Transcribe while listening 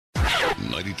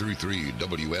93.3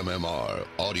 WMMR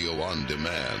Audio on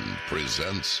Demand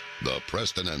presents the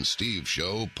Preston and Steve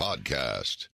Show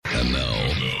podcast. And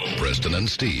now, Preston and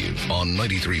Steve on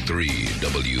 93.3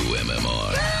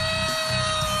 WMMR.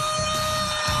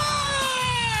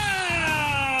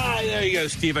 There you go,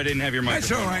 Steve. I didn't have your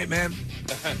microphone. That's all right, man.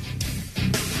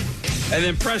 And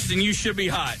then, Preston, you should be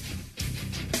hot.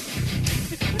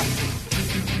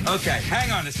 Okay,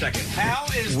 hang on a second.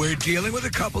 We're dealing with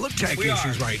a couple of tech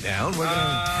issues right now, and we're going to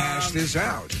hash this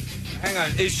out. Hang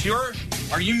on.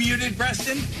 Are you muted,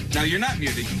 Preston? No, you're not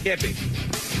muted. You can't be.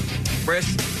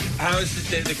 Preston, how is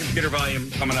the computer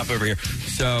volume coming up over here?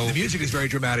 So the music is very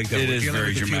dramatic, though. It we're is dealing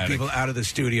very with a dramatic. few people out of the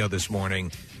studio this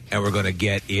morning, and we're going to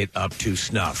get it up to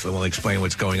snuff. And we'll explain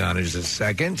what's going on in just a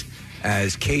second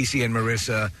as Casey and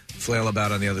Marissa flail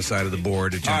about on the other side of the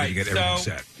board attempting to get everything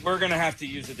set. We're going to have to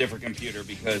use a different computer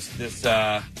because this...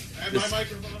 my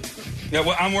microphone? No,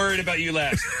 well, I'm worried about you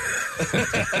last.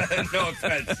 No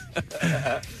offense.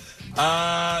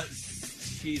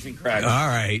 Cheese and crackers. All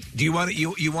right. Do you want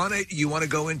to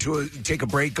go into take a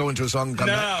break, go into a song, and come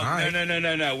back? All right.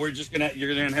 No.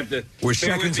 You're gonna have to. We're bear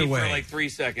seconds with me away. for like 3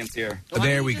 seconds here.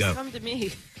 There we go. Come to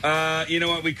me. You know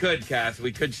what? We could, Kath.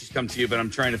 We could just come to you, but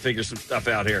I'm trying to figure some stuff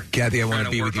out here. Kathy, I want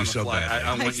to be with work you on the so fly. bad.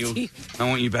 I want you. I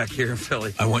want you back here in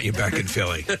Philly. I want you back in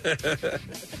Philly.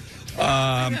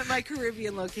 I'm at my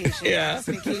Caribbean location. Yeah.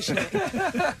 Vacation.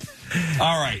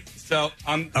 All right. So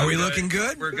Are we looking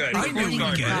good? We're good. I knew we'd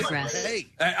get it. Hey.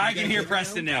 I can hear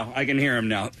Preston now. I can hear him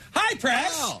now. Hi,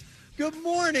 Press. Oh, good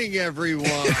morning, everyone.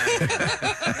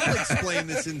 I'll explain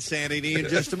this insanity in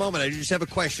just a moment. I just have a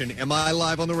question. Am I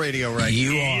live on the radio right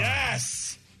You now? are.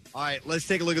 Yes. All right, let's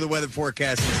take a look at the weather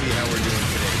forecast and see how we're doing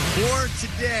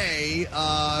today. For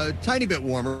today, tiny bit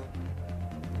warmer.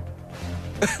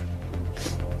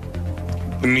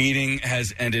 The meeting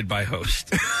has ended by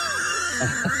host.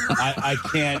 I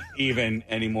can't even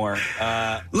anymore.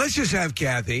 Let's just have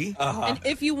Kathy. And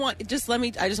if you want, just let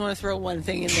me. I just want to throw one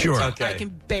thing in there. Sure. Okay. I can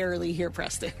barely hear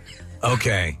Preston.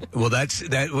 Okay. Well,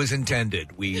 that was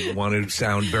intended. We want to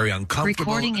sound very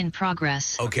uncomfortable. Recording in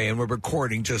progress. Okay, and we're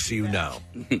recording just so you know.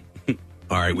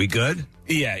 All right, we good?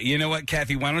 Yeah, you know what,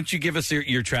 Kathy? Why don't you give us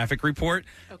your traffic report,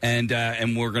 and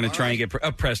we're going to try and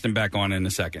get Preston back on in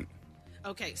a second.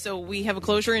 Okay, so we have a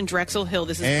closure in Drexel Hill.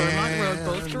 This is Vermont Road,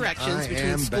 both directions,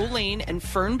 between School Lane and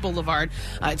Fern Boulevard.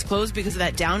 It's closed because of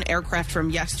that down aircraft from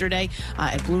yesterday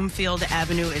at Bloomfield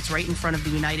Avenue. It's right in front of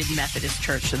the United Methodist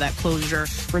Church, so that closure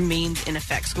remains in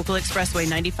effect. Schuylkill Expressway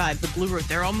 95, the Blue Route,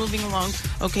 they're all moving along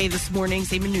okay this morning.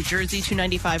 Same in New Jersey,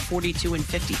 295, 42, and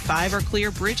 55 are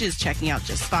clear. Bridges checking out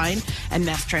just fine, and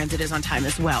mass transit is on time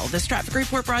as well. This traffic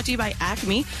report brought to you by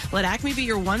Acme. Let Acme be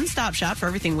your one-stop shop for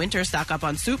everything winter. Stock up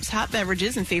on soups, hot beverages,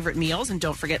 and favorite meals, and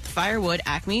don't forget the Firewood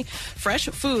Acme fresh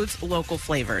foods, local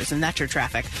flavors. And that's your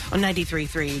traffic on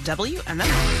 93.3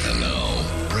 WMMR. And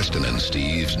now, Preston and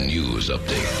Steve's news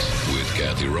update with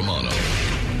Kathy Romano.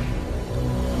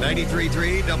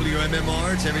 93.3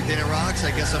 WMMR. It's everything that rocks.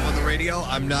 I guess I'm on the radio.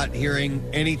 I'm not hearing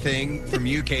anything from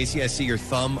you, Casey. I see your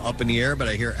thumb up in the air, but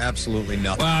I hear absolutely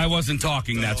nothing. Well, I wasn't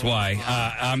talking. That's why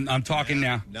I'm talking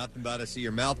now. Nothing but I see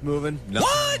your mouth moving. Nothing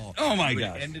What? at all. Oh my We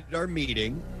gosh. ended our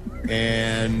meeting,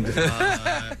 and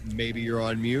maybe you're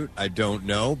on mute. I don't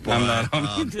know. But, I'm not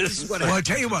on mute. This is what Well, I'll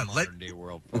tell you what. modern day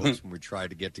world, folks, when we try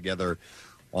to get together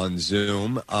on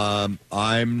Zoom.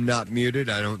 I'm not muted.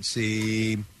 I don't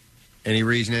see any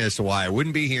reason as to why I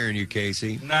wouldn't be hearing you,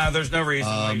 Casey. No, there's no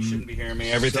reason why you shouldn't be hearing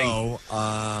me. Everything. So,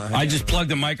 I just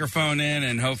plugged the microphone in,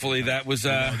 and hopefully that was.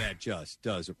 that just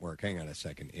doesn't work. Hang on a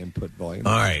second. Input volume.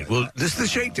 All right. Well, this is the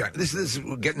shakedown. This is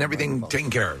getting everything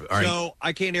taken care of. All right. So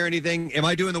I can't hear anything. Am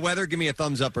I doing the weather? Give me a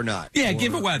thumbs up or not. Yeah, Or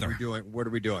give a weather. What are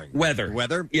we doing? Weather.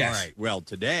 Weather? Yes. All right. Well,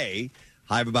 today,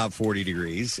 high of about 40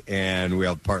 degrees, and we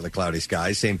have partly cloudy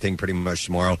skies. Same thing pretty much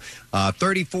tomorrow.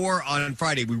 34 on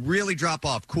Friday. We really drop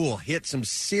off. Cool. Hit some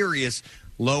serious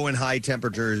low and high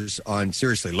temperatures on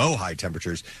seriously low high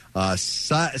temperatures.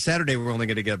 Saturday, we're only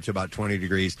going to get up to about 20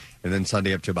 degrees, and then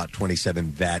Sunday up to about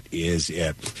 27. That is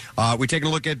it. We taking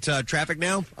a look at traffic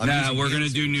now? No, we're going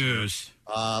to do news.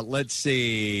 Let's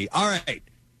see. All right.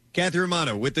 Kathy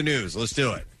Romano with the news. Let's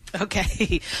do it.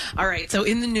 Okay. All right. So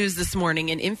in the news this morning,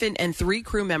 an infant and 3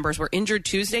 crew members were injured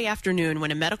Tuesday afternoon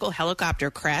when a medical helicopter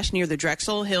crashed near the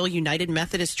Drexel Hill United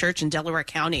Methodist Church in Delaware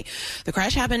County. The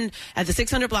crash happened at the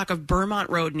 600 block of Vermont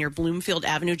Road near Bloomfield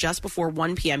Avenue just before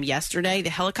 1 p.m. yesterday. The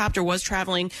helicopter was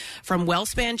traveling from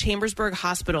Wellspan Chambersburg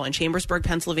Hospital in Chambersburg,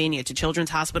 Pennsylvania to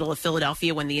Children's Hospital of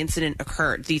Philadelphia when the incident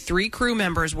occurred. The 3 crew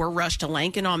members were rushed to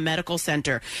Lankenau Medical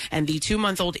Center, and the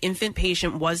 2-month-old infant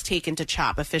patient was taken to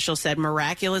CHOP. Officials said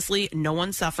miraculous miraculously, no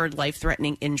one suffered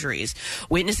life-threatening injuries.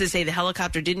 Witnesses say the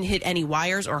helicopter didn't hit any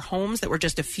wires or homes that were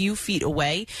just a few feet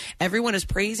away. Everyone is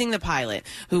praising the pilot,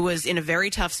 who was in a very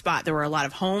tough spot. There were a lot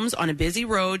of homes on a busy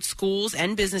road, schools,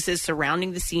 and businesses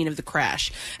surrounding the scene of the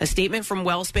crash. A statement from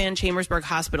WellSpan Chambersburg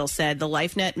Hospital said the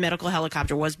LifeNet medical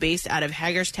helicopter was based out of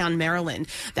Hagerstown, Maryland.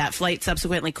 That flight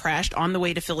subsequently crashed on the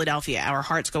way to Philadelphia. Our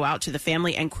hearts go out to the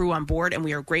family and crew on board, and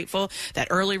we are grateful that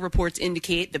early reports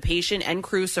indicate the patient and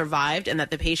crew survived and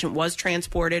that the patient was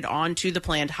transported onto the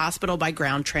planned hospital by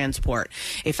ground transport.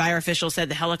 A fire official said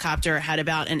the helicopter had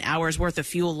about an hour's worth of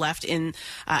fuel left in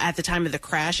at the time of the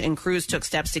crash, and crews took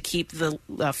steps to keep the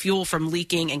fuel from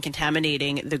leaking and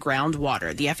contaminating the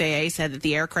groundwater. The FAA said that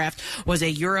the aircraft was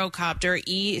a Eurocopter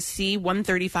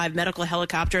EC-135 medical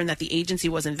helicopter and that the agency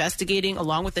was investigating,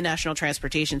 along with the National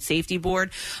Transportation Safety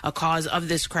Board. A cause of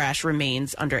this crash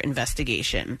remains under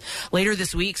investigation. Later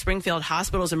this week, Springfield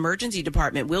Hospital's emergency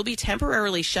department will be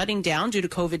temporarily shutting down due to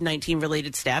COVID-19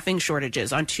 related staffing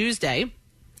shortages. On Tuesday,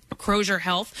 Crozier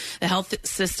Health, the health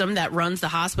system that runs the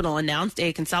hospital, announced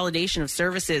a consolidation of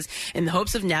services in the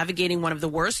hopes of navigating one of the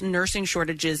worst nursing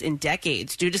shortages in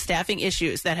decades due to staffing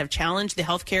issues that have challenged the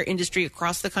healthcare industry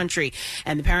across the country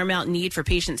and the paramount need for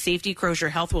patient safety. Crozier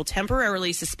Health will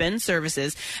temporarily suspend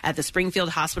services at the Springfield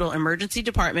Hospital Emergency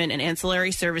Department and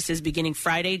ancillary services beginning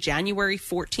Friday, January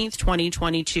 14th,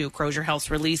 2022, Crozier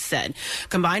Health's release said.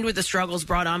 Combined with the struggles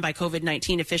brought on by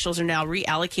COVID-19, officials are now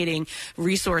reallocating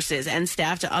resources and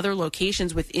staff to other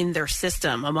locations within their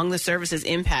system. Among the services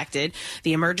impacted,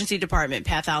 the emergency department,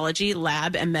 pathology,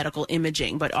 lab, and medical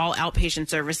imaging. But all outpatient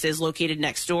services located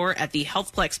next door at the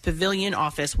Healthplex Pavilion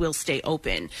office will stay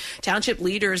open. Township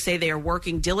leaders say they are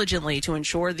working diligently to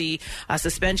ensure the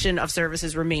suspension of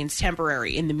services remains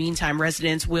temporary. In the meantime,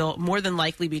 residents will more than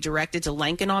likely be directed to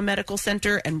Lankenau Medical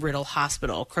Center and Riddle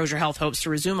Hospital. Crozier Health hopes to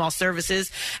resume all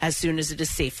services as soon as it is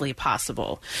safely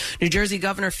possible. New Jersey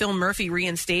Governor Phil Murphy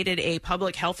reinstated a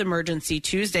public health emergency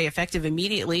Tuesday, effective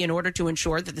immediately, in order to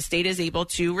ensure that the state is able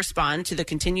to respond to the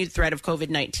continued threat of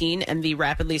COVID-19 and the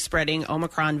rapidly spreading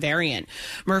Omicron variant.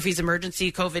 Murphy's emergency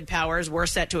COVID powers were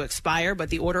set to expire, but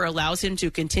the order allows him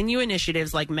to continue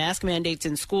initiatives like mask mandates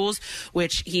in schools,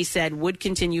 which he said would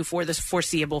continue for the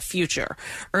foreseeable future.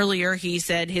 Earlier, he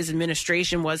said his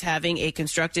administration was having a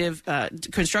constructive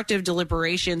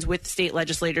deliberations with state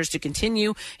legislators to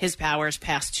continue his powers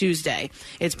past Tuesday.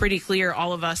 It's pretty clear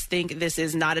all of us think this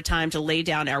is not a time to lay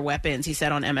down our weapons, he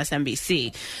said on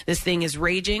MSNBC. This thing is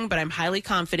raging, but I'm highly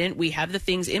confident we have the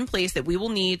things in place that we will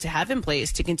need to have in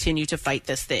place to continue to fight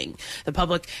this thing. The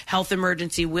public health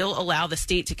emergency will allow the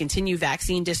state to continue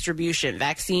vaccine distribution,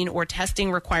 vaccine or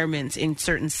testing requirements in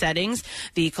certain settings,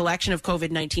 the collection of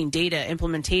COVID-19 data,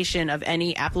 implementation of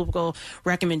any applicable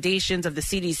recommendations of the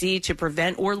CDC to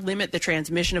prevent or limit the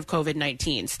transmission of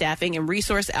COVID-19, staffing and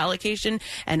resource allocation,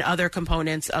 and other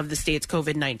components of the state's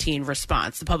COVID-19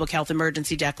 response. The Public Health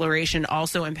Emergency Declaration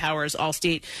also empowers all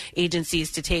state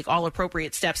agencies to take all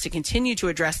appropriate steps to continue to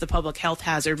address the public health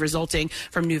hazard resulting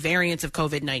from new variants of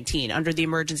COVID-19. Under the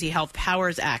Emergency Health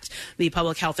Powers Act, the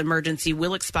public health emergency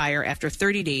will expire after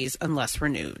 30 days unless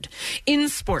renewed. In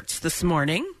sports this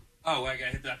morning. Oh, I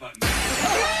gotta hit that button.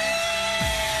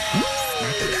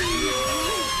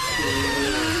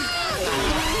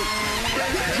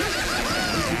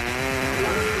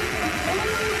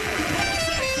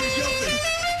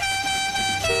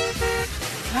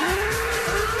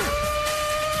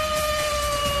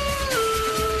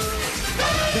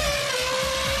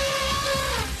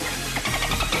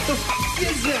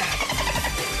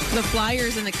 The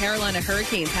Flyers and the Carolina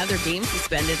Hurricanes had their game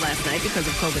suspended last night because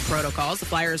of COVID protocols. The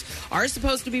Flyers are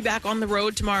supposed to be back on the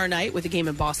road tomorrow night with a game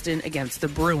in Boston against the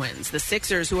Bruins. The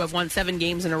Sixers, who have won 7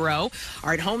 games in a row,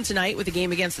 are at home tonight with a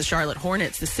game against the Charlotte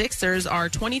Hornets. The Sixers are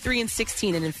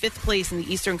 23-16 and in 5th place in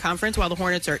the Eastern Conference, while the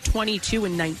Hornets are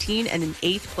 22-19 and in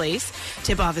 8th place.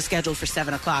 Tip-off is scheduled for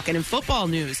 7 o'clock. And in football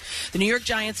news, the New York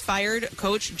Giants fired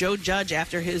coach Joe Judge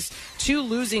after his 2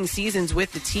 losing seasons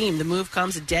with the team. The move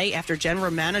comes a day after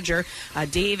general manager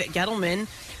Dave Gettleman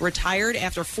retired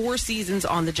after 4 seasons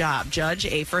on the job. Judge,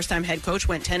 a first-time head coach,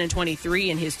 went 10-23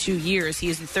 in his 2 years. He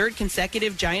is the 3rd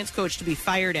consecutive Giants coach to be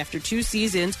fired after 2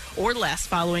 seasons or less,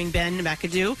 following Ben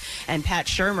McAdoo and Pat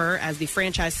Shurmur, as the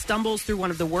franchise stumbles through one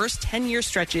of the worst 10-year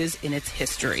stretches in its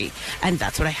history. And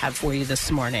that's what I have for you this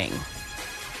morning.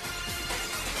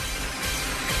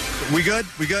 We good?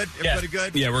 We good? Everybody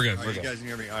good? Yeah, we're good. All right, you guys can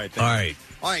hear me? All right. All right.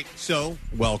 All right, so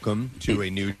welcome to a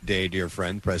new day, dear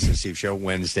friend. President Steve Show,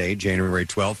 Wednesday, January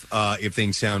 12th. If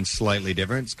things sound slightly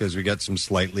different, it's because we got some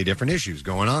slightly different issues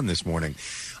going on this morning.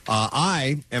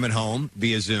 I am at home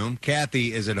via Zoom.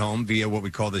 Kathy is at home via what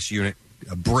we call this unit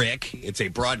brick. It's a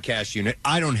broadcast unit.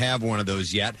 I don't have one of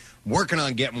those yet. I'm working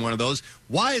on getting one of those.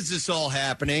 Why is this all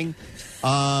happening?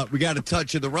 We got a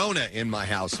touch of the Rona in my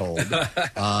household.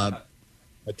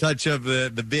 A touch of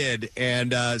the vid,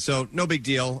 and so no big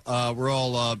deal. We're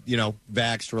all,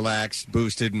 vaxxed, relaxed,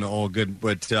 boosted, and all good,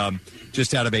 but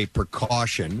just out of a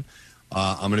precaution,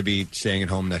 I'm going to be staying at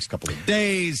home next couple of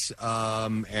days,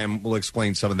 and we'll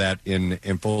explain some of that in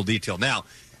full detail. Now,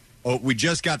 we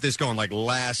just got this going like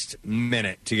last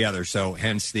minute together, so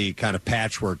hence the kind of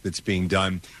patchwork that's being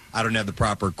done. I don't have the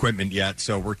proper equipment yet,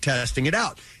 so we're testing it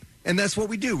out. And that's what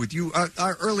we do with you,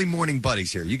 our early morning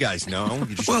buddies here. You guys know. You're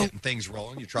just getting things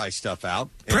rolling. You try stuff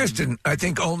out. Preston, I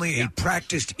think only a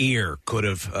practiced ear could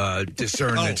have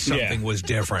discerned that something was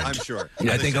different. I'm sure.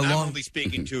 I think I'm only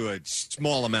speaking to a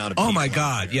small amount of people. Oh, my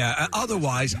God, yeah.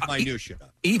 Otherwise, minutia.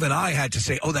 Even I had to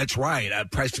say, oh, that's right.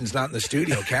 Preston's not in the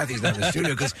studio. Kathy's not in the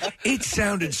studio because it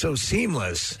sounded so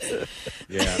seamless.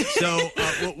 Yeah. So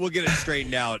we'll get it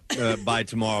straightened out by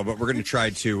tomorrow, but we're going to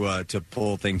try to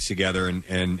pull things together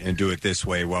and do it this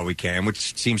way while we can,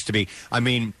 which seems to be, I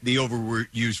mean, the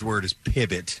overused word is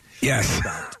pivot. Yes.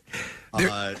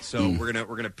 So we're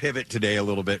gonna pivot today a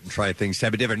little bit and try things to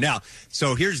have a different. Now,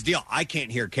 so here's the deal: I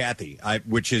can't hear Kathy,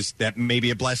 which is that may be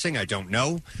a blessing. I don't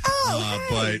know,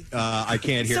 but I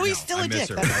can't hear. So he's now. still I a miss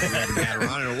dick. her. I haven't had her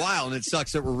on in a while, and it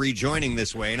sucks that we're rejoining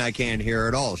this way, and I can't hear her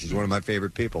at all. She's one of my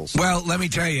favorite people. So. Well, let me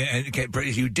tell you, and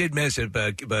you did miss it,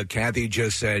 but Kathy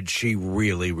just said she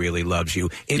really, really loves you.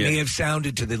 It may have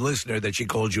sounded to the listener that she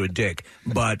called you a dick,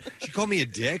 but she called me a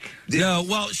dick. No,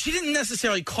 well, she didn't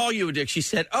necessarily call you a dick. She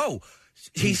said, "Oh."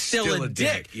 He's still a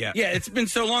dick. Yeah, it's been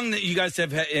so long that you guys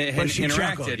have interacted.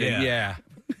 Chuckled, yeah.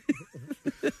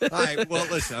 All right. Well,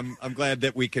 listen, I'm glad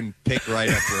that we can pick right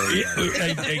up where we are.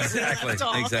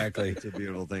 Exactly. It's a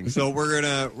beautiful thing. So we're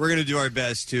gonna do our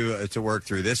best to work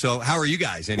through this. So how are you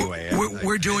guys anyway?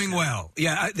 We're doing well.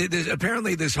 Yeah.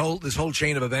 Apparently this whole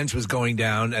chain of events was going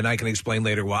down, and I can explain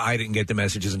later why I didn't get the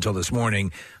messages until this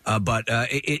morning. But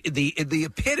the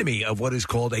epitome of what is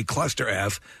called a cluster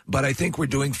F. But I think we're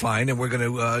doing fine, and we're going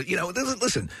to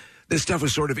listen. This stuff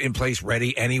was sort of in place,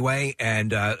 ready anyway,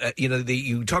 and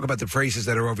you talk about the phrases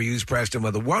that are overused, Preston,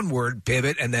 with the one word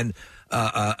pivot, and then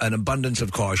an abundance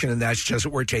of caution, and that's just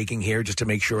what we're taking here, just to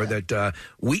make sure that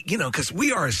because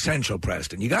we are essential,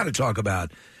 Preston. You got to talk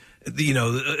about.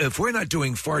 If we're not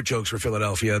doing fart jokes for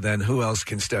Philadelphia, then who else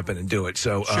can step in and do it?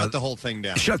 So shut the whole thing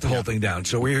down. Shut the whole thing down.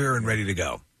 So we're here and ready to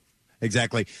go.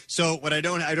 Exactly. So what I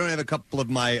don't have a couple of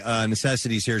my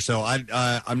necessities here. So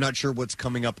I'm not sure what's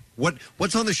coming up.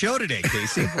 What's on the show today,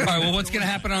 Casey? All right. Well, what's going to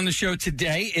happen on the show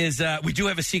today is we do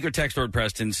have a secret text word,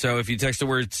 Preston. So if you text the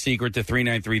word secret to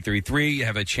 39333, you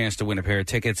have a chance to win a pair of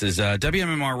tickets. Is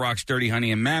WMMR rocks Dirty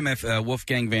Honey and Mammoth,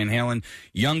 Wolfgang Van Halen,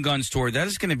 Young Guns tour. That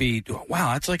is going to be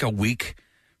that's like a week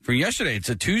from yesterday. It's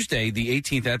a Tuesday, the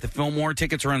 18th at the Fillmore.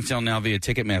 Tickets are on sale now via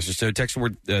Ticketmaster. So text the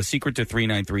word secret to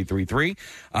 39333.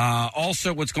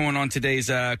 Also, what's going on today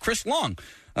is Chris Long,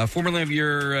 formerly of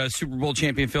your Super Bowl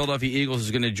champion Philadelphia Eagles,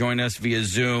 is going to join us via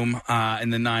Zoom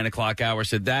in the 9 o'clock hour.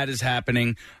 So that is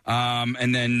happening.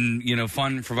 And then,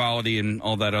 fun, frivolity, and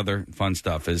all that other fun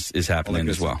stuff is happening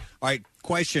as well. All right.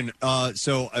 Question.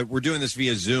 So we're doing this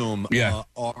via Zoom. Yeah.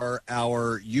 Are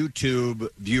our YouTube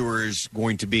viewers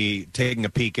going to be taking a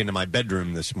peek into my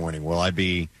bedroom this morning? Will I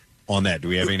be on that? Do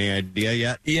we have any idea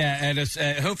yet? Yeah.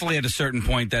 Hopefully at a certain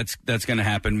point that's going to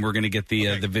happen. We're going to get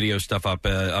the video stuff up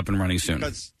and running soon.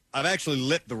 Because I've actually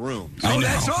lit the room. I know.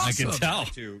 That's awesome. I can tell.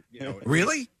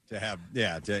 Really? To have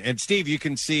and Steve, you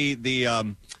can see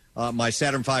the my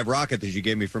Saturn V rocket that you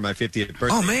gave me for my 50th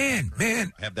birthday. Oh man.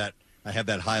 I have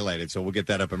that highlighted, so we'll get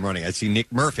that up and running. I see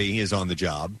Nick Murphy is on the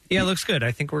job. Yeah, it looks good.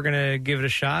 I think we're going to give it a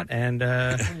shot, and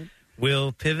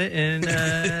we'll pivot, and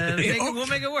we'll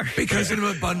make it work. Because of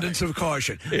an abundance of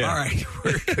caution. Yeah. All right,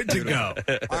 we're good to go.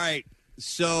 All right,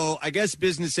 so I guess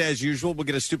business as usual. We'll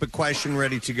get a stupid question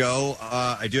ready to go.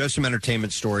 I do have some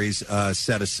entertainment stories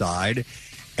set aside.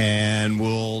 And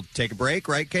we'll take a break,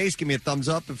 right, Case? Give me a thumbs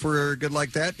up if we're good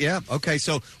like that. Yeah? Okay,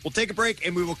 so we'll take a break,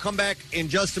 and we will come back in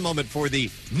just a moment for the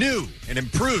new and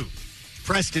improved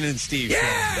Preston and Steve show.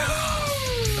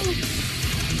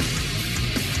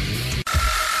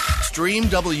 Stream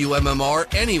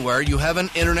WMMR anywhere you have an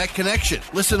internet connection.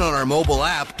 Listen on our mobile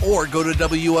app or go to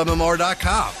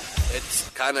WMMR.com. It's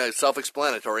kind of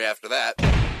self-explanatory after that.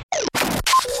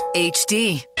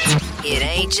 HD. It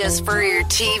ain't just for your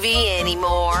TV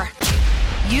anymore.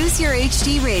 Use your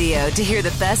HD radio to hear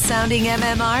the best sounding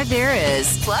MMR there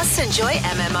is. Plus, enjoy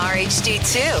MMR HD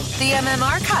 2, the MM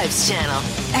Archives channel.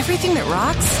 Everything that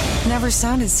rocks never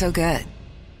sounded so good.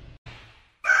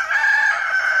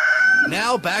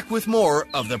 Now back with more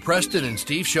of the Preston and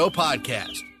Steve Show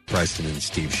podcast. Preston and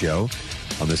Steve Show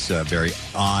on this very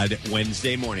odd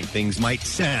Wednesday morning. Things might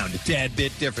sound a tad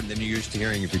bit different than you're used to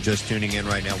hearing. If you're just tuning in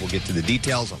right now, we'll get to the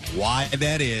details on why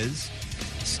that is.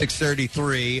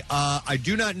 6:33. I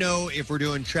do not know if we're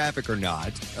doing traffic or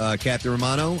not. Kathy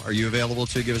Romano, are you available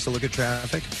to give us a look at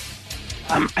traffic?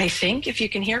 I think, if you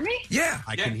can hear me. Yeah.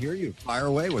 I can hear you. Fire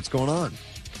away. What's going on?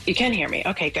 You can hear me.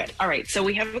 Okay, good. All right. So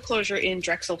we have a closure in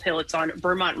Drexel Hill. It's on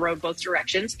Vermont Road, both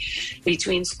directions,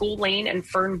 between School Lane and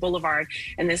Fern Boulevard.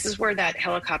 And this is where that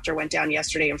helicopter went down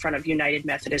yesterday in front of United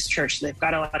Methodist Church. So they've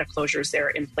got a lot of closures there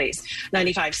in place.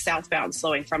 95 southbound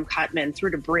slowing from Cottman through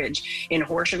to Bridge in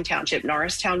Horsham Township.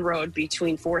 Norristown Road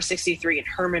between 463 and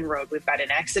Herman Road. We've got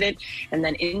an accident. And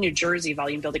then in New Jersey,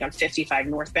 volume building on 55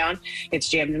 northbound. It's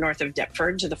jammed north of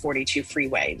Deptford to the 42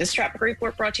 freeway. This traffic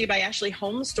report brought to you by Ashley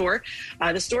Home Store.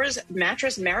 The store's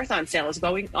mattress marathon sale is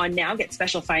going on now. Get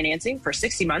special financing for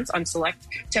 60 months on select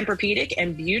Tempur-Pedic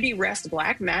and Beauty Rest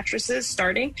Black mattresses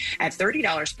starting at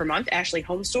 $30 per month. Ashley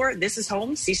Home Store. This is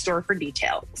home. See store for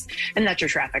details. And that's your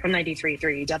traffic on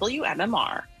 93.3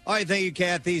 WMMR. All right, thank you,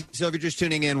 Kathy. So if you're just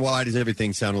tuning in, why does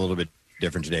everything sound a little bit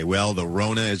different today? Well, the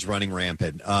Rona is running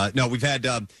rampant. No, we've had,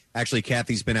 actually,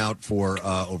 Kathy's been out for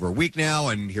over a week now,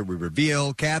 and here we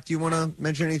reveal. Kath, do you want to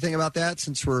mention anything about that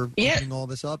since we're opening all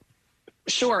this up?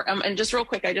 Sure. And just real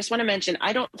quick, I just want to mention,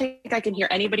 I don't think I can hear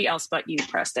anybody else but you,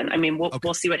 Preston. I mean,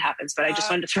 we'll see what happens, but I just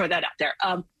wanted to throw that out there.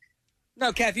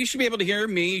 No, Kath, you should be able to hear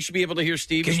me. You should be able to hear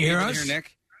Steve. Can you hear us? us?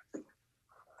 Nick?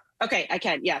 Okay, I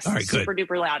can. Yes. All right, good. Super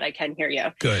duper loud. I can hear you.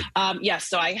 Good. Yes.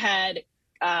 So I had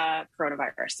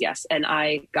coronavirus. Yes. And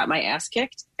I got my ass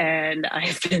kicked and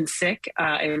I've been sick.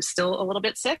 I am still a little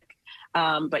bit sick.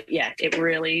 But yeah, it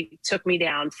really took me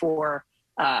down for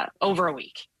over a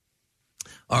week.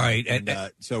 All right.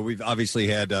 And so we've obviously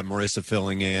had Marissa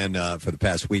filling in for the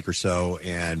past week or so.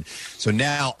 And so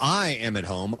now I am at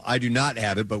home. I do not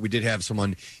have it, but we did have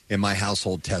someone in my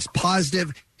household test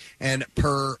positive. And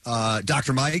per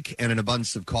Dr. Mike and an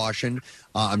abundance of caution,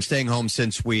 I'm staying home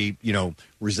since we,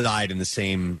 reside in the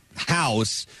same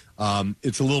house.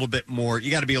 It's a little bit more,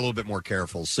 you got to be a little bit more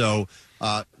careful. So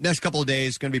next couple of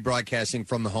days, going to be broadcasting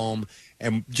from the home.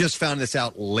 And just found this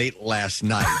out late last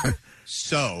night.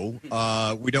 So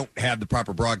we don't have the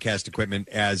proper broadcast equipment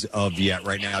as of yet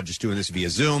right now, just doing this via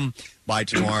Zoom. By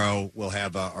tomorrow, we'll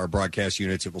have our broadcast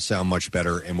units. It will sound much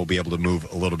better, and we'll be able to move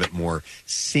a little bit more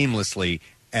seamlessly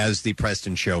as the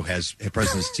Preston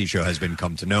Steve Show has been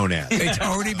come to known as. It's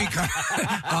already become.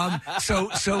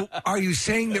 So are you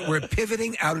saying that we're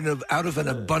pivoting out of an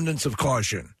abundance of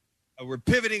caution? We're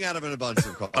pivoting out of an abundance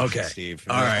of caution, okay, Steve.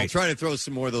 All right. I'll try to throw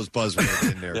some more of those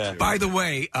buzzwords in there, too. By the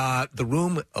way, the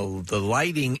room, the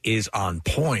lighting is on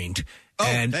point. Oh,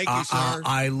 and thank you, sir.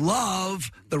 I love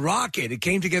the rocket. It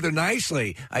came together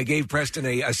nicely. I gave Preston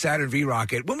a Saturn V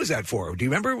rocket. When was that for? Do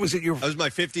you remember? Was it your? That was my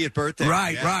 50th birthday.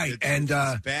 Right, yeah, right. It's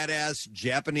badass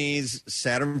Japanese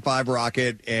Saturn V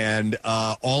rocket, and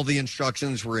all the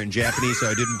instructions were in Japanese, so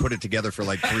I didn't put it together for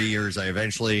like 3 years. I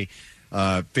eventually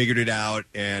figured it out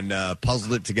and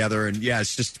puzzled it together, and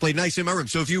it's just played nice in my room.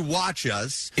 So if you watch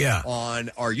us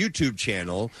on our YouTube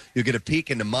channel, you'll get a peek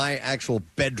into my actual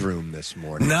bedroom this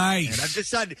morning.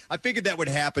 Nice. And I figured that would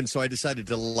happen, so I decided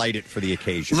to light it for the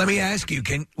occasion. Let me ask you,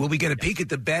 will we get a peek at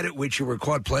the bed at which you were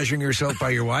caught pleasuring yourself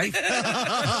by your wife?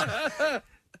 Right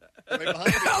behind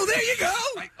me. Oh, there you go.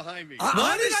 Right behind me.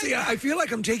 Honestly, I feel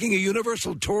like I'm taking a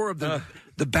universal tour of the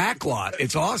back lot.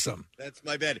 It's awesome. That's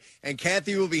my bed. And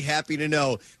Kathy will be happy to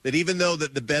know that even though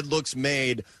that the bed looks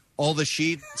made, all the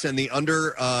sheets and the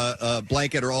under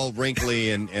blanket are all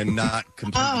wrinkly and not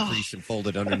completely creased and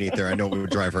folded underneath there. I know it would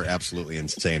drive her absolutely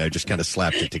insane. I just kind of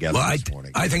slapped it together this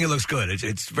morning. I think it looks good.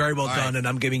 It's very well done, and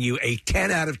I'm giving you a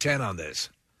 10 out of 10 on this.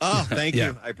 Oh, thank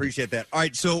you. I appreciate that. All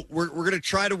right, so we're going to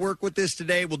try to work with this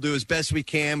today. We'll do as best we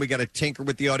can. We got to tinker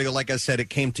with the audio. Like I said, it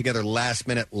came together last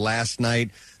minute last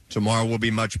night. Tomorrow will be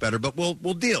much better, but we'll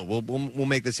deal. We'll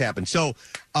make this happen. So,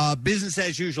 business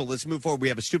as usual. Let's move forward. We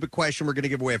have a stupid question. We're going to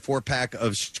give away a 4-pack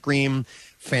of Scream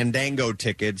Fandango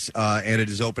tickets, and it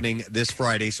is opening this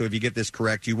Friday. So if you get this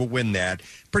correct, you will win that.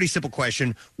 Pretty simple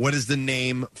question. What is the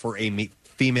name for a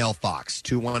female fox?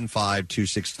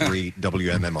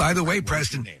 215-263-WMMR. By the way,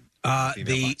 Preston,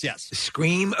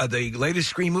 Scream, the latest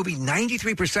Scream movie,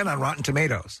 93% on Rotten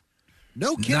Tomatoes.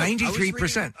 No kidding. 93%. I was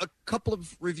reading a couple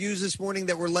of reviews this morning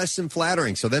that were less than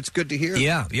flattering, so that's good to hear.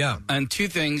 Yeah. And two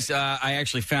things. I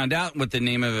actually found out what the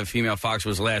name of a female fox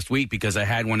was last week because I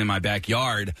had one in my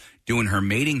backyard doing her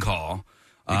mating call.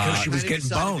 Because she was getting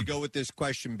boned. To go with this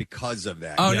question because of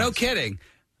that. Oh, yes. No kidding.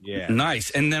 Yeah.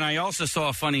 Nice. And then I also saw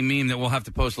a funny meme that we'll have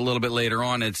to post a little bit later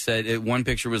on. It said one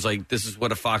picture was like, this is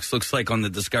what a fox looks like on the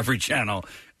Discovery Channel.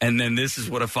 And then this is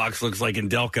what a fox looks like in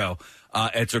Delco.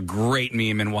 It's a great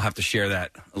meme, and we'll have to share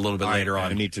that a little bit later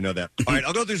on. I need to know that. All right,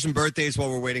 I'll go through some birthdays while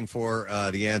we're waiting for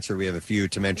the answer. We have a few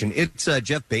to mention. It's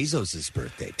Jeff Bezos'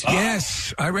 birthday today.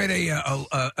 Yes, I read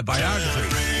a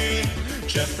biography.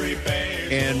 Jeffrey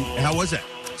Bezos. And how was it?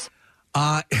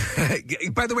 By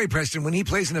the way, Preston, when he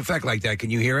plays an effect like that, can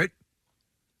you hear it?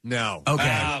 No. Okay.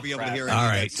 I won't be able to hear it. All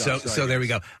right. So there we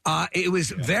go. It was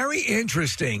very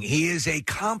interesting. He is a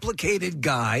complicated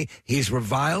guy. He's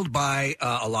reviled by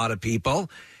a lot of people,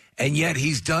 and yet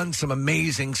he's done some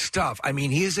amazing stuff. I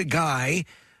mean, he is a guy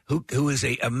who is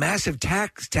a massive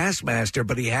taskmaster,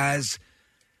 but he has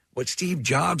what Steve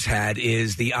Jobs had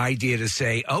is the idea to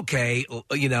say, okay,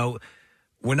 you know,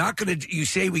 we're not going to, you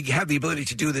say we have the ability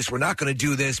to do this, we're not going to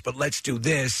do this, but let's do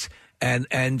this. And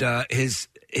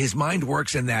his mind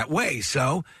works in that way.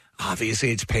 So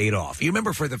obviously it's paid off. You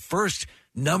remember for the first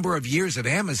number of years at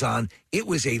Amazon, it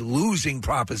was a losing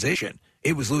proposition.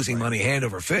 It was losing money hand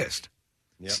over fist.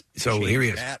 Yep. So here he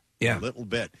is. A little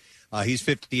bit. He's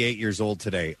 58 years old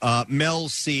today. Mel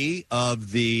C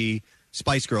of the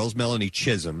Spice Girls, Melanie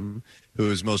Chisholm, who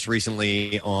is most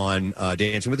recently on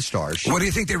Dancing with the Stars. What do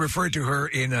you think they referred to her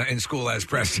in school as,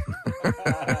 Preston?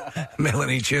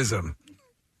 Melanie Chisholm.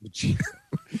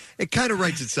 It kind of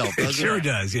writes itself, doesn't it? It sure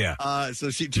does, yeah. So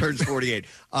she turns 48.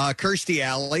 Kirstie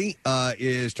Alley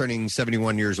is turning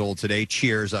 71 years old today.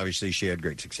 Cheers, obviously, she had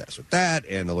great success with that,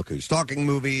 and the Look Who's Talking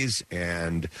movies,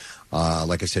 and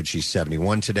like I said, she's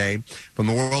 71 today. From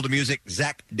the world of music,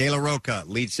 Zach De La Rocha,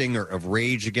 lead singer of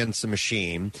Rage Against the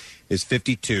Machine, is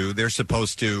 52. They're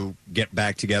supposed to get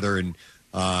back together and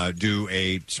do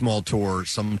a small tour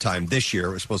sometime this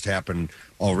year. It was supposed to happen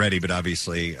already, but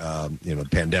obviously, the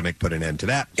pandemic put an end to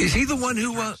that. Is he the one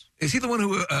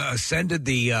who ascended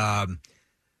the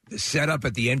setup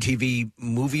at the MTV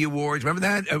Movie Awards? Remember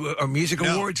that? Or Music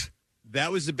Awards?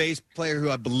 That was the bass player who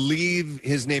I believe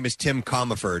his name is Tim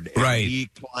Comerford. And right. He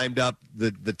climbed up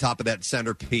the top of that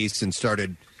centerpiece and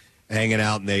started hanging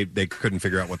out, and they couldn't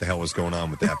figure out what the hell was going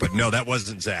on with that. But no, that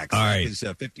wasn't Zach. All right.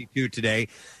 Zach is 52 today.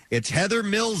 It's Heather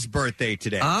Mills' birthday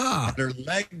today. Had her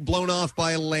leg blown off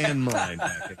by a landmine.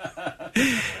 Do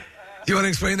you want to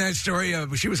explain that story?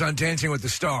 She was on Dancing with the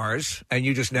Stars, and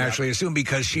you just naturally assume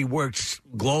because she works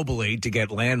globally to get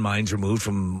landmines removed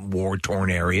from war-torn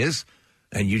areas,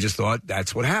 and you just thought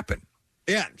that's what happened.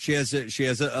 Yeah, she has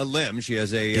a limb. She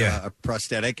has a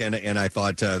prosthetic, and I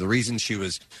thought the reason she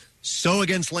was so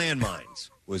against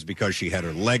landmines was because she had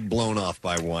her leg blown off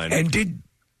by one. And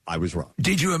I was wrong.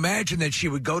 Did you imagine that she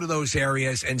would go to those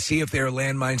areas and see if there are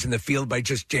landmines in the field by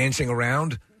just dancing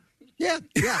around? Yeah.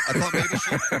 I thought maybe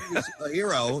she was a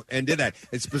hero and did that.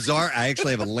 It's bizarre. I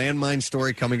actually have a landmine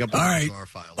story coming up on the Bizarre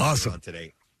File later on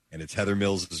today, and it's Heather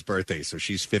Mills' birthday, so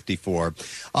she's 54.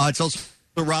 It's also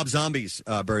Rob Zombie's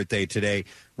birthday today.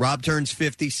 Rob turns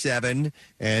 57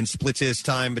 and splits his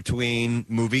time between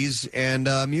movies and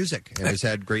music, and has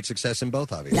had great success in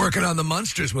both, obviously. Working on the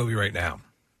Munsters movie right now.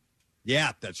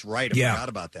 Yeah, that's right. I forgot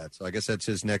about that. So I guess that's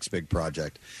his next big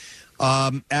project.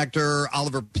 Actor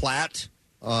Oliver Platt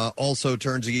also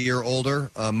turns a year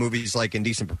older. Movies like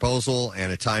Indecent Proposal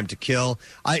and A Time to Kill.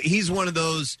 He's one of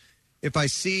those, if I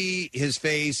see his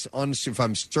face, if I'm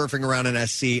surfing around an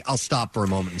SC, I'll stop for a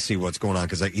moment and see what's going on,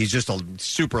 because he's just a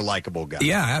super likable guy.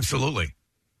 Yeah, absolutely.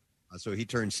 So he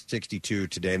turns 62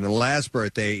 today. And the last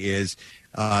birthday is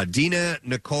Dina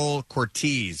Nicole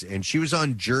Cortez, and she was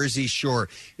on Jersey Shore.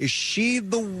 Is she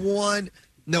the one?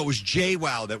 No, it was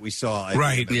JWoww that we saw.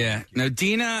 Right, yeah. No,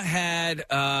 Dina had,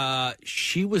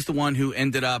 she was the one who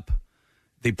ended up,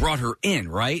 they brought her in,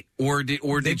 right? Or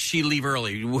did she leave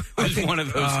early? Was one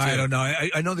of those two? I don't know.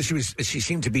 I know that she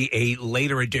seemed to be a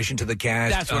later addition to the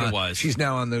cast. That's what it was. She's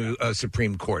now on the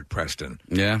Supreme Court, Preston.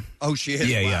 Yeah. Oh, she is?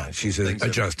 Yeah, Wow. yeah. She's a Things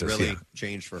have justice. really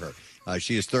changed for her.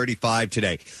 She is 35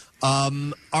 today. All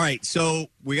right, so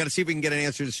we got to see if we can get an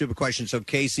answer to the stupid question. So,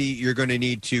 Casey, you're going to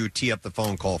need to tee up the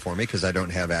phone call for me, because I don't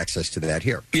have access to that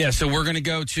here. Yeah, so we're going to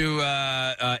go to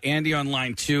Andy on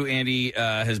line 2. Andy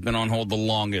has been on hold the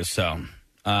longest, so...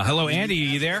 hello, Andy.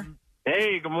 Are you there?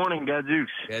 Hey, good morning,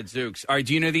 Gadzooks. Gadzooks. All right,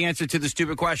 do you know the answer to the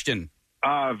stupid question?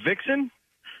 Vixen?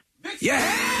 Yeah!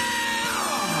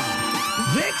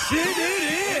 Vixen it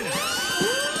is!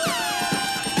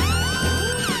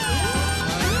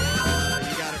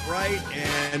 You got it right,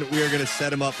 and we are going to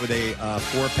set him up with a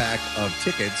 4-pack of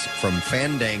tickets from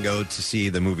Fandango to see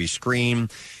the movie Scream,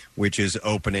 which is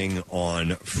opening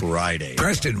on Friday.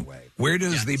 Preston, where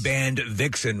does the band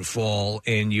Vixen fall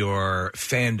in your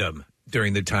fandom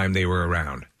during the time they were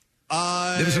around?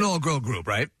 There was an all-girl group,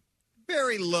 right?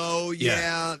 Very low,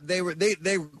 yeah. They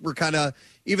were kind of,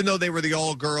 even though they were the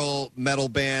all-girl metal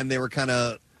band, they were kind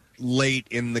of late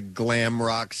in the glam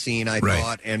rock scene, I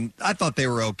thought, and I thought they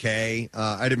were okay.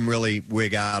 I didn't really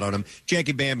wig out on them.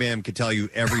 Jackie Bam Bam could tell you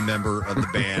every member of the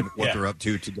band, what they're up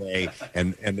to today,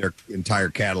 and their entire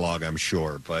catalog, I'm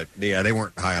sure. But, yeah, they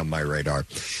weren't high on my radar.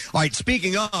 All right,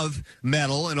 speaking of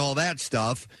metal and all that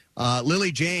stuff,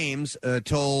 Lily James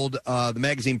told the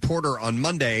magazine Porter on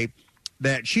Monday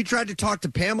that she tried to talk to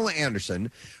Pamela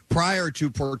Anderson prior to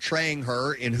portraying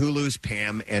her in Hulu's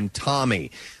Pam and Tommy.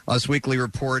 Us Weekly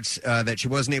reports that she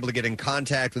wasn't able to get in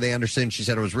contact with Anderson. She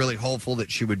said it was really hopeful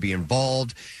that she would be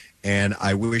involved, and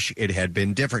I wish it had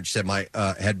been different. She said,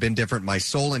 my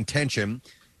sole intention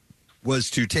was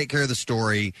to take care of the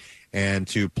story and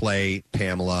to play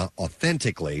Pamela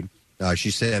authentically.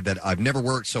 She said that I've never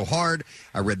worked so hard.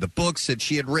 I read the books that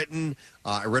she had written.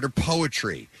 I read her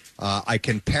poetry. I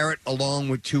can parrot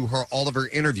along to her all of her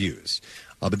interviews.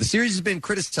 But the series has been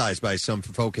criticized by some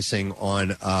for focusing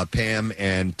on Pam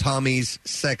and Tommy's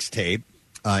sex tape.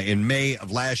 In May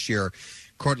of last year,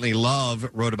 Courtney Love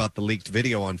wrote about the leaked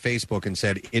video on Facebook and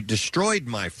said, "It destroyed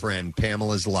my friend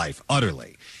Pamela's life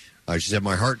utterly." She said,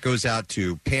 "My heart goes out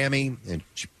to Pammy," and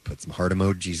she put some heart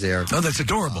emojis there. Oh, that's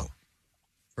adorable.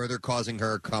 Further causing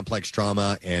her complex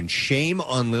trauma, and shame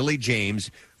on Lily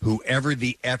James, whoever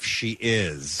the F she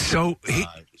is. So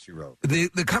she wrote.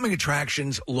 The coming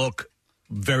attractions look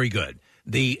very good.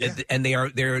 And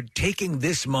they're taking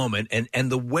this moment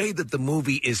and the way that the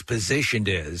movie is positioned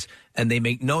is, and they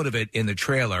make note of it in the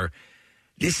trailer.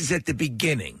 This is at the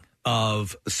beginning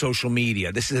of social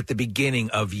media. This is at the beginning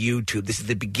of YouTube. This is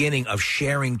the beginning of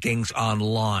sharing things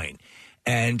online,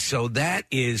 and so that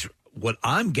is what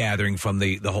I'm gathering from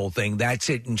the whole thing. That's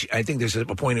it. And I think there's a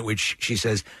point at which she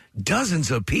says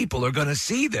dozens of people are going to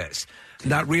see this,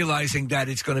 not realizing that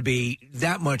it's going to be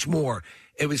that much more.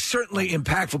 It was certainly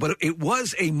impactful, but it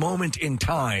was a moment in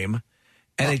time,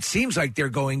 and it seems like they're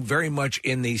going very much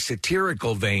in the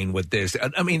satirical vein with this.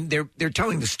 I mean, they're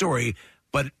telling the story,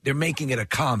 but they're making it a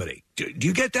comedy. Do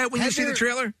you get that when you see the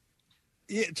trailer?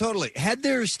 Yeah, totally. Had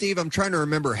there, Steve, I'm trying to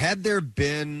remember, had there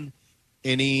been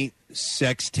any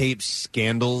sex tape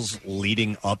scandals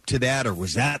leading up to that, or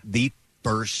was that the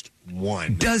first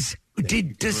one? Does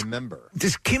Kim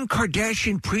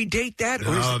Kardashian predate that?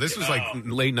 No, this was like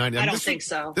late 90s. I don't think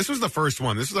so. This was the first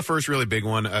one. This was the first really big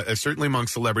one, certainly among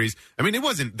celebrities. I mean,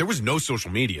 there was no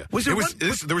social media. There was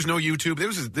no YouTube.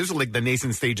 This was like the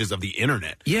nascent stages of the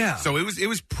internet. Yeah. So it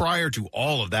was prior to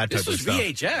all of that type of stuff.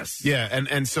 This was VHS. Yeah,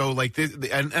 and so like this,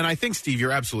 and I think, Steve,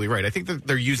 you're absolutely right. I think that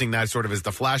they're using that sort of as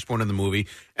the flashpoint in the movie.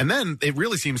 And then it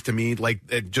really seems to me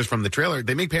like, just from the trailer,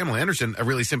 they make Pamela Anderson a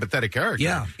really sympathetic character.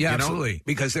 Yeah, absolutely.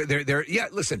 Because they're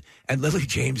listen, and Lily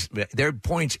James, there are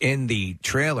points in the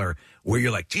trailer where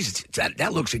you're like, Jesus,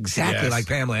 that looks exactly like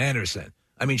Pamela Anderson.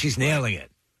 I mean, she's nailing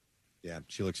it. Yeah,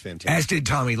 she looks fantastic. As did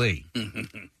Tommy Lee.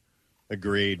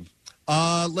 Agreed.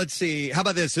 Let's see. How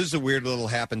about this? This is a weird little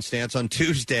happenstance. On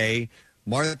Tuesday,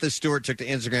 Martha Stewart took to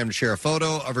Instagram to share a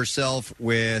photo of herself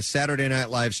with Saturday Night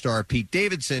Live star Pete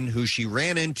Davidson, who she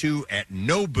ran into at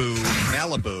Nobu,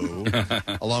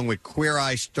 Malibu, along with Queer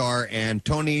Eye star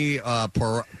Antoni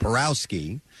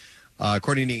Porowski.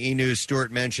 According to E! News,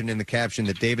 Stewart mentioned in the caption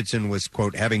that Davidson was,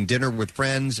 quote, having dinner with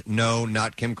friends. No,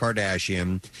 not Kim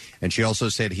Kardashian. And she also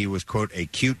said he was, quote, a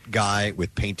cute guy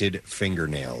with painted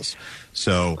fingernails.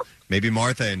 So maybe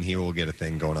Martha and he will get a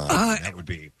thing going on. That would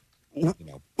be...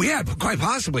 Yeah, quite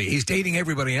possibly. He's dating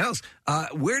everybody else.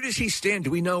 Where does he stand?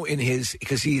 Do we know in his...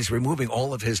 Because he's removing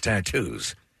all of his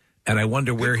tattoos. And I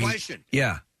wonder where he... question.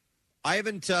 Yeah. I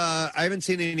haven't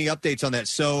seen any updates on that.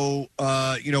 So,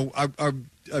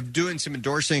 I'm doing some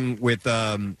endorsing with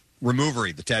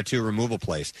Removery, the tattoo removal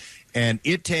place. And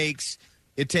it takes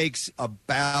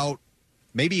about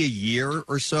maybe a year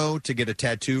or so to get a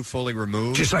tattoo fully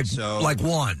removed. Just like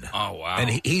one. Oh, wow.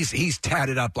 And he's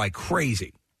tatted up like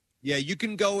crazy. Yeah, you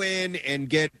can go in and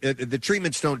get the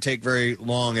treatments don't take very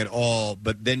long at all,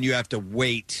 but then you have to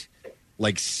wait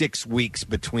like 6 weeks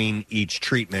between each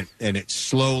treatment, and it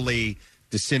slowly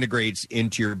disintegrates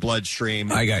into your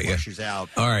bloodstream. I got you. Flushes out.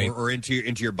 All right. Or into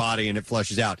your body, and it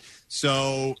flushes out.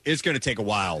 So it's going to take a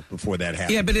while before that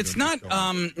happens. Yeah, but it's not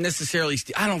necessarily.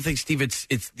 I don't think, Steve.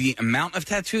 It's the amount of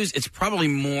tattoos. It's probably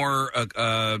more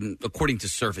according to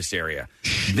surface area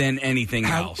than anything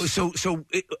else. So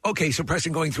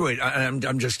Preston, going through it,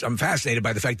 I'm fascinated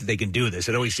by the fact that they can do this.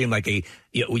 It always seemed like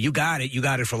you got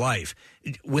it for life.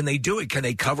 When they do it, can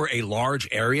they cover a large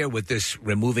area with this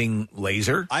removing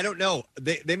laser? I don't know.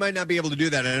 They might not be able to do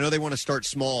that. And I know they want to start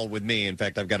small with me. In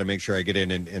fact, I've got to make sure I get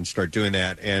in and start doing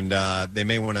that. And they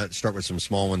may want to start with some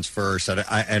small ones first.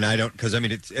 I don't, because I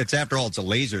mean, it's after all, it's a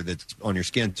laser that's on your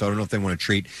skin, so I don't know if they want to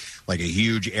treat like a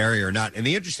huge area or not. And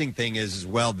the interesting thing is as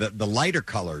well that the lighter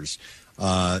colors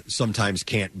sometimes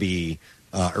can't be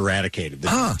eradicated. The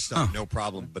dark stuff, no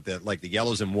problem, but the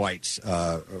yellows and whites.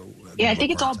 I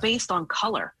think it's all based on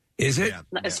color. Is it?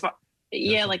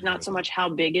 Like not so much how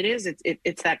big it is.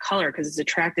 It's that color because it's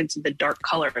attracted to the dark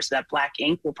color. So that black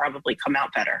ink will probably come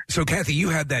out better. So, Kathy, you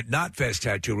had that Knotfest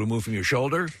tattoo removed from your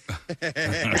shoulder?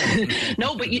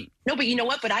 No, but you know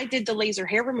what? But I did the laser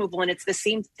hair removal, and it's the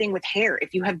same thing with hair.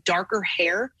 If you have darker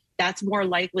hair, that's more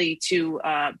likely to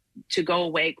go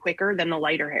away quicker than the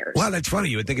lighter hairs. Well, that's funny.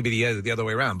 You would think it'd be the other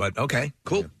way around, but okay,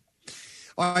 cool.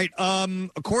 All right.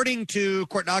 According to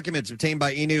court documents obtained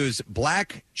by E! News,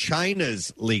 Black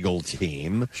China's legal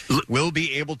team will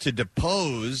be able to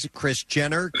depose Kris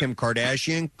Jenner, Kim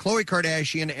Kardashian, Khloe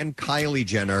Kardashian, and Kylie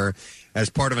Jenner as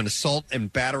part of an assault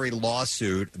and battery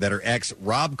lawsuit that her ex,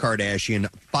 Rob Kardashian,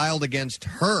 filed against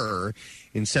her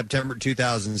in September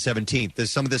 2017.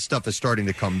 Some of this stuff is starting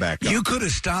to come back up. You could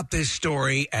have stopped this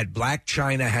story at Black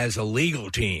China has a legal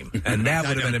team, and that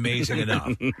would have been amazing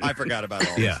enough. I forgot about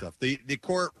all this stuff. The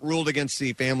court ruled against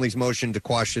the family's motion to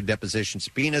quash the deposition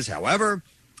subpoenas. However,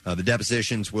 the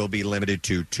depositions will be limited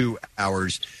to 2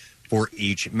 hours for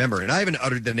each member. And I haven't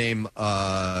uttered the name,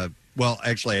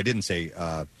 actually, I didn't say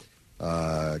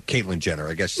Caitlyn Jenner.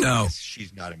 I guess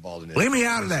she's not involved in it. Leave me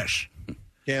out of this.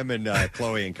 Kim and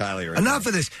Khloe and Kylie are enough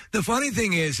of this. The funny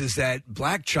thing is that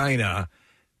Black China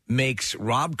makes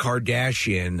Rob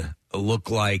Kardashian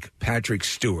look like Patrick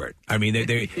Stewart. I mean,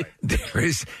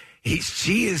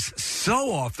 she is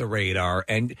so off the radar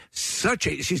and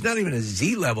she's not even a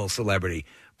Z-level celebrity,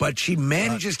 but she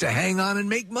manages to hang on and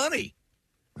make money.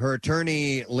 Her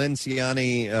attorney, Lynn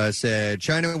Ciani, said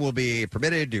China will be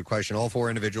permitted to question all four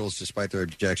individuals despite their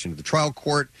objection to the trial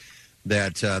court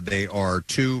that they are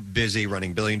too busy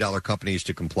running billion-dollar companies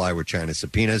to comply with China's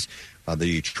subpoenas.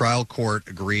 The trial court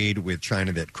agreed with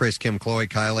China that Kris, Kim, Khloe,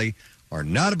 Kylie are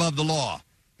not above the law,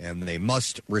 and they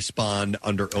must respond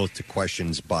under oath to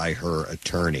questions by her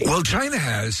attorney. Well, China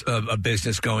has a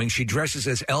business going. She dresses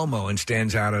as Elmo and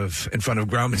stands in front of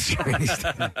Grauman's Chinese.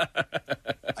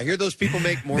 I hear those people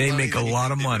make more money. They make a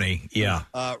lot of money, yeah.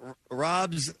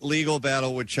 Rob's legal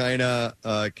battle with China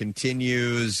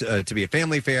continues to be a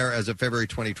family affair as of February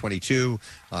 2022.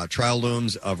 Trial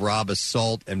looms of Rob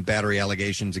assault and battery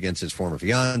allegations against his former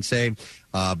fiancée,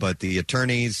 but the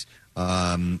attorneys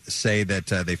say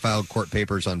that they filed court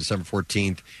papers on December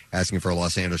 14th asking for a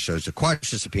Los Angeles judge to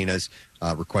quash the subpoenas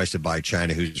requested by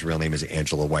China, whose real name is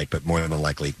Angela White, but more than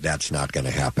likely that's not going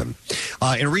to happen.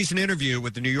 In a recent interview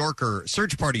with the New Yorker,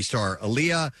 search party star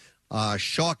Aaliyah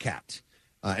Shawkat,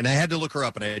 and I had to look her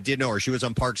up, and I did know her. She was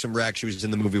on Parks and Rec. She was in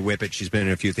the movie Whip It. She's been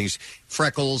in a few things.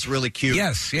 Freckles, really cute.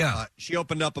 Yes, yeah. She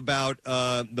opened up about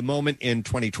the moment in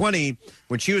 2020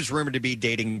 when she was rumored to be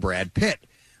dating Brad Pitt.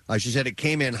 She said it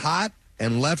came in hot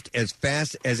and left as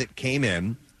fast as it came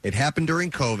in. It happened during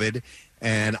COVID,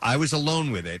 and I was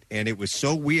alone with it, and it was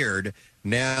so weird.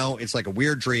 Now it's like a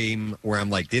weird dream where I'm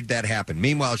like, did that happen?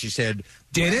 Meanwhile, she said,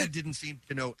 Brad didn't seem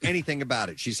to know anything about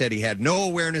it. She said he had no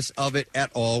awareness of it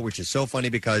at all, which is so funny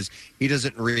because he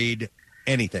doesn't read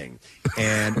anything,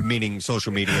 and meaning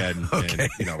social media and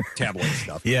tabloid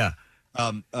stuff. Yeah.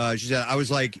 She said, I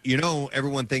was like,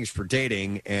 everyone thinks for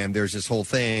dating, and there's this whole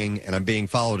thing, and I'm being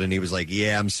followed. And he was like,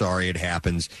 yeah, I'm sorry, it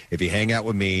happens. If you hang out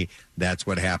with me, that's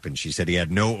what happened. She said he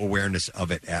had no awareness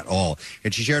of it at all.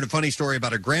 And she shared a funny story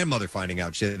about her grandmother finding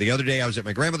out. She said, the other day I was at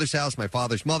my grandmother's house, my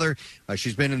father's mother.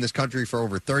 She's been in this country for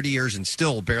over 30 years and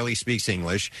still barely speaks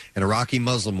English, an Iraqi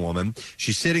Muslim woman.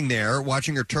 She's sitting there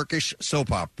watching her Turkish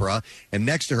soap opera, and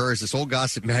next to her is this old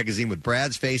gossip magazine with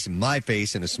Brad's face and my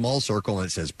face in a small circle, and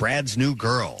it says, Brad's New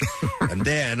Girl. And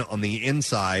then on the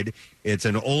inside, it's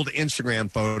an old Instagram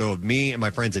photo of me and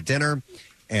my friends at dinner,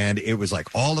 and it was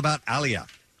like all about Aliyah.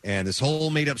 And this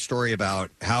whole made-up story about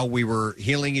how we were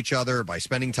healing each other by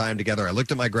spending time together. I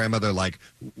looked at my grandmother like,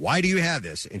 why do you have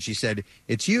this? And she said,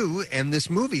 it's you and this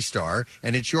movie star,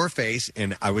 and it's your face,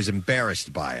 and I was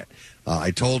embarrassed by it.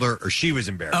 I told her, or she was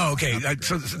embarrassed. Oh, okay.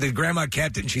 So the grandma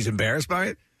kept it, and she's embarrassed by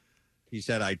it? He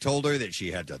said, I told her that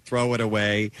she had to throw it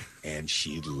away, and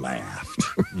she laughed.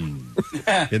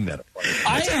 Isn't that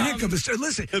That's a heck of a...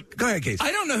 Listen, go ahead, Casey.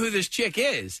 I don't know who this chick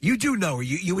is. You do know her.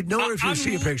 You would know her if you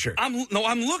see a picture. I'm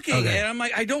looking, and I'm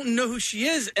like, I don't know who she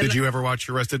is. And Did you ever watch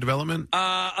Arrested Development?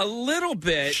 A little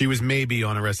bit. She was maybe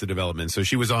on Arrested Development, so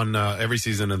she was on every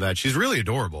season of that. She's really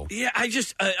adorable. Yeah, I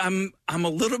just, I'm a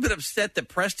little bit upset that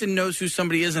Preston knows who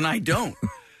somebody is and I don't.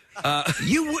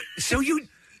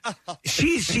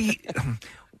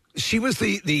 She was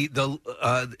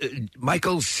the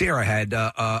Michael Cera had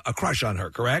a crush on her,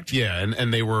 correct? Yeah,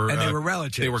 and they were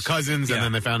relatives. They were cousins, and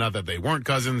then they found out that they weren't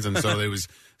cousins, and so it was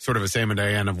sort of a Sam and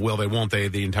Diane of will they, won't they,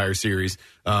 the entire series.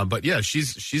 But yeah,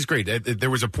 she's great. There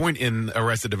was a point in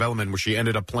Arrested Development where she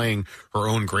ended up playing her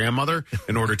own grandmother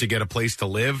in order to get a place to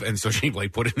live, and so she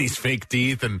like put in these fake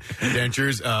teeth and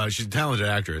dentures. She's a talented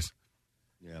actress.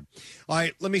 Yeah. All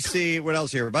right, let me see what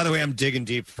else here. By the way, I'm digging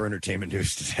deep for entertainment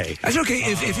news today. That's okay.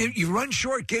 If you run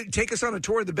short, take us on a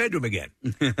tour of the bedroom again.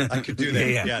 I could do that.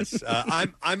 Yeah. Yes.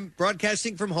 I'm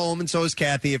broadcasting from home, and so is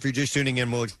Kathy. If you're just tuning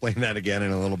in, we'll explain that again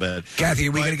in a little bit. Kathy,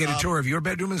 are we going to get a tour of your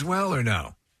bedroom as well, or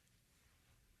no?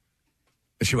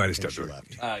 She might have stepped away.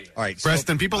 All right,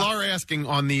 Preston, people are asking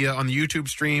on the YouTube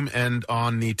stream and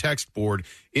on the text board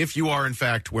if you are in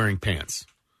fact wearing pants.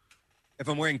 If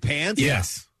I'm wearing pants?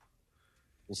 Yes.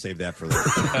 We'll save that for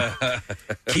later.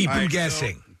 Keep them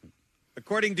guessing. So,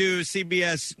 according to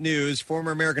CBS News,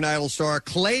 former American Idol star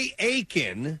Clay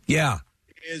Aiken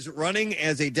is running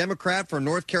as a Democrat for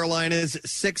North Carolina's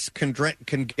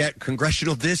 6th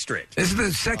congressional district. This is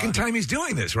the second time he's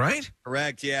doing this, right?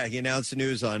 Correct, yeah. He announced the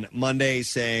news on Monday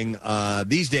saying,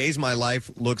 these days my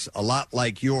life looks a lot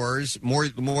like yours, more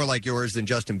like yours than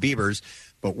Justin Bieber's.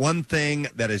 But one thing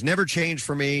that has never changed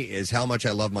for me is how much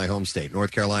I love my home state.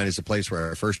 North Carolina is a place where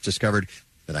I first discovered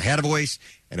that I had a voice,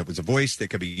 and it was a voice that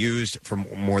could be used for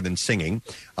more than singing.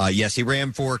 Yes, he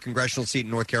ran for a congressional seat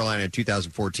in North Carolina in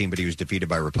 2014, but he was defeated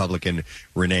by Republican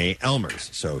Renee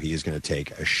Elmers. So he is going to take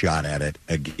a shot at it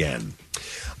again.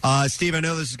 Steve, I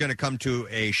know this is going to come to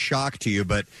a shock to you,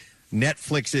 but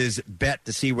Netflix's bet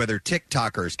to see whether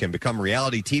TikTokers can become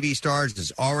reality TV stars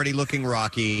is already looking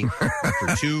rocky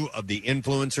after two of the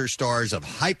influencer stars of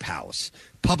Hype House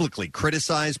publicly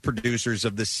criticized producers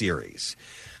of the series.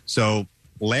 So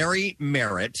Larry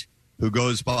Merritt, who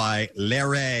goes by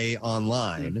Larry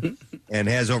online and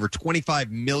has over 25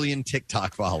 million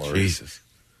TikTok followers,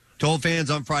 told fans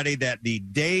on Friday that the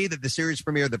day that the series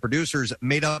premiered, the producers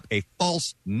made up a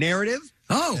false narrative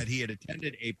that he had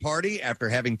attended a party after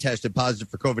having tested positive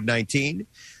for COVID-19.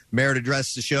 Merritt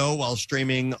addressed the show while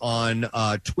streaming on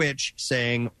Twitch,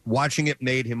 saying watching it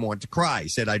made him want to cry. He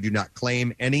said, I do not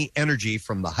claim any energy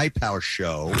from the Hype House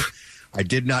show. I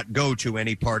did not go to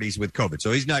any parties with COVID.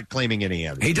 So he's not claiming any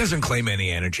energy. He doesn't claim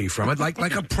any energy from it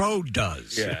like a pro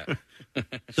does. Yeah.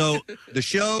 So the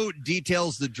show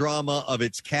details the drama of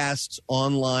its casts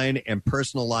online and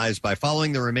personal lives by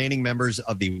following the remaining members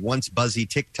of the once buzzy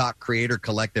TikTok creator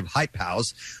collective Hype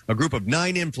House, a group of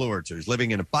 9 influencers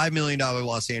living in a $5 million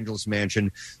Los Angeles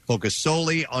mansion focused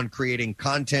solely on creating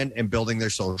content and building their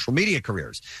social media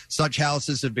careers. Such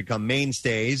houses have become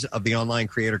mainstays of the online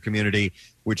creator community,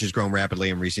 which has grown rapidly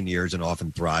in recent years and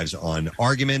often thrives on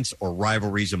arguments or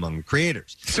rivalries among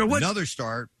creators. So another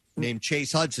star named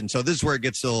Chase Hudson. So this is where it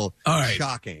gets a little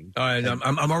shocking. All right,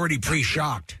 I'm already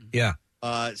pre-shocked. Yeah.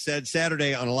 Said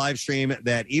Saturday on a live stream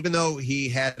that even though he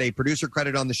had a producer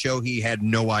credit on the show, he had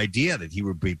no idea that he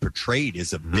would be portrayed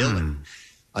as a villain.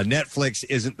 Netflix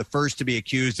isn't the first to be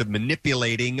accused of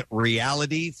manipulating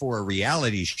reality for a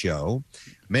reality show.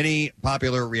 Many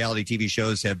popular reality TV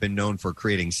shows have been known for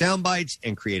creating sound bites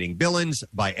and creating villains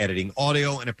by editing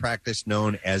audio in a practice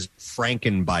known as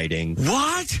frankenbiting.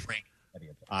 What?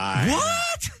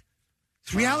 What?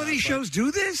 Reality shows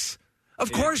do this?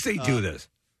 Of course they do this.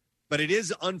 But it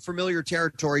is unfamiliar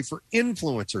territory for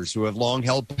influencers who have long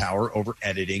held power over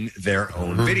editing their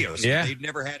own videos. Yeah. They've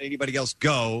never had anybody else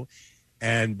go,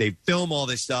 and they film all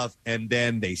this stuff, and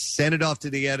then they send it off to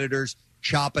the editors,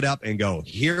 chop it up, and go,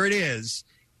 here it is.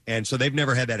 And so they've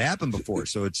never had that happen before.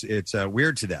 So it's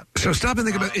weird to them. So stop and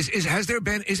think about,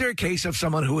 is there a case of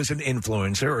someone who is an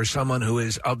influencer or someone who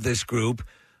is of this group,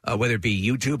 whether it be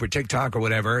YouTube or TikTok or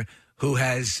whatever, who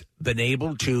has been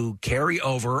able to carry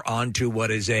over onto what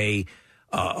is a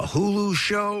Hulu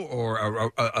show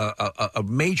or a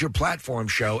major platform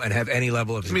show and have any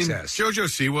level of success? I mean, JoJo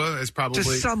Siwa is probably... To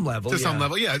some level, some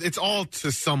level, yeah. It's all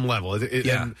to some level.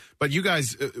 But you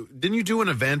guys, didn't you do an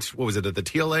event, what was it, at the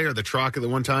TLA or the Troc at the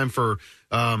one time for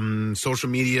social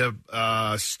media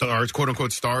stars,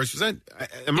 quote-unquote stars? Was that...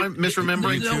 Am I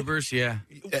misremembering? YouTubers, yeah.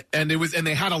 And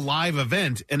they had a live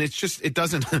event, and it's just, it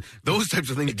doesn't... Those types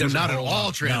of things do not at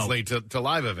all translate to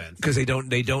live events. Because they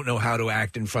don't know how to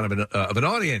act in front of an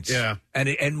audience. Yeah.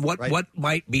 And what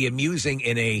might be amusing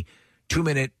in a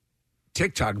 2-minute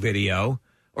TikTok video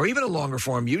or even a longer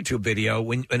form YouTube video,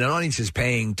 when an audience is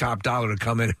paying top dollar to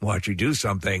come in and watch you do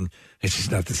something, it's just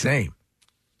not the same.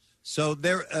 So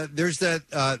there's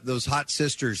those hot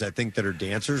sisters, I think, that are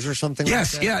dancers or something.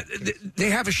 Yes, like that. yeah.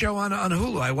 They have a show on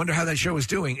Hulu. I wonder how that show is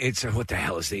doing. It's what the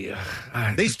hell is the?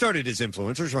 They started as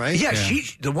influencers, right? Yeah,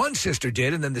 the one sister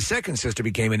did, and then the second sister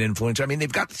became an influencer. I mean,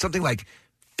 they've got something like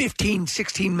 15,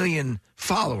 16 million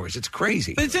followers. It's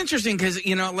crazy. But it's interesting because,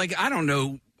 I don't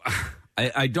know.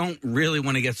 I don't really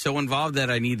want to get so involved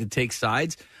that I need to take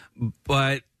sides.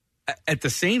 But at the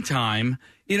same time,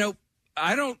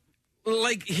 I don't.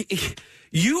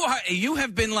 You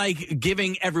have been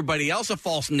giving everybody else a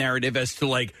false narrative as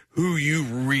to who you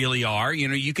really are.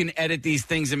 You can edit these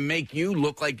things and make you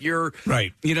look like you're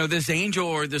right. This angel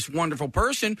or this wonderful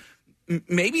person.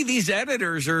 Maybe these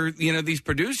editors or these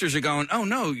producers are going, oh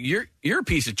no, you're a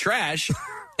piece of trash,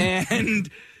 and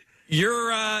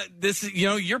you're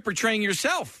you're portraying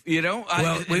yourself. Who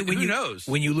knows?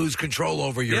 When you lose control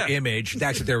over your image,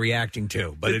 that's what they're reacting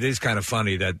to. But it is kind of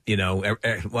funny that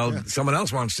someone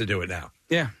else wants to do it now.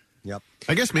 Yeah. Yep.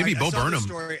 I guess maybe Bo Burnham.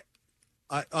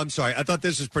 I'm sorry. I thought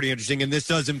this was pretty interesting, and this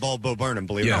does involve Bo Burnham.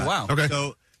 Believe it or not. Oh, wow. Okay.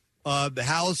 So. The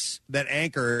house that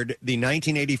anchored the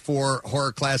 1984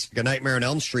 horror classic A Nightmare on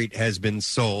Elm Street has been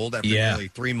sold after nearly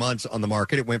 3 months on the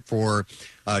market. It went for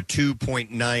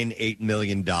 $2.98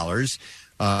 million.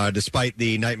 Despite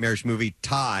the nightmarish movie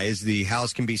ties, the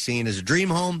house can be seen as a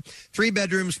dream home, 3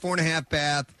 bedrooms, 4.5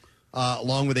 bath,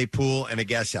 along with a pool and a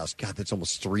guest house. God, that's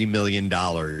almost $3 million.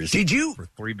 Did you? For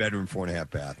 3 bedroom,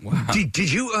 4.5 bath. Wow.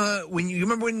 Did you, when you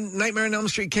remember when Nightmare on Elm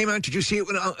Street came out, did you see it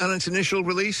on its initial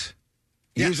release?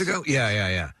 Years ago?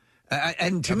 Yeah.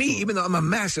 And to me, even though I'm a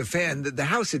massive fan, the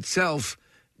house itself,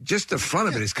 just the front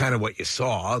of it is kind of what you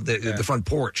saw, the front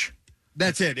porch.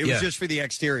 That's it. It was just for the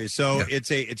exterior. So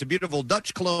it's a beautiful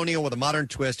Dutch colonial with a modern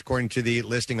twist, according to the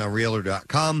listing on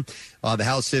Realtor.com. The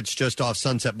house sits just off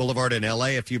Sunset Boulevard in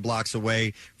L.A., a few blocks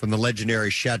away from the legendary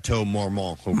Chateau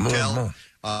Marmont Hotel.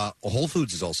 Whole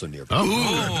Foods is also nearby.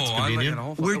 That's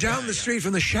convenient. We're down the street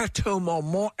from the Chateau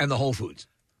Marmont and the Whole Foods.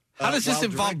 How does this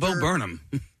involve Bo Burnham?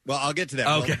 Well, I'll get to that.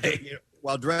 Okay.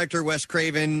 While director Wes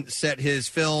Craven set his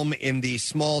film in the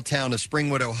small town of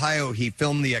Springwood, Ohio, he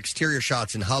filmed the exterior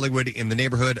shots in Hollywood in the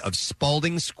neighborhood of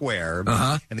Spalding Square.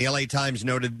 And the LA Times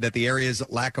noted that the area's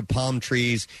lack of palm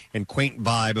trees and quaint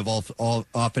vibe have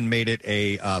often made it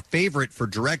a favorite for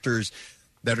directors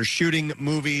that are shooting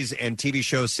movies and TV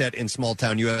shows set in small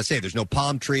town USA. There's no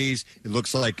palm trees. It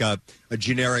looks like a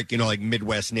generic, like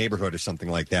Midwest neighborhood or something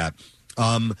like that.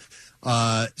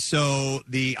 So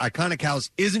the iconic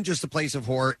house isn't just a place of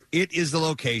horror. It is the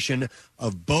location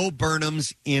of Bo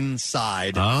Burnham's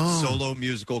Inside solo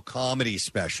musical comedy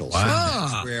special. Wow. So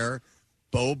that's where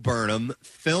Bo Burnham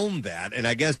filmed that. And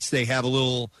I guess they have a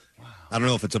little, I don't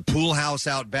know if it's a pool house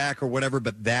out back or whatever,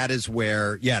 but that is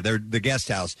where, they're the guest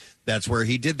house. That's where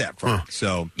he did that from.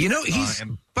 So, he's,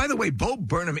 by the way, Bo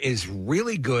Burnham is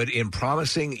really good in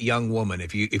Promising Young Woman.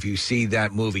 If you see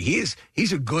that movie, he's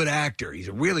a good actor. He's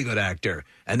a really good actor.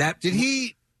 And that did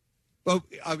he? Well,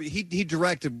 he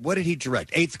directed. What did he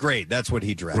direct? 8th Grade. That's what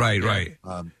he directed. Right.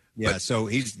 So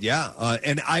he's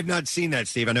and I've not seen that,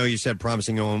 Steve. I know you said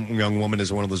Promising Young Woman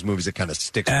is one of those movies that kind of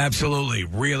sticks. Absolutely,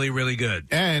 really, really good.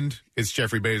 And it's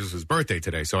Jeffrey Bezos' birthday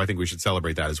today, so I think we should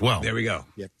celebrate that as well. There we go.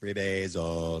 Jeffrey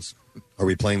Bezos. Are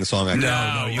we playing the song?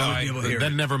 No, you won't be able to hear it.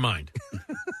 Then never mind. All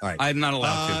right, I'm not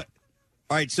allowed to.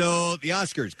 All right, so the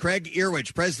Oscars. Craig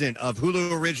Ehrwich, president of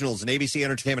Hulu Originals and ABC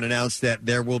Entertainment, announced that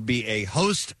there will be a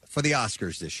host for the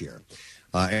Oscars this year.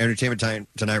 Entertainment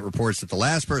Tonight reports that the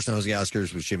last person to host the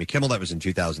Oscars was Jimmy Kimmel. That was in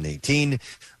 2018.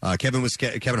 Kevin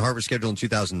Hart was scheduled in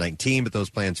 2019, but those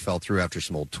plans fell through after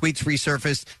some old tweets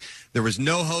resurfaced. There was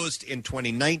no host in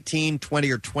 2019,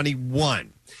 20, or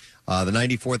 21. The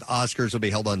 94th Oscars will be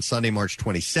held on Sunday, March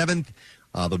 27th.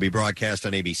 They'll be broadcast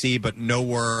on ABC, but no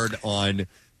word on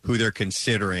who they're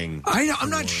considering. I'm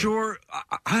not sure.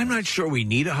 I'm not sure we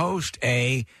need a host.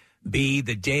 B,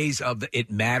 the days of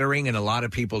it mattering and a lot of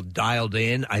people dialed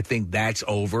in, I think that's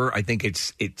over. I think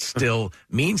it still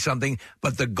means something.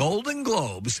 But the Golden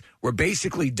Globes were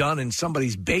basically done in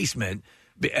somebody's basement,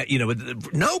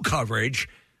 with no coverage.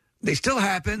 They still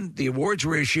happen. The awards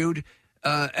were issued,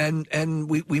 and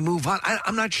we move on.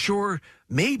 I'm not sure.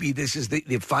 Maybe this is the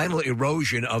final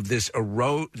erosion of this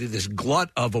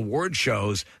glut of award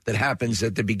shows that happens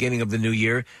at the beginning of the new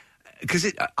year. Because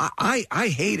I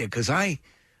hate it because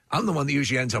I'm the one that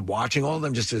usually ends up watching all of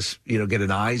them just to get an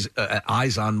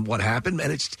eyes on what happened,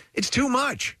 and it's too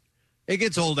much. It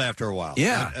gets old after a while.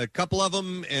 Yeah, a couple of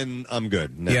them, and I'm good.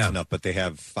 And that's enough. But they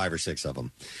have 5 or 6 of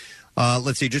them.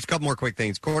 Let's see, just a couple more quick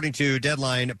things. According to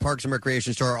Deadline, Parks and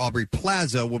Recreation star Aubrey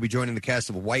Plaza will be joining the cast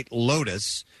of White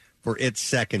Lotus for its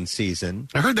second season.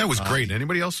 I heard that was great.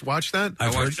 Anybody else watch that? I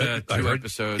watched 2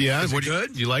 episodes. Yeah, Is it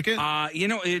good? Do you like it?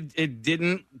 It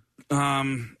didn't.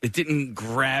 It didn't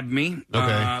grab me,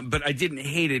 Okay. but I didn't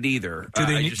hate it either. Do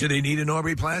they need an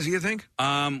Aubrey Plaza, you think?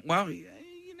 Well,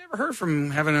 you never heard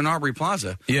from having an Aubrey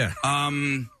Plaza. Yeah.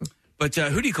 But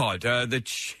who do you call it? The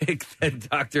chick that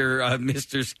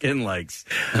Mr. Skin likes.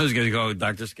 I was going to go with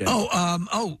Dr. Skin.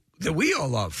 That we all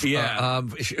love. Yeah.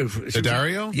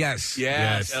 Daddario? Yes.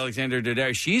 Alexander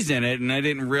Daddario. She's in it, and I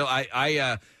didn't realize.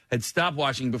 I had stopped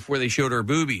watching before they showed her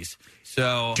boobies.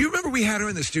 So, do you remember we had her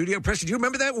in the studio, Preston? Do you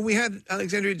remember that when we had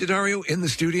Alexandria Daddario in the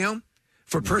studio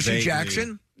for Percy Vaguely.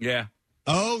 Jackson? Yeah.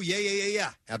 Oh,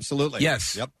 yeah. Absolutely.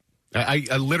 Yes. Yep.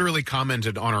 I literally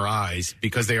commented on her eyes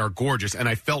because they are gorgeous, and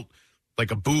I felt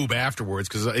like a boob afterwards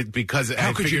because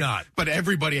how could you not? But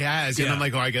everybody has, and I'm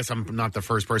like, I guess I'm not the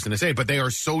first person to say it, but they are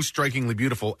so strikingly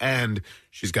beautiful, and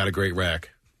she's got a great rack.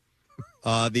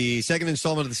 The second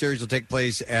installment of the series will take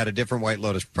place at a different White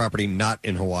Lotus property, not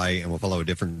in Hawaii, and will follow a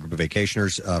different group of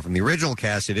vacationers. From the original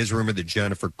cast, it is rumored that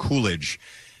Jennifer Coolidge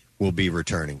will be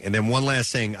returning. And then one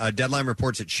last thing, Deadline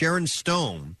reports that Sharon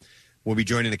Stone will be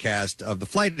joining the cast of The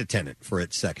Flight Attendant for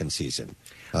its second season.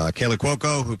 Kayla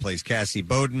Cuoco, who plays Cassie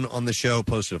Bowden on the show,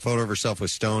 posted a photo of herself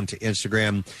with Stone to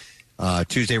Instagram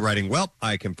Tuesday, writing, "Well,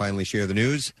 I can finally share the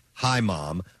news. Hi,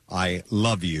 Mom. I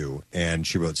love you." And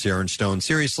she wrote, "Sharon Stone,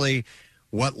 seriously,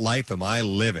 what life am I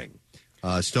living?"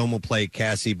 Stone will play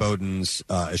Cassie Bowden's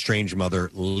estranged mother,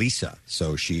 Lisa.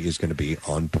 So she is going to be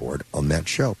on board on that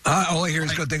show. All I hear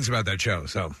is good things about that show.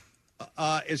 So,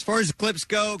 as far as the clips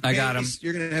go, I got 'em.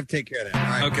 You're going to have to take care of that.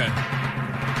 All right. Okay.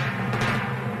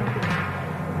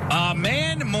 A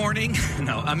man mourning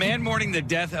the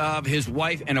death of his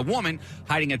wife and a woman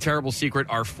hiding a terrible secret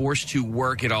are forced to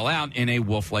work it all out in A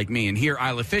Wolf Like Me. And here,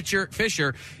 Isla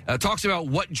Fisher talks about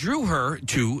what drew her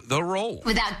to the role.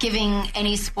 Without giving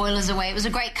any spoilers away, it was a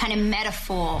great kind of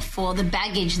metaphor for the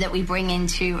baggage that we bring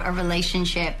into a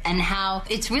relationship and how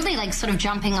it's really like sort of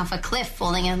jumping off a cliff,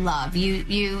 falling in love.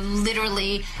 You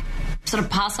literally sort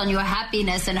of pass on your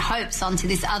happiness and hopes onto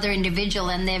this other individual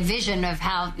and their vision of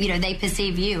how, they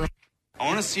perceive you. I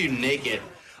want to see you naked.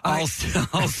 All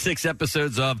 6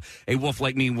 episodes of A Wolf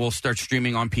Like Me will start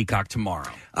streaming on Peacock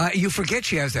tomorrow. you forget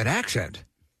she has that accent.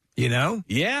 You know?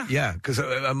 Yeah. Yeah, because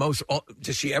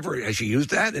has she used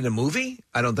that in a movie?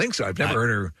 I don't think so. I've never heard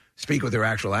her speak with her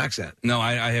actual accent. No,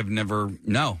 I have never.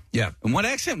 No. Yeah. And what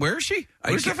accent? Where is she?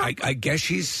 Where's she from? I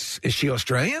guess is she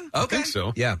Australian? Okay. I think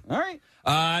so. Yeah. All right.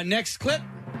 Next clip.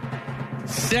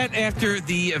 Set after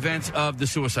the events of The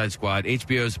Suicide Squad,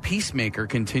 HBO's Peacemaker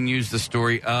continues the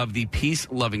story of the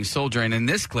peace-loving soldier. And in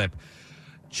this clip,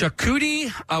 Chukwudi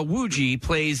Awuji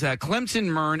plays Clemson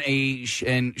Mern, he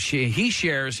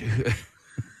shares...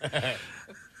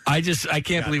 I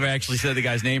can't believe I actually said the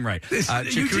guy's name right.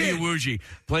 Chukwudi Awuji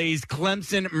plays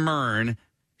Clemson Mern,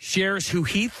 shares who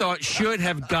he thought should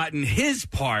have gotten his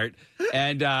part,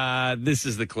 and this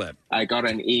is the clip. I got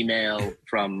an email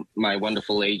from my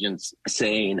wonderful agents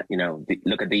saying,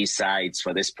 look at these sides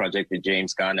for this project with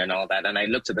James Gunn and all that. And I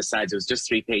looked at the sides. It was just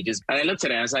 3 pages. And I looked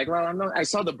at it. I was like, well, I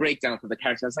saw the breakdown for the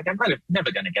character. I was like, I'm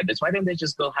never going to get this. Why don't they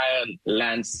just go hire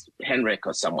Lance Henrik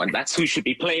or someone? That's who should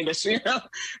be playing this, and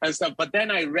stuff. But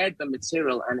then I read the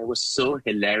material and it was so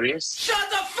hilarious. Shut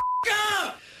the f***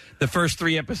 up! The first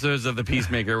 3 episodes of The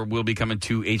Peacemaker will be coming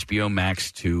to HBO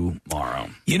Max tomorrow.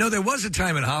 There was a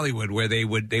time in Hollywood where they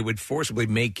would forcibly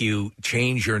make you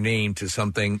change your name to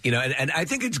something, and I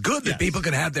think it's good that people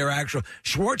can have their actual.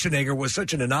 Schwarzenegger was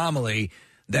such an anomaly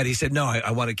that he said, no,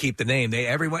 I want to keep the name.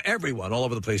 Everyone all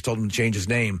over the place told him to change his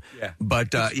name. Yeah.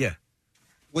 But, yeah.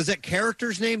 Was that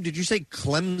character's name? Did you say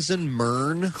Clemson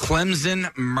Mern?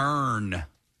 Clemson Mern.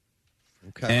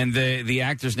 Okay. And the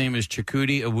actor's name is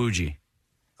Chukwudi Awuji.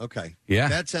 Okay. Yeah.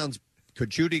 That sounds...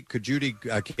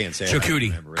 Kajudi, I can't say it.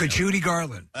 Kajudi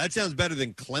Garland. That sounds better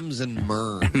than Clemson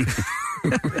Mern.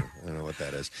 I don't know what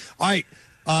that is. All right.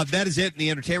 That is it in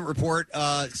the entertainment report.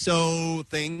 So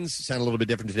things sound a little bit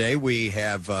different today. We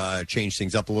have changed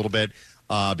things up a little bit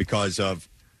because of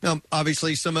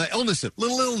obviously some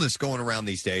little illness going around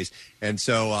these days. And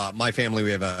so my family,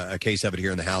 we have a case of it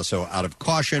here in the house. So out of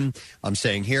caution, I'm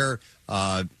staying here.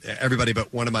 Everybody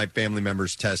but one of my family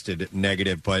members tested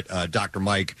negative, but Dr.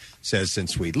 Mike says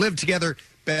since we live together,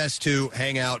 best to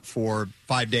hang out for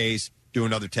 5 days, do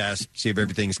another test, see if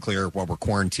everything's clear while we're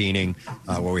quarantining,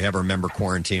 while we have our member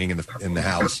quarantining in the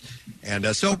house. And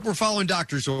so we're following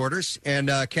doctor's orders.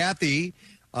 And Kathy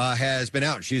has been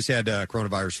out. She's had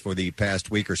coronavirus for the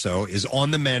past week or so, is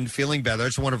on the mend, feeling better.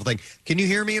 It's a wonderful thing. Can you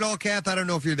hear me at all, Kath? I don't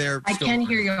know if you're there. I can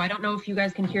hear you. I don't know if you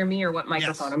guys can hear me or what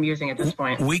microphone I'm using at this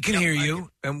point. We can hear you.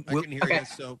 I can hear you.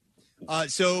 So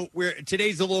So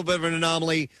today's a little bit of an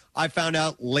anomaly. I found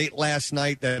out late last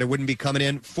night that it wouldn't be coming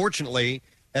in. Fortunately,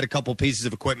 had a couple pieces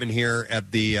of equipment here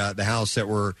at the house that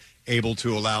were able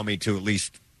to allow me to at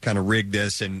least kind of rig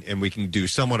this, and we can do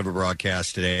somewhat of a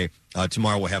broadcast today.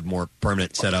 Tomorrow we'll have more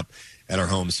permanent setup at our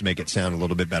homes to make it sound a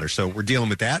little bit better. So we're dealing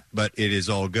with that, but it is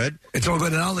all good. It's all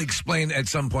good, and I'll explain at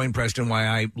some point, Preston, why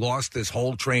I lost this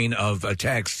whole train of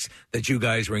texts that you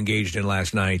guys were engaged in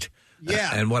last night.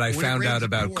 Yeah. And what I When it found rains, out it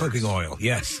about pours. cooking oil.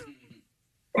 Yes.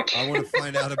 I want to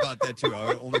find out about that, too.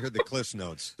 I only heard the Cliff's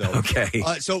Notes. So. Okay.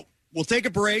 So we'll take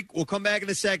a break. We'll come back in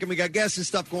a second. We got guests and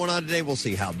stuff going on today. We'll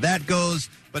see how that goes.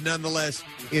 But nonetheless,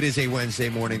 it is a Wednesday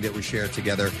morning that we share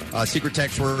together. Secret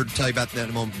text word, tell you about that in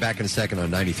a moment. Back in a second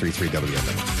on 93.3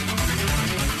 WFM.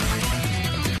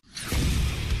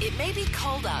 It may be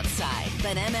cold outside,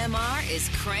 but MMR is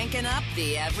cranking up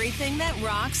the everything that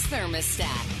rocks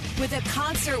thermostat with a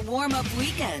concert warm-up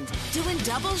weekend, doing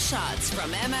double shots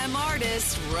from MM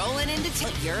artists rolling into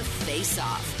your face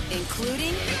off,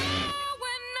 including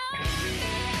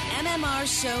MMR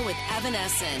show with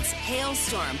Evanescence,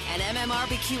 Hailstorm, and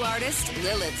MMRBQ artist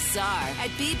Lilith Czar at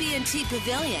BB&T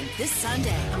Pavilion this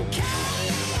Sunday.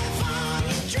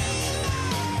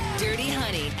 Dirty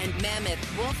Honey and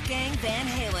Mammoth Wolfgang Van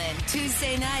Halen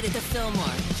Tuesday night at the Fillmore.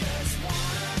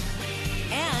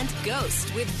 And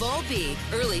Ghost with Volbeat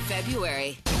early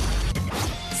February.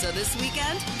 So this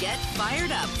weekend, get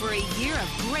fired up for a year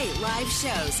of great live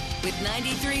shows with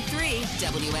 93.3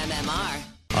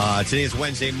 WMMR. Today is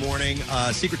Wednesday morning.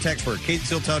 Secret text word.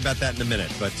 Casey will tell you about that in a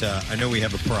minute, but I know we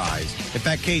have a prize. In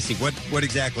fact, Casey, what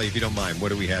exactly, if you don't mind, what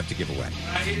do we have to give away?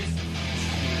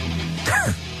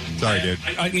 Sorry, dude.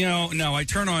 I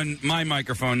turn on my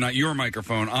microphone, not your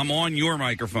microphone. I'm on your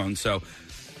microphone, so...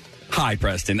 Hi,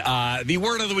 Preston. The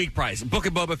word of the week prize. Book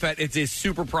of Boba Fett. It's a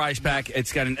super prize pack.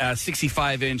 It's got a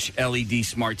 65-inch LED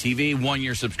smart TV,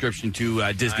 1-year subscription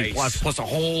to Disney Nice. plus a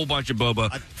whole bunch of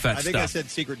Boba Fett I think stuff. I said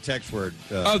secret text word.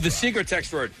 the secret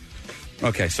text word.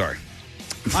 Okay, sorry.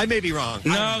 I may be wrong.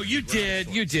 No, you did.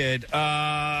 You did.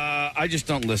 I just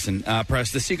don't listen.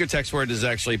 Press. The secret text word is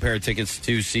actually a pair of tickets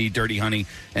to see Dirty Honey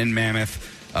and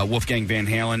Mammoth, Wolfgang Van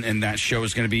Halen, and that show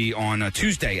is going to be on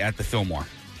Tuesday at the Fillmore.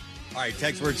 All right,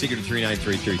 text word secret to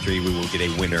 39333. We will get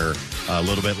a winner a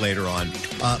little bit later on.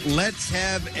 Let's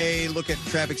have a look at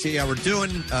traffic, see how we're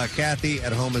doing. Kathy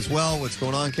at home as well. What's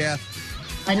going on, Kath?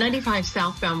 95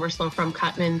 southbound, we're slow from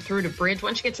Cutman through to Bridge.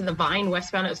 Once you get to the Vine,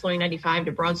 westbound, it's slowing 95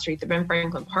 to Broad Street, the Ben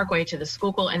Franklin Parkway to the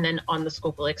Schuylkill, and then on the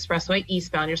Schuylkill Expressway,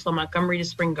 eastbound, you're slow Montgomery to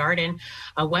Spring Garden.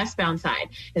 Westbound side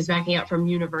is backing up from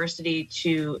University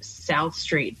to South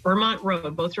Street. Vermont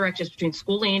Road, both directions between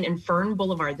School Lane and Fern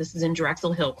Boulevard. This is in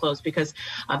Drexel Hill, closed because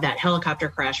of that helicopter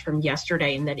crash from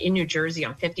yesterday. And then in New Jersey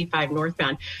on 55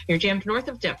 northbound, you're jammed north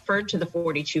of Deptford to the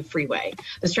 42 freeway.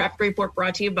 This traffic report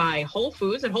brought to you by Whole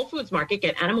Foods. At Whole Foods Market,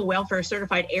 get animal welfare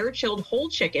certified air chilled whole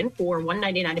chicken for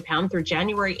 $1.99 a pound through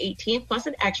January 18th, plus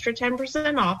an extra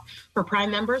 10% off for Prime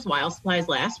members while supplies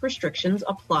last. Restrictions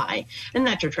apply. And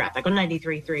that's your traffic on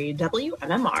 93.3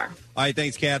 WMMR. All right,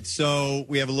 thanks, Kath. So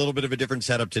we have a little bit of a different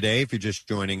setup today. If you're just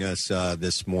joining us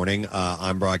this morning,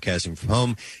 I'm broadcasting from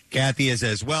home. Kathy is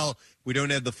as well. We don't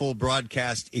have the full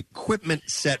broadcast equipment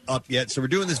set up yet, so we're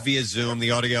doing this via Zoom.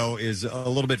 The audio is a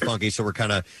little bit funky, so we're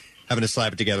kind of having to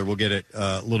slap it together. We'll get it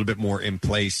a little bit more in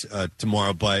place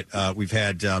tomorrow. But we've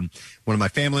had one of my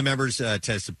family members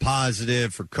tested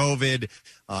positive for COVID.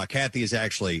 Kathy has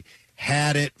actually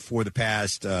had it for the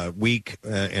past week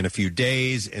and a few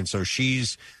days, and so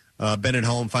she's been at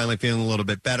home, finally feeling a little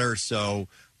bit better. So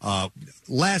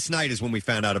last night is when we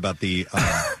found out about the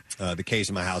case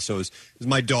in my house. So it was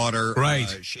my daughter. Right.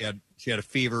 She had a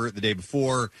fever the day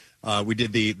before. We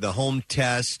did the home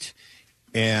test.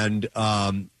 And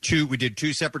we did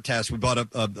two separate tests. We bought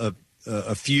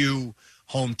a few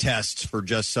home tests for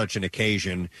just such an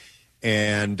occasion,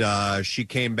 and she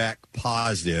came back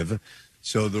positive.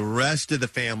 So the rest of the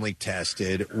family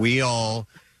tested. We all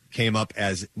came up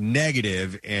as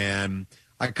negative, and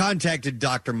I contacted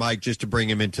Dr. Mike just to bring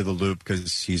him into the loop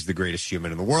because he's the greatest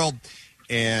human in the world.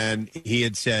 And he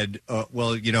had said,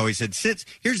 he said,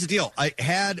 here's the deal.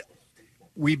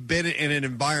 We've been in an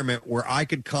environment where I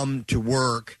could come to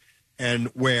work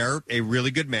and wear a really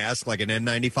good mask, like an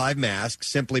N95 mask,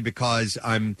 simply because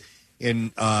I'm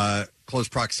in close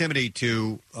proximity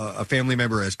to a family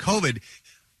member who has COVID.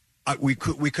 We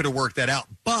could have worked that out,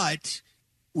 but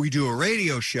we do a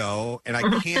radio show, and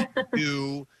I can't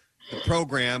do the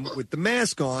program with the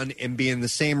mask on and be in the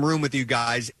same room with you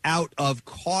guys out of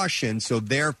caution. So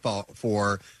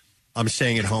therefore, I'm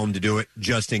staying at home to do it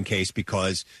just in case,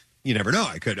 because you never know.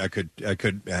 I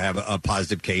could have a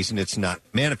positive case and it's not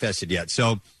manifested yet.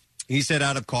 So He said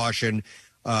out of caution,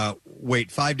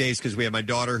 wait 5 days because we have my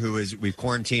daughter we've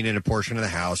quarantined in a portion of the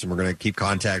house, and we're going to keep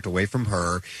contact away from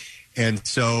her. And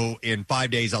so in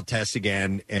 5 days, I'll test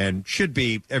again, and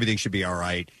everything should be all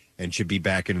right, and should be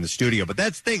back in the studio. But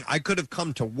that's the thing. I could have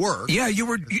come to work. Yeah,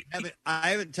 I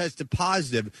haven't tested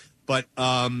positive, but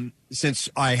since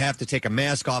I have to take a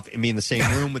mask off and be in the same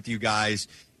room with you guys,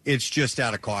 it's just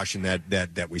out of caution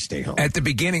that we stay home. At the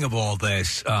beginning of all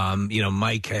this,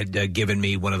 Mike had given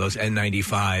me one of those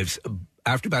N95s.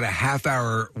 After about a half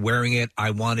hour wearing it, I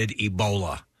wanted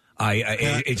Ebola.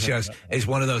 It's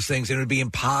one of those things, and it would be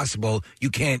impossible.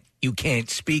 You can't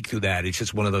speak through that. It's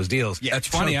just one of those deals. Yeah, that's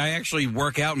funny. I actually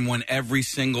work out in one every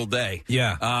single day.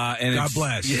 Yeah, and God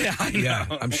bless. Yeah, I know. Yeah,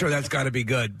 I'm sure that's got to be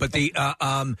good. But the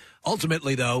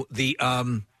ultimately though,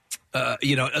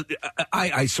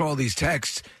 I saw these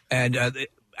texts, and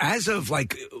as of 4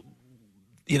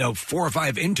 or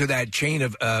 5 into that chain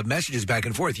of messages back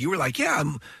and forth, you were like, yeah,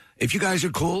 if you guys are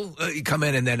cool, you come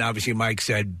in. And then obviously Mike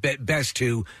said, best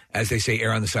to, as they say,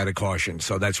 err on the side of caution.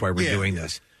 So that's why we're doing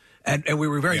this. And we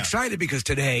were very excited because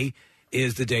today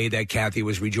is the day that Kathy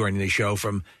was rejoining the show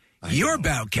from Your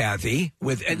Bout, Kathy.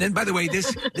 And then, by the way,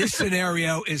 this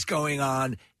scenario is going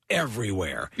on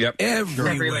everywhere. Yep.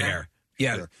 Everywhere.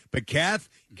 Yeah. Sure. But Kath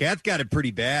got it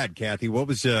pretty bad, Kathy. What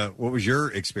was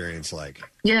your experience like?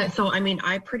 Yeah, so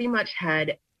I pretty much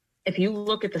had, if you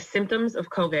look at the symptoms of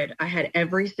COVID, I had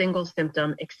every single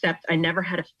symptom except I never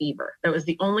had a fever. That was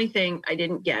the only thing I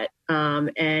didn't get.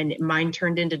 And mine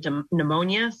turned into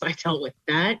pneumonia, so I dealt with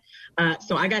that.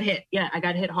 So I got hit. Yeah, I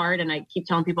got hit hard, and I keep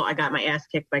telling people I got my ass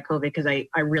kicked by COVID because I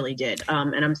really did.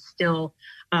 And I'm still,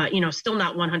 still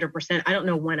not 100%. I don't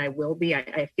know when I will be.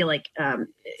 I feel like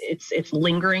it's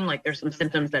lingering. Like there's some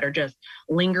symptoms that are just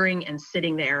lingering and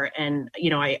sitting there. And,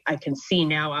 I can see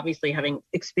now, obviously having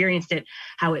experienced it,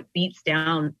 how it beats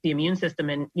down the immune system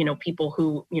and, people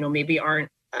who, maybe aren't,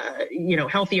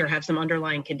 healthy or have some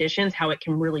underlying conditions, how it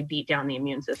can really beat down the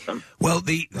immune system. Well,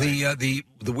 the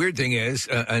weird thing is,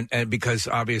 and because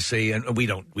obviously, and we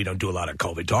don't do a lot of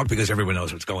COVID talk because everyone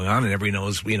knows what's going on and everyone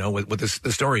knows, what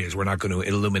the story is. We're not going to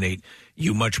illuminate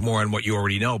you much more on what you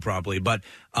already know, probably. But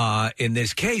in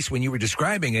this case, when you were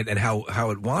describing it and how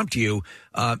it whomped you,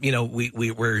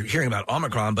 we were hearing about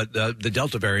Omicron, but the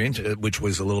Delta variant, which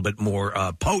was a little bit more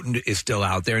potent, is still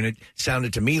out there, and it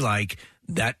sounded to me like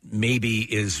that maybe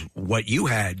is what you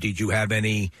had. Did you have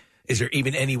any? Is there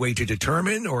even any way to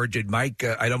determine, or did Mike?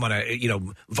 I don't want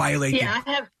to, violate. Yeah,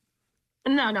 I have.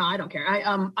 No, I don't care.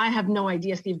 I have no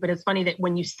idea, Steve. But it's funny that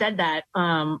when you said that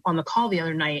on the call the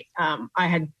other night,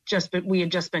 we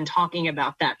had just been talking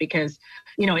about that because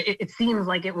it seems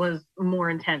like it was more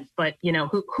intense. But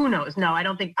who knows? No, I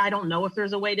don't know if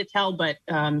there's a way to tell. But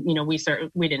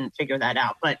we didn't figure that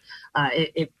out. But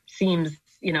it seems.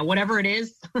 Whatever it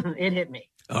is, it hit me.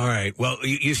 All right. Well,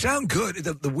 you sound good.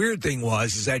 The weird thing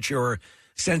is that your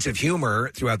sense of humor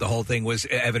throughout the whole thing was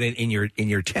evident in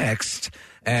your text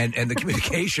and the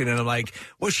communication. And I'm like,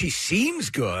 well, she seems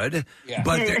good,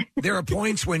 but there are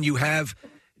points when you have,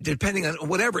 depending on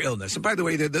whatever illness. And by the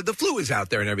way, the flu is out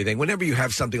there and everything. Whenever you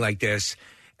have something like this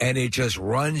and it just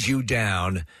runs you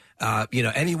down,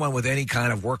 anyone with any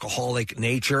kind of workaholic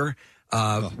nature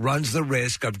runs the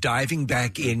risk of diving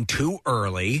back in too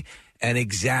early and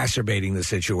exacerbating the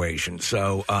situation.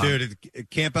 So, dude, at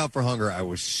Camp Out for Hunger, I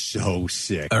was so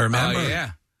sick. I remember. Oh,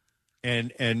 yeah.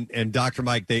 And Dr.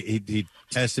 Mike, he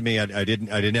tested me. I didn't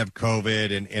have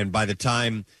COVID, and by the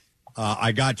time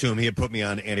I got to him, he had put me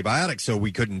on antibiotics, so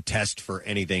we couldn't test for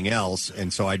anything else.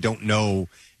 And so I don't know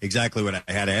exactly what I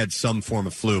had. I had some form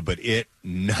of flu, but it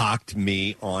knocked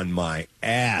me on my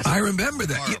ass. I remember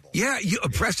that. Yeah,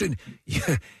 Preston,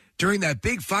 during that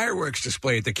big fireworks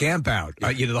display at the camp out,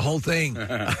 the whole thing.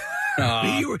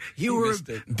 You were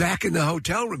back in the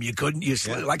hotel room. You couldn't. You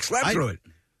slept through it.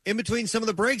 In between some of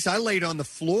the breaks, I laid on the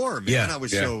floor. Man, yeah. I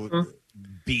was so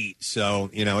beat. So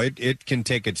it can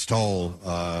take its toll.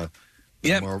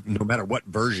 No matter what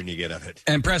version you get of it.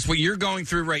 And Press, what you're going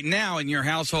through right now in your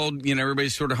household,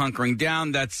 everybody's sort of hunkering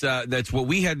down. That's what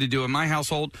we had to do in my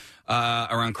household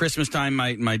around Christmas time.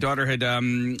 My daughter had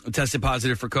tested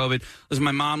positive for COVID. Listen,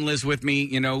 my mom lives with me.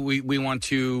 We want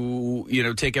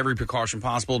to take every precaution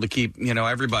possible to keep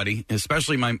everybody,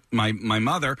 especially my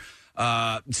mother,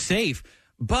 safe.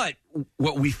 But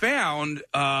what we found,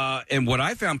 and what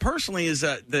I found personally, is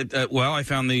that I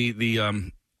found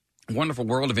the wonderful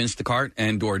world of Instacart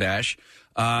and DoorDash,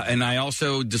 and I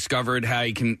also discovered how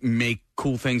you can make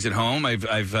cool things at home.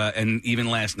 I've and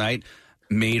even last night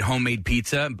made homemade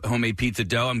pizza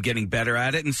dough. I'm getting better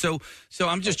at it, and so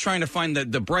I'm just trying to find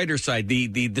the brighter side,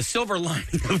 the silver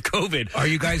lining of COVID. Are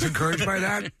you guys encouraged by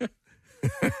that?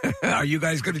 Are you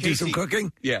guys going to do some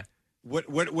cooking? Yeah.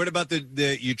 What about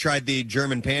the you tried the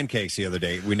German pancakes the other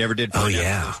day? We never did find out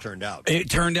how those turned out. It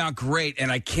turned out great,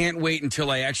 and I can't wait until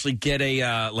I actually get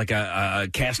a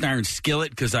cast iron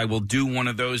skillet, because I will do one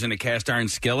of those in a cast iron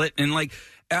skillet. And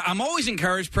I'm always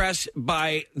encouraged, Press,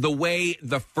 by the way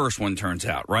the first one turns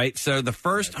out, right? So the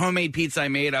first homemade pizza I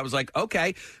made, I was like,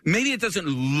 okay, maybe it doesn't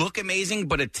look amazing,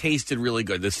 but it tasted really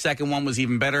good. The second one was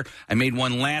even better. I made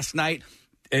one last night.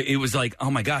 It was like,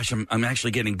 oh my gosh, I'm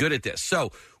actually getting good at this.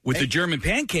 So with the German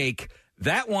pancake,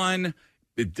 that one,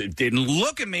 it didn't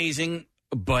look amazing,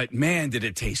 but man, did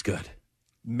it taste good.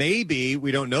 Maybe,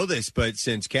 we don't know this, but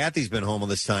since Kathy's been home all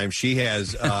this time, she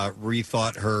has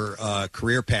rethought her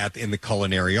career path in the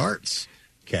culinary arts.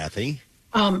 Kathy?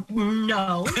 No.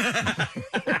 But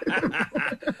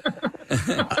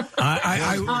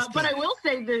I will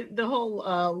say the whole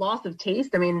loss of taste,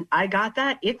 I mean, I got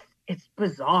that. It's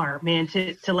bizarre, man,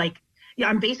 to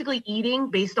I'm basically eating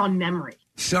based on memory.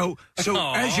 So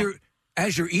as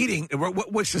you're eating,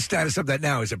 what's the status of that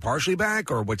now? Is it partially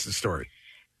back, or what's the story?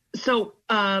 So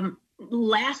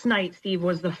last night, Steve,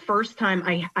 was the first time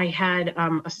I had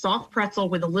a soft pretzel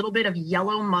with a little bit of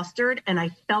yellow mustard, and I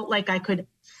felt like I could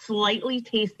slightly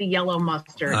taste the yellow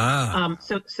mustard.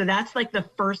 So that's like the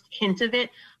first hint of it.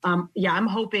 I'm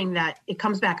hoping that it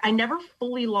comes back. I never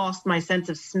fully lost my sense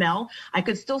of smell. I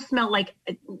could still smell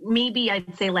maybe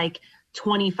I'd say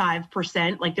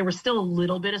 25%. Like there was still a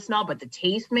little bit of smell, but the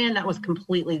taste, man, that was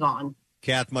completely gone.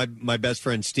 Kath, my best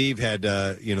friend Steve had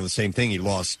the same thing. He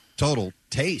lost total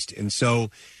taste, and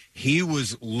so he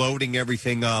was loading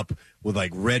everything up with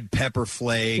red pepper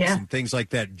flakes and things like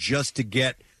that just to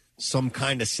get some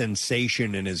kind of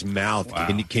sensation in his mouth. Wow.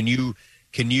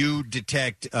 Can you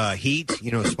detect heat?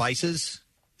 Spices?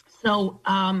 So,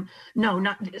 no,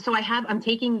 not so. I'm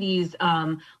taking these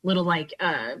little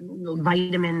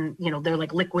vitamin, they're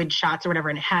like liquid shots or whatever,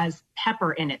 and it has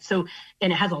pepper in it. So,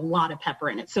 and it has a lot of pepper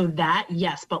in it. So that,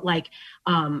 yes, but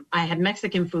I had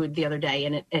Mexican food the other day,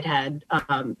 and it had,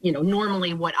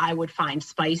 normally what I would find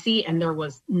spicy, and there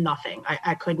was nothing.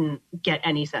 I couldn't get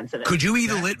any sense of it. Could you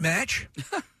eat a lit match?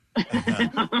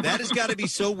 That has got to be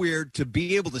so weird to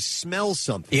be able to smell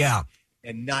something. Yeah.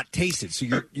 And not taste it. So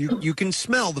you can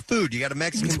smell the food. You got a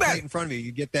Mexican plate in front of you.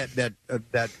 You get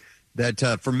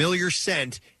that familiar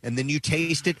scent, and then you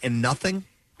taste it and nothing.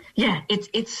 Yeah,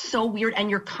 it's so weird,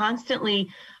 and you're constantly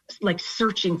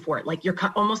searching for it. You're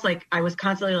almost I was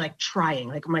constantly trying.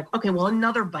 I'm like, okay, well,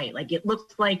 another bite. It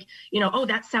looks like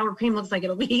that sour cream looks like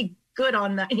it'll be good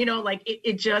on that.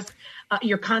 It just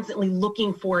you're constantly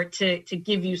looking for it to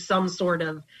give you some sort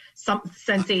of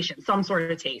sensation, some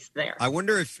sort of taste there. I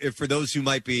wonder if for those who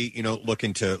might be,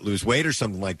 looking to lose weight or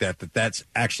something like that, that's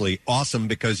actually awesome,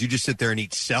 because you just sit there and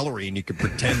eat celery and you can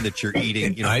pretend that you're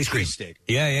eating, ice cream steak.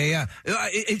 Yeah.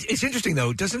 It's interesting,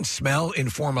 though. Doesn't smell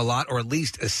inform a lot, or at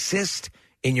least assist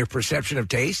in your perception of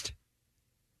taste?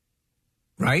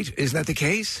 Right? Isn't that the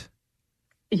case?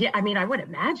 Yeah, I mean, I would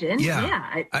imagine.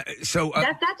 Yeah. That's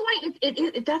why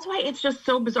that's why it's just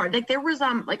so bizarre. There was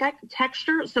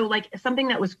texture, so something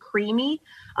that was creamy,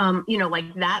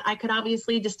 that I could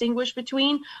obviously distinguish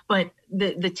between, but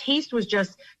the taste was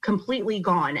just completely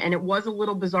gone, and it was a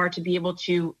little bizarre to be able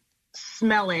to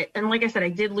smell it. And like I said, I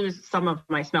did lose some of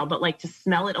my smell, but to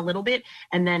smell it a little bit,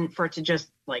 and then for it to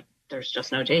just there's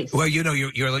just no taste. Well,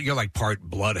 you're like part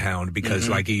bloodhound, because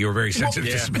you're very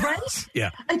sensitive to smells. Right?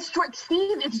 Yeah.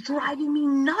 Steve, it's driving me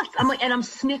nuts. I'm and I'm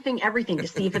sniffing everything to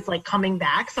see if it's coming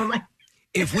back. So I'm like,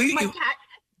 if we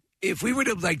were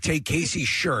to take Casey's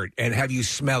shirt and have you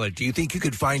smell it, do you think you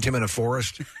could find him in a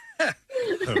forest?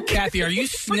 Kathy, are you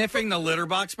sniffing the litter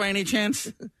box by any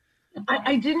chance?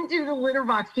 I didn't do the litter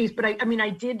box piece, but I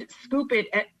did scoop it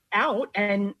out,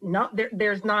 and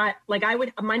there's not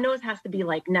my nose has to be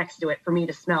next to it for me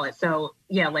to smell it. So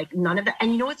yeah, none of that.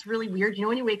 And what's really weird?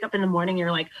 When you wake up in the morning,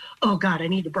 you're like, oh God, I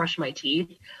need to brush my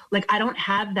teeth. I don't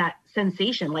have that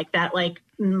sensation, that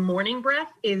morning breath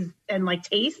is, and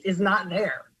taste is not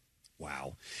there.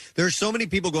 Wow. There's so many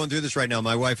people going through this right now.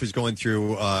 My wife was going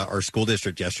through our school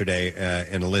district yesterday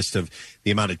and a list of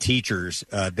the amount of teachers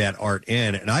that aren't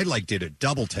in. And I did a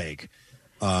double take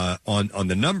on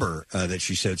the number that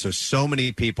she said. So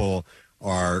many people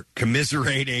are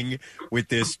commiserating with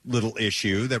this little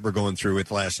issue that we're going through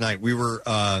with last night. We were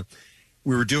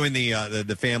doing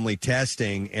the family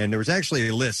testing, and there was actually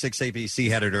a list.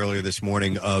 6ABC had it earlier this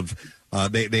morning of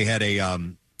they had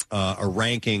a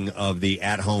ranking of the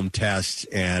at-home tests,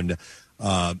 and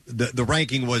the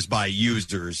ranking was by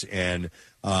users, and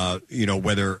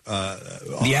whether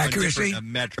the accuracy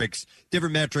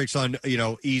different metrics on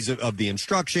ease of the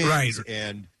instructions, right,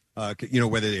 and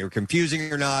whether they were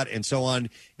confusing or not, and so on.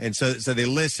 And so they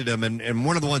listed them, and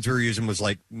one of the ones we were using was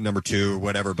like number 2 or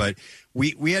whatever. But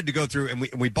we had to go through, and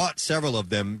we bought several of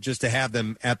them just to have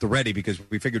them at the ready because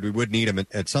we figured we would need them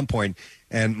at some point.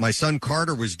 And my son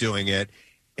Carter was doing it,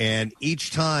 and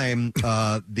each time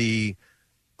I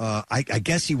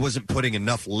guess he wasn't putting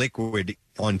enough liquid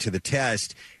onto the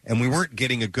test, and we weren't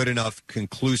getting a good enough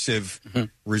conclusive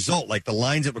result. Like the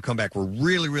lines that would come back were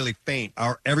really, really faint.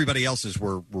 Everybody else's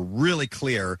were really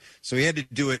clear. So he had to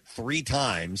do it 3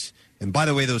 times. And by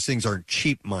the way, those things aren't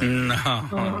cheap money.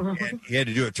 No. And he had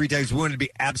to do it 3 times. We wanted to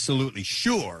be absolutely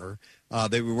sure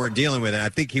that we weren't dealing with it. I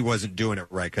think he wasn't doing it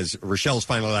right because Rochelle's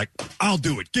finally like, I'll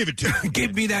do it. Give it to me.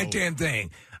 Give me that damn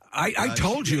thing. I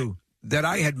told you that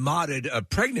I had modded a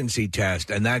pregnancy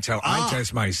test, and that's how I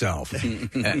test myself.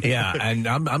 Yeah, and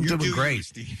I'm doing great.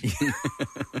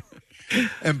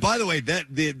 And by the way, that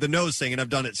the nose thing, and I've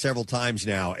done it several times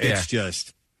now. It's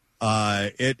just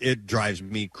it drives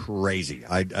me crazy.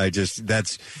 I just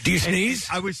that's. Do you sneeze?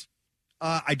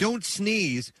 I don't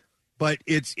sneeze, but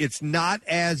it's not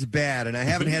as bad, and I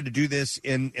haven't had to do this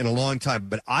in a long time.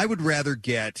 But I would rather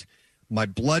get my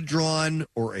blood drawn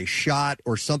or a shot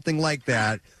or something like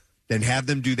that than have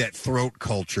them do that throat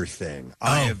culture thing.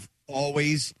 I have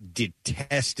always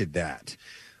detested that,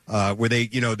 where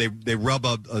they rub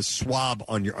a swab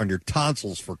on your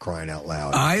tonsils, for crying out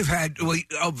loud. I've had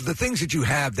of the things that you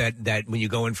have that when you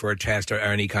go in for a test or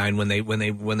any kind, when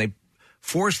they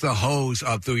force the hose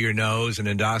up through your nose and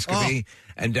endoscopy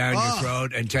and down your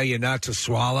throat and tell you not to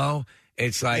swallow.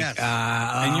 It's like,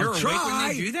 and you're awake when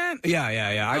they do that?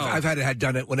 Yeah. I've had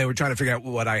done it when they were trying to figure out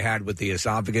what I had with the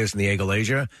esophagus and the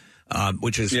achalasia.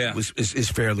 Which is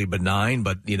fairly benign,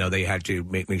 but they had to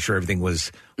make sure everything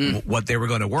was what they were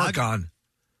going to work on.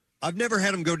 I've never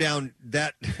had them go down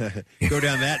that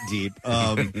deep.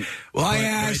 Well, I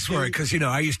asked for it because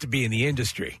I used to be in the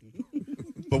industry.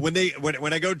 But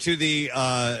when I go to the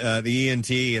ENT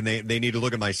and they need to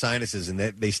look at my sinuses and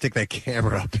they stick that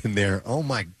camera up in there, oh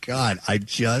my God, I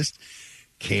just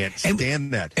can't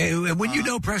stand that. And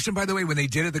when Preston, by the way, when they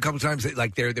did it a couple times,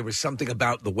 there was something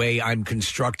about the way I'm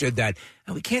constructed that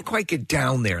we can't quite get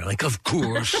down there. Like, of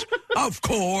course.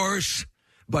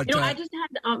 But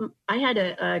I had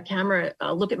a camera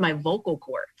look at my vocal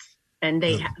cords, and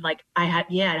they I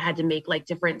had to make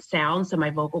different sounds so my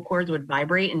vocal cords would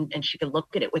vibrate, and she could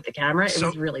look at it with the camera. It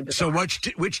was really bizarre.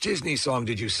 So which Disney song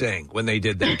did you sing when they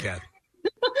did that, Kat?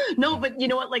 No, but you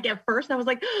know what? At first I was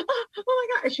like, oh my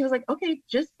God. And she was like, okay,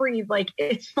 just breathe.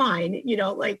 It's fine.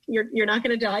 You're not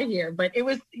going to die here. But it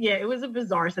was a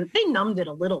bizarre sense. They numbed it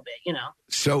a little bit,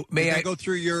 So did that go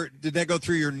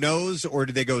through your nose or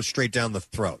did they go straight down the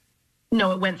throat?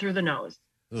 No, it went through the nose.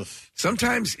 Ugh.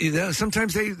 Sometimes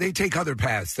they take other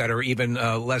paths that are even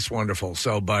less wonderful.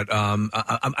 So, but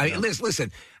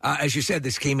listen, as you said,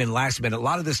 this came in last minute. A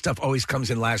lot of this stuff always comes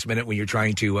in last minute when you're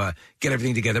trying to get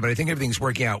everything together. But I think everything's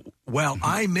working out well.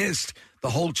 I missed the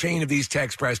whole chain of these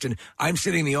texts, Preston. I'm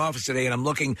sitting in the office today and I'm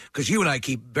looking, because you and I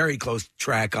keep very close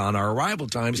track on our arrival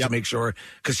times to make sure,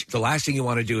 because the last thing you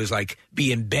want to do is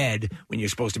be in bed when you're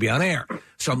supposed to be on air.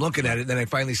 So I'm looking at it, and then I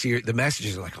finally see the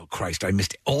messages. I'm like, oh, Christ, I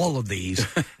missed all of these.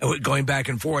 And going back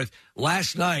and forth.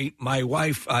 Last night, my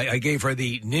wife, I gave her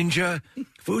the Ninja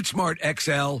Food Smart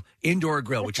XL indoor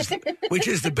grill, which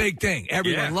is the big thing.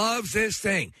 Everyone loves this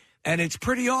thing, and it's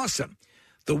pretty awesome.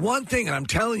 The one thing, and I'm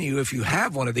telling you, if you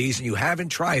have one of these and you haven't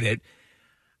tried it,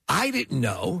 I didn't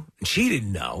know, and she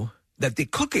didn't know, that the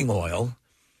cooking oil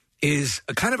is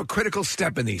a kind of a critical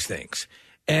step in these things.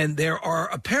 And there are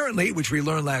apparently, which we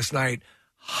learned last night,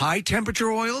 high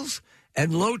temperature oils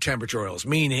and low temperature oils,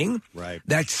 meaning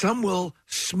that some will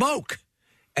smoke.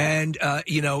 And,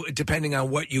 depending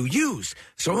on what you use.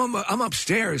 So I'm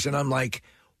upstairs and I'm like,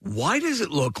 why does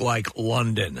it look like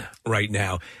London right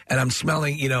now? And I'm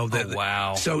smelling,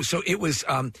 wow. So it was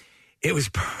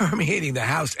permeating the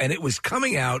house, and it was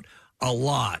coming out a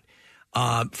lot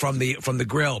from the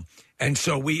grill. And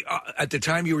so we, at the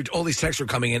time all these texts were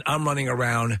coming in, I'm running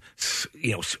around,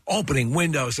 opening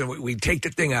windows, and we take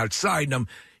the thing outside, and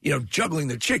I'm, juggling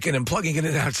the chicken and plugging it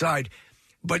in outside.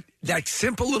 But that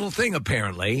simple little thing,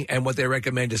 apparently, and what they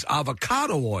recommend is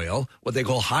avocado oil, what they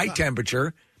call high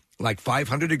temperature, like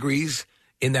 500 degrees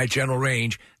in that general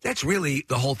range. That's really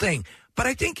the whole thing. But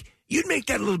I think you'd make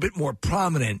that a little bit more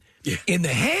prominent in the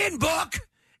handbook.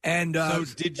 And so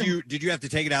did you have to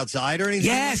take it outside or anything?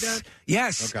 Yes, like that?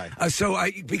 Yes.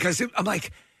 Okay. Because I'm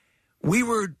like, we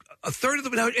were a third of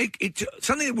the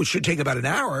something that should take about an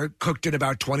hour cooked in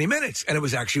about 20 minutes, and it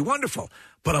was actually wonderful.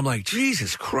 But I'm like,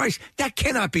 Jesus Christ, that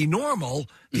cannot be normal.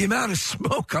 The amount of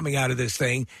smoke coming out of this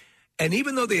thing. And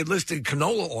even though they had listed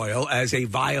canola oil as a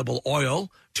viable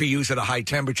oil to use at a high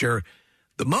temperature,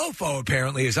 the mofo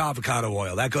apparently is avocado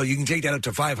oil. You can take that up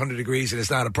to 500 degrees and it's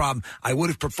not a problem. I would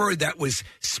have preferred that was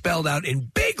spelled out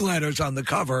in big letters on the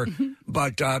cover,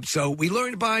 but so we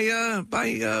learned by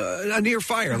a near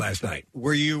fire last night.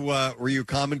 Were you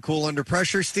calm and cool under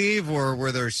pressure, Steve, or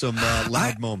were there some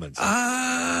loud moments?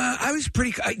 I was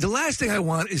pretty. The last thing I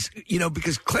want is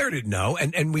because Claire didn't know,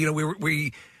 and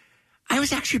I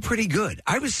was actually pretty good.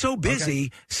 I was so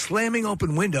busy slamming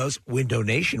open windows, Window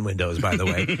Nation windows, by the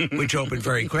way, which opened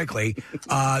very quickly,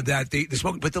 that the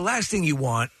smoke. But the last thing you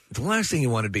want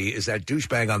to be is that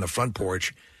douchebag on the front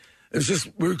porch. It's just,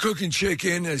 we're cooking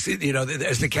chicken, as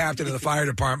the captain of the fire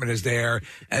department is there,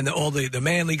 and all the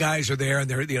manly guys are there, and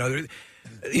they're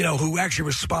who actually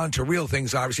respond to real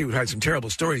things. Obviously, we've had some terrible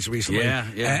stories recently. Yeah.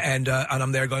 And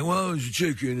I'm there going, well, it's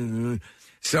chicken.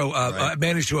 So I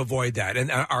managed to avoid that.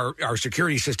 And our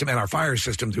security system and our fire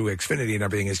system through Xfinity and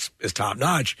everything is top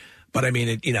notch. But I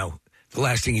mean, the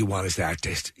last thing you want is that.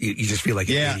 You just feel like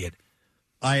an idiot.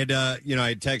 I had, I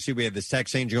had texted you. We had this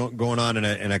text change going on,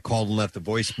 and I called and left a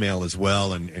voicemail as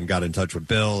well, and got in touch with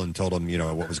Bill and told him,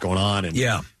 what was going on. And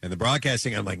the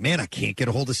broadcasting, I'm like, man, I can't get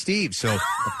a hold of Steve. So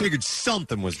I figured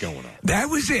something was going on. That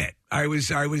was it. I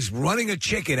was running a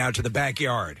chicken out to the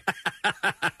backyard.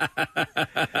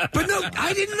 But no,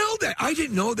 I didn't know that. I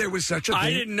didn't know there was such a thing I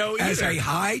didn't know as either. a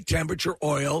high temperature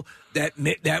oil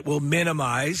that will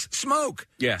minimize smoke.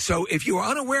 Yeah. So if you were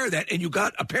unaware of that, and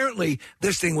apparently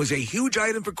this thing was a huge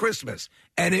item for Christmas,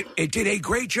 and it did a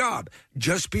great job.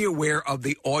 Just be aware of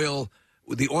the oil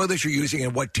that you're using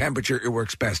and what temperature it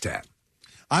works best at.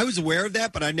 I was aware of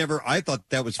that, but I thought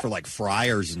that was for like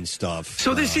fryers and stuff.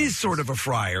 So this is sort of a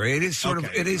fryer. It is sort of,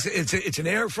 it's an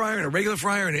air fryer and a regular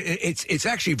fryer, and it's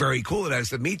actually very cool. It has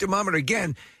the meat thermometer.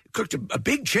 Again, cooked a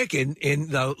big chicken in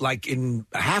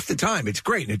half the time. It's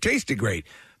great, and it tasted great.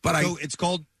 But it's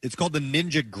called the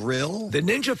Ninja Grill? The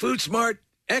Ninja Food Smart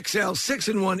XL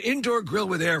 6-in-1 indoor grill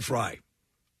with air fry.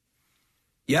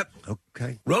 Yep.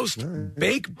 Okay. Roast,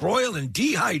 bake, broil, and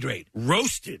dehydrate.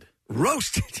 Roasted.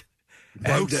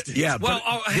 And,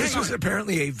 this was on.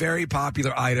 apparently a very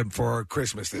popular item for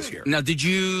Christmas this year. Now, did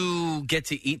you get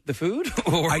to eat the food?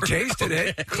 Or? I tasted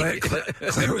it.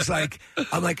 Claire was like,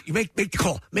 I'm like, you make the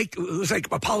call. It was like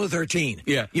Apollo 13.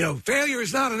 Yeah. Failure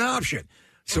is not an option.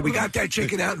 So we got that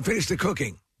chicken out and finished the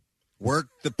cooking. Work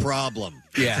the problem.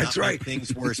 Yeah, that's right. Make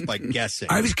things worse by guessing.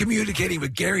 I was communicating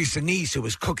with Gary Sinise, who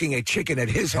was cooking a chicken at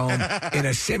his home in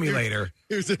a simulator.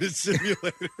 He was in a simulator.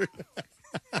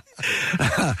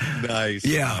 Nice.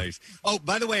 Yeah. Nice. Oh,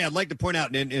 by the way, I'd like to point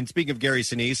out, and speaking of Gary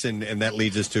Sinise, and that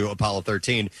leads us to Apollo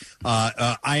 13,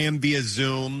 I am via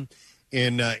Zoom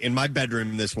in my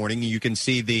bedroom this morning. You can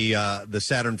see the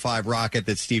Saturn V rocket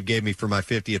that Steve gave me for my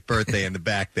 50th birthday in the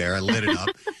back there. I lit it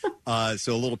up.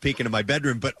 So a little peek into my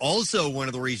bedroom. But also one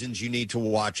of the reasons you need to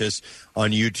watch us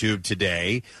on YouTube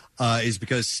today is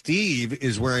because Steve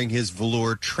is wearing his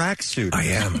velour tracksuit. I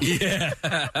am. Yeah.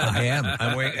 I am.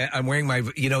 I'm wearing my,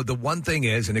 the one thing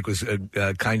is, and Nick was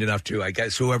kind enough to, I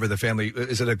guess, whoever the family,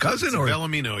 is it a cousin or?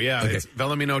 Vellamino, yeah. Okay. It's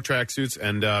Vellamino tracksuits,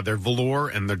 and they're velour,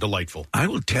 and they're delightful. I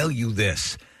will tell you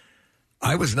this.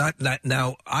 I was not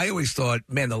now, I always thought,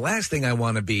 man, the last thing I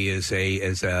want to be is a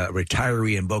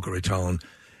retiree in Boca Raton,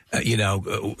 in a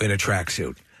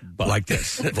tracksuit like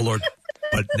this. Velour.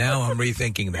 But now I'm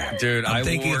rethinking that. Dude, I'm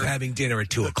thinking of having dinner at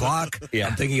 2:00. Yeah.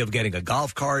 I'm thinking of getting a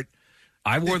golf cart.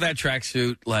 I wore that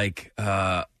tracksuit like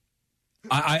I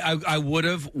would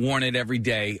have worn it every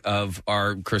day of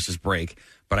our Christmas break,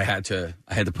 but I had to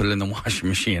put it in the washing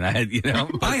machine. I had,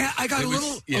 I got a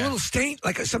little stain,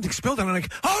 like something spilled on it. I'm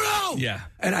like, oh no! Yeah.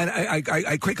 And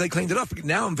I quickly cleaned it up.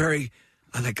 Now I'm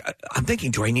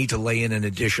thinking, do I need to lay in an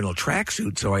additional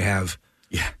tracksuit so I have,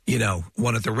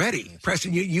 one at the ready?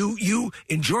 Preston, you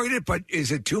enjoyed it, but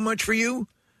is it too much for you?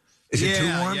 Is it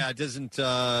too warm? Yeah, it doesn't.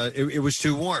 It was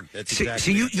too warm. That's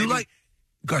exactly. See, you like.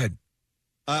 Go ahead.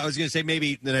 I was going to say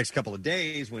maybe the next couple of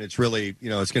days when it's really,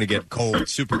 it's going to get cold,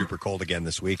 super duper cold again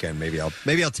this weekend. Maybe I'll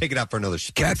take it out for another.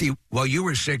 Kathy, while you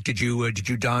were sick, did you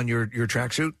don your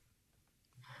tracksuit?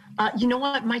 You know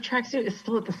what? My tracksuit is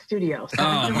still at the studio. So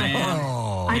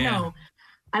I know.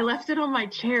 I left it on my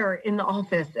chair in the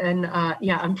office, and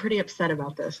I'm pretty upset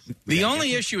about this. The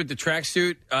only issue with the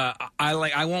tracksuit,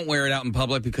 I won't wear it out in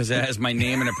public because it has my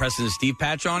name and a Preston and Steve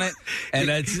patch on it, and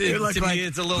to me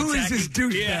it's a little. Who tacky. is this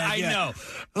douchebag? Yeah, I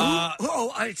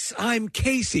know. I'm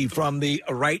Casey from the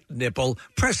right nipple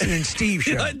Preston and Steve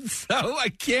show. So I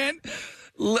can't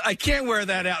I can't wear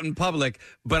that out in public,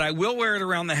 but I will wear it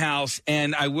around the house,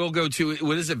 and I will go to,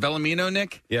 what is it, Velomino,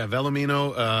 Nick? Yeah,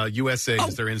 Velomino USA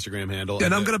is their Instagram handle.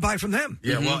 Then I'm going to buy from them.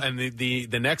 Yeah, well, and the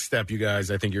next step, you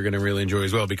guys, I think you're going to really enjoy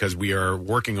as well, because we are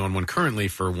working on one currently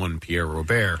for one Pierre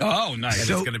Robert. Oh, nice. And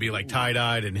it's going to be like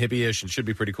tie-dyed and hippie-ish and should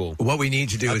be pretty cool. What we need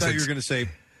to do I is... thought you were going to say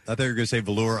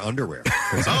velour underwear.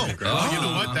 You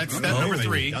know what? That's step number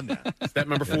 3. Step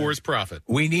number 4 is profit.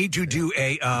 We need to do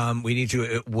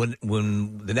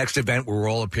when the next event where we're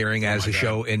all appearing as a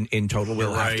show in total,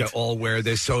 we'll have to all wear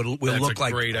this, so we'll That's look a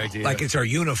like great idea. like it's our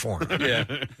uniform. Yeah,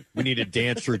 we need a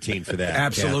dance routine for that.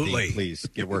 Absolutely. Kathy, please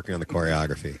get working on the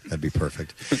choreography. That'd be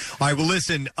perfect. All right. Well,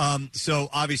 listen. So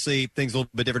obviously things a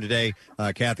little bit different today.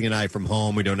 Kathy and I from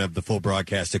home. We don't have the full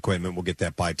broadcast equipment. We'll get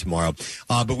that by tomorrow.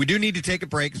 But we do need to take a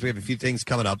break because we have a few things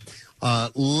coming up.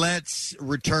 Let's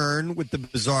return with the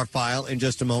bizarre file in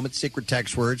just a moment. Secret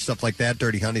text words, stuff like that.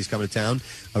 Dirty Honey's coming to town.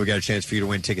 We got a chance for you to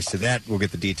win tickets to that. We'll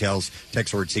get the details.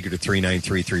 Text word secret to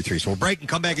 39333. So we'll break and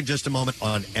come back in just a moment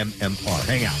on MMR.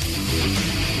 Hang out.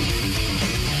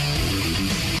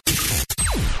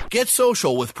 Get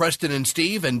social with Preston and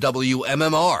Steve and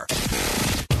WMMR.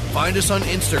 Find us on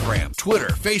Instagram, Twitter,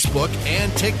 Facebook, and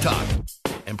TikTok,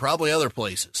 and probably other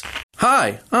places.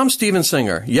 Hi, I'm Steven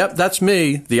Singer. Yep, that's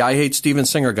me, the I Hate Steven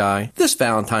Singer guy. This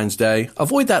Valentine's Day,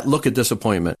 avoid that look of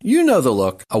disappointment. You know the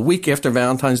look. A week after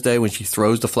Valentine's Day when she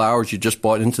throws the flowers you just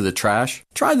bought into the trash.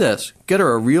 Try this. Get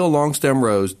her a real long stem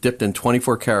rose dipped in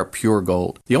 24 karat pure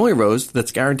gold. The only rose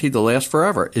that's guaranteed to last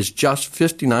forever is just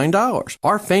 $59.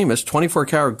 Our famous 24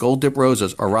 karat gold dip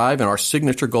roses arrive in our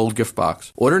signature gold gift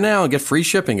box. Order now and get free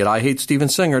shipping at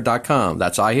IHateStevenSinger.com.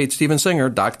 That's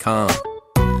IHateStevenSinger.com.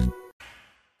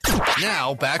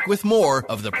 Now, back with more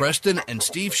of the Preston and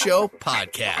Steve Show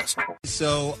podcast.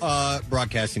 So,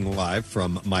 broadcasting live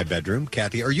from my bedroom.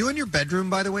 Kathy, are you in your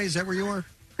bedroom, by the way? Is that where you are?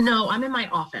 No, I'm in my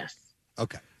office.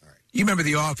 Okay. You remember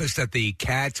the office that the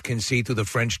cats can see through the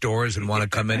French doors and want to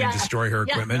come in and destroy her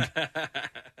equipment?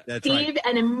 That's Steve,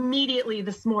 and immediately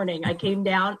this morning I came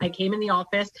in the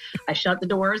office, I shut the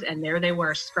doors, and there they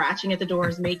were, scratching at the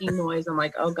doors, making noise. I'm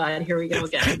like, oh, God, here we go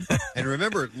again. And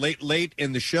remember, late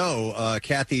in the show,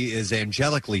 Kathy is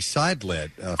angelically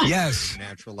side-lit. Yes.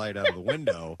 Natural light out of the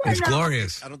window. It's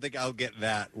glorious. I don't think I'll get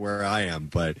that where I am,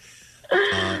 but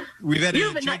we've had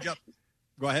to change up.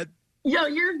 Go ahead. Yo,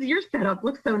 your setup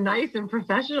looks so nice and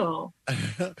professional.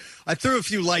 I threw a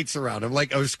few lights around.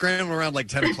 I was scrambling around like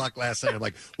 10 o'clock last night. I'm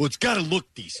like, well, it's got to look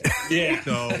decent. Yeah.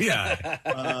 So,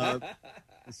 yeah.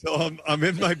 So I'm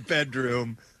in my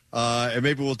bedroom, and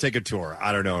maybe we'll take a tour.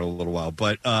 I don't know in a little while.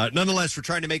 But nonetheless, we're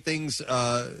trying to make things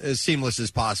as seamless as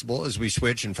possible as we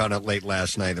switch, and found out late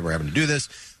last night that we're having to do this.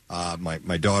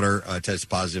 My daughter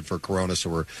tested positive for corona, so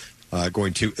we're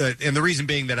going to, and the reason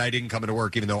being that I didn't come into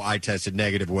work, even though I tested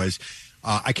negative, was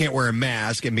I can't wear a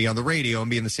mask and be on the radio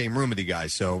and be in the same room with you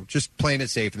guys. So just playing it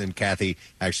safe. And then Kathy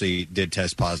actually did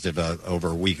test positive over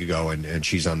a week ago, and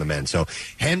she's on the mend. So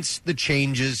hence the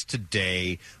changes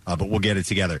today, but we'll get it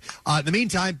together. In the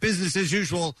meantime, business as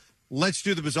usual. Let's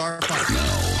do the Bizarre File.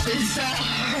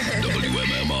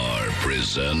 WMMR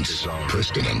presents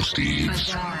Preston and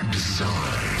Steve's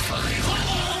Bizarre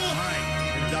File.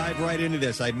 Dive right into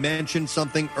this. I mentioned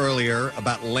something earlier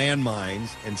about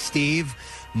landmines, and Steve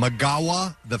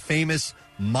Magawa, the famous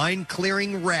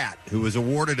mine-clearing rat who was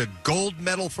awarded a gold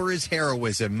medal for his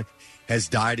heroism, has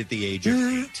died at the age of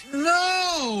 8.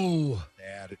 No!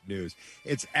 Bad news.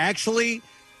 It's actually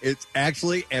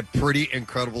a pretty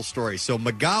incredible story. So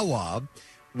Magawa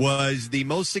was the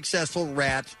most successful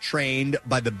rat trained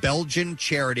by the Belgian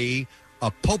charity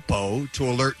Popo to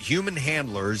alert human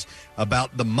handlers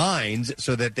about the mines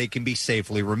so that they can be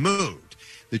safely removed.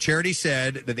 The charity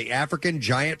said that the African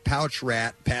giant pouch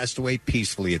rat passed away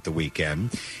peacefully at the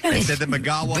weekend, and said that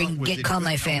Magawa call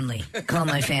my family. Call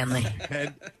my family.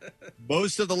 And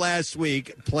most of the last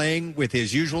week playing with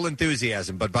his usual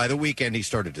enthusiasm, but by the weekend he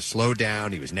started to slow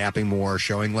down. He was napping more,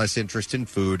 showing less interest in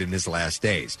food in his last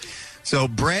days. So,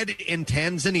 bred in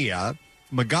Tanzania,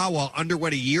 Magawa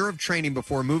underwent a year of training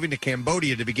before moving to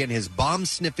Cambodia to begin his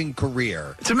bomb-sniffing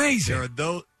career. It's amazing.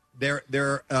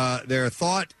 There are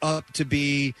thought up to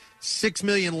be 6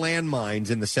 million landmines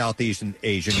in the Southeast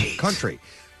Asian country.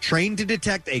 Trained to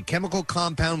detect a chemical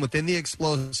compound within the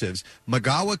explosives,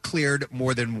 Magawa cleared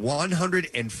more than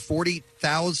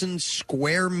 140,000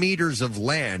 square meters of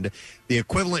land, the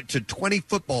equivalent to 20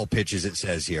 football pitches, it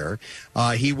says here.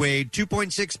 He weighed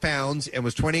 2.6 pounds and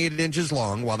was 28 inches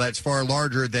long. While that's far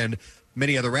larger than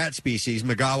many other rat species,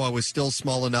 Magawa was still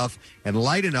small enough and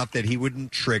light enough that he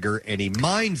wouldn't trigger any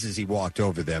mines as he walked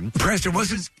over them. Preston,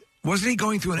 wasn't he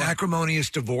going through an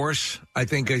acrimonious divorce? I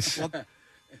think it's...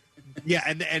 Yeah,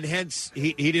 and hence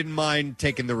he didn't mind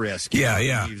taking the risk. Yeah,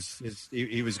 You know, yeah.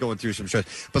 He was going through some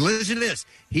stress. But listen to this.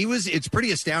 It's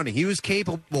pretty astounding. He was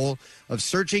capable of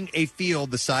searching a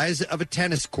field the size of a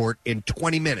tennis court in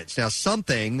 20 minutes. Now,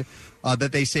 something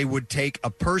that they say would take a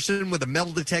person with a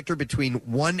metal detector between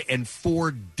 1 and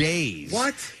 4 days.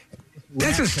 What?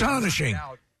 That's astonishing.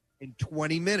 In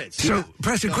 20 minutes. So, Yeah.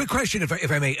 Preston, quick question,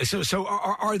 if I may. So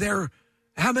are there,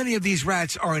 how many of these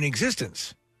rats are in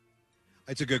existence?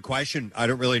 It's a good question. I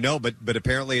don't really know, but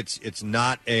apparently it's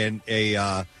not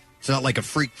it's not like a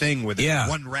freak thing with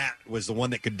one rat was the one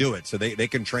that could do it. So they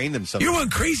can train themselves. You're one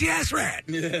crazy ass rat.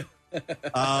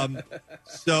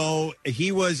 So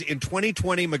he was in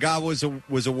 2020. Magawa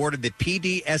was awarded the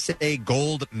PDSA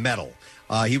Gold Medal.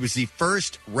 He was the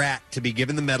first rat to be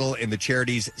given the medal in the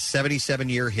charity's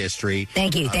 77-year history.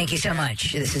 Thank you so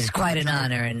much. This is quite an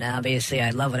honor, and obviously I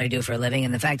love what I do for a living,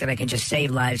 and the fact that I can just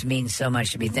save lives means so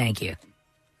much to me. Thank you.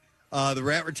 The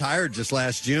rat retired just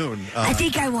last June. I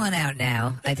think I want out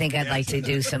now. I think I'd like to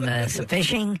do some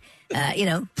fishing,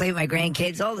 play with my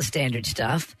grandkids, all the standard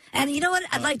stuff. And you know what?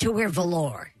 I'd like to wear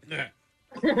velour.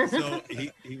 So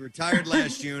he retired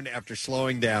last June after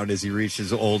slowing down as he reached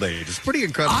his old age. It's a pretty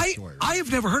incredible story. I have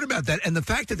never heard about that, and the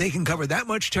fact that they can cover that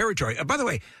much territory. By the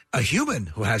way, a human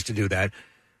who has to do that.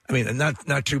 I mean,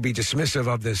 not to be dismissive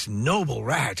of this noble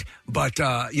rat, but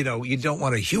you don't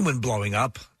want a human blowing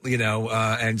up,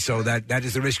 and so that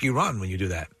is the risk you run when you do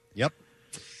that. Yep.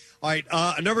 All right.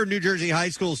 A number of New Jersey high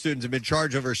school students have been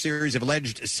charged over a series of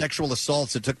alleged sexual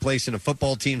assaults that took place in a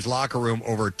football team's locker room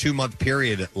over a 2-month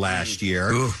period last year.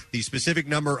 Oof. The specific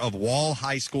number of Wall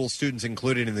High School students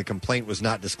included in the complaint was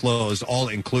not disclosed. All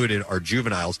included are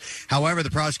juveniles. However,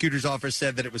 the prosecutor's office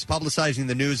said that it was publicizing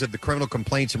the news of the criminal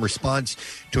complaints in response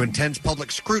to intense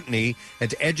public scrutiny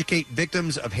and to educate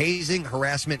victims of hazing,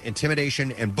 harassment,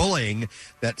 intimidation, and bullying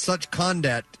that such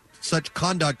conduct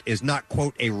is not,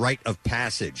 quote, a rite of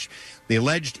passage. The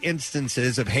alleged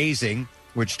instances of hazing,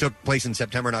 which took place in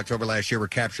September and October last year, were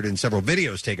captured in several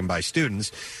videos taken by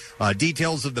students.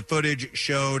 Details of the footage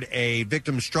showed a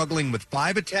victim struggling with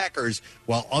 5 attackers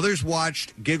while others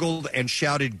watched, giggled, and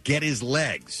shouted, "Get his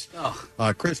legs."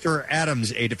 Christopher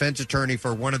Adams, a defense attorney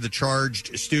for one of the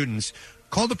charged students,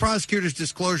 called the prosecutor's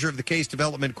disclosure of the case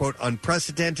development, quote,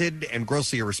 unprecedented and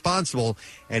grossly irresponsible,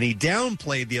 and he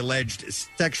downplayed the alleged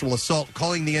sexual assault,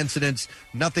 calling the incidents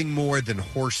nothing more than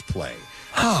horseplay.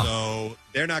 So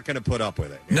they're not going to put up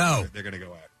with it. No. They're going to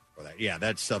go after for that. Yeah,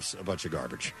 that stuff's a bunch of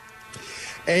garbage.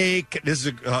 This is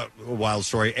a wild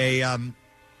story. A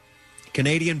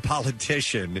Canadian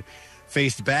politician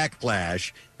faced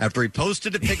backlash after he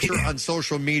posted a picture on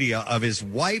social media of his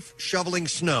wife shoveling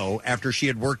snow after she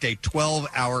had worked a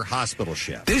 12-hour hospital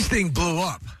shift. This thing blew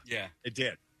up. Yeah, it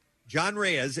did. John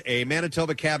Reyes, a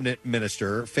Manitoba cabinet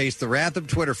minister, faced the wrath of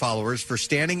Twitter followers for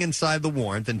standing inside the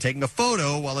warmth and taking a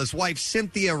photo while his wife,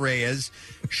 Cynthia Reyes,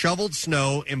 shoveled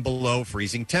snow in below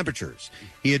freezing temperatures.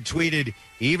 He had tweeted,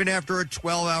 "Even after a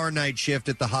 12-hour night shift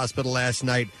at the hospital last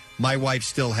night, my wife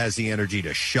still has the energy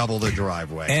to shovel the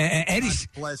driveway." And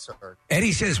bless her.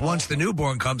 Eddie says, once the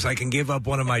newborn comes, I can give up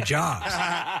one of my jobs.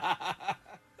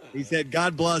 He said,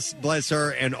 "God bless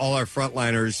her and all our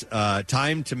frontliners.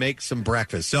 Time to make some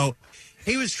breakfast." So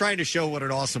he was trying to show what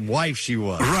an awesome wife she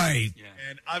was. Right.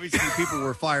 And obviously people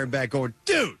were firing back going,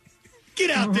 "Dude,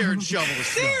 get out there and shovel the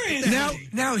snow."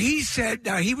 Now he said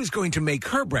he was going to make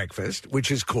her breakfast,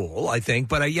 which is cool, I think.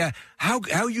 But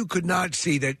how you could not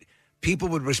see that people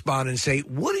would respond and say,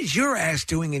 "What is your ass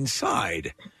doing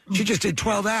inside? She just did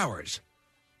 12 hours."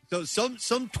 So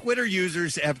some Twitter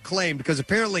users have claimed, because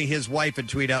apparently his wife had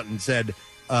tweeted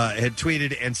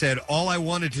and said, all I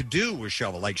wanted to do was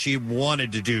shovel. Like, she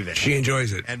wanted to do that. She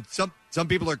enjoys it. And some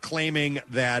people are claiming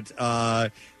that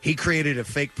he created a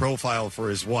fake profile for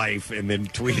his wife and then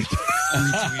retweeted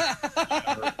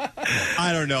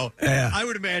I don't know. Yeah. I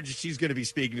would imagine she's going to be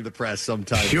speaking to the press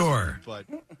sometime. Sure. But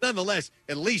nonetheless,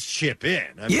 at least chip in.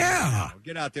 I mean,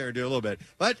 get out there and do a little bit.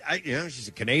 But, she's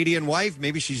a Canadian wife.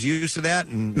 Maybe she's used to that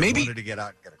and wanted to get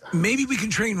out and get it done. Maybe we can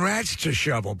train rats to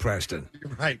shovel, Preston.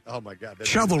 Right. Oh, my God.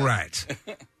 Shovel rats.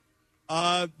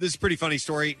 This is a pretty funny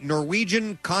story.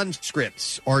 Norwegian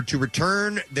conscripts are to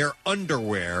return their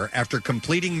underwear after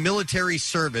completing military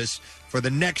service for the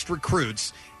next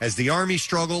recruits as the Army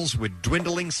struggles with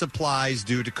dwindling supplies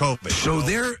due to COVID. So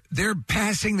they're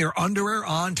passing their underwear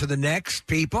on to the next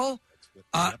people?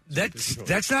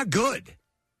 That's not good.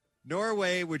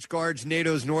 Norway, which guards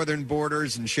NATO's northern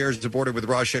borders and shares the border with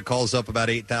Russia, calls up about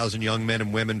 8,000 young men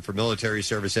and women for military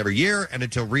service every year, and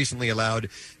until recently allowed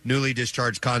newly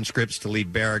discharged conscripts to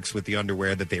leave barracks with the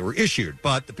underwear that they were issued.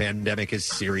 But the pandemic has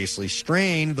seriously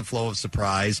strained the flow of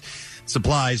supplies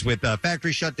with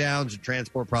factory shutdowns and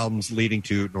transport problems, leading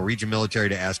to Norwegian military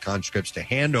to ask conscripts to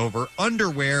hand over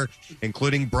underwear,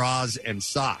 including bras and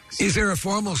socks. Is there a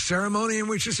formal ceremony in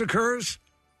which this occurs?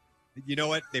 You know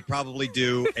what? They probably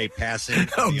do a passing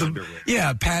of the underwear.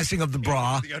 Yeah, passing of the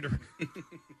bra. The underwear.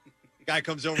 The guy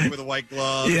comes over with a white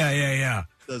glove. Yeah.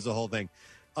 Does the whole thing.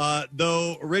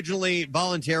 Though originally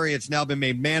voluntary, it's now been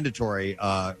made mandatory,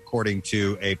 according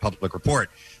to a public report.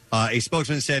 A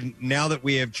spokesman said, now that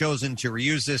we have chosen to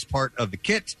reuse this part of the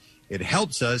kit, it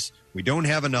helps us. We don't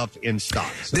have enough in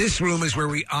stock. So, this room is where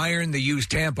we iron the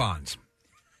used tampons.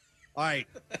 all right.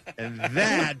 And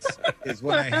that is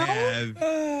what I have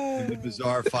in the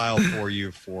bizarre file for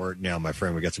you for now, my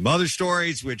friend. We got some other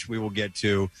stories, which we will get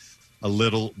to a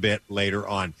little bit later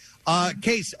on.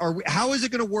 Case, how is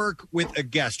it going to work with a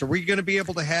guest? Are we going to be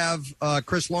able to have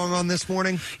Chris Long on this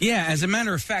morning? Yeah, as a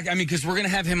matter of fact, I mean, because we're going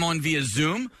to have him on via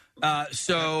Zoom.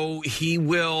 So he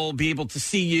will be able to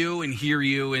see you and hear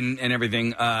you and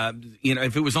everything.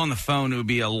 If it was on the phone, it would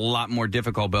be a lot more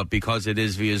difficult. But because it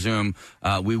is via Zoom,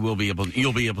 you'll be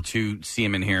able to see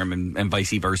him and hear him and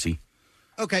vice versa.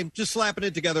 Okay, just slapping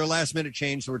it together, last-minute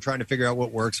change, so we're trying to figure out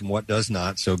what works and what does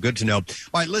not, so good to know. All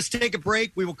right, let's take a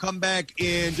break. We will come back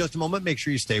in just a moment. Make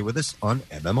sure you stay with us on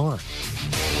MMR.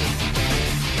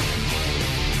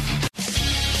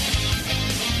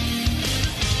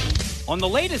 On the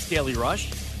latest Daily Rush,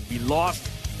 we lost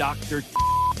Dr.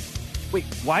 Wait,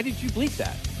 why did you bleep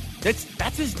that?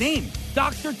 That's his name,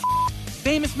 Dr.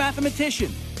 famous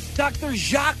mathematician, Dr.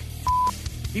 Jacques.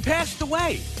 He passed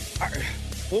away.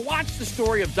 Well, watch the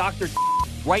story of Dr.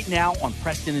 right now on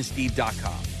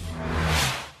PrestonandSteve.com.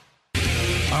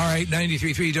 All right,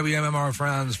 93.3 WMMR,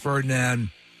 Franz Ferdinand.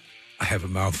 I have a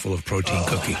mouthful of protein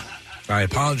cookie. I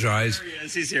apologize. There he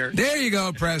is. He's here. There you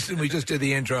go, Preston. We just did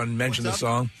the intro and mentioned the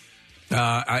song.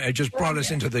 I just brought us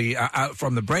into the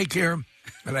from the break here,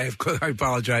 and I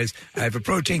apologize. I have a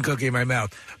protein cookie in my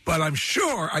mouth, but I'm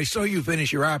sure I saw you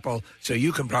finish your apple, so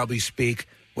you can probably speak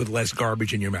with less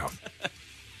garbage in your mouth.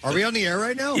 Are we on the air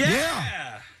right now?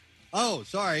 Yeah. Oh,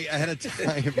 sorry. I had a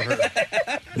timer.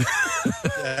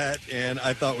 And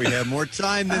I thought we had more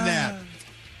time than that.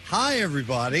 Hi,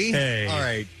 everybody. Hey. All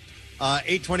right.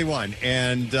 8:21.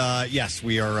 And, yes,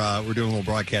 we're doing a little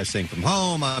broadcast thing from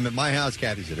home. I'm at my house.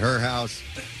 Kathy's at her house.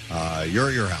 You're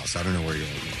at your house. I don't know where you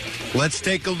are. Let's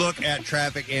take a look at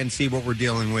traffic and see what we're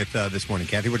dealing with this morning.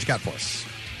 Kathy, what you got for us?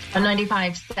 On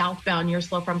 95 southbound, you're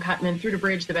slow from Cutman through the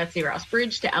bridge, the Betsy Ross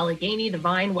Bridge to Allegheny, the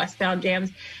Vine, westbound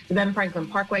jams, the Ben Franklin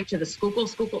Parkway to the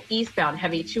Schuylkill eastbound,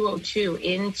 heavy 202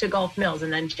 into Gulf Mills,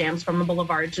 and then jams from the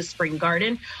Boulevard to Spring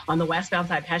Garden. On the westbound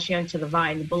side, Passyunk to the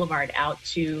Vine, the Boulevard out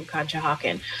to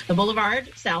Conshohocken. The Boulevard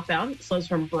southbound slows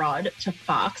from Broad to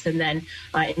Fox, and then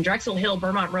in Drexel Hill,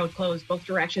 Vermont Road closed both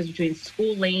directions between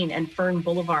School Lane and Fern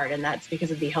Boulevard, and that's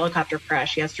because of the helicopter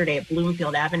crash yesterday at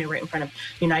Bloomfield Avenue right in front of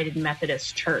United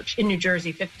Methodist Church. In New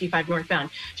Jersey, 55 northbound,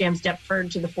 jams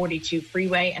Deptford to the 42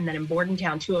 freeway, and then in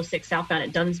Bordentown, 206 southbound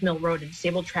at Duns Mill Road, a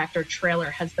disabled tractor trailer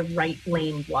has the right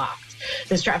lane blocked.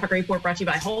 This traffic report brought to you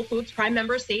by Whole Foods. Prime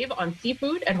members save on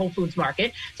seafood at Whole Foods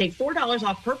Market. Take $4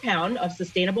 off per pound of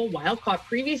sustainable wild-caught,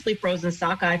 previously frozen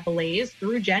sockeye fillets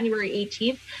through January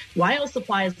 18th. While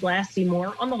supplies last, see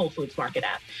more on the Whole Foods Market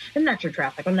app. And that's your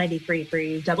traffic on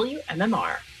 93.3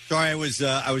 WMMR. Sorry, I was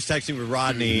texting with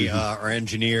Rodney, our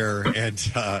engineer, and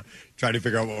trying to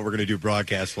figure out what we're going to do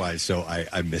broadcast-wise, so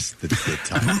I missed the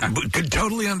time.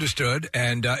 Totally understood,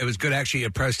 and it was good, actually,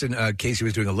 at Preston. Casey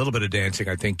was doing a little bit of dancing,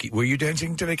 I think. Were you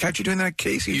dancing? Did I catch you doing that,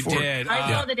 Casey? You did.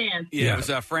 I saw the dance. Yeah, it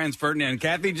was Franz Ferdinand.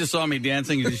 Kathy just saw me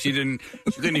dancing. She didn't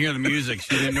hear the music.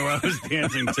 She didn't know what I was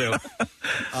dancing to.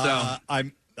 So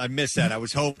I missed that. I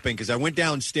was hoping, because I went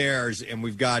downstairs, and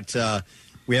we've got...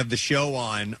 we have the show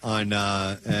on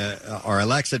our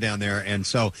Alexa down there, and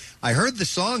so I heard the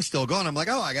song still going. I'm like,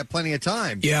 oh, I got plenty of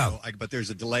time. Yeah. So but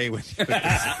there's a delay with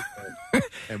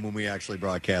and when we actually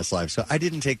broadcast live. So I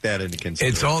didn't take that into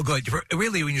consideration. It's all good.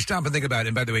 Really, when you stop and think about it,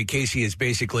 and by the way, Casey is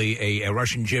basically a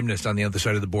Russian gymnast on the other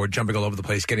side of the board, jumping all over the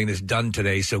place, getting this done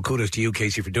today. So kudos to you,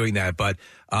 Casey, for doing that. But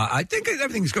I think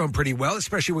everything's going pretty well,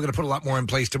 especially we're going to put a lot more in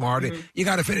place tomorrow. Mm-hmm. You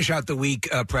got to finish out the week,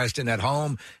 Preston, at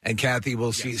home, and Kathy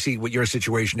will see what your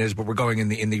situation is, but we're going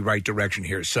in the right direction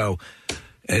here. So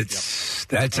I've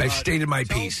stated my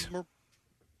piece.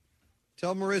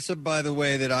 Tell Marissa, by the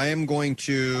way, that I am going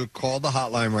to call the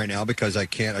hotline right now because I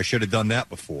can't. I should have done that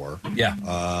before. Yeah.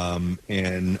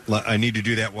 And I need to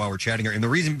do that while we're chatting here. And the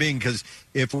reason being because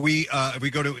if we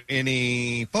go to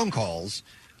any phone calls,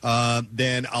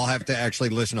 then I'll have to actually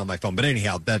listen on my phone. But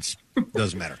anyhow, that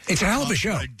doesn't matter. It's a hell of a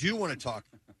show. What I do want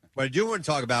to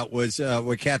talk about was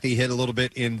what Kathy hit a little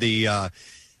bit in the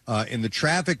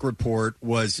traffic report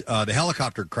was the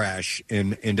helicopter crash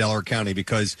in Delaware County,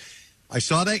 because I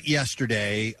saw that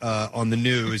yesterday on the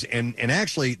news, and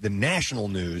actually the national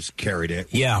news carried it.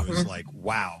 Yeah. It was like,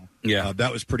 wow. Yeah.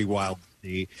 That was pretty wild.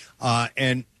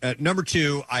 And number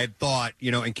two, I thought,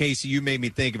 and Casey, you made me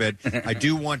think of it. I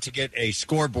do want to get a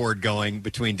scoreboard going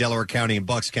between Delaware County and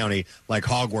Bucks County, like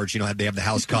Hogwarts. They have the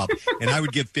House Cup, and I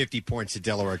would give 50 points to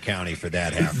Delaware County for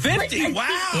that. 50?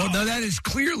 Wow! Well, no, that is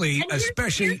clearly,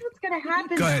 especially. Here's what's going to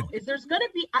happen. Go ahead. Though, is there's going to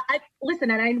be?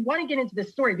 Listen, and I want to get into this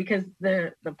story because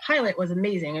the pilot was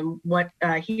amazing and what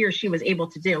he or she was able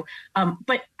to do.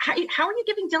 But how are you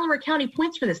giving Delaware County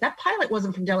points for this? That pilot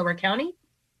wasn't from Delaware County.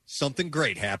 Something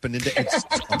great happened. It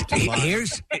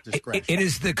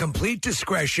is the complete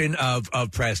discretion of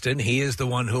Preston. He is the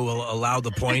one who will allow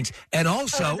the points. And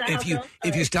also, if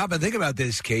you stop and think about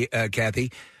this,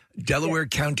 Kathy, Delaware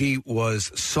County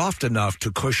was soft enough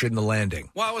to cushion the landing.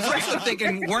 Well, I was also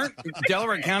thinking, weren't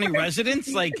Delaware County residents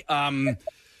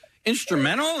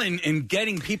instrumental in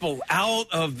getting people out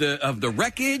of the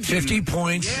wreckage? 50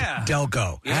 points, yeah.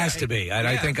 Delco. Has to be. And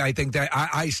Yeah. I think that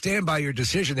I stand by your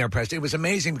decision there, Preston. It was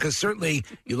amazing because certainly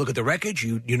you look at the wreckage,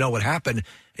 you know what happened,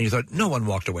 and you thought no one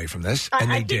walked away from this, and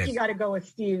I they did. think you got to go with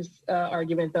Steve's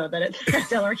argument, though, that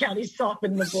Delaware County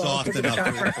softened the blow. Soft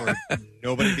enough for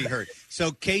nobody to be hurt.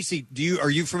 So, Casey, are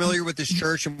you familiar with this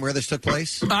church and where this took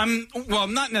place? Well,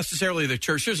 not necessarily the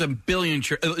church. There's a billion.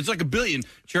 It's like a billion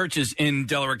churches in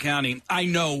Delaware County. I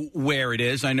know where it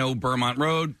is. I know Vermont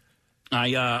Road.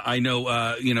 I know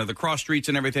the cross streets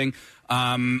and everything.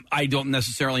 I don't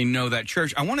necessarily know that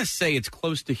church. I want to say it's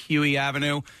close to Huey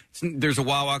Avenue. There's a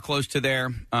Wawa close to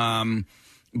there.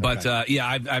 But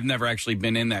I've never actually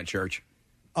been in that church.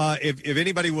 If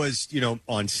anybody was,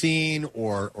 on scene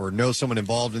or know someone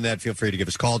involved in that, feel free to give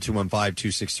us a call,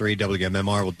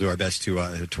 215-263-WMMR. We'll do our best to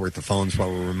work the phones while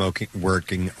we're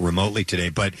working remotely today.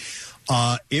 But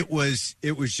it was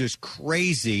just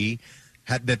crazy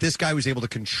that this guy was able to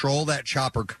control that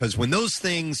chopper, because when those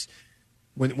things,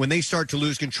 when they start to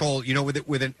lose control,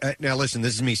 now listen,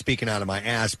 this is me speaking out of my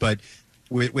ass, but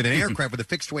with an aircraft, with a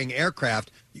fixed-wing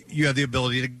aircraft, you have the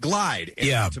ability to glide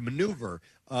and to maneuver.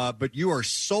 But you are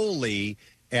solely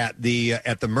at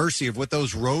the mercy of what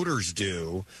those rotors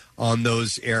do on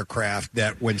those aircraft,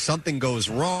 that when something goes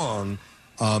wrong,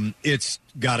 it's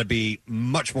got to be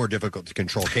much more difficult to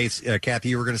control. Kathy,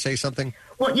 you were going to say something?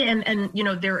 Well, yeah, and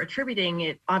they're attributing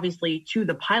it obviously to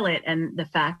the pilot and the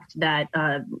fact that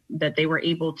that they were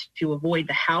able to avoid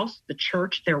the house, the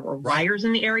church. There were wires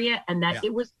in the area, and that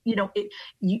it was,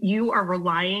 you are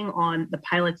relying on the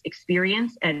pilot's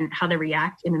experience and how they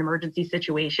react in an emergency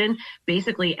situation,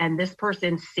 basically. And this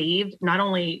person saved not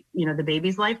only the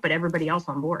baby's life, but everybody else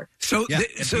on board. So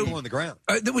people on the ground,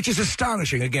 which is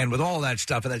astonishing. Again, with all that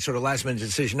stuff and that sort of last minute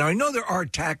decision. Now, I know there are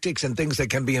tactics and things that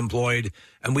can be employed,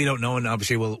 and we don't know, and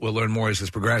obviously we'll learn more as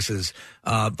this progresses.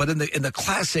 But in the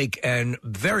classic and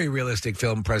very realistic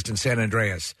film, Preston, San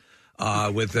Andreas,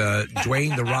 with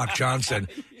Dwayne "The Rock" Johnson,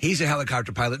 he's a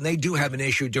helicopter pilot, and they do have an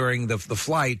issue during the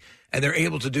flight, and they're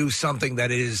able to do something that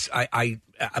is,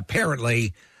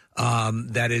 apparently.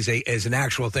 That is an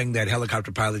actual thing that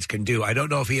helicopter pilots can do. I don't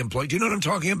know if he employed. Do you know what I'm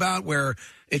talking about? Where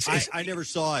it's I never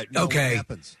saw it. No, okay, what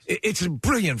happens? It's a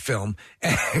brilliant film,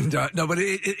 and but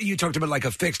you talked about like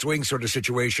a fixed wing sort of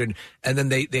situation, and then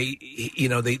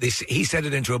he set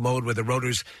it into a mode where the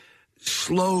rotors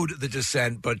slowed the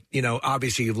descent, but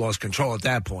obviously you've lost control at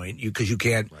that point because you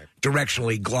can't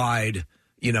directionally glide.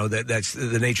 That's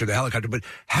the nature of the helicopter. But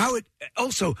how it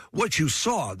also, what you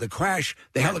saw, the crash,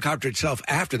 the helicopter itself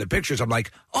after the pictures, I'm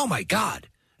like, oh my God.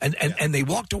 And they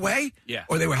walked away? Yeah.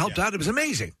 Or they were helped out? It was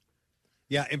amazing.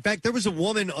 Yeah. In fact, there was a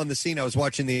woman on the scene. I was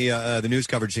watching the news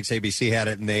coverage, 6ABC had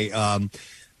it, and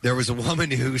there was a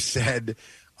woman who said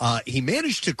he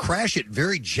managed to crash it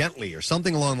very gently, or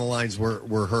something along the lines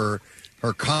were her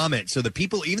comment. So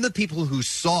even the people who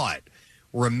saw it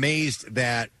were amazed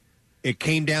that it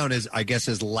came down as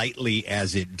lightly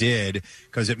as it did,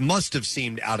 because it must have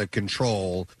seemed out of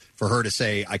control for her to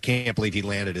say, I can't believe he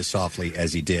landed as softly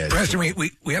as he did. Preston,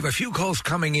 we have a few calls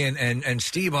coming in, and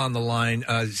Steve on the line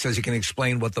says he can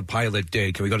explain what the pilot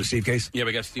did. Can we go to Steve Case? Yeah,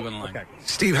 we got Steve on the line. Okay.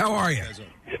 Steve, how are you?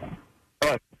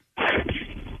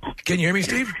 Can you hear me,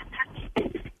 Steve?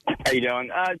 How you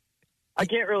doing? I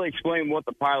can't really explain what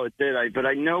the pilot did, but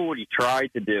I know what he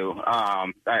tried to do.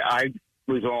 I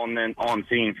was on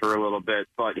scene for a little bit,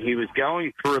 but he was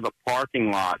going through the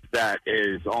parking lot that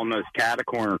is almost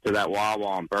catacorner to that Wawa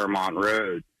on Vermont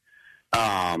Road.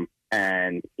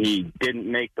 And he didn't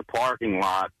make the parking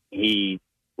lot. He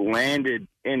landed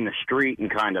in the street and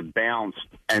kind of bounced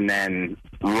and then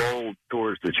rolled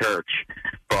towards the church.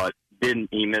 But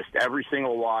he missed every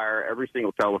single wire, every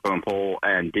single telephone pole,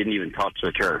 and didn't even touch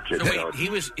the church. So wait,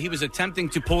 he was attempting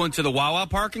to pull into the Wawa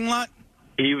parking lot?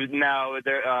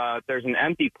 There's an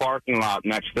empty parking lot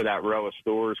next to that row of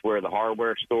stores where the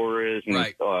hardware store is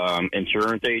and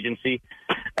insurance agency.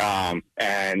 And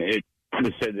it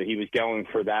was said that he was going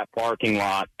for that parking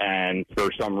lot, and for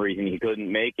some reason he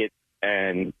couldn't make it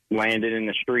and landed in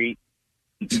the street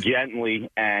gently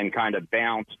and kind of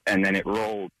bounced, and then it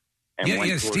rolled.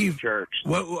 Steve.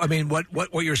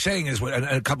 What you're saying is what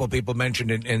a couple of people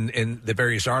mentioned in the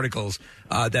various articles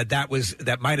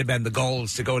that might have been the goal,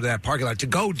 is to go to that parking lot, to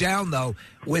go down though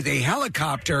with a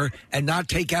helicopter and not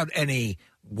take out any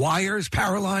wires,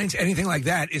 power lines, anything like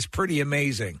that is pretty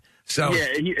amazing. So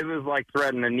it was like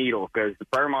threading a needle, because the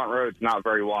Fairmont Road's not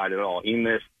very wide at all. He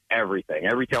missed everything,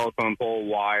 every telephone pole,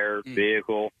 wire,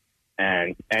 vehicle.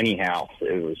 And anyhow,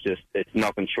 it's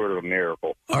nothing short of a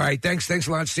miracle. All right, thanks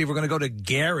a lot, Steve. We're going to go to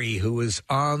Gary, who was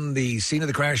on the scene of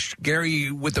the crash.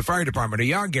 Gary with the fire department. Are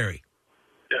you on, Gary?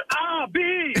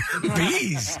 Bees!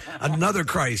 Bees! Another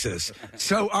crisis.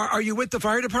 So are you with the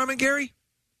fire department, Gary?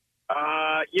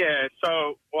 Yeah,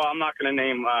 so, I'm not going to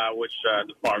name which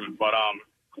department, but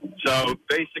so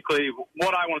basically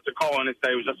what I wanted to call in and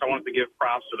say was I wanted to give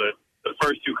props to the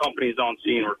first two companies on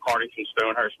scene were Cardington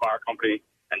Stonehurst Fire Company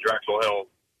and Drexel Hill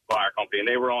Fire Company, and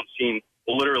they were on scene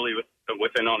literally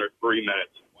within under 3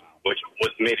 minutes, which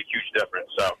made a huge difference.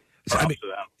 So props to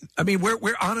them. I mean, we're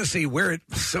honestly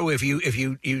so if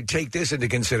you take this into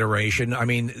consideration, I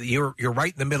mean, you're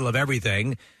right in the middle of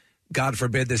everything. God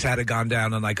forbid this had gone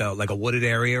down on like a wooded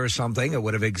area or something, it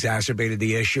would have exacerbated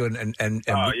the issue.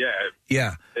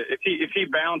 Yeah. If he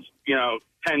bounced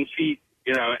 10 feet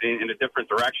in a different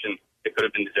direction, it could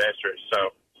have been disastrous. So.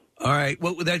 All right.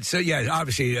 Well, that's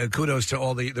obviously kudos to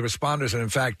all the responders. And in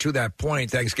fact, to that point,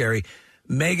 thanks, Gary.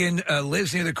 Megan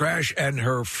lives near the crash, and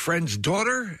her friend's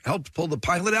daughter helped pull the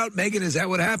pilot out. Megan, is that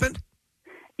what happened?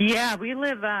 Yeah, we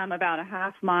live about a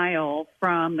half mile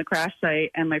from the crash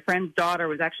site, and my friend's daughter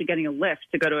was actually getting a lift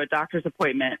to go to a doctor's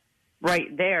appointment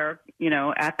right there,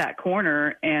 at that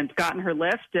corner, and got in her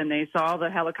lift, and they saw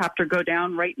the helicopter go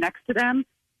down right next to them.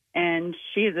 And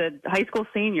she's a high school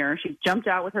senior. She jumped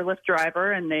out with her Lyft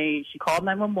driver, and she called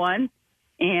 911.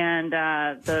 And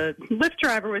the Lyft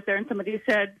driver was there, and somebody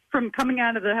said, from coming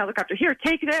out of the helicopter, "Here,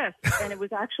 take this." And it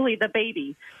was actually the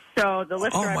baby. So the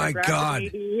Lyft driver grabbed the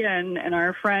baby, and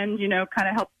our friend, kind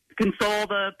of helped console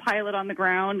the pilot on the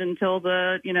ground until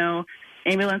the,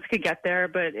 ambulance could get there.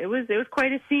 But it was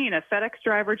quite a scene. A FedEx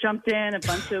driver jumped in. A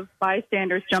bunch of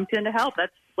bystanders jumped in to help.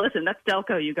 That's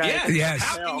Delco, you guys.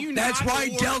 Yes. That's why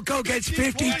Delco gets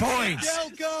 50 points.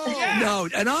 No,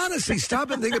 and honestly,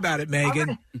 stop and think about it,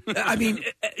 Megan. I mean,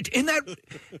 in that,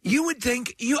 you would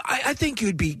think, I think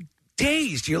you'd be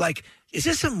dazed. You're like, is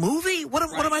this a movie? What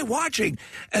am I watching?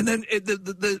 And then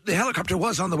the helicopter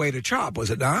was on the way to CHOP,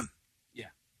 was it not?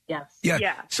 Yes.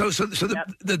 Yeah. So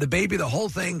the baby, the whole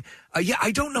thing.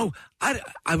 I don't know.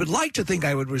 I would like to think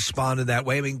I would respond in that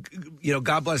way. I mean,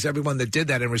 God bless everyone that did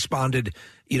that and responded.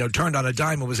 Turned on a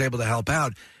dime and was able to help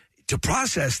out to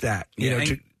process that.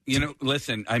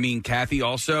 Listen. I mean, Kathy.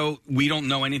 Also, we don't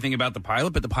know anything about the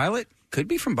pilot, but the pilot could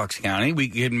be from Bucks County. We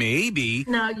could maybe.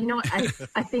 No,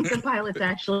 I think the pilot's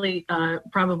actually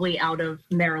probably out of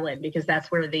Maryland, because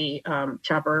that's where the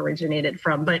chopper originated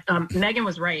from. But Megan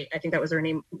was right. I think that was her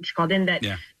name. She called in that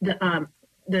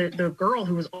the girl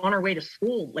who was on her way to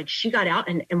school, like, she got out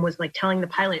and was like telling the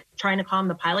pilot, trying to calm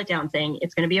the pilot down, saying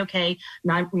it's going to be okay.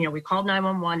 We called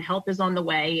 911, help is on the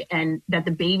way, and that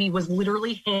the baby was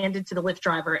literally handed to the Lyft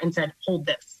driver and said, "Hold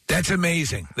this." That's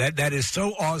amazing. That is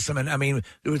so awesome. And I mean,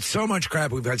 with so much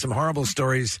crap, we've had some horrible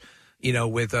stories,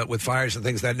 with fires and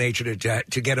things of that nature.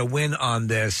 To get a win on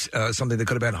this, something that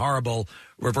could have been horrible,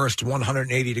 reversed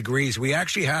 180 degrees. We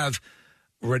actually have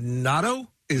Renato.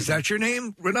 Is that your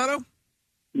name, Renato?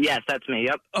 Yes, that's me.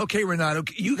 Yep. Okay, Renato,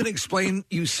 you can explain,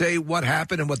 you say, what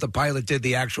happened and what the pilot did,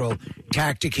 the actual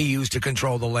tactic he used to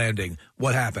control the landing.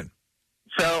 What happened?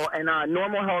 So in a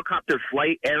normal helicopter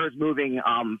flight, air is moving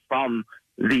from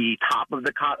the top of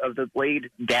the blade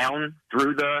down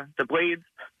through the blades.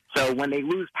 So when they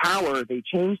lose power, they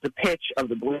change the pitch of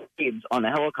the blades on the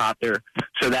helicopter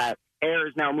so that air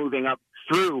is now moving up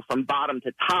through from bottom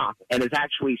to top and is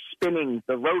actually spinning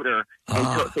the rotor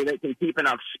so they can keep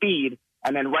enough speed.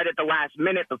 And then right at the last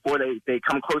minute before they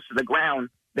come close to the ground,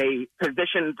 they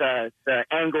position the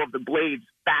angle of the blades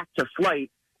back to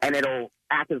flight, and it'll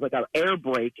act as like an air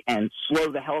brake and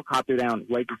slow the helicopter down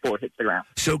right before it hits the ground.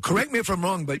 So correct me if I'm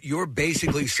wrong, but you're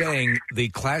basically saying the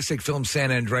classic film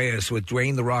San Andreas with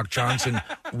Dwayne "The Rock" Johnson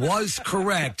was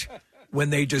correct when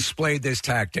they displayed this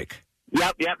tactic.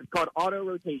 Yep. It's called auto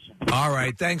rotation. All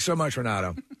right. Thanks so much,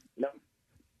 Renato. No.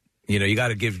 You know, you got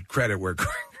to give credit where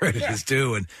credit is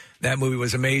due, and that movie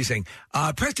was amazing.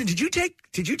 Preston, did you take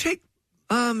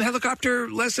helicopter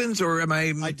lessons, or am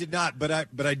I? I did not, but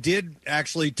I did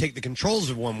actually take the controls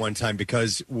of one time,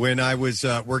 because when I was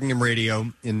working in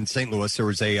radio in St. Louis, there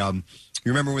was a. You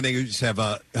remember when they used to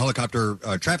have helicopter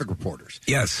traffic reporters?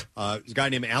 Yes. There was a guy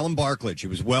named Alan Barklage. He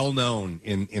was well known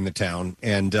in the town,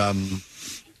 and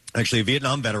actually a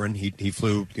Vietnam veteran. He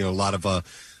flew a lot of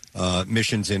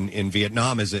missions in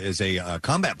Vietnam as a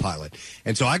combat pilot.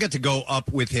 And so I got to go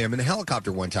up with him in a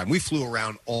helicopter one time. We flew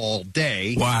around all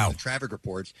day. Wow. The traffic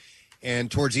reports.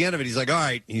 And towards the end of it, he's like, all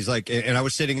right. He's like, and I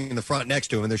was sitting in the front next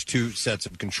to him, and there's two sets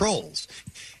of controls.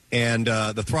 And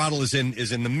the throttle is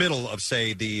in the middle of,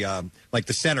 say, the like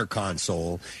the center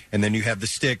console, and then you have the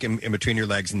stick in between your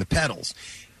legs and the pedals.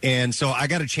 And so I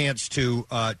got a chance to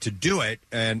do it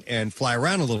and fly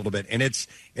around a little bit, and it's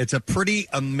a pretty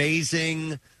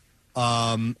amazing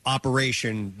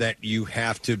operation that you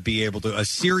have to be able to, a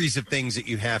series of things that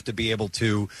you have to be able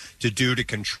to do to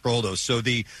control those. So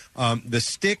the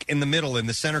stick in the middle in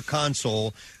the center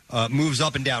console moves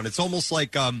up and down. It's almost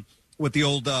like what the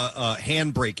old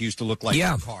handbrake used to look like in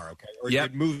a car, okay? Or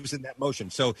it moves in that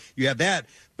motion. So you have that,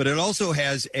 but it also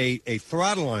has a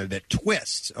throttle on it that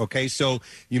twists, okay? So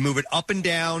you move it up and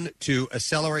down to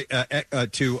accelerate,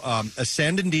 to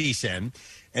ascend and descend,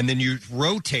 and then you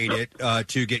rotate it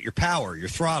to get your power, your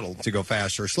throttle, to go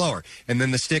faster or slower. And then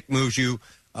the stick moves you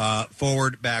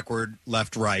forward, backward,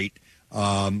 left, right.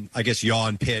 I guess yaw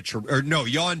and pitch,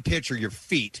 yaw and pitch are your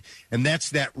feet, and that's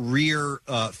that rear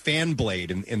fan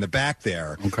blade in the back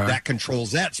there that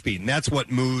controls that speed, and that's what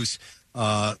moves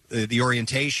the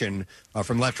orientation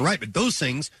from left to right. But those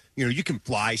things, you can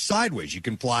fly sideways, you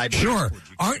can fly backwards,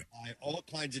 you can fly all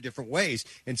kinds of different ways,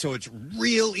 and so it's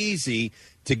real easy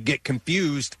to get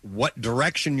confused what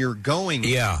direction you're going.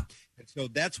 Yeah, and so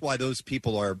that's why those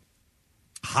people are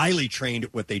highly trained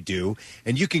at what they do,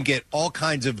 and you can get all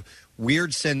kinds of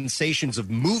weird sensations of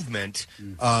movement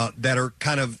that are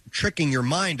kind of tricking your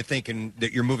mind to thinking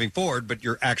that you're moving forward, but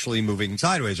you're actually moving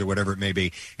sideways or whatever it may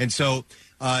be. And so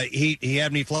he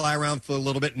had me fly around for a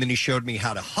little bit, and then he showed me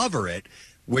how to hover it,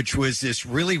 which was this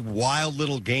really wild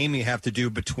little game you have to do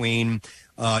between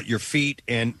your feet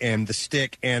and the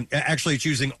stick, and actually it's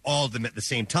using all of them at the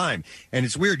same time. And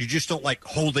it's weird. You just don't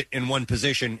hold it in one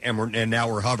position and now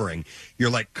we're hovering.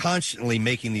 You're constantly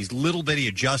making these little bitty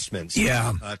adjustments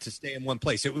to stay in one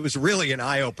place. It was really an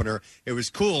eye-opener. It was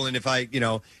cool, and if I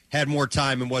had more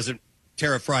time and wasn't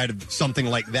terrified of something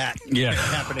like that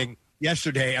happening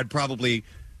yesterday, I'd probably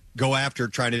go after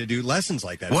trying to do lessons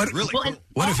like that. It's really cool.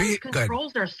 What if he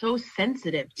controls are so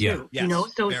sensitive too?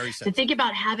 So to think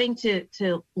about having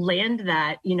to land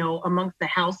that, amongst the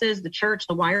houses, the church,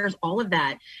 the wires, all of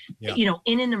that,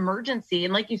 in an emergency,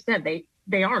 and like you said,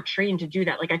 they are trained to do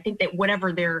that. I think that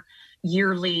whatever their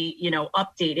yearly,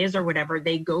 update is or whatever,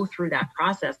 they go through that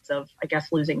process of, I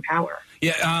guess, losing power.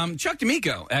 Yeah, Chuck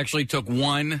D'Amico actually took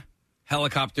one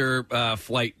helicopter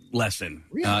flight lesson.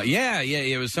 Really?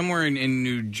 It was somewhere in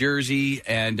New Jersey,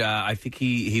 and I think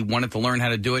he wanted to learn how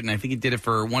to do it, and I think he did it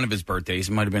for one of his birthdays.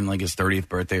 It might have been his 30th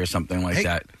birthday or something like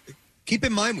that. Keep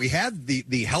in mind, we have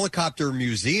the helicopter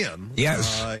museum.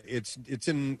 Yes, it's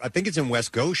in. I think it's in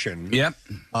West Goshen. Yep,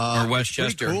 or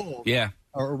Westchester. Cool. Yeah,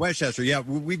 or Westchester. Yeah,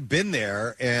 we've been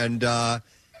there, and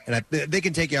they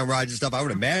can take you on rides and stuff. I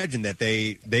would imagine that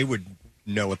they would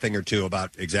know a thing or two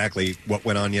about exactly what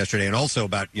went on yesterday, and also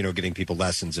about getting people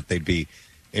lessons if they'd be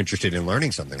interested in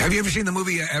learning something. Have you ever seen the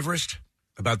movie Everest?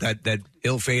 About that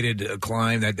ill-fated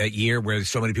climb that year where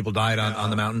so many people died on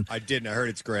the mountain? I didn't. I heard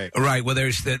it's great. Right. Well,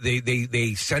 there's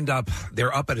they send up.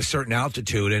 They're up at a certain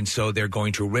altitude, and so they're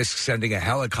going to risk sending a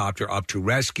helicopter up to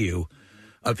rescue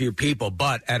a few people.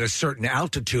 But at a certain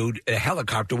altitude, a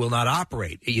helicopter will not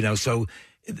operate. So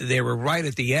they were right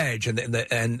at the edge, and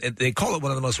they call it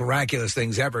one of the most miraculous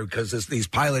things ever because these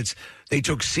pilots, they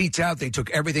took seats out, they took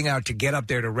everything out to get up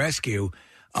there to rescue.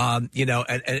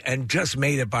 And just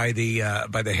made it by the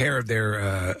hair of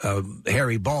their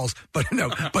hairy balls. But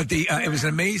it was an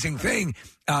amazing thing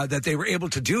that they were able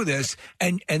to do this,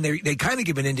 and they kind of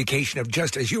give an indication of,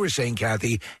 just as you were saying,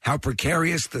 Kathy, how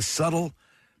precarious the subtle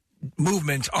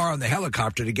movements are on the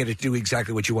helicopter to get it to do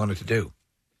exactly what you want it to do.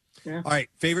 All right,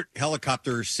 favorite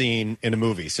helicopter scene in a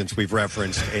movie, since we've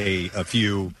referenced a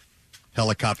few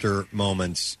helicopter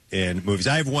moments in movies.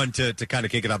 I have one to kind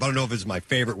of kick it up. I don't know if it's my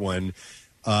favorite one,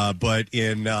 but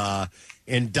in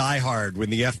Die Hard, when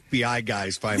the FBI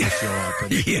guys finally show up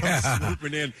and they come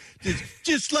swooping in,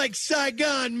 just like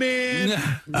Saigon, man.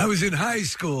 I was in high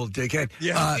school, dickhead.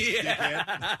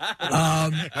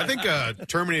 I think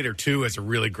Terminator 2 is a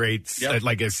really great,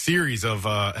 like a series of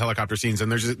helicopter scenes.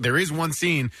 And there is one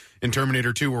scene in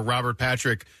Terminator 2 where Robert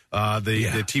Patrick,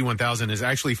 the T-1000, is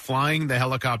actually flying the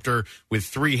helicopter with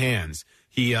three hands.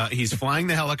 He's flying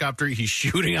the helicopter, he's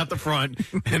shooting out the front,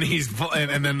 and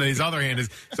and then his other hand is.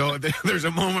 So there's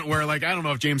a moment where, like, I don't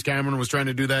know if James Cameron was trying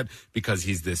to do that because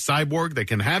he's this cyborg that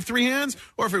can have three hands,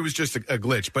 or if it was just a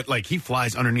glitch. But like, he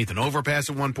flies underneath an overpass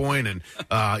at one point, and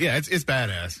it's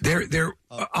badass.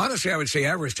 Honestly, I would say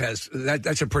Everest has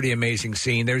that's a pretty amazing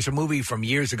scene. There's a movie from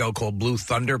years ago called Blue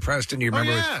Thunder. Preston, you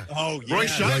remember? Roy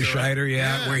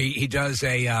Scheider, where he does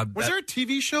a. Was there a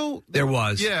TV show? There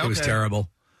was. Yeah, it was terrible.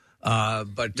 And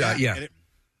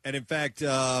in fact,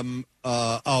 Saturday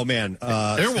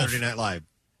Night Live,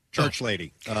 Church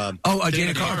Lady. Dana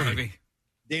Carvey.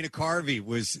 Dana Carvey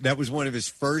was one of his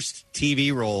first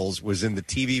TV roles. Was in the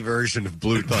TV version of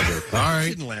Blue Thunder. All right,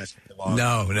 didn't last very long.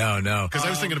 No. Because I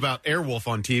was thinking about Airwolf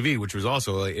on TV, which was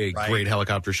also a great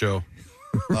helicopter show.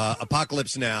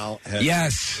 Apocalypse Now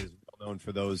is well known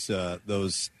for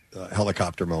those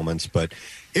helicopter moments, but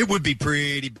it would be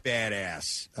pretty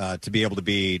badass to be able to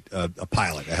be a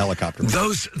pilot, a helicopter.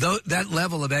 That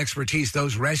level of expertise,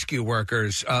 those rescue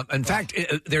workers. In fact,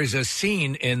 there's a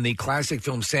scene in the classic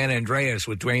film San Andreas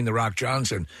with Dwayne "The Rock"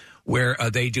 Johnson where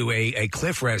they do a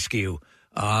cliff rescue.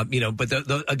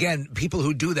 But again, people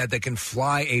who do that can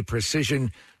fly a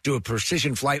precision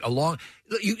flight along.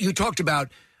 You talked about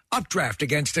updraft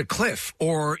against a cliff,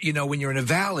 or when you're in a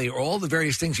valley, or all the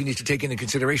various things you need to take into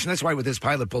consideration. That's why what this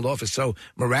pilot pulled off is so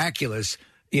miraculous,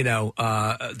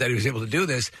 that he was able to do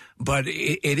this. But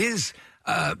it is,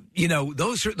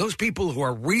 those people who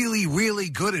are really, really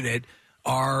good at it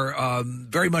are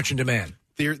very much in demand.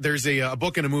 There's a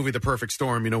book and a movie, The Perfect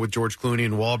Storm, with George Clooney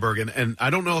and Wahlberg, and I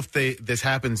don't know if this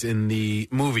happens in the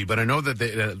movie, but I know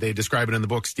that they describe it in the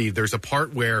book, Steve. There's a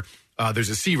part where there's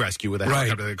a sea rescue with a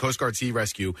helicopter, the Coast Guard sea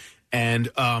rescue, and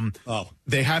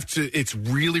they have to. It's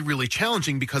really, really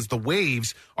challenging because the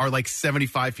waves are like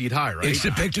 75 feet high. Right? It's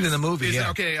depicted in the movie.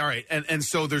 Okay, all right, and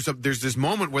so there's this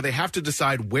moment where they have to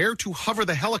decide where to hover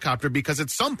the helicopter, because at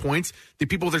some points the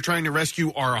people they're trying to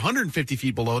rescue are 150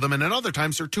 feet below them, and at other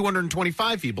times they're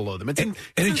 225 feet below them.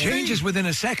 It changes within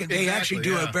a second. They actually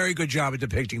do a very good job at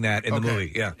depicting that in the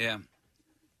movie. Yeah.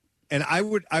 And I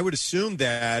would assume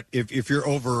that if you're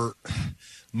over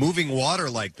moving water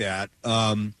like that,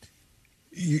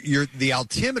 you're the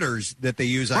altimeters that they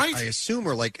use, I assume,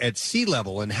 are like at sea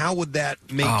level. And how would that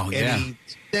make any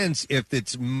sense if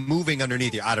it's moving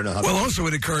underneath you? I don't know how. Well, also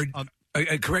it occurred.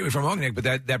 Correct me if I'm wrong, Nick, but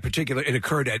that particular it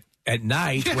occurred at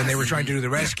night when they were trying to do the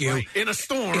rescue in a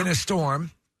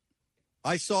storm.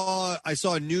 I saw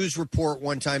a news report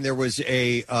one time. There was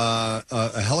a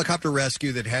helicopter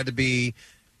rescue that had to be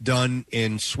done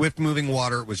in swift-moving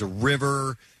water. It was a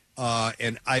river,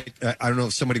 and I don't know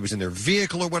if somebody was in their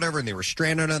vehicle or whatever, and they were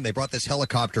stranded on it. They brought this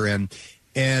helicopter in,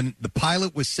 and the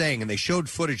pilot was saying, and they showed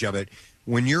footage of it,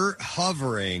 when you're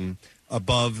hovering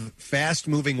above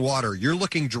fast-moving water, you're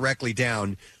looking directly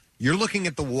down. You're looking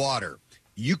at the water.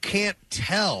 You can't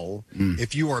tell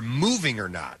if you are moving or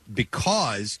not,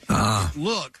 because it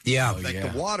looks like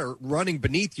the water running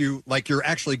beneath you, like you're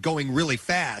actually going really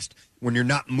fast when you're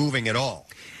not moving at all.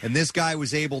 And this guy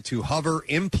was able to hover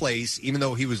in place, even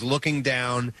though he was looking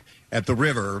down at the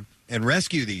river, and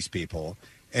rescue these people.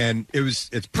 And it's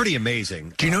pretty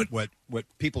amazing. Do you know what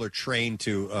people are trained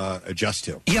to adjust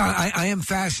to? Yeah, I am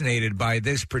fascinated by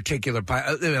this particular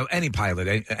pilot. Any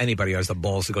pilot, anybody who has the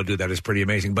balls to go do that is pretty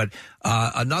amazing. But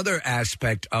another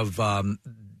aspect of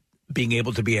being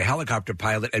able to be a helicopter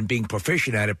pilot and being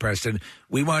proficient at it, Preston,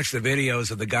 we watch the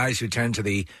videos of the guys who tend to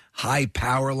the high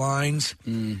power lines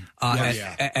and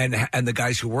the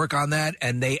guys who work on that,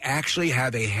 and they actually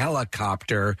have a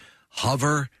helicopter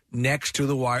hover next to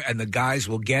the wire, and the guys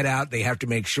will get out. They have to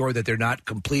make sure that they're not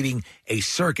completing a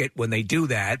circuit when they do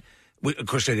that. Of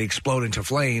course, they explode into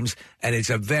flames, and it's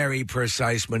a very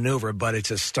precise maneuver, but it's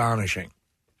astonishing.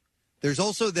 There's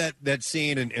also that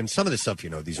scene, and some of the stuff,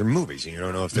 these are movies, and you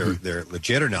don't know if they're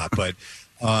legit or not. But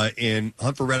in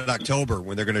Hunt for Red October,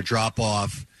 when they're going to drop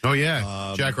off,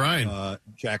 Jack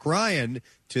Ryan,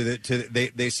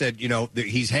 they said,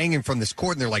 he's hanging from this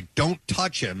cord, and they're like, don't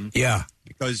touch him,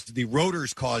 because the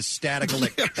rotors cause static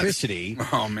electricity.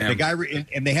 Oh man! The guy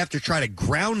and they have to try to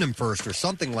ground him first, or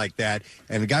something like that.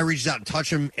 And the guy reaches out and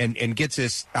touches him, and gets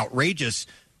this outrageous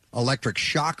electric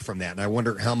shock from that. And I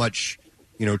wonder how much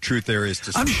truth there is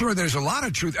to. I'm sure there's a lot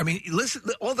of truth. I mean, listen,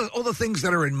 all the things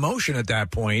that are in motion at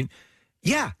that point.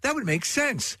 Yeah, that would make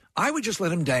sense. I would just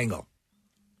let him dangle.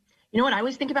 You know what I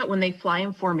always think about when they fly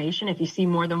in formation? If you see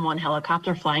more than one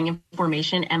helicopter flying in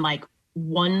formation, and like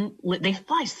they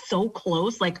fly so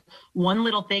close, like one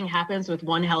little thing happens with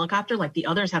one helicopter, like the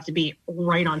others have to be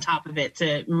right on top of it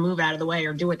to move out of the way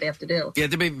or do what they have to do. You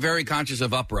have to be very conscious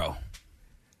of uprow.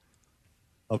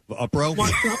 Uprow?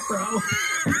 What's uprow?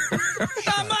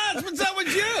 What's up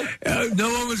with you? No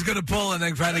one was going to pull, and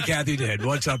then finally Kathy did.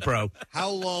 What's up, bro?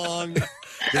 How long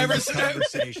in this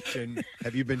conversation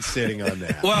have you been sitting on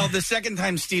that? Well, the second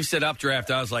time Steve said updraft,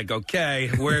 I was like, okay,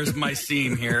 where's my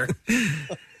scene here?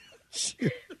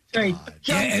 Sorry,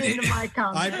 jump into my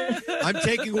comment. I'm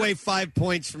taking away 5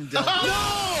 points from Del.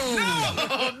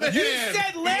 No! You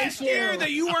said last year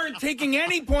that you weren't taking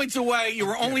any points away. You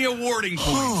were only awarding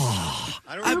points.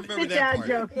 I don't remember that part.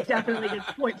 Joke definitely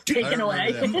gets points taken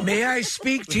away. May I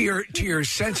speak to your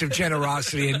sense of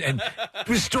generosity and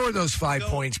restore those 5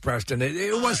 points, Preston?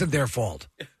 It wasn't their fault.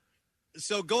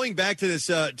 So going back to this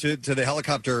to the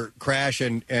helicopter crash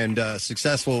and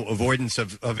successful avoidance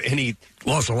of any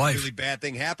loss of life, really bad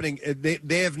thing happening,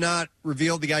 they have not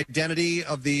revealed the identity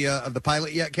of the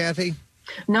pilot yet, Kathy?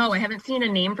 No, I haven't seen a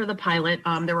name for the pilot.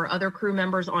 There were other crew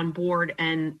members on board,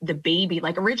 and the baby.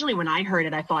 Like originally, when I heard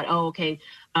it, I thought, "Oh, okay,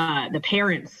 the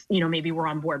parents, maybe were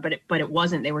on board," but it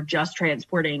wasn't. They were just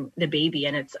transporting the baby,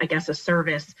 and it's, I guess, a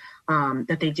service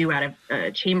that they do out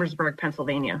of Chambersburg,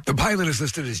 Pennsylvania. The pilot is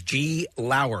listed as G.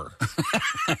 Lauer.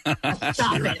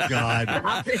 Stop it! God.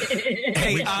 Stop it.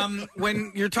 Hey,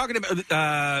 when you're talking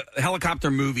about helicopter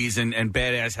movies and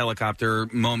badass helicopter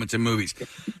moments in movies,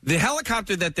 the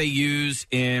helicopter that they use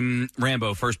in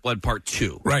Rambo: First Blood Part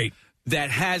 2, right?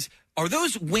 Are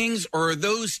those wings, or are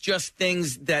those just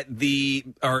things that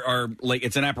are like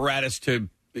it's an apparatus to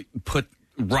put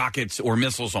rockets or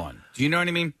missiles on? Do you know what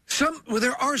I mean?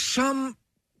 There are some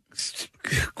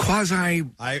quasi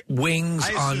wings.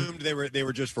 I assumed they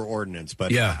were just for ordnance,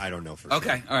 but yeah. I don't know for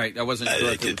okay, sure. All right, I wasn't sure.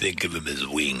 I like to think of them as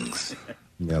wings.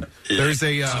 Yep. There's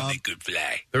a so they could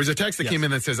fly. There was a text that came in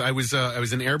that says I was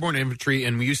in airborne infantry,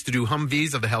 and we used to do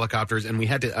Humvees of the helicopters, and we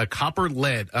had a copper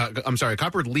lead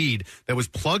that was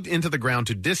plugged into the ground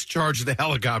to discharge the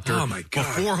helicopter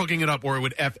before hooking it up, or it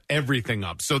would F everything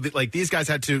up. So these guys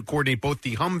had to coordinate both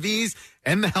the Humvees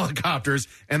and the helicopters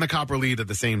and the copper lead at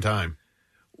the same time.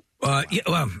 Yeah,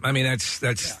 well, I mean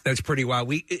that's pretty wild.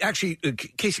 We actually,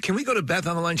 Casey, can we go to Beth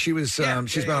on the line? She was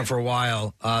she's been on for a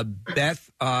while. Beth,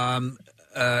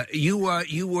 you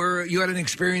had an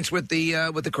experience with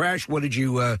the crash.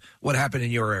 What happened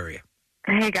in your area?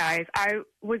 Hey guys, I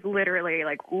was literally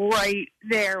like right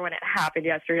there when it happened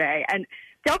yesterday, and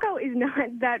Delco is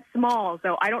not that small,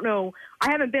 so I don't know. I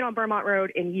haven't been on Vermont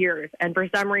Road in years, and for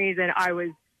some reason, I was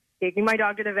taking my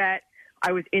dog to the vet.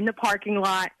 I was in the parking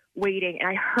lot waiting, and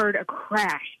I heard a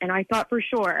crash, and I thought for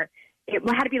sure it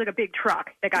had to be like a big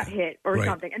truck that got hit or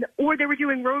something, or they were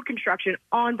doing road construction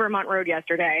on Vermont Road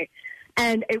yesterday.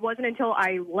 And it wasn't until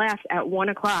I left at 1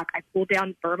 o'clock, I pulled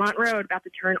down Vermont Road, about to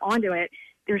turn onto it.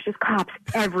 There's just cops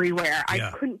everywhere.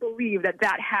 I couldn't believe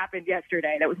that happened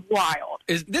yesterday. That was wild.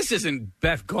 This isn't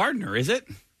Beth Gardner, is it?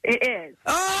 It is.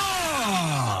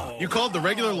 Oh! You called the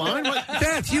regular line? What?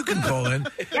 Beth, you can call in.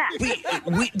 Yeah.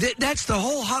 That's the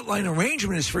whole hotline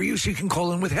arrangement is for you, so you can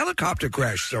call in with helicopter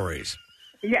crash stories.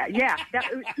 Yeah. Yes.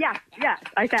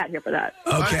 I sat here for that.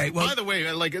 Okay. By the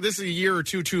way, like this is a year or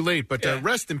two too late, but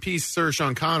rest in peace, Sir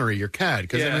Sean Connery, your CAD,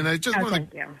 because I mean, it's just one of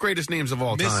the greatest names of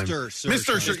all time.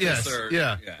 Mr.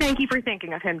 Yes. Thank you for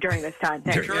thinking of him during this time.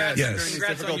 Thank you. Yes.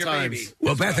 Congrats on your baby.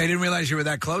 Well, Beth, I didn't realize you were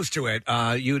that close to it.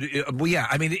 I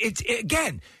mean, it's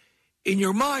again. In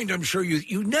your mind, I'm sure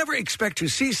you never expect to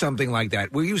see something like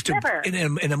that. We're used to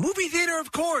in a movie theater,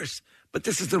 of course, but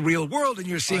this is the real world, and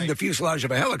you're seeing the fuselage of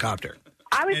a helicopter.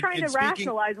 I was trying to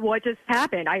rationalize what just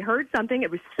happened. I heard something. It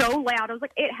was so loud. I was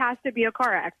like, it has to be a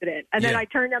car accident. And then I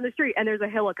turned down the street, and there's a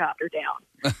helicopter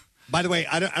down. By the way,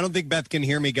 I don't think Beth can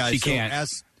hear me, guys. She can't.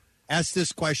 Ask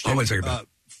this question. Oh, wait a second, Beth.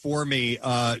 for me.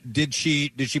 Did she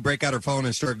break out her phone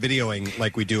and start videoing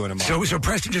like we do in a month? So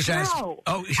Preston just asked. No,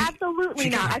 Oh, absolutely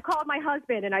not. I called my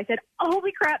husband and I said,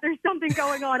 "Holy crap, there's something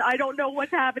going on. I don't know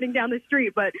what's happening down the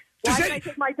street, but why did I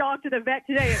take my dog to the vet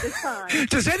today at this time?"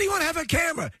 Does anyone have a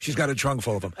camera? She's got a trunk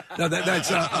full of them. No, that's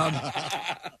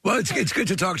well, it's good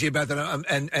to talk to you about that,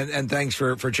 and thanks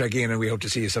for checking in, and we hope to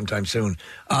see you sometime soon.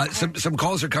 Some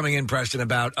calls are coming in, Preston,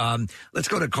 about let's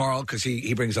go to Carl because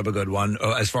he brings up a good one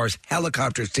as far as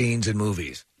helicopter scenes in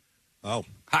movies. Oh,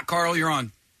 hot Carl, you're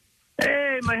on.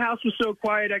 Hey, my house was so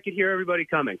quiet I could hear everybody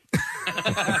coming.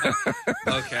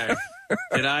 Okay.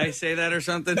 Did I say that or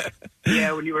something?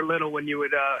 Yeah, when you were little, when you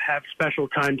would have special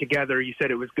time together, you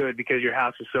said it was good because your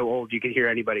house was so old you could hear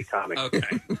anybody coming.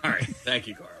 Okay. All right. Thank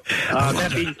you, Carl.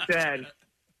 That being said,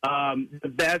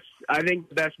 I think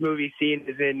the best movie scene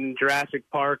is in Jurassic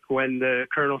Park when the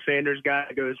Colonel Sanders guy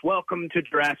goes, "Welcome to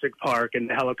Jurassic Park," and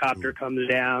the helicopter comes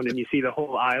down and you see the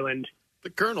whole island. The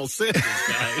Colonel Sanders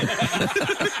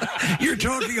guy. You're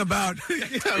talking about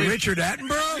Richard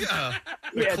Attenborough?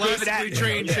 Yeah, classically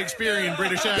trained Shakespearean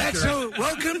British actor. That's so.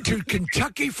 Welcome to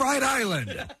Kentucky Fried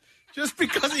Island. Just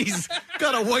because he's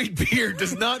got a white beard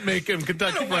does not make him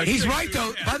Kentucky Fried. He's right,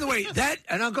 though. By the way,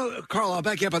 and Carl, I'll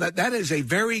back you up on that. That is a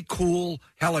very cool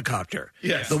helicopter.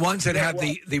 Yes. The ones that have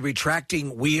the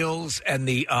retracting wheels and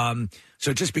the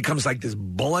so it just becomes like this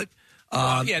bullet.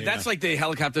 That's like the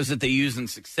helicopters that they use in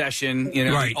Succession. You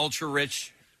know, Right. ultra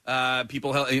rich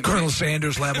people. Colonel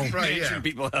Sanders level. Right, yeah.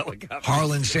 People helicopters.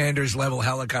 Harlan Sanders level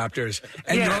helicopters.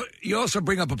 And you also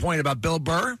bring up a point about Bill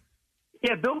Burr.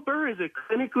 Yeah, Bill Burr is a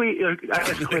clinically, I guess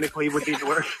clinically would be the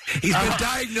word. He's been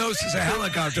diagnosed as a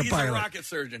helicopter He's pilot. a rocket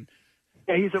surgeon.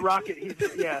 Yeah, he's a rocket. He's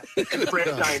a brain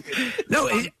scientist. No,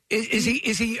 is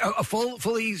he a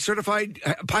fully certified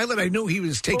pilot? I knew he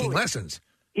was taking lessons.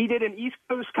 He did an East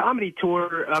Coast comedy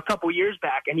tour a couple years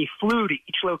back, and he flew to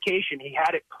each location. He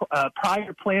had it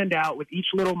prior planned out with each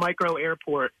little micro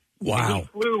airport. Wow! And he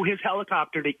flew his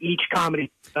helicopter to each comedy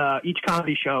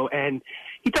show, and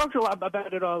he talks a lot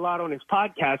about it a lot on his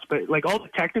podcast. But like all the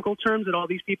technical terms that all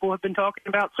these people have been talking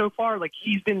about so far, like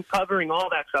he's been covering all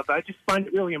that stuff. I just find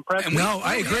it really impressive. No,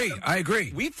 I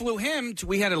agree. We flew him.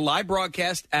 We had a live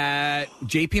broadcast at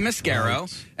JP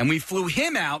Mascaro, and we flew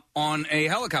him out on a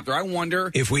helicopter. I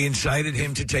wonder if we incited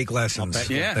him to take lessons.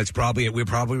 Yeah. That's probably it. We're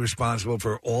probably responsible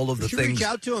for all of the Did you things. reach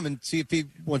out to him and see if he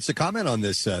wants to comment on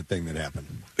this thing that happened?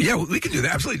 Yeah, we can do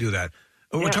that. Absolutely do that.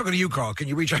 We're talking to you, Carl. Can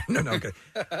you reach out? No, okay.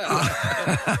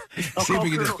 See if we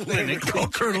can do call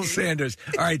Colonel Sanders.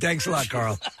 All right, thanks a lot,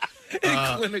 Carl.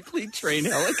 Clinically trained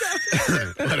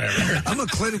helicopter. Whatever. I'm a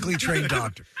clinically trained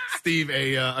doctor. Steve,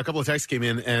 a couple of texts came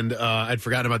in, and I'd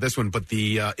forgotten about this one, but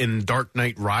the in Dark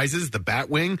Knight Rises, the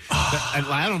Batwing, and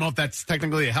I don't know if that's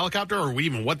technically a helicopter or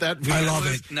even what that I love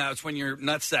is. it. No, it's when your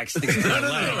nutsack sticks No, out.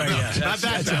 not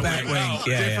that That's a Batwing.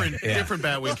 Yeah, different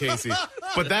Batwing, Casey.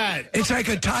 But that It's like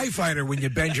a TIE fighter when you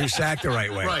bend your sack the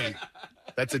right way. right.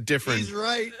 That's a different. He's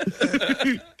right.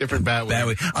 Different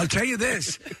Batwing. I'll tell you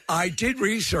this. I did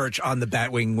research on the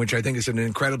Batwing, which I think is an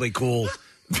incredibly cool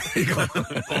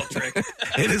Ball trick.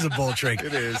 It is a bull trick.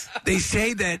 It is. They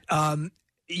say that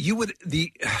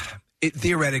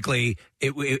theoretically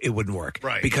it wouldn't work,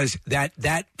 right? Because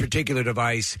that particular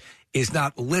device is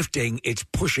not lifting; it's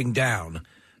pushing down.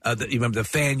 You remember the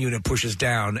fan unit pushes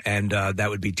down, and that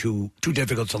would be too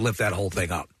difficult to lift that whole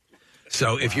thing up.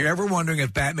 So if you're ever wondering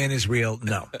if Batman is real,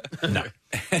 no.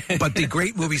 But the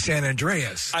great movie San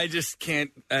Andreas. I just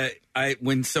can't.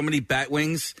 When so many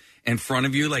Batwings in front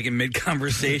of you, like in mid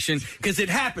conversation, because it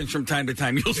happens from time to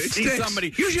time. You'll see stinks.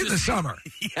 somebody Usually in the summer.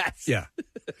 Yes. Yeah.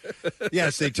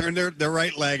 Yes, they turn their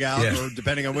right leg out, Yeah. or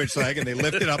depending on which leg, and they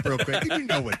lift it up real quick. You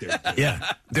know what they're doing.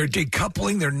 Yeah. They're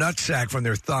decoupling their nutsack from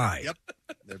their thigh. Yep.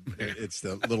 It's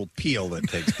the little peel that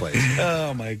takes place.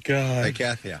 Oh, my God. Hey,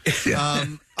 Kath, yeah.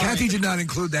 Kathy did not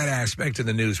include that aspect in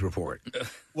the news report.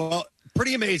 Well,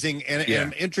 pretty amazing, and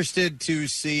I'm interested to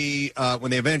see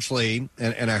when they eventually,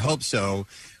 and I hope so,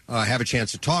 have a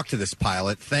chance to talk to this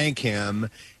pilot, thank him,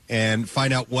 and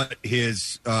find out what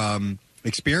his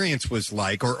experience was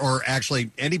like, or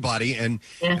actually anybody, and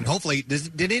hopefully,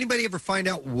 did anybody ever find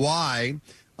out why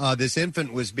this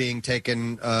infant was being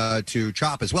taken to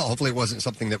CHOP as well? Hopefully it wasn't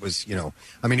something that was,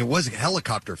 it was a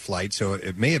helicopter flight, so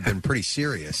it may have been pretty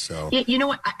serious. So You know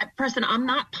what, Preston, I'm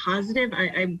not positive.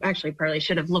 I actually probably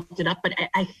should have looked it up, but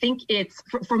I think it's,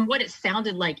 from what it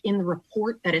sounded like in the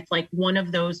report, that it's like one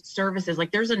of those services. Like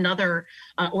there's another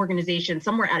organization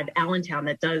somewhere out of Allentown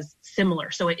that does similar.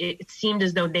 So it seemed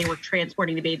as though they were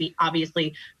transporting the baby,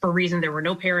 obviously for a reason. There were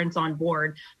no parents on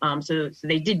board. So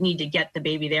they did need to get the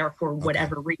baby there for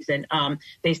whatever reason.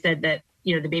 They said that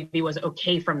the baby was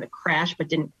okay from the crash, but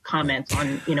didn't comment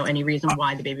on, any reason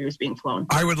why the baby was being flown.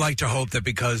 I would like to hope that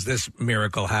because this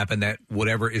miracle happened, that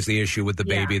whatever is the issue with the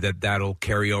baby, that'll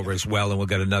carry over as well, and we'll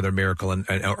get another miracle,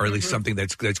 or at least something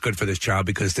that's good for this child,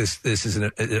 because this is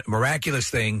a miraculous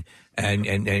thing,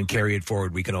 and carry it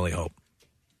forward. We can only hope.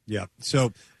 Yeah.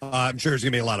 So I'm sure there's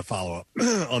going to be a lot of follow-up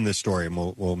on this story, and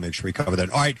we'll make sure we cover that.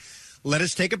 All right. Let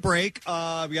us take a break.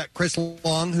 We got Chris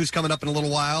Long, who's coming up in a little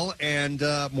while, and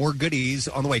more goodies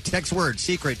on the way. Text word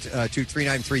secret to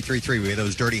 39333. We have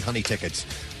those Dirty Honey tickets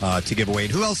to give away.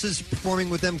 And who else is performing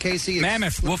with them, Casey?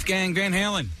 Mammoth, Wolfgang Van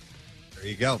Halen. There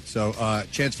you go. So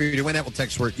chance for you to win that. We'll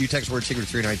text word secret to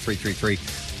 39333.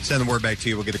 Send the word back to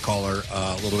you. We'll get a caller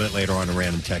a little bit later on, a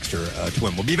random texter to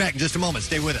win. We'll be back in just a moment.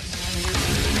 Stay with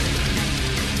us.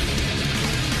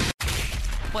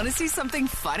 Want to see something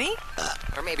funny?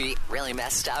 Or maybe really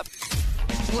messed up?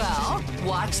 Well,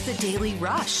 watch The Daily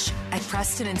Rush at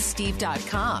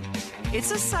PrestonandSteve.com.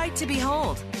 It's a sight to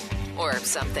behold. Or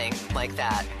something like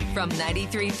that. From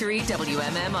 93.3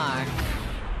 WMMR.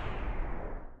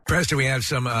 Preston, we have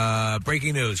some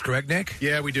breaking news, correct, Nick?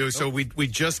 Yeah, we do. So we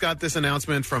just got this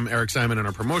announcement from Eric Simon in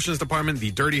our promotions department.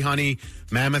 The Dirty Honey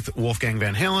Mammoth Wolfgang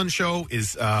Van Halen show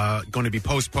is going to be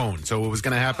postponed. So it was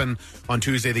going to happen on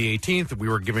Tuesday the 18th. We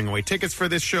were giving away tickets for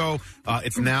this show.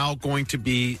 It's now going to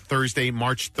be Thursday,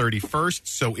 March 31st.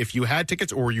 So if you had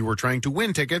tickets or you were trying to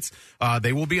win tickets,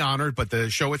 they will be honored. But the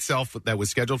show itself that was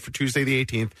scheduled for Tuesday the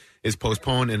 18th is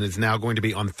postponed and is now going to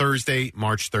be on Thursday,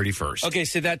 March 31st. Okay,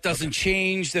 so that doesn't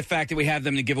change the fact that we have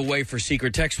them to give away for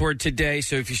Secret Text Word today.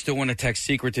 So if you still want to text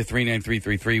Secret to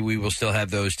 39333, we will still have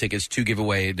those tickets to give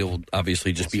away. It will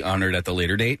obviously just be honored at the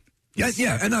later date.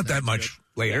 Yeah, and not that much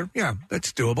later. Yeah,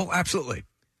 that's doable. Absolutely.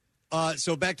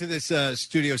 So back to this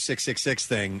Studio 666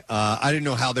 thing. I didn't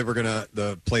know how they were going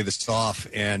to play this off,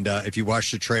 and if you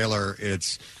watch the trailer,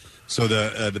 it's... So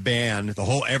the band,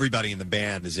 everybody in the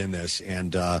band is in this,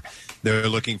 and they're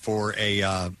looking for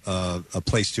a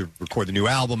place to record the new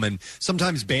album. And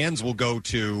sometimes bands will go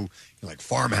to like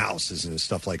farmhouses and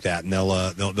stuff like that, and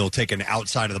they'll take an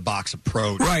outside of the box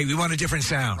approach. Right, we want a different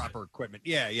sound, proper equipment.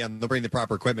 Yeah, and they'll bring the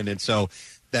proper equipment, and so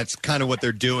that's kind of what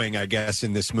they're doing, I guess,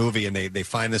 in this movie. And they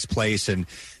find this place, and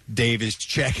Dave is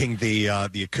checking the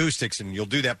acoustics, and you'll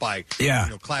do that by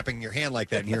clapping your hand like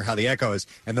that and hear how the echo is.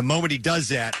 And the moment he does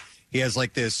that, he has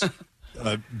like this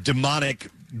demonic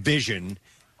vision,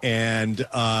 and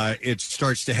it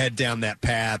starts to head down that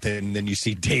path, and then you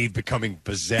see Dave becoming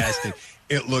possessed. And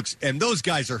it looks, and those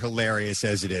guys are hilarious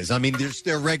as it is. I mean,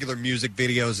 their regular music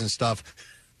videos and stuff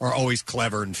are always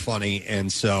clever and funny,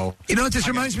 and so you know what this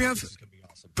reminds me of,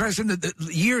 President.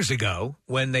 Years ago,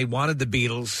 when they wanted the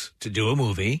Beatles to do a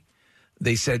movie,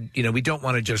 they said, we don't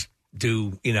want to just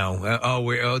do this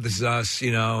is us,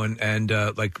 and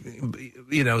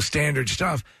standard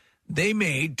stuff. They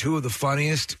made two of the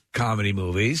funniest comedy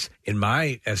movies, in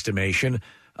my estimation,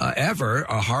 ever: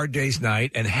 A Hard Day's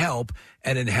Night and Help.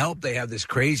 And in Help, they have this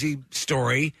crazy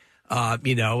story, a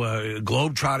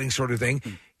globe-trotting sort of thing.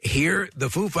 Here, the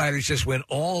Foo Fighters just went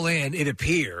all in, it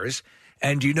appears.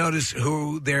 And you notice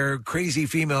who their crazy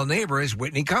female neighbor is?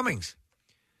 Whitney Cummings.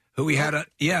 Who we had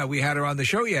her on the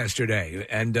show yesterday,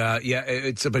 and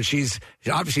but she's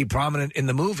obviously prominent in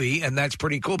the movie, and that's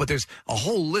pretty cool. But there's a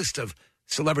whole list of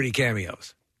celebrity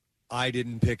cameos. I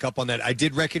didn't pick up on that. I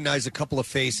did recognize a couple of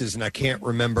faces, and I can't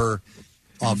remember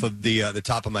off of the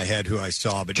top of my head who I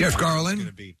saw. But Jeff Garland, going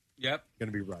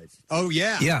to be right. Oh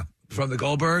yeah, from the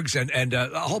Goldbergs, and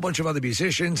a whole bunch of other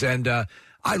musicians, and.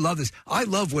 I love this. I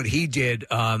love what he did,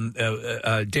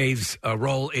 Dave's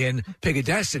role in Pig of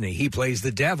Destiny. He plays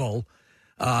the devil,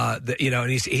 and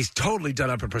he's totally done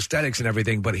up in prosthetics and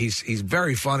everything, but he's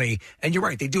very funny. And you're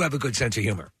right, they do have a good sense of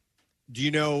humor. Do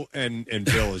you know, and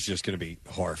Bill is just going to be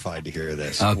horrified to hear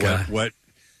this, okay. What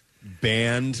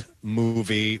band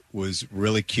movie was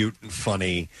really cute and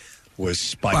funny was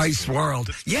Spice World.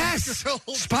 Yes!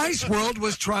 Spice World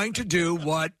was trying to do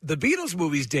what the Beatles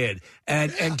movies did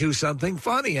and do something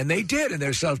funny, and they did, and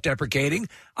they're self-deprecating.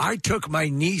 I took my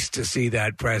niece to see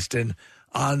that, Preston.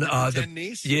 On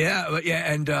niece? Yeah,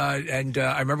 and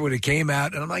I remember when it came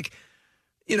out, and I'm like,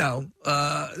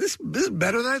 this is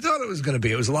better than I thought it was going to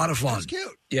be. It was a lot of fun. It was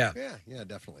cute. Yeah,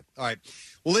 definitely. All right.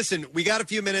 Well, listen, we got a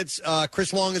few minutes.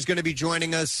 Chris Long is going to be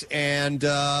joining us, and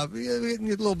we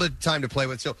need a little bit of time to play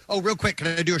with. So, real quick, can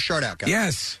I do a shout out, guys?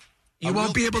 Yes. You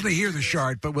won't be able to hear the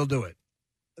shard, but we'll do it.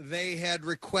 they had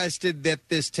requested that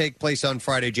this take place on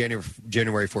Friday,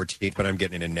 January 14th, but I'm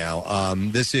getting it in now.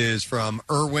 This is from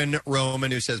Erwin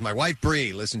Roman, who says, my wife,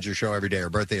 Bree, listens to your show every day. Her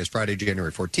birthday is Friday,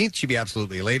 January 14th. She'd be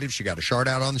absolutely elated if she got a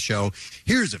shout-out on the show.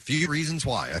 Here's a few reasons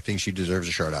why I think she deserves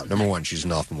a shout-out. Number one, she's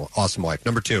an awesome wife.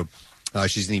 Number two,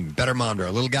 she's an even better mom to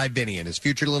her little guy, Vinny, and his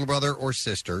future little brother or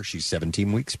sister. She's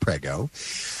 17 weeks preggo.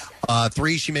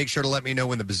 3, she makes sure to let me know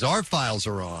when the Bizarre Files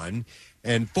are on.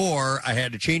 And 4, I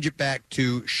had to change it back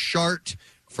to Shart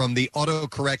from the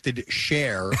auto-corrected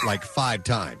Cher like 5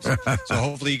 times. So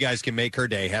hopefully you guys can make her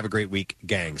day. Have a great week,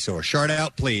 gang. So a shout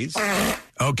out, please.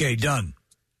 Okay, done.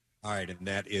 All right, and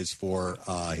that is for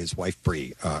his wife,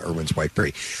 Bree, Erwin's wife,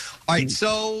 Bree. All right,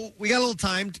 so we got a little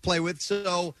time to play with,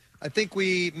 so I think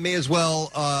we may as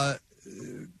well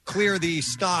clear the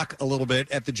stock a little bit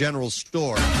at the general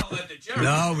store.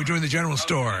 No, we're doing the general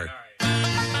store.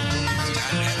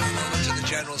 To the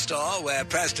general store where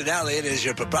Preston Elliott is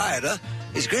your proprietor.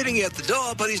 He's greeting you at the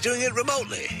door, but he's doing it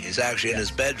remotely. He's actually in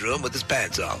his bedroom with his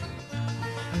pants on.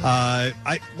 I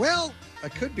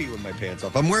could be with my pants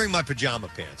off. I'm wearing my pajama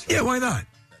pants. Right? Yeah, why not?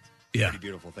 Yeah. Pretty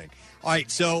beautiful thing. All right,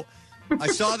 so I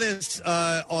saw this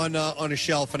on a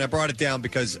shelf, and I brought it down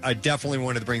because I definitely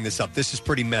wanted to bring this up. This is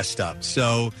pretty messed up.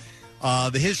 So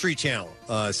the History Channel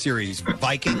series,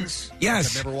 Vikings.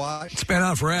 Yes. I've never watched. It's been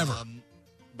on forever.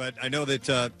 But I know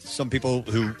that some people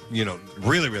who,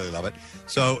 really, really love it.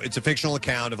 So it's a fictional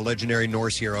account of a legendary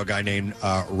Norse hero, a guy named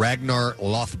Ragnar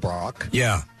Lothbrok.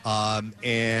 Yeah.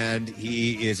 And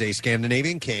he is a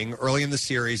Scandinavian king. Early in the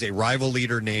series, a rival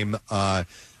leader named, I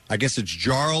guess it's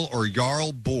Jarl or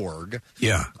Jarl Borg,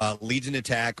 leads an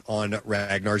attack on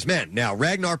Ragnar's men. Now,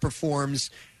 Ragnar performs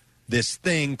this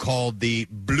thing called the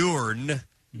Blurn,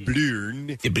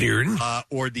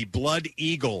 or the Blood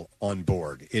Eagle on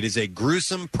Borg. It is a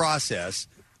gruesome process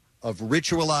of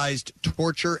ritualized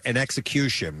torture and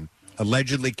execution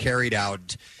allegedly carried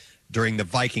out during the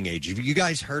Viking Age. Have you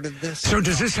guys heard of this? So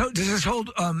does this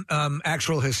hold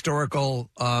actual historical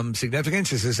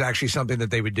significance? Is this actually something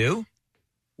that they would do?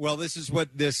 Well, this is what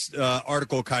this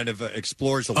article kind of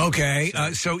explores a little bit.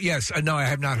 Okay, so yes, no, I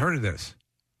have not heard of this.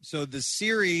 So the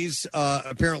series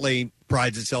apparently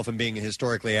prides itself in being a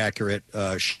historically accurate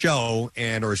show,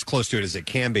 or as close to it as it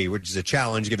can be, which is a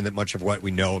challenge given that much of what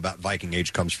we know about Viking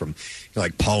Age comes from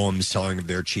like poems telling of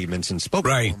their achievements and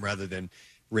spoken form rather than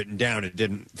written down. It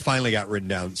finally got written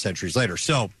down centuries later.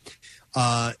 So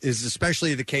is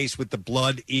especially the case with the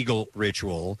Blood Eagle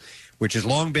ritual, which has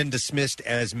long been dismissed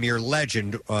as mere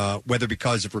legend, whether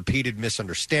because of repeated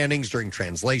misunderstandings during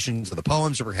translations of the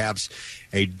poems or perhaps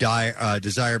a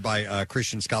desire by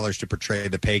Christian scholars to portray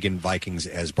the pagan Vikings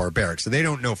as barbaric. So they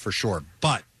don't know for sure.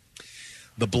 But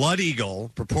the Blood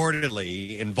Eagle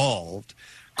purportedly involved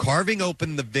carving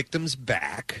open the victim's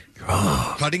back,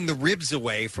 cutting the ribs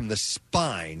away from the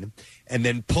spine, and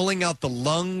then pulling out the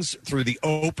lungs through the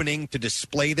opening to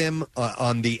display them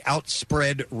on the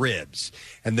outspread ribs.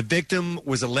 And the victim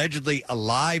was allegedly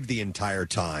alive the entire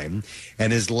time,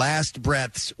 and his last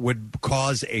breaths would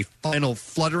cause a final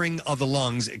fluttering of the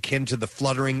lungs akin to the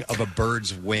fluttering of a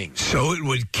bird's wings. So it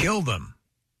would kill them.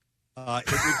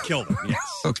 It would kill them,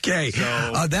 yes. Okay.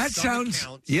 So that sounds,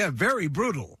 very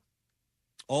brutal.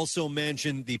 Also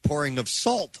mentioned the pouring of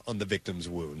salt on the victim's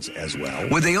wounds as well.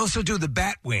 Would they also do the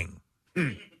bat wing?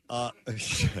 They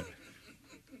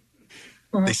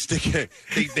stick it.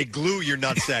 They glue your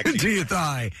nutsack to your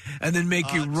thigh and then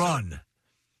make you run.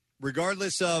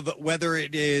 Regardless of whether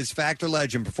it is fact or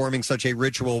legend, performing such a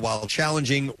ritual while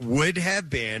challenging would have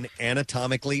been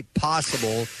anatomically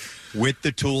possible with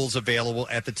the tools available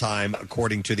at the time,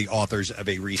 according to the authors of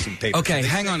a recent paper. Okay, so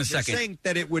hang on a second. They're saying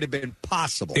that it would have been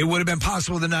possible. It would have been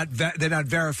possible. They're not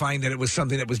verifying that it was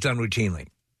something that was done routinely.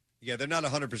 Yeah, they're not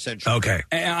 100% sure. Okay.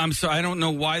 I'm sorry. I don't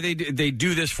know why they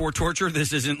do this for torture.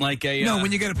 This isn't like a... No,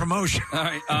 when you get a promotion. All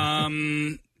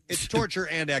right. It's torture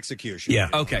and execution. Yeah.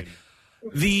 Okay.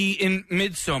 In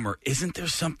Midsommar, isn't there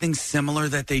something similar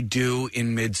that they do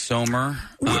in Midsommar?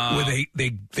 Where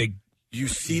they you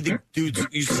see the dude's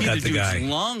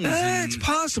lungs. It's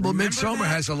possible. Midsommar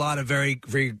has a lot of very,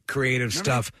 very creative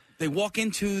stuff. They walk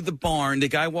into the barn. The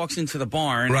guy walks into the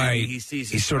barn. Right. And he sees.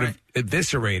 He's sort of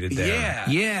eviscerated there. Yeah.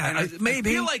 Yeah. And maybe.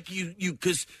 I feel like you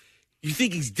because you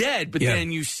think he's dead, but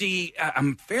then you see.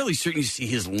 I'm fairly certain you see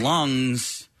his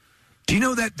lungs. Do you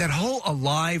know that whole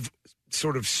alive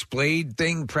sort of splayed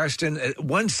thing, Preston?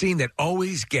 One scene that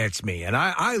always gets me, and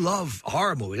I love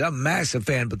horror movies. I'm a massive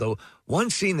fan, but the one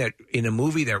scene that in a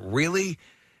movie that really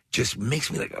just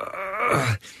makes me like,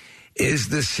 is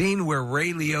the scene where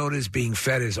Ray Liotta is being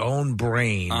fed his own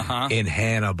brain in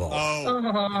Hannibal.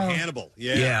 Hannibal.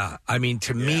 Yeah. Yeah. I mean,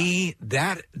 to me,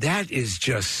 that is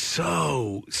just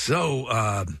so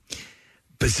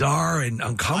bizarre and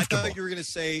uncomfortable. I thought you were going to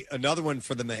say another one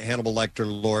for the Hannibal Lecter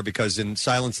lore, because in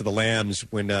Silence of the Lambs,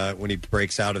 when he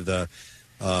breaks out of the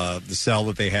cell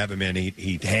that they have him in,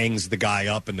 he hangs the guy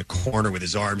up in the corner with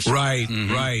his arms. Right,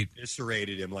 right.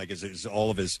 Eviscerated him like all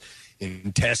of his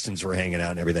intestines were hanging out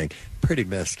and everything. Pretty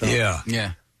messed up.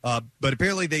 Yeah. But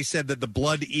apparently they said that the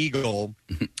blood eagle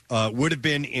would have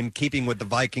been in keeping with the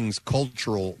Vikings'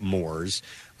 cultural mores.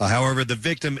 However, the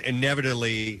victim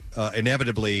inevitably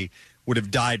would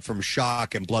have died from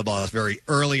shock and blood loss very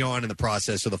early on in the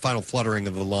process, so the final fluttering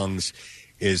of the lungs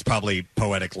is probably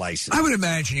poetic license. I would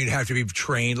imagine you'd have to be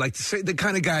trained, like the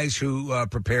kind of guys who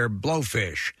prepare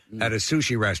blowfish at a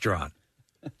sushi restaurant.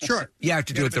 Sure. You have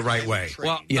to do it the right way.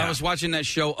 Well, I was watching that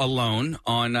show Alone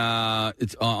on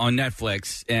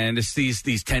Netflix, and it's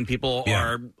these 10 people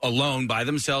are alone by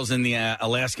themselves in the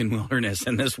Alaskan wilderness,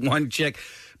 and this one chick,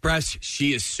 Press,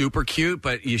 she is super cute,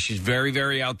 but she's very,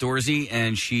 very outdoorsy,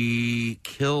 and she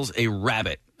kills a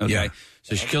rabbit. Okay. Yeah.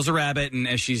 So she kills a rabbit, and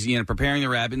as she's preparing the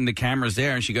rabbit, and the camera's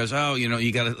there, and she goes, "Oh,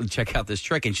 you got to check out this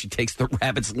trick." And she takes the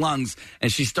rabbit's lungs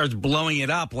and she starts blowing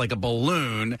it up like a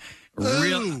balloon.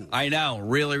 I know,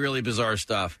 really, really bizarre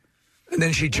stuff. And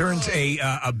then she turns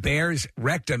a bear's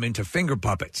rectum into finger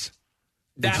puppets.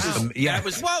 That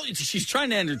was well. She's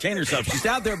trying to entertain herself. She's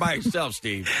out there by herself,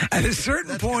 Steve. At a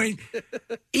certain point,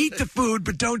 eat the food,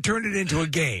 but don't turn it into a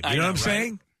game. You know what I'm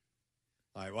saying?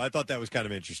 All right, well, I thought that was kind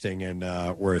of interesting and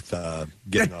worth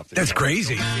getting off the That's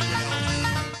crazy.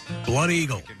 Blood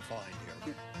Eagle.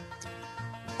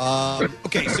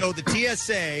 Okay, so the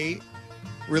TSA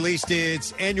released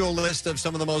its annual list of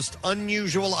some of the most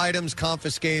unusual items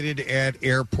confiscated at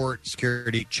airport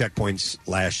security checkpoints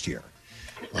last year.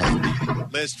 The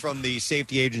list from the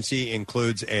safety agency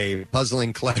includes a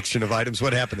puzzling collection of items.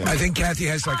 What happened there? I think Kathy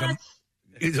has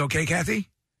Is it okay, Kathy?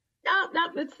 No,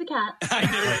 it's the cat.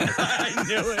 I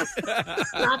knew it.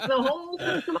 Not the whole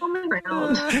system on the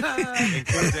ground.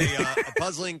 Includes a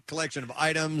puzzling collection of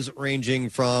items ranging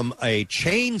from a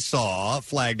chainsaw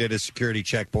flagged at a security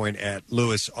checkpoint at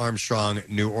Louis Armstrong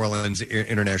New Orleans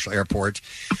International Airport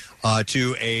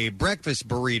to a breakfast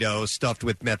burrito stuffed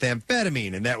with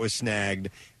methamphetamine, and that was snagged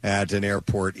at an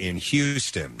airport in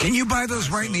Houston. Can you buy those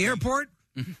right in the airport?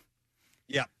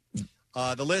 Yeah.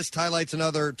 The list highlights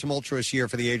another tumultuous year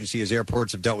for the agency as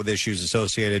airports have dealt with issues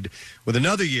associated with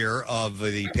another year of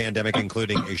the pandemic,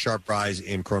 including a sharp rise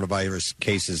in coronavirus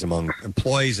cases among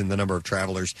employees, and the number of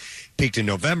travelers peaked in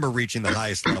November, reaching the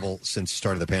highest level since the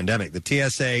start of the pandemic. The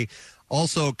TSA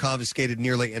also confiscated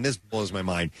nearly, and this blows my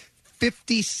mind,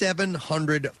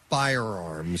 5,700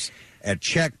 firearms at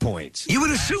checkpoints. You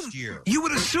would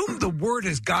assume the word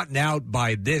has gotten out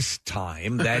by this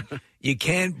time that you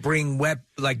can't bring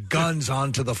guns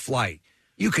onto the flight.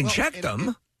 You can check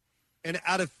them. And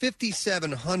out of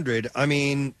 5,700, I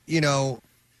mean,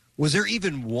 was there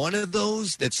even one of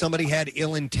those that somebody had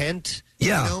ill intent?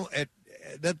 Yeah.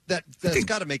 That's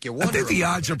got to make you wonder. I think the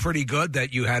odds are pretty good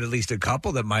that you had at least a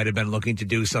couple that might have been looking to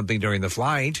do something during the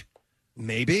flight.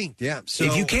 Maybe, yeah. So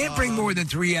if you can't bring more than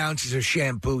 3 ounces of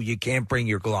shampoo, you can't bring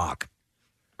your Glock.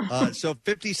 So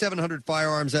 5,700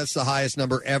 firearms, that's the highest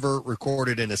number ever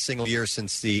recorded in a single year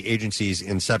since the agency's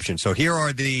inception. So here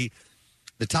are the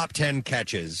top 10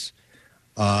 catches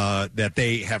that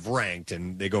they have ranked,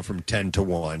 and they go from 10 to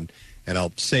 1. And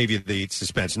I'll save you the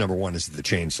suspense. Number 1 is the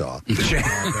chainsaw.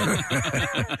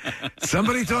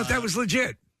 Somebody thought that was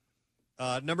legit.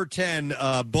 Number 10,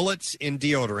 bullets in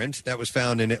deodorant. That was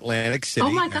found in Atlantic City.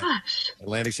 Oh, my gosh.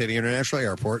 Atlantic City International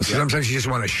Airport. Sometimes you just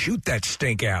want to shoot that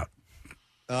stink out.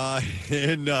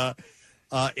 In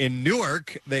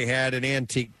Newark, they had an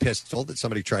antique pistol that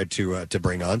somebody tried to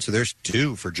bring on. So there's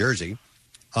 2 for Jersey.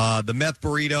 The meth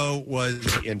burrito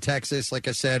was in Texas, like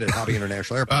I said, at Hobby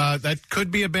International Airport. That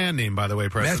could be a band name, by the way,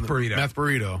 Preston. Meth burrito. Meth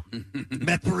burrito.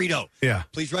 Meth burrito. Yeah.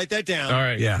 Please write that down. All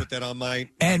right. Yeah. Put that on my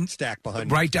stack behind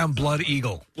me. Write down Blood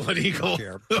Eagle. Blood Eagle.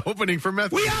 Opening for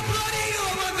meth. We have Blood Eagle.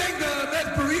 I want to thank the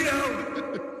meth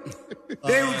burrito.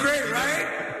 They were great,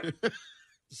 right?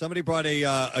 Somebody brought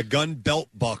a gun belt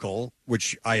buckle,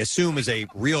 which I assume is a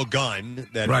real gun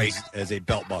that Right. as a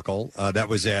belt buckle. That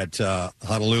was at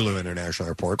Honolulu International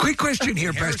Airport. Quick question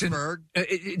here, Preston. Harrisburg.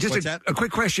 Just a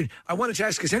quick question. I wanted to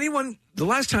ask, the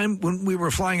last time when we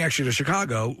were flying actually to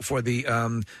Chicago for the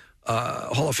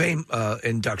Hall of Fame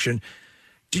induction,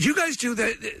 did you guys do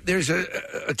that? There's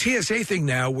a TSA thing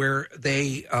now where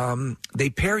they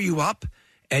pair you up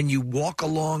and you walk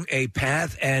along a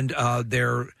path, and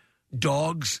they're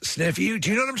dogs sniff you. Do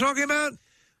you know what I'm talking about?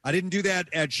 I didn't do that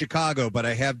at Chicago, but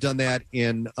I have done that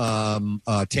in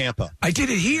Tampa. I did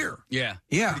it here. Yeah.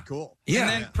 Yeah. Pretty cool. And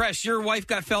then, Press, your wife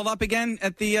got felled up again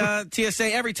at the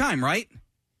TSA every time, right?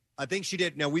 I think she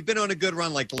did. Now, we've been on a good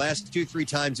run. Like the last 2-3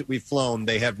 times that we've flown,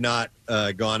 they have not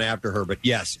gone after her. But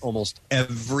yes, almost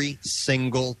every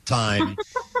single time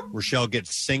Rochelle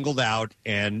gets singled out,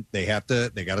 and they got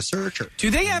to search her. Do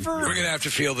they ever? We're going to have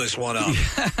to feel this one up.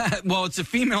 Well, it's a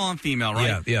female on female,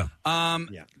 right? Yeah.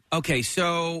 Okay,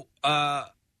 so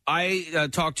I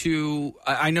talked to,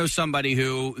 I know somebody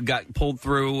who got pulled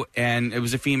through, and it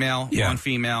was a female on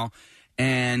female,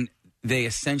 and they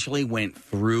essentially went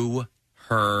through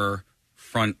her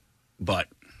front butt.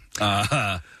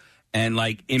 And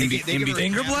like in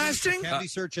finger blasting? Cavity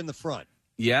search in the front.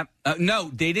 Yeah.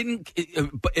 No, they didn't.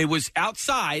 It was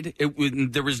outside.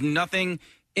 There was nothing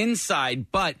inside,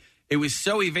 but it was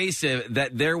so evasive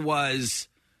that there was.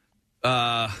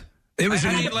 It was. So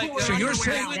you're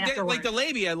saying like the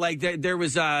labia, like there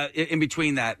was in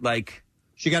between that, like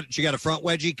she got a front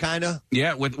wedgie, kind of.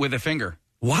 Yeah, with a finger.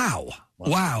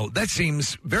 Wow, that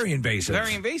seems very invasive.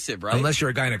 Very invasive, right? Unless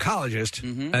you're a gynecologist.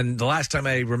 And the last time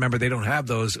I remember, they don't have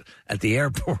those at the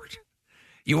airport.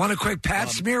 You want a quick pap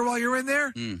smear while you're in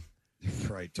there?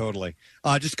 Right, totally.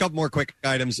 Just a couple more quick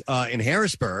items. In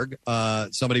Harrisburg,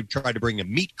 somebody tried to bring a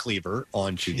meat cleaver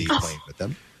onto the plane with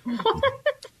them.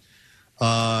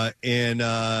 In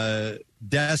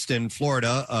Destin,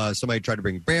 Florida, somebody tried to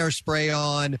bring bear spray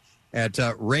on. At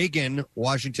Reagan,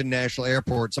 Washington National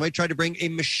Airport, somebody tried to bring a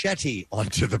machete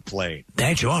onto the plane.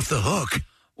 That's off the hook.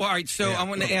 Well, all right, so I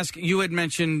want to ask, you had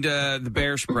mentioned the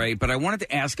bear spray, but I wanted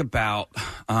to ask about,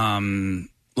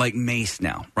 like, mace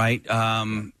now, right?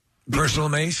 Personal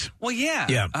mace? Well, yeah.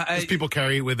 Yeah. Because people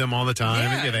carry it with them all the time.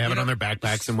 Yeah, they have it on their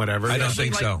backpacks and whatever. I don't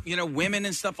think so. You know, women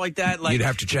and stuff like that. Like, you'd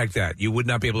have to check that. You would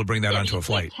not be able to bring that onto a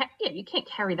flight. You can't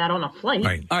carry that on a flight.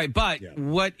 Right. All right, but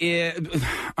what is...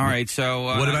 All right, so...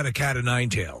 what about a cat of nine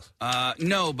tails?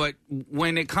 No, but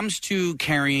when it comes to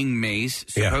carrying mace,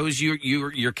 suppose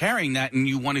you're carrying that and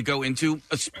you want to go into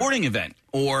a sporting event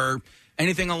or...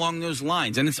 anything along those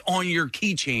lines, and it's on your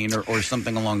keychain or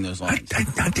something along those lines.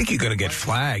 I think you're going to get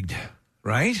flagged,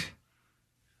 right?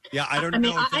 Yeah, I don't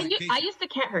know. I used to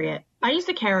carry it. I used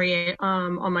to carry it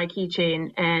on my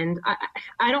keychain, and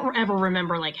I don't ever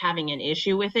remember like having an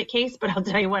issue with it, Case. But I'll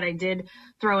tell you what, I did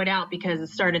throw it out because it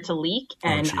started to leak,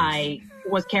 and I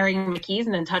was carrying my keys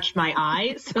and then touched my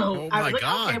eye. So I was like,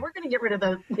 okay, we're going to get rid of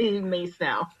the mace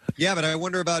now. Yeah, but I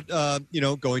wonder about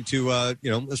going to a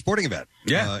sporting event.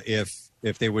 Yeah,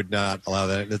 if they would not allow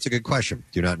that. That's a good question.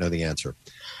 Do not know the answer.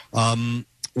 One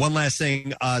last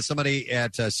thing. Somebody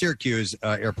at Syracuse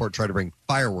Airport tried to bring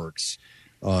fireworks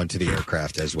onto the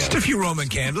aircraft as well. Just a few Roman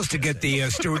candles to get the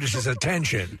stewardess's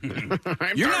attention.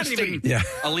 You're not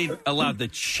even allowed to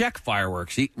check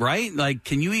fireworks, right? Like,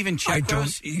 can you even check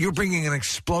those? You're bringing an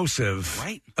explosive,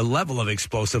 right? A level of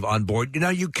explosive on board. Now,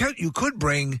 you could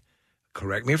bring,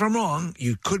 correct me if I'm wrong,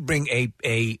 you could bring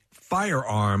a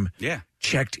firearm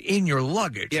checked in your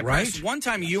luggage, right? Press, one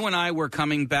time you and I were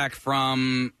coming back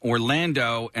from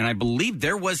Orlando, and I believe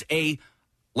there was a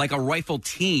rifle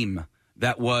team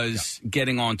that was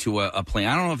getting onto a plane.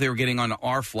 I don't know if they were getting on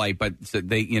our flight, but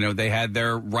they had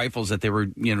their rifles that they were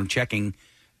checking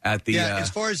at the. Yeah, as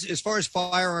far as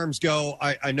firearms go,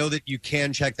 I know that you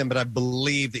can check them, but I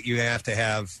believe that you have to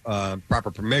have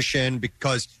proper permission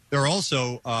because there are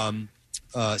also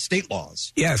state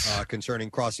laws. Yes,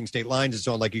 concerning crossing state lines and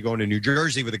so on. Like you go into New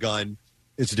Jersey with a gun,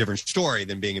 it's a different story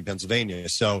than being in Pennsylvania.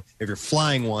 So if you're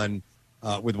flying one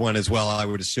with one as well, I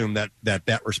would assume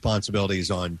that responsibility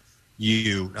is on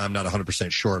you. I'm not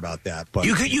 100% sure about that, but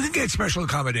you can get special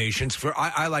accommodations for.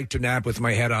 I like to nap with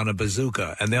my head on a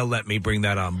bazooka, and they'll let me bring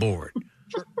that on board.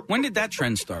 When did that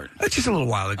trend start? Just a little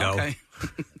while ago. Okay.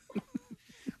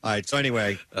 All right. So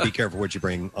anyway, be careful what you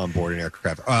bring on board an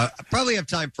aircraft. Probably have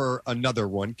time for another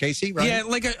one, Casey. Right? Yeah,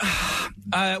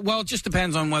 well, it just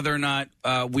depends on whether or not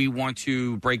we want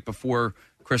to break before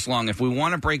Chris Long. If we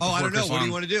want to break, before I don't know. Chris What Long, do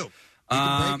you want to do? You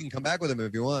can break and come back with him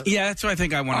if you want. Yeah, that's what I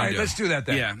think I want to do. All right, let's do that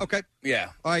then. Yeah. Okay.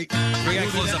 Yeah. All right. We got to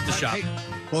close up the shop.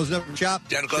 Close up the shop.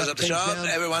 Then close up the shop.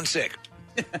 Everyone's sick.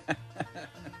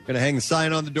 Going to hang the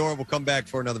sign on the door. We'll come back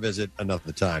for another visit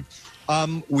another time.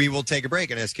 We will take a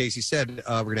break. And as Casey said,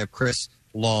 we're going to have Chris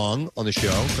Long on the show.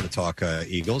 We're going to talk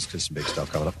Eagles because some big stuff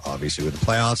coming up, obviously, with the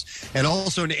playoffs. And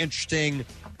also an interesting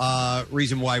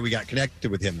reason why we got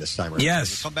connected with him this time around.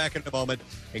 Yes. We'll come back in a moment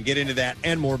and get into that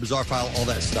and more. Bizarre File, all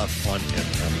that stuff on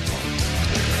MMR.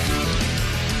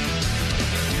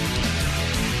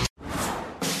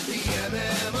 The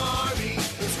MMRE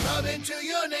is coming to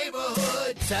your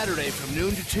neighborhood. Saturday from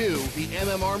noon to 2, the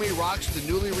MM Army rocks the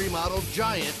newly remodeled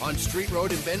Giant on Street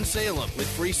Road in Bensalem with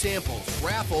free samples,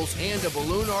 raffles, and a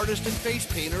balloon artist and face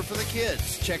painter for the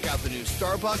kids. Check out the new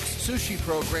Starbucks, sushi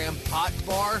program, hot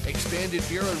bar, expanded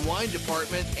beer and wine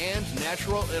department, and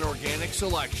natural and organic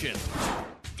selection. All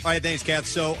right, thanks, Kath.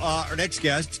 So our next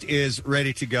guest is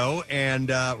ready to go, and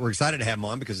we're excited to have him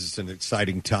on because it's an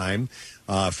exciting time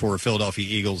for Philadelphia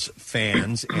Eagles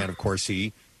fans. And, of course,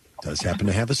 he does happen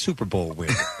to have a Super Bowl win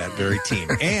with that very team.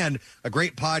 And a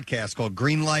great podcast called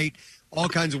Greenlight, all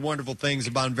kinds of wonderful things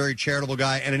about a very charitable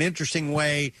guy and an interesting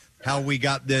way how we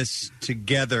got this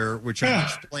together, which I'll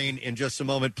explain in just a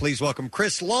moment. Please welcome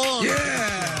Chris Long.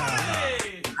 Yeah!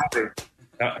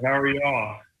 How are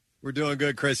y'all? We're doing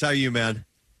good, Chris. How are you, man?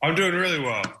 I'm doing really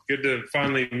well. Good to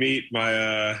finally meet my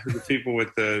the people with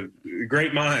the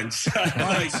great minds. All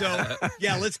right, so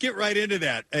yeah, let's get right into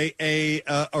that. A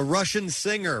Russian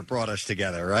singer brought us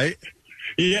together, right?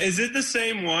 Yeah, is it the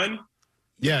same one?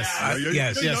 Yes,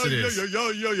 yes, it is.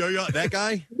 That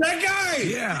guy? That guy!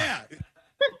 Yeah.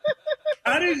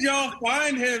 How did y'all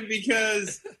find him?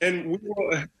 Because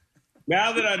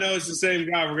now that I know it's the same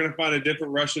guy, we're going to find a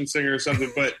different Russian singer or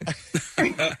something. But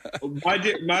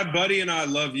my buddy and I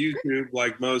love YouTube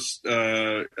like most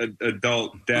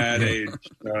adult dad age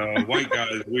white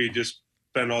guys. We just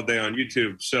spend all day on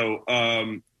YouTube. So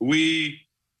he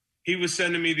was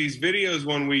sending me these videos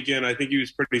one weekend. I think he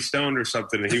was pretty stoned or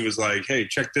something. And he was like, hey,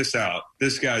 check this out.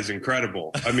 This guy's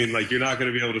incredible. I mean, like, you're not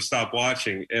going to be able to stop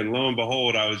watching. And lo and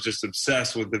behold, I was just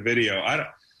obsessed with the video.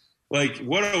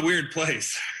 What a weird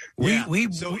place. We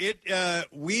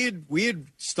had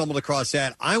stumbled across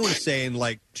that. I want to say in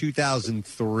like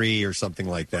 2003 or something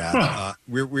like that.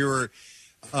 We were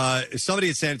somebody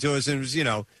had sent it to us, and it was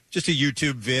just a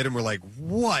YouTube vid, and we're like,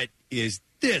 "What is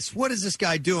this? What is this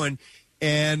guy doing?"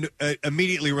 And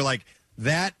immediately we're like,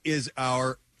 "That is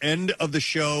our end of the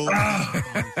show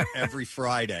every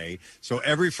Friday." So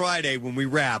every Friday when we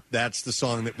wrap, that's the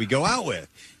song that we go out with,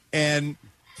 and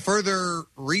further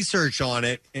research on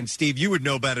it, and Steve, you would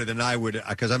know better than I would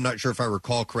because I'm not sure if I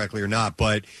recall correctly or not,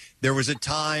 but there was a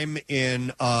time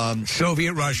in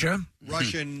Soviet Russia,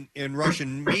 Russian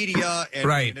media and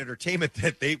in entertainment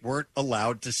that they weren't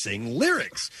allowed to sing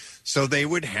lyrics, so they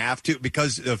would have to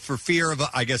because for fear of a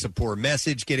poor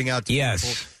message getting out to people.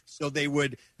 So they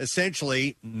would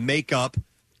essentially make up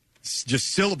just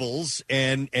syllables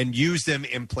and use them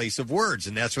in place of words,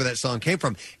 and that's where that song came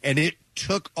from, and it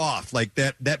took off like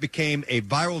that became a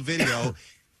viral video.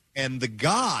 And the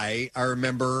guy, I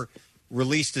remember,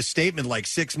 released a statement like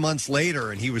 6 months later,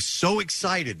 and he was so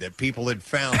excited that people had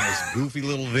found this goofy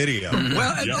little video.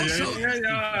 Well, and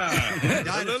he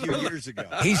died a few years ago.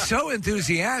 He's so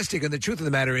enthusiastic, and the truth of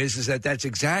the matter is that that's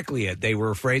exactly it. They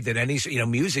were afraid that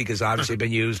music has obviously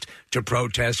been used to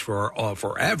protest for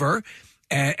forever.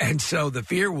 And so the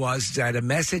fear was that a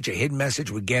hidden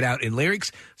message would get out in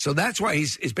lyrics. So that's why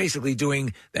he's basically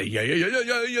doing that.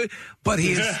 Yeah. But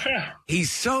he's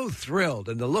so thrilled,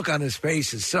 and the look on his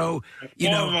face is so,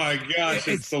 oh my gosh,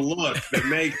 it's the look that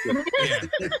makes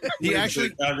it. He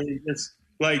actually, I mean, it's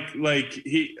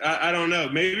I don't know.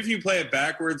 Maybe if you play it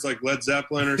backwards, like Led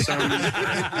Zeppelin or something.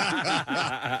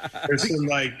 There's some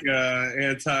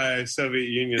anti-Soviet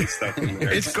Union stuff in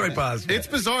there. It's quite possible. It's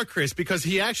bizarre, Chris, because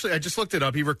I just looked it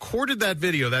up. He recorded that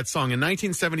song in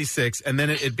 1976, and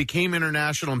then it became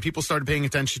international, and people started paying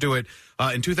attention to it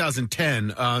in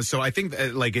 2010. So I think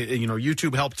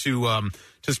YouTube helped to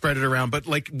spread it around. But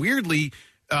weirdly,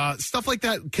 stuff like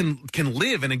that can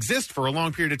live and exist for a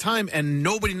long period of time, and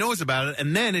nobody knows about it,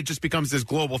 and then it just becomes this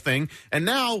global thing. And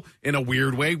now, in a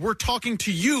weird way, we're talking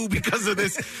to you because of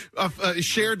this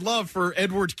shared love for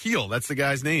Edward Keel. That's the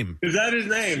guy's name. Is that his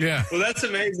name? Yeah. Well, that's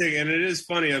amazing, and it is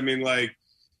funny. I mean,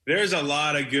 there's a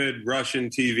lot of good Russian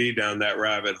TV down that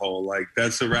rabbit hole.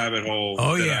 That's the rabbit hole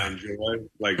I enjoy,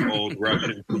 old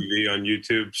Russian TV on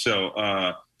YouTube. So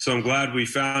I'm glad we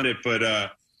found it, but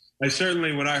I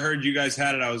certainly, when I heard you guys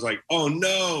had it, I was like, oh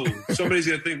no, somebody's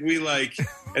going to think we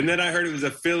and then I heard it was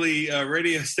a Philly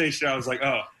radio station. I was like,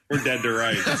 oh, we're dead to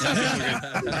rights.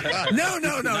 No.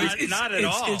 Not at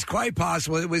all. It's quite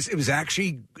possible. It was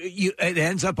actually, it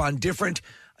ends up on different,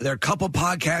 there are a couple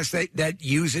podcasts that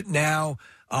use it now.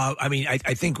 I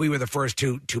think we were the first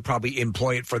to probably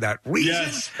employ it for that reason.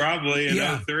 Yes, probably in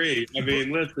 03. I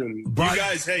mean, listen,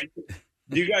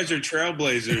 you guys are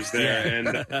trailblazers there,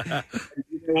 and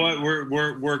you know what?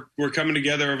 We're coming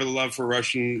together over the love for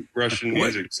Russian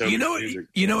music. So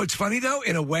it's funny though.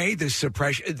 In a way, the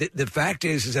suppression. The fact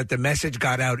is that the message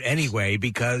got out anyway,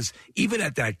 because even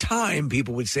at that time,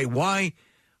 people would say, "Why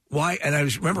why? And I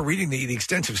remember reading the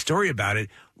extensive story about it.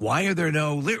 Why are there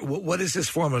no? What is this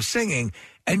form of singing?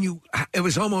 And it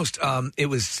was almost it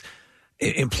was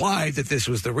implied that this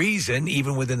was the reason,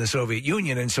 even within the Soviet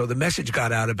Union. And so the message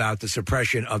got out about the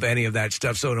suppression of any of that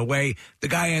stuff. So in a way, the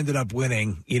guy ended up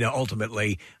winning,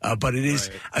 ultimately. But it is,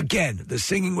 again, the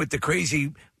singing with the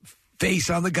crazy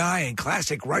face on the guy and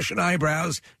classic Russian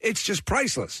eyebrows. It's just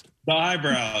priceless. The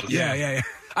eyebrows. Yeah.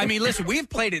 I mean, listen, we've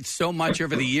played it so much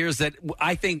over the years that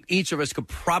I think each of us could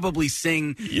probably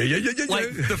sing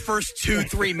like the first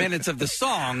 2-3 minutes of the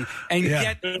song and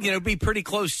get, be pretty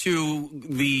close to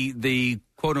the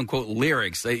quote unquote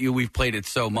lyrics that we've played it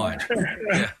so much.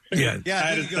 Yeah. I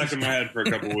had it stuck in my head for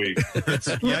a couple weeks.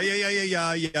 Yeah.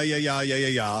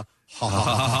 Ha ha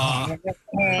ha ha.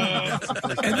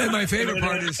 And then my favorite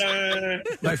part is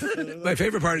my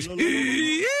favorite part is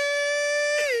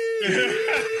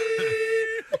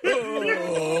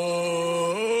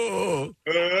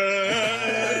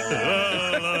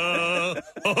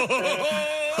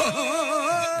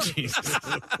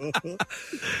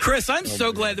Chris, I'm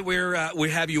so glad that we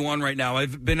have you on right now.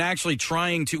 I've been actually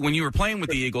trying to, when you were playing with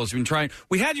the Eagles,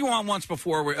 we had you on once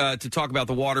before to talk about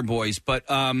the Water Boys, but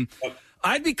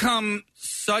I've become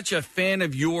such a fan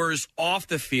of yours off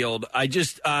the field. I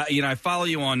just, I follow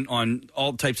you on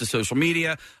all types of social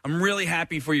media. I'm really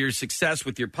happy for your success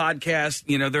with your podcast.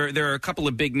 There are a couple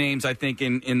of big names, I think,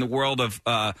 in the world of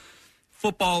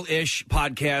football-ish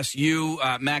podcasts.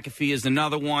 McAfee is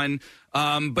another one.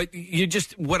 But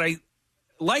what I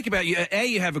like about you, A,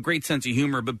 you have a great sense of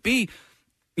humor, but B,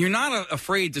 you're not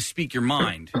afraid to speak your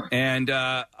mind, and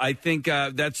I think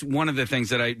that's one of the things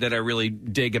that I really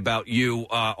dig about you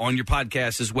on your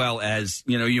podcast as well as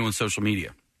you on social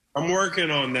media. I'm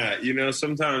working on that.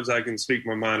 Sometimes I can speak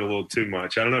my mind a little too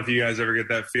much. I don't know if you guys ever get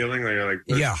that feeling. Like you're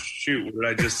like, shoot, what did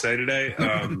I just say today?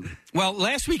 Well,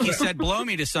 last week he said "blow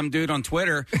me" to some dude on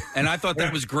Twitter, and I thought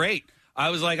that was great. I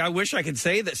was like, I wish I could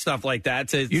say that stuff like that.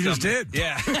 Just did.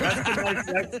 Yeah.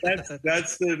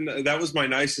 That was my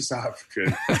nicest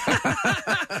option.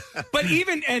 But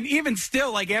even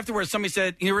still, like afterwards, somebody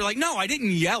said, you were like, no, I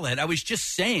didn't yell it. I was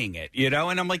just saying it, And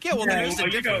I'm like, there's a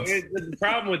difference. The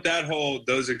problem with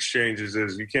those exchanges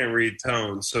is you can't read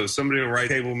tone. So somebody will write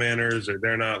table manners, or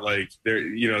they're not like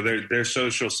their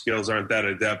social skills aren't that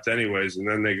adept anyways, and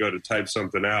then they go to type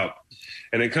something out,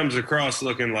 and it comes across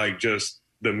looking like just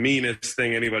the meanest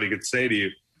thing anybody could say to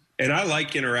you. And I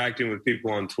like interacting with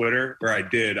people on Twitter, or I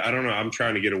did. I don't know. I'm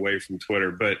trying to get away from Twitter,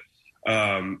 but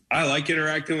I like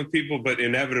interacting with people, but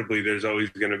inevitably there's always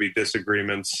going to be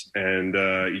disagreements, and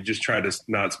you just try to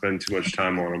not spend too much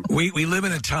time on them. We live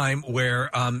in a time where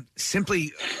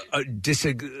simply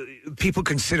people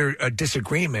consider a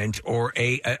disagreement or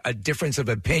a difference of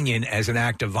opinion as an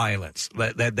act of violence.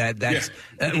 That's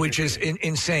which is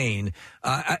insane.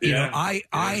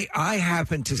 I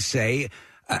happen to say,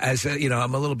 as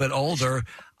I'm a little bit older,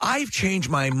 I've changed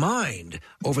my mind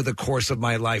over the course of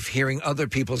my life, hearing other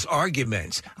people's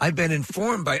arguments. I've been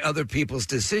informed by other people's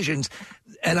decisions,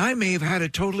 and I may have had a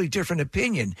totally different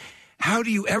opinion. How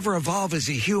do you ever evolve as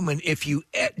a human if you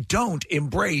don't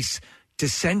embrace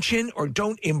dissension or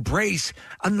don't embrace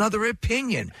another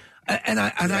opinion?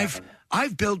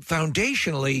 I've built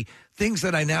foundationally things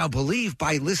that I now believe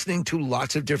by listening to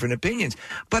lots of different opinions.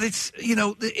 But it's,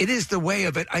 it is the way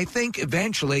of it. I think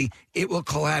eventually it will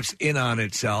collapse in on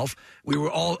itself. We were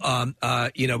all,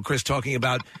 Chris, talking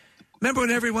about, remember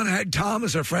when everyone had Tom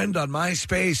as a friend on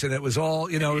MySpace, and it was all,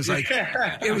 it was like,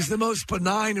 it was the most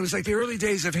benign. It was like the early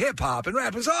days of hip hop and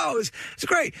rap. It was, it's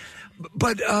great.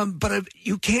 But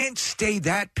you can't stay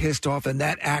that pissed off and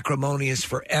that acrimonious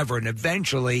forever. And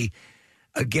eventually,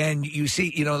 again, you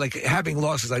see, like having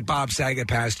losses like Bob Saget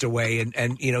passed away,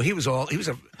 and he was a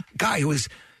guy who was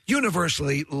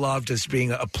universally loved as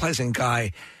being a pleasant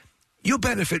guy. You'll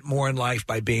benefit more in life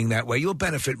by being that way. You'll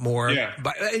benefit more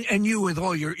and you with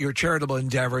all your charitable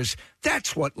endeavors.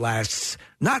 That's what lasts,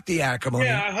 not the acrimony.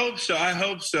 Yeah, I hope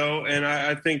so. And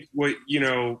I think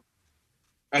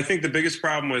I think the biggest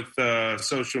problem with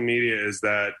social media is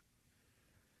that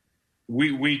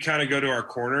we kind of go to our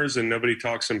corners and nobody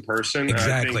talks in person.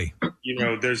 Exactly. I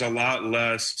think, there's a lot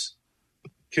less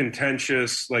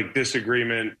contentious, like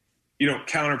disagreement,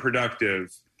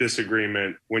 counterproductive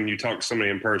disagreement when you talk to somebody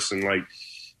in person. Like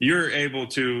you're able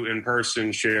to in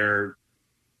person share,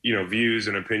 views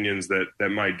and opinions that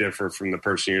might differ from the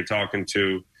person you're talking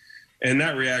to. And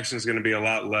that reaction is going to be a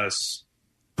lot less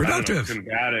productive,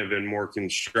 combative, and more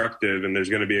constructive. And there's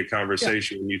going to be a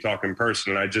conversation when you talk in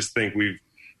person. And I just think we've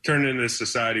turned into a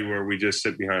society where we just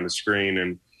sit behind a screen,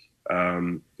 and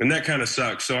And that kind of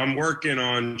sucks. So I'm working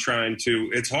on trying to,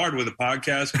 it's hard with a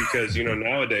podcast because,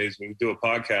 nowadays when you do a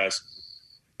podcast,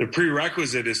 the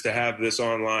prerequisite is to have this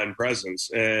online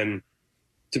presence. And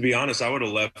to be honest, I would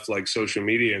have left like social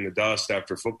media in the dust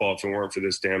after football if it weren't for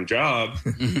this damn job.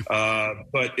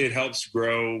 But it helps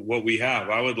grow what we have.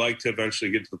 I would like to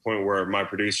eventually get to the point where my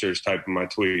producer is typing my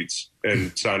tweets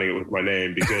and signing it with my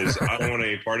name because I don't want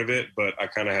any part of it, but I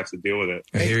kind of have to deal with it.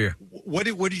 I hear you. What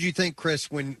did you think, Chris,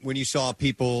 when you saw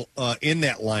people in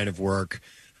that line of work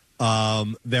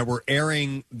that were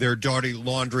airing their dirty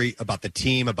laundry about the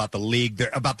team, about the league,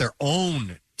 about their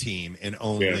own team and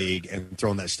own league and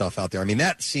throwing that stuff out there? I mean,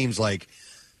 that seems like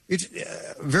it's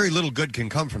very little good can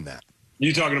come from that.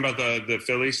 You talking about the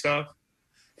Philly stuff?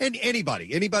 And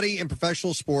anybody in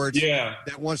professional sports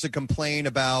that wants to complain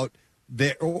about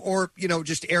their, or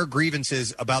just air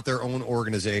grievances about their own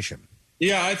organization.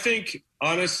 Yeah, I think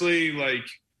honestly, like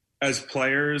as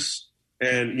players,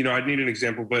 and I'd need an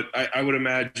example, but I would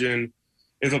imagine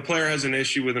if a player has an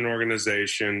issue with an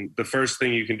organization, the first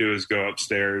thing you can do is go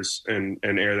upstairs and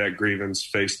air that grievance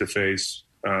face-to-face,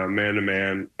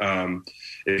 man-to-man.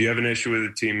 If you have an issue with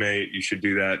a teammate, you should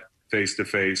do that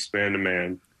face-to-face,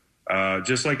 man-to-man.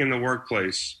 Just like in the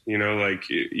workplace,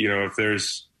 if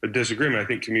there's a disagreement, I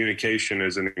think communication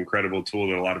is an incredible tool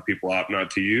that a lot of people opt not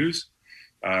to use.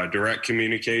 Direct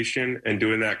communication and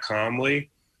doing that calmly.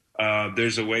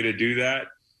 There's a way to do that.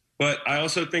 But I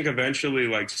also think eventually,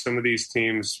 like, some of these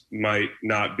teams might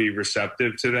not be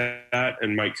receptive to that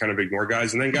and might kind of ignore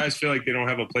guys. And then guys feel like they don't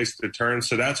have a place to turn.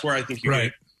 So that's where I think you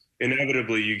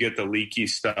get the leaky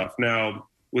stuff. Now,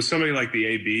 with somebody like the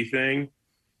AB thing,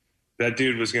 that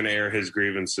dude was going to air his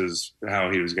grievances,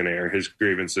 how he was going to air his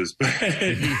grievances. But I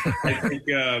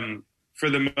think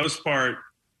for the most part,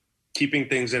 keeping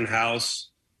things in-house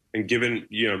and giving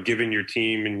your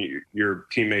team and your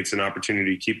teammates an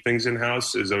opportunity to keep things in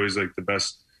house is always like the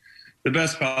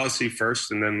best policy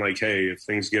first. And then like, hey, if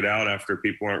things get out after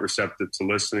people aren't receptive to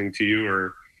listening to you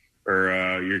or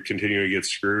you're continuing to get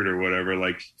screwed or whatever,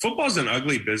 like football's an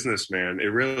ugly business, man.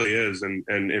 It really is. And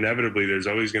inevitably there's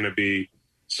always going to be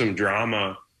some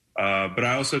drama. But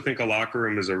I also think a locker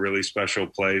room is a really special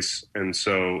place. And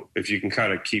so if you can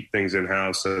kind of keep things in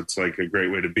house, that's like a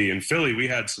great way to be. In Philly, we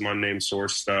had some unnamed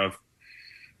source stuff.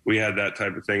 We had that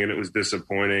type of thing and it was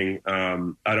disappointing.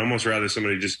 I'd almost rather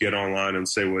somebody just get online and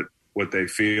say what they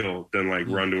feel than like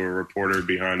run to a reporter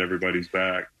behind everybody's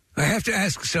back. I have to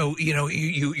ask, so,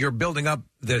 you're building up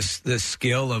this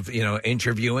skill of,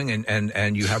 interviewing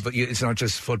and you have, it's not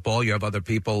just football, you have other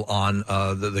people on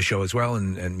the show as well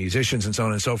and musicians and so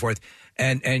on and so forth.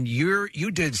 And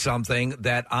you did something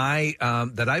that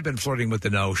I've been flirting with the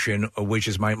notion, which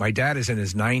is my dad is in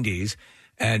his 90s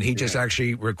and he just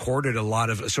actually recorded a lot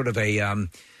of sort of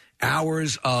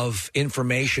hours of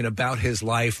information about his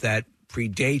life that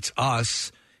predates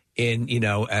us in,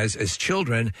 as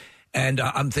children. And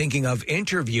I'm thinking of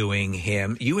interviewing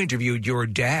him. You interviewed your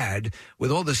dad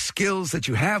with all the skills that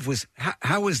you have.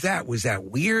 How was that? Was that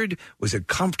weird? Was it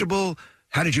comfortable?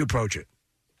 How did you approach it?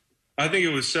 I think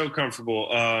it was so comfortable.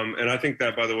 And I think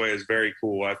that, by the way, is very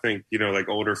cool. I think, like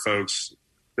older folks,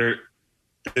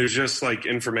 there's just like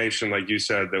information, like you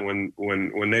said, that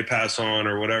when they pass on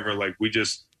or whatever, like we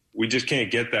just can't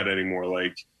get that anymore.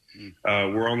 Like,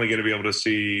 we're only going to be able to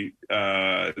see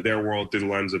their world through the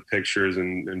lens of pictures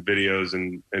and videos,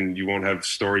 and you won't have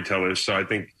storytellers. So I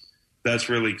think that's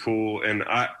really cool. And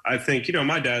I think,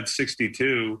 my dad's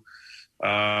 62.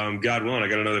 God willing, I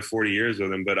got another 40 years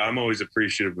with him, but I'm always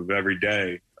appreciative of every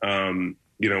day,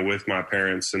 with my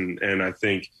parents. And I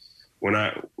think when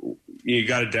you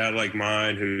got a dad like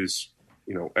mine who's,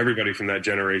 everybody from that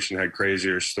generation had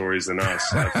crazier stories than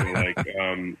us. I feel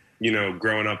like,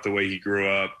 growing up the way he grew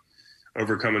up,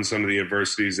 overcoming some of the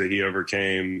adversities that he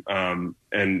overcame,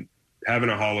 and having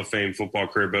a Hall of Fame football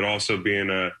career, but also being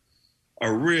a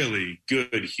really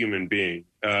good human being.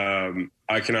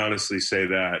 I can honestly say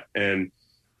that. And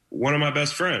one of my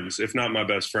best friends, if not my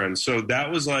best friend. So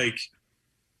that was like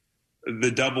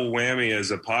the double whammy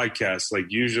as a podcast. Like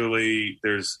usually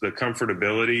there's the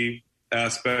comfortability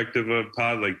aspect of a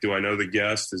pod. Like, do I know the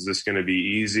guest? Is this going to be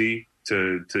easy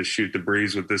to shoot the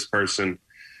breeze with this person?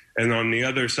 And on the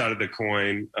other side of the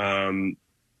coin,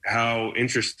 how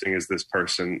interesting is this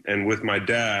person? And with my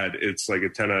dad, it's like a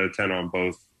 10 out of 10 on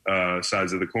both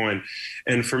sides of the coin.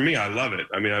 And for me, I love it.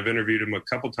 I mean, I've interviewed him a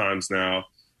couple times now.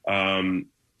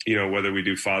 Whether we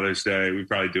do Father's Day, we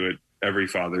probably do it every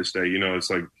Father's Day.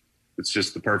 It's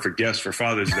just the perfect guest for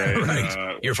Father's Day.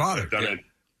 Right. Your father. I've done it.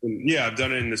 Yeah, I've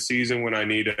done it in the season when I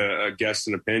need a guest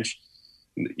in a pinch.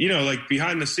 like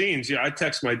behind the scenes, I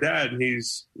text my dad and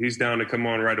he's down to come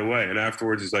on right away. And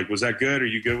afterwards he's like, was that good? Are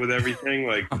you good with everything?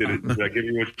 Like, did I give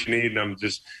you what you need? And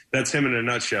that's him in a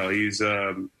nutshell. He's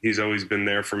always been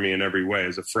there for me in every way,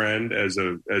 as a friend, as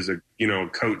a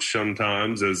coach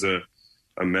sometimes, as a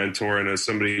mentor, and as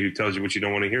somebody who tells you what you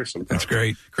don't want to hear sometimes. That's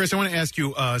great. Chris, I want to ask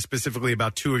you specifically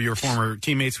about two of your former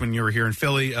teammates when you were here in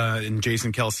Philly, in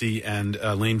Jason Kelsey and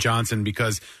Lane Johnson,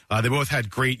 because they both had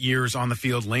great years on the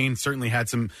field. Lane certainly had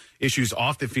some issues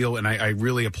off the field, and I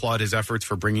really applaud his efforts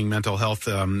for bringing mental health,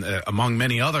 among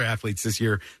many other athletes this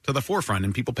year, to the forefront,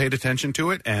 and people paid attention to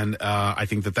it, and I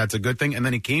think that that's a good thing. And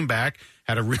then he came back,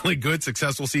 had a really good,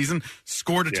 successful season,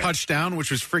 scored a touchdown,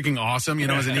 which was freaking awesome.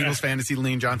 As an Eagles fan, to see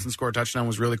Lane Johnson score a touchdown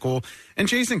was really cool. And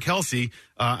Jason Kelsey,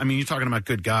 you're talking about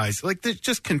good guys. Like, this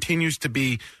just continues to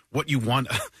be what you want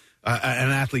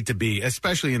an athlete to be,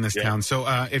 especially in this town. So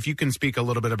if you can speak a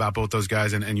little bit about both those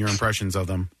guys and your impressions of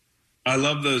them. I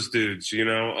love those dudes.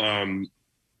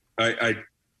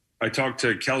 I talked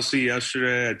to Kelsey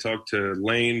yesterday. I talked to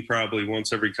Lane probably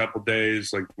once every couple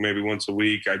days, like maybe once a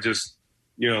week. I just,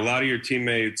 a lot of your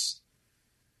teammates,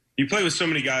 you play with so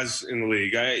many guys in the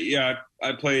league.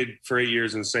 I played for 8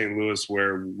 years in St. Louis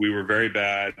where we were very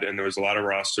bad and there was a lot of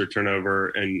roster turnover,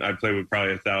 and I played with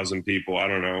probably 1,000 people. I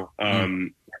don't know.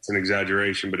 That's an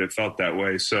exaggeration, but it felt that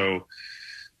way. So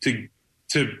to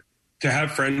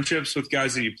have friendships with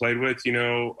guys that you played with,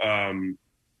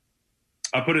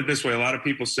 I'll put it this way. A lot of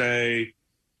people say,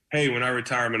 hey, when I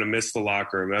retire, I'm going to miss the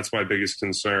locker room. That's my biggest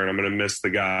concern. I'm going to miss the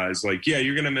guys. Like, yeah,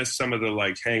 you're going to miss some of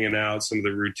the hanging out, some of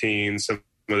the routines, some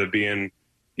of the being,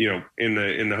 in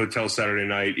the hotel Saturday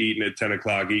night, eating at 10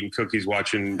 o'clock, eating cookies,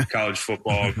 watching college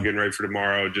football, getting ready for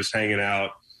tomorrow, just hanging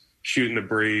out, shooting the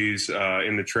breeze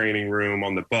in the training room,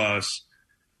 on the bus.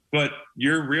 But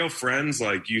your real friends,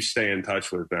 you stay in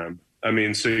touch with them.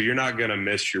 So you're not going to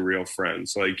miss your real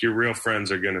friends. Your real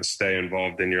friends are going to stay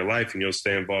involved in your life, and you'll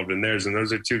stay involved in theirs. And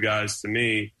those are two guys to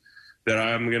me that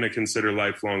I'm going to consider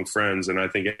lifelong friends. And I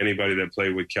think anybody that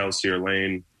played with Kelsey or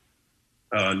Lane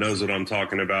knows what I'm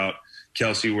talking about.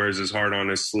 Kelsey wears his heart on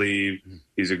his sleeve.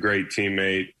 He's a great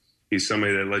teammate. He's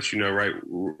somebody that lets you know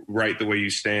right the way you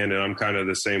stand. And I'm kind of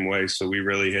the same way. So we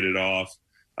really hit it off.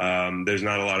 There's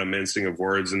not a lot of mincing of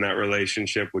words in that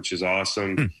relationship, which is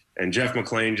awesome. And Jeff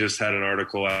McClain just had an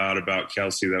article out about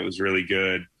Kelsey that was really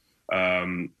good,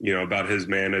 about his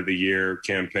Man of the Year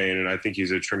campaign. And I think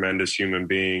he's a tremendous human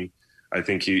being. I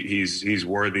think he's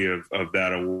worthy of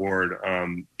that award.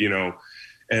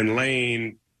 And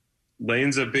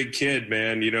Lane's a big kid,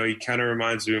 man. He kind of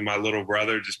reminds me of my little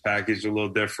brother, just packaged a little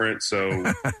different.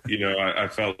 So, I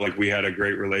felt like we had a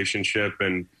great relationship,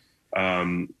 and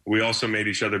we also made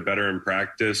each other better in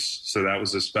practice. So that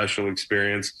was a special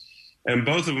experience. And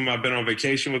both of them, I've been on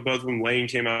vacation with both of them. Lane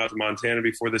came out to Montana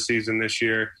before the season this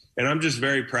year. And I'm just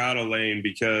very proud of Lane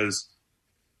because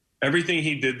everything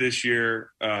he did this year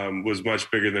was much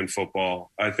bigger than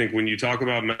football. I think when you talk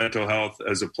about mental health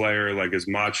as a player, as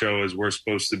macho as we're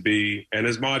supposed to be, and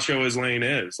as macho as Lane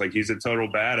is, he's a total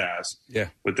badass. Yeah.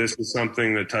 But this is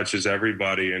something that touches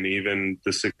everybody. And even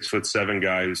the 6'7"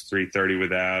 guy who's 330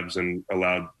 with abs and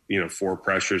allowed, 4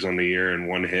 pressures on the year and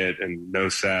 1 hit and no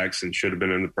sacks and should have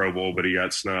been in the Pro Bowl, but he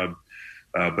got snubbed.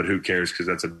 But who cares? Because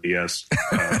that's a BS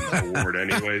award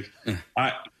anyways.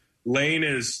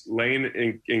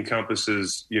 Lane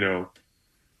encompasses,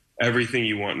 everything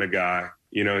you want in a guy.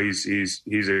 He's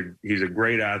a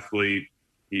great athlete.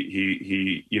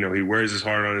 He wears his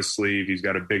heart on his sleeve. He's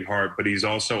got a big heart, but he's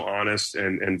also honest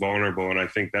and vulnerable. And I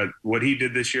think that what he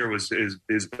did this year was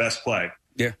his best play.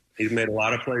 Yeah. He's made a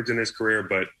lot of plays in his career,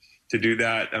 but to do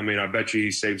that, I bet you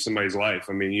he saved somebody's life.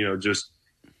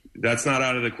 That's not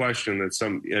out of the question that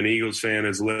an Eagles fan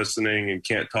is listening and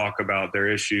can't talk about their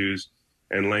issues.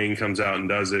 And Lane comes out and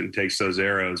does it and takes those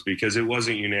arrows, because it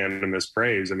wasn't unanimous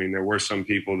praise. There were some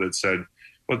people that said,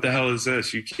 what the hell is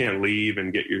this? You can't leave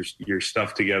and get your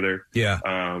stuff together. Yeah.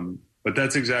 But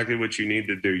that's exactly what you need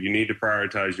to do. You need to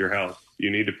prioritize your health. You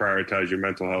need to prioritize your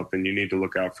mental health, and you need to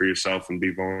look out for yourself and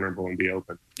be vulnerable and be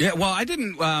open. Yeah, well, I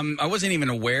wasn't even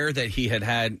aware that he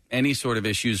had any sort of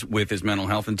issues with his mental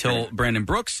health until Brandon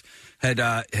Brooks had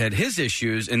his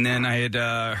issues, and then I had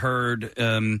heard,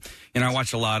 I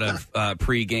watched a lot of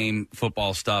pregame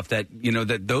football stuff that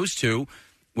those two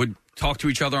would talk to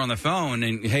each other on the phone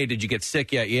and, hey, did you get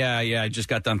sick yet? Yeah, I just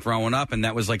got done throwing up, and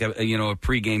that was like a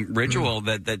pregame ritual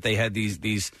that they had these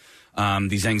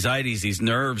anxieties, these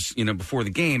nerves, before the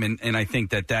game, and I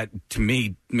think that to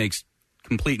me makes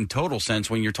complete and total sense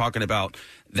when you're talking about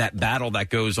that battle that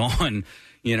goes on.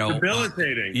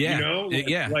 Debilitating.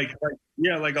 Yeah,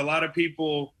 Like a lot of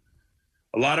people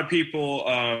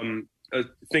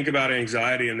think about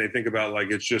anxiety and they think about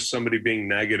like it's just somebody being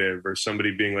negative or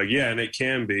somebody being like, yeah, and it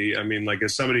can be. I mean, like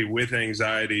as somebody with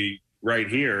anxiety right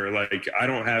here, like I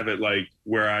don't have it like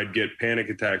where I'd get panic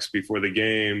attacks before the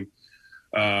game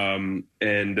and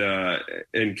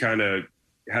kind of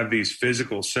have these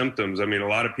physical symptoms. I mean, a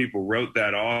lot of people wrote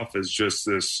that off as just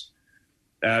this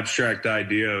abstract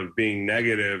idea of being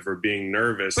negative or being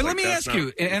nervous. But let me ask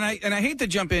you, and I hate to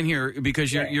jump in here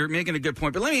because you're making a good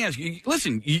point, but let me ask you,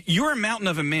 listen, you're a mountain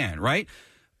of a man, right?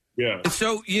 Yeah.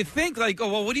 So you think like,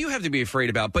 oh, well, what do you have to be afraid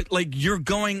about? But like you're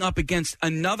going up against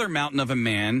another mountain of a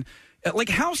man. Like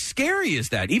how scary is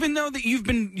that? Even though that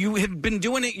you have been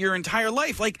doing it your entire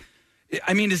life, like,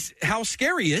 I mean, how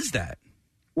scary is that?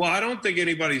 Well, I don't think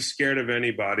anybody's scared of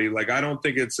anybody. Like, I don't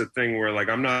think it's a thing where like,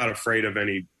 I'm not afraid of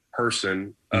any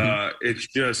person. It's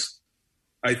just,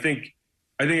 I think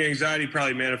anxiety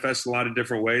probably manifests in a lot of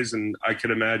different ways. And I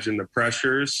could imagine the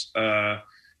pressures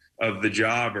of the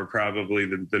job are probably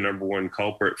the number one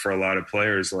culprit for a lot of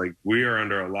players. Like we are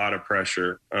under a lot of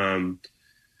pressure.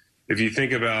 If you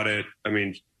think about it, I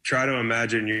mean, try to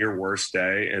imagine your worst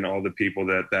day and all the people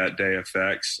that day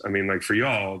affects. I mean, like for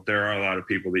y'all, there are a lot of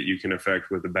people that you can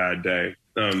affect with a bad day.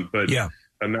 But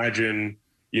imagine,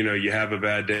 you know, you have a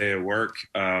bad day at work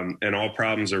and all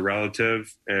problems are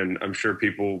relative. And I'm sure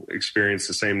people experience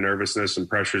the same nervousness and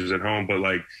pressures at home. But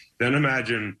like, then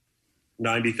imagine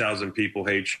 90,000 people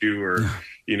hate you or,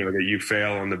 you know, that you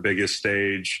fail on the biggest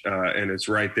stage and it's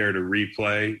right there to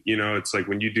replay. You know, it's like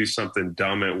when you do something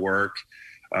dumb at work,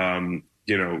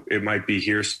 you know, it might be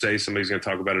hearsay. Somebody's going to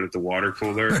talk about it at the water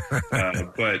cooler.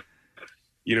 But,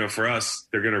 you know, for us,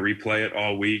 they're going to replay it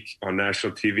all week on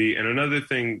national TV. And another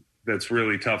thing that's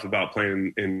really tough about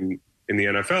playing in the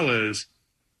NFL is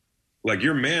like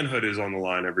your manhood is on the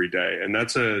line every day. And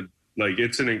that's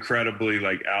it's an incredibly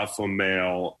like alpha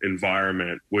male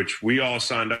environment, which we all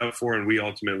signed up for and we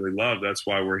ultimately love. That's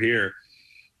why we're here.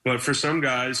 But for some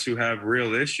guys who have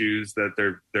real issues that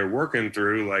they're working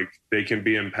through, like they can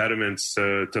be impediments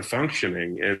to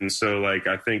functioning. And so like,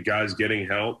 I think guys getting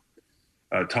help,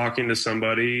 talking to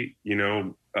somebody, you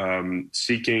know,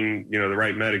 seeking, you know, the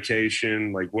right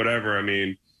medication, like whatever. I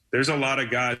mean, there's a lot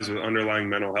of guys with underlying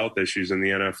mental health issues in the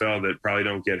NFL that probably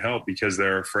don't get help because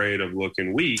they're afraid of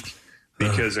looking weak,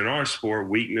 because in our sport,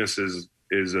 weakness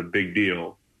is a big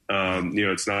deal. You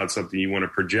know, it's not something you want to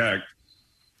project,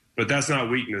 but that's not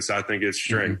weakness. I think it's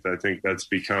strength. I think that's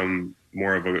become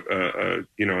more of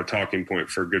a talking point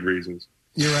for good reasons.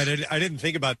 You're right. I didn't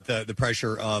think about the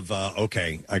pressure of,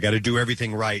 okay, I got to do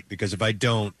everything right because if I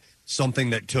don't, something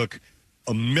that took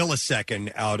a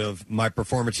millisecond out of my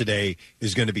performance today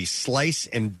is going to be sliced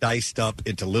and diced up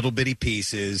into little bitty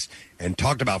pieces and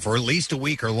talked about for at least a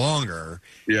week or longer.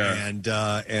 Yeah.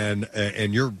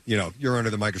 And you're under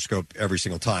the microscope every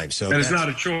single time. So it's not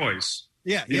a choice.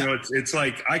 Yeah. You know, it's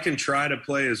like I can try to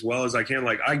play as well as I can.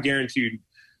 Like I guarantee you,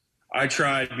 I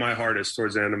tried my hardest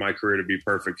towards the end of my career to be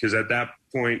perfect because at that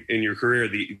point in your career,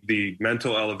 the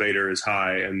mental elevator is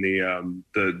high and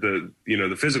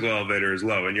the physical elevator is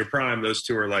low. In your prime, those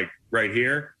two are like right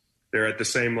here. They're at the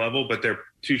same level, but they're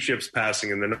two ships passing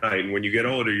in the night. And when you get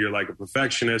older, you're like a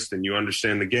perfectionist and you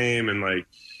understand the game and like,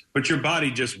 but your body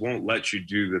just won't let you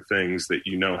do the things that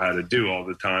you know how to do all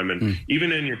the time. And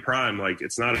even in your prime, like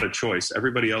it's not a choice.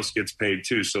 Everybody else gets paid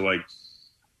too. So like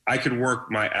I could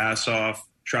work my ass off,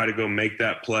 try to go make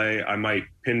that play. I might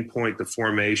pinpoint the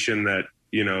formation that,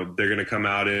 you know, they're going to come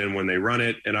out in when they run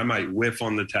it. And I might whiff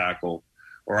on the tackle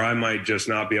or I might just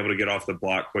not be able to get off the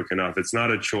block quick enough. It's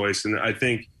not a choice. And I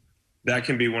think that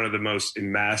can be one of the most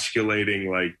emasculating,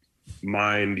 like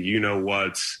mind, you know,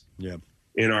 what's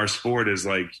in our sport is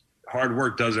like hard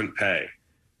work doesn't pay.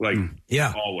 Like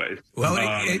always. Well,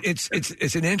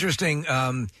 it's an interesting,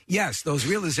 yes, those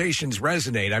realizations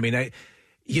resonate. I mean,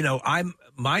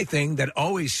 my thing that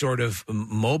always sort of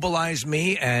mobilized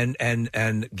me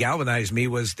and galvanized me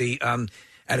was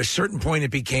at a certain point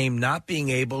it became not being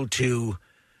able to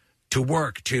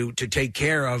work, to take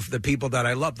care of the people that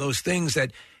I love, those things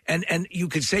that, and you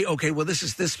could say, okay, well, this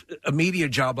is a media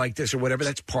job like this or whatever.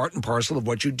 That's part and parcel of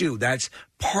what you do. That's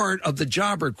part of the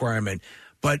job requirement.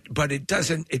 But it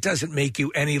doesn't make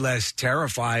you any less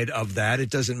terrified of that. It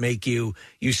doesn't make you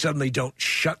suddenly don't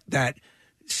shut that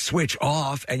switch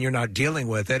off and you're not dealing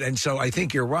with it. And so I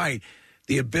think you're right.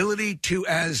 The ability to,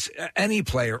 as any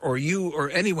player or you or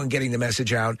anyone getting the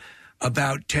message out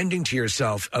about tending to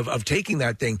yourself, of taking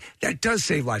that thing, that does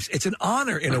save lives. It's an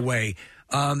honor in a way.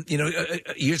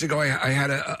 Years ago I had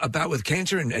a bout with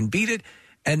cancer and beat it.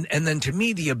 And then to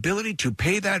me, the ability to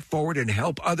pay that forward and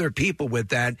help other people with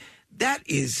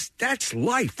that's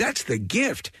life. That's the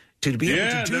gift to be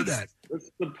able to do that.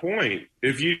 That's the point.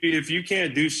 If you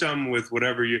can't do something with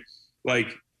whatever you like,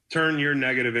 turn your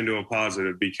negative into a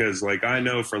positive, because like I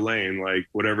know for Lane, like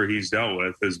whatever he's dealt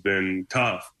with has been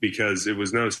tough, because it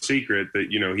was no secret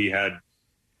that, you know, he had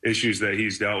issues that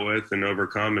he's dealt with and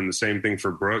overcome. And the same thing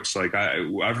for Brooks. Like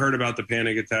I've heard about the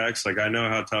panic attacks. Like I know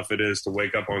how tough it is to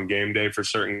wake up on game day for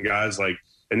certain guys. Like,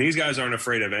 and these guys aren't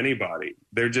afraid of anybody.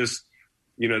 They're just,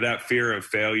 you know, that fear of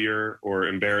failure or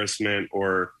embarrassment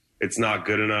or it's not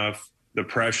good enough. The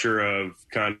pressure of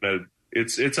kind of,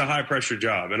 it's a high pressure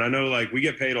job. And I know like we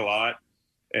get paid a lot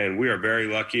and we are very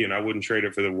lucky and I wouldn't trade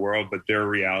it for the world, but there are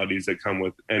realities that come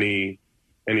with any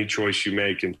choice you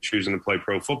make in choosing to play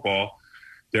pro football.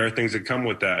 There are things that come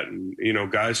with that. And, you know,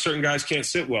 certain guys can't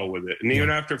sit well with it. And even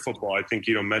after football, I think,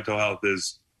 you know, mental health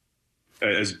is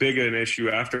as big an issue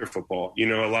after football. You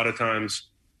know, a lot of times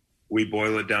we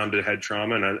boil it down to head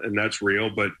trauma and that's real,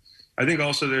 but I think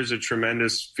also there's a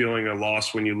tremendous feeling of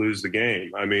loss when you lose the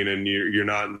game. I mean, and you're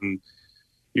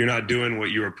not doing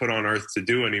what you were put on earth to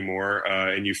do anymore,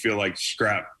 and you feel like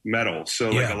scrap metal. So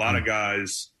like a lot of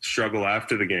guys struggle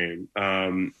after the game.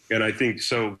 And I think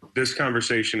so this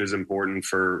conversation is important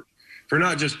for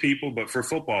not just people, but for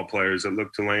football players that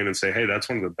look to Lane and say, hey, that's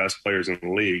one of the best players in the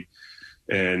league.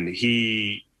 And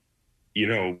he, you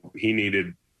know, he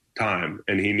needed time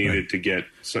and he needed to get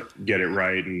it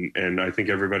right. And I think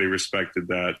everybody respected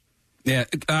that. Yeah,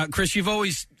 Chris, you've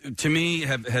always, to me,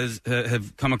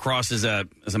 have come across as a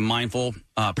mindful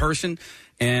person,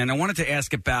 and I wanted to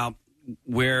ask about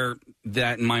where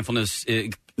that mindfulness,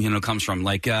 comes from.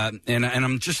 Like, and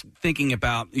I'm just thinking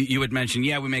about, you had mentioned,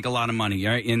 we make a lot of money,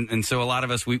 right? And so a lot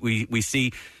of us we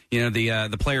see, you know,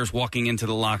 the players walking into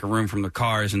the locker room from their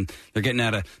cars, and they're getting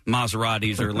out of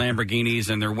Maseratis or Lamborghinis,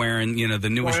 and they're wearing, you know, the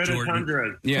newest Toyota Jordan.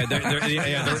 Tundras. Yeah,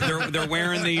 they're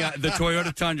wearing the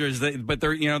Toyota Tundras, but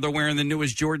they're wearing the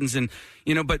newest Jordans, and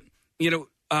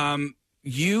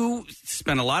you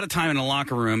spend a lot of time in the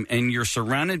locker room, and you're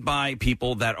surrounded by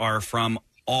people that are from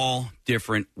all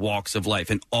different walks of life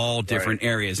in all different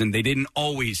areas, and they didn't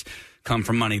always come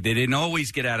from money. They didn't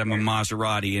always get out of a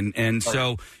Maserati. And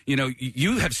so, you know,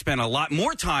 you have spent a lot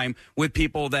more time with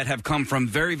people that have come from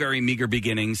very, very meager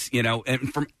beginnings, you know,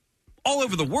 and from all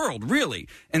over the world, really.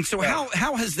 And so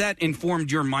how has that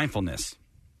informed your mindfulness?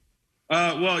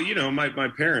 Well, you know, my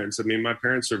parents, I mean, my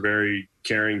parents are very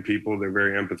caring people. They're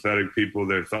very empathetic people.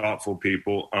 They're thoughtful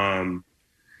people.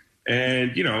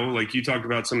 And, you know, like you talked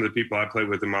about some of the people I play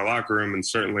with in my locker room, and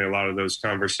certainly a lot of those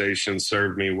conversations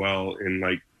served me well in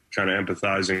like kind of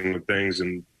empathizing with things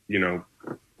and, you know,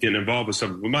 getting involved with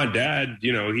something. But my dad,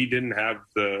 you know, he didn't have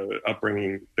the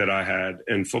upbringing that I had,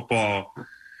 and football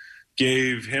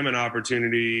gave him an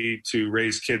opportunity to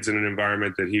raise kids in an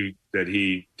environment that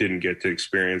he didn't get to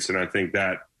experience. And I think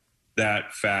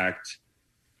that fact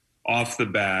off the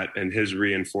bat and his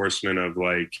reinforcement of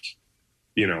like,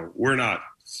 you know, we're not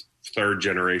third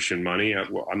generation money.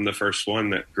 I'm the first one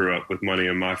that grew up with money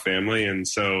in my family. And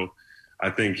so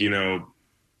I think, you know,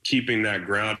 keeping that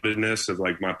groundedness of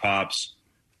like my pops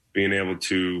being able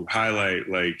to highlight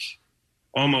like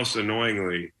almost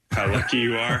annoyingly how lucky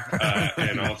you are,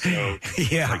 and also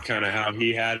like kind of how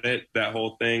he had it, that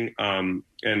whole thing.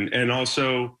 And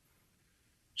also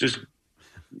just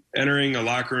entering a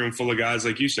locker room full of guys,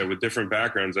 like you said, with different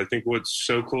backgrounds. I think what's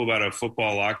so cool about a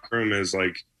football locker room is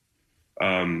like,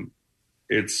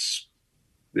 it's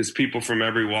people from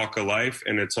every walk of life.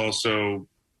 And it's also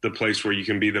the place where you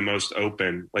can be the most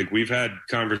open. Like we've had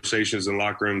conversations in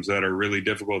locker rooms that are really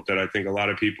difficult that I think a lot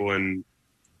of people in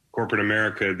corporate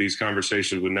America, these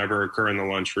conversations would never occur in the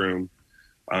lunchroom.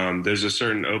 There's a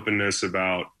certain openness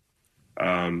about,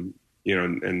 you know,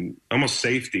 and almost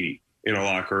safety in a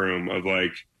locker room of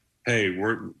like, hey,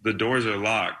 the doors are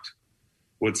locked.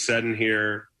 What's said in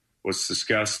here, what's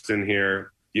discussed in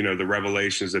here, you know, the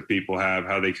revelations that people have,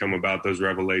 how they come about those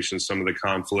revelations, some of the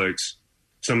conflicts,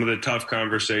 some of the tough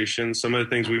conversations, some of the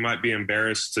things we might be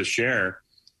embarrassed to share.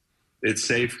 It's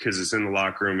safe because it's in the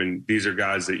locker room, and these are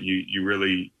guys that you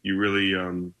really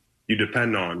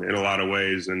depend on in a lot of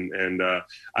ways. And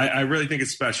I really think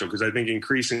it's special because I think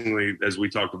increasingly, as we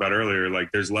talked about earlier,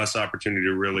 like there's less opportunity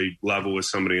to really level with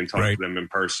somebody and talk to them in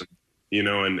person, you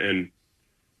know, and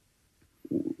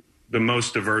the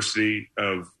most diversity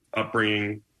of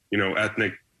upbringing, you know,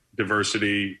 ethnic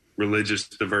diversity, religious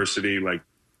diversity, like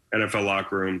NFL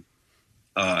locker room,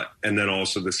 and then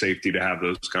also the safety to have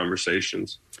those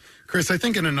conversations. Chris, I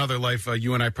think in another life,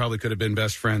 you and I probably could have been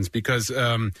best friends because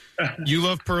you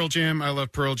love Pearl Jam. I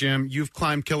love Pearl Jam. You've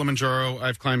climbed Kilimanjaro.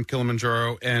 I've climbed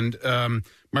Kilimanjaro. And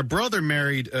my brother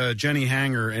married Jenny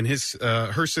Hanger, and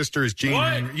her sister is Jane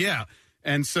Hanger. Yeah.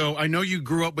 And so I know you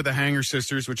grew up with the Hanger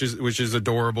sisters, which is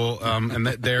adorable, and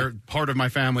that they're part of my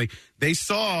family. They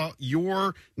saw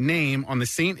your name on the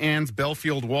St. Anne's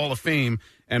Belfield Wall of Fame,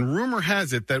 and rumor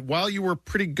has it that while you were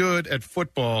pretty good at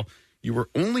football, you were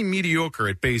only mediocre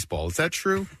at baseball. Is that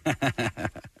true?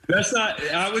 That's not.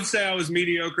 I would say I was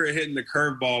mediocre at hitting the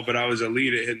curveball, but I was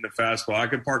elite at hitting the fastball. I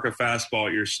could park a fastball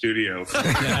at your studio.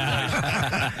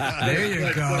 There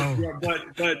you go.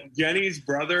 But Jenny's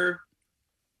brother,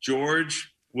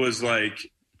 George, was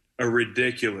like a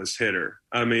ridiculous hitter.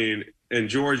 I mean, and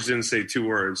George didn't say two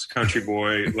words, country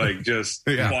boy, like just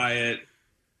quiet.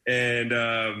 And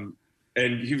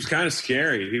he was kind of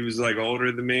scary. He was like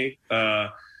older than me.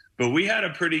 But we had a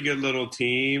pretty good little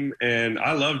team, and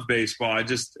I loved baseball. I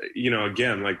just,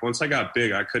 again, like once I got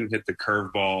big, I couldn't hit the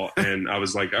curveball, and I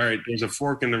was like, all right, there's a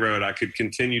fork in the road. I could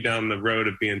continue down the road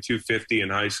of being 250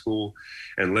 in high school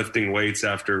and lifting weights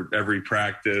after every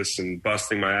practice and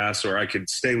busting my ass, or I could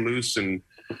stay loose and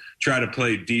try to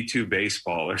play D2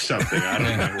 baseball or something. I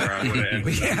don't know where I would have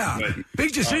ended up. But,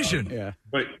 big decision.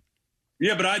 But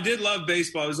I did love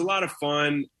baseball. It was a lot of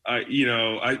fun. I'm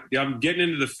getting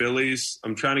into the Phillies.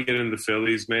 I'm trying to get into the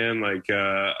Phillies, man. Like,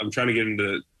 I'm trying to get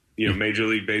into, Major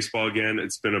League Baseball again.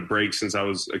 It's been a break since I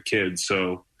was a kid,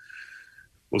 so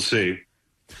we'll see.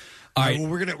 All right. Well,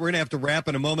 we're gonna have to wrap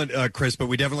in a moment, Chris. But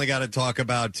we definitely got to talk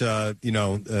about the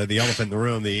elephant in the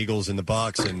room, the Eagles and the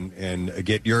Bucks, and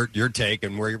get your take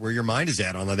and where your mind is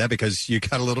at on that, because you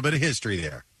got a little bit of history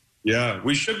there. Yeah,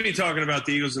 we should be talking about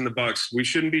the Eagles and the Bucks. We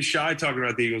shouldn't be shy talking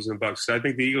about the Eagles and the Bucks. I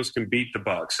think the Eagles can beat the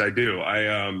Bucks. I do.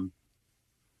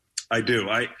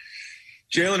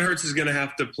 Jalen Hurts is going to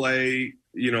have to play,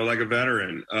 like a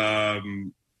veteran.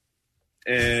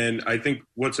 And I think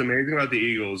what's amazing about the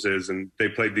Eagles is, and they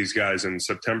played these guys in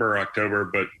September or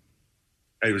October, but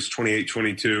it was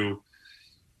 28-22.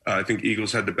 I think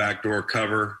Eagles had the backdoor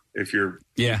cover if you're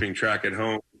keeping track at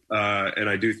home. And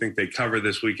I do think they cover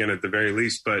this weekend at the very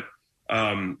least. But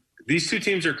these two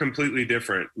teams are completely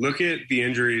different. Look at the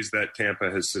injuries that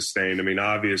Tampa has sustained. I mean,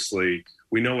 obviously,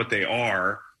 we know what they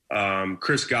are.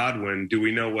 Chris Godwin, do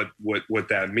we know what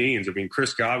that means? I mean,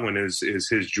 Chris Godwin is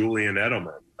his Julian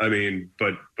Edelman. I mean,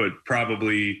 but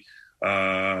probably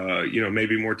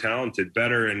maybe more talented,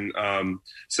 better, and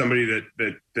somebody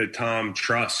that Tom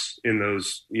trusts in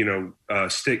those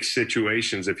stick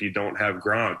situations if you don't have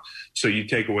Gronk. So you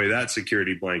take away that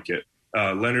security blanket.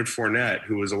 Leonard Fournette,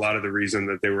 who was a lot of the reason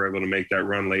that they were able to make that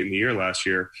run late in the year last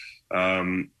year,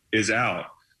 is out.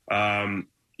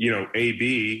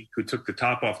 AB, who took the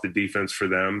top off the defense for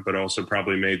them, but also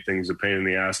probably made things a pain in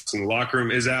the ass in the locker room,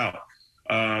 is out.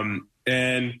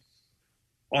 And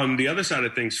on the other side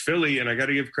of things, Philly, and I got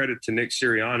to give credit to Nick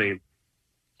Sirianni,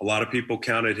 a lot of people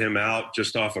counted him out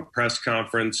just off a press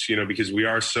conference, because we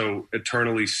are so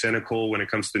eternally cynical when it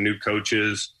comes to new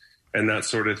coaches and that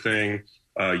sort of thing.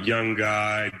 Young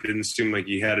guy, didn't seem like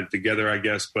he had it together, I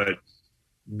guess, but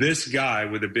this guy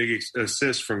with a big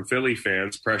assist from Philly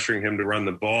fans pressuring him to run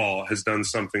the ball has done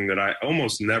something that I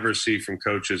almost never see from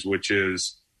coaches, which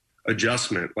is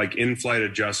adjustment, like in-flight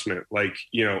adjustment. Like,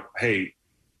 hey,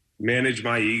 manage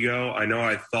my ego. I know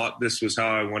I thought this was how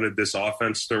I wanted this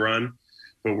offense to run,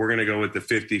 but we're going to go with the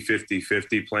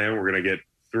 50-50-50 plan. We're going to get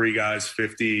three guys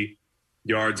 50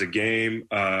 yards a game,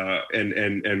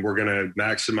 and we're going to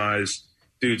maximize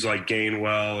dudes like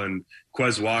Gainwell, and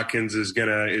Quez Watkins is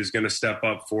gonna step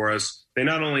up for us. They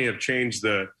not only have changed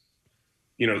the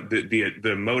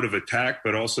mode of attack,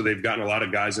 but also they've gotten a lot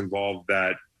of guys involved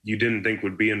that you didn't think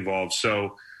would be involved.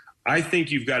 So I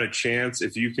think you've got a chance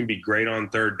if you can be great on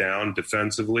third down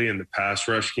defensively and the pass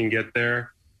rush can get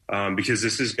there, because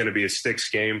this is going to be a sticks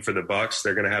game for the Bucs.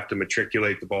 They're going to have to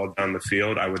matriculate the ball down the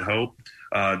field, I would hope.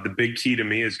 The big key to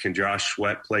me is, can Josh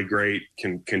Sweat play great?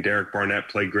 Can Derek Barnett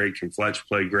play great? Can Fletch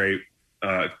play great?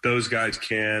 If those guys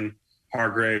can,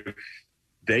 Hargrave,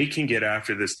 they can get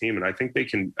after this team, and I think they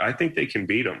can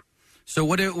beat them. So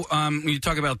when you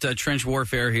talk about trench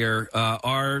warfare here,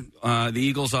 are the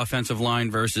Eagles' offensive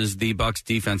line versus the Bucs'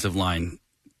 defensive line?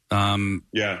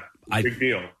 Big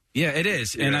deal. Yeah, it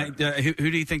is. Yeah. And who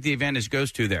do you think the advantage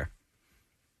goes to there?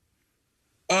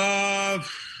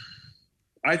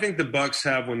 I think the Bucs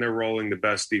have, when they're rolling, the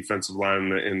best defensive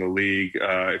line in the league.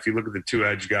 If you look at the two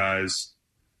edge guys,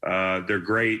 they're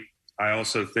great. I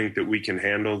also think that we can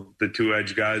handle the two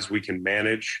edge guys. We can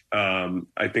manage.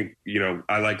 I think,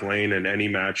 I like Lane in any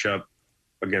matchup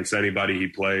against anybody he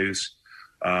plays.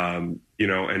 And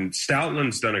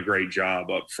Stoutland's done a great job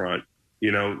up front.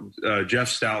 Jeff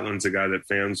Stoutland's a guy that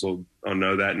fans will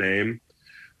know that name.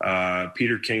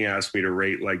 Peter King asked me to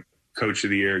rate like Coach of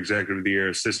the Year, Executive of the Year,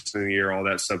 Assistant of the Year, all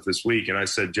that stuff this week. And I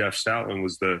said Jeff Stoutland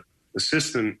was the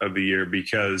assistant of the year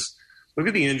because look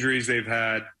at the injuries they've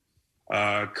had.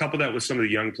 Couple that with some of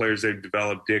the young players they've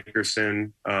developed,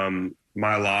 Dickerson,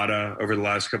 Mailata over the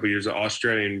last couple of years, an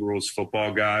Australian rules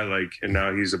football guy, and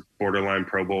now he's a borderline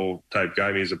Pro Bowl type guy.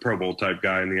 I mean, he's a Pro Bowl type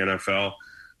guy in the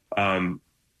NFL.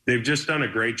 They've just done a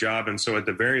great job. And so at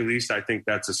the very least, I think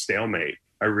that's a stalemate.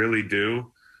 I really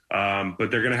do.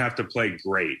 But they're going to have to play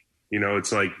great.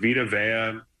 It's like Vita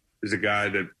Vea is a guy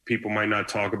that people might not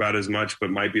talk about as much, but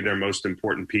might be their most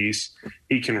important piece.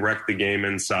 He can wreck the game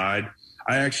inside.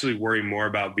 I actually worry more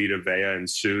about Vita Vea and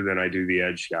Sue than I do the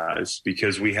edge guys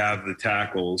because we have the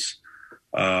tackles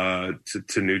to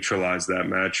neutralize that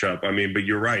matchup. I mean, but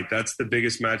you're right. That's the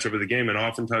biggest matchup of the game. And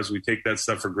oftentimes we take that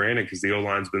stuff for granted because the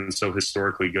O-line's been so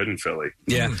historically good in Philly.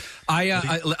 Yeah.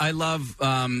 I love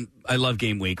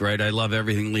game week, right? I love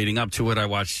everything leading up to it. I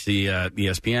watch the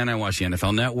ESPN. I watch the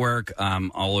NFL Network,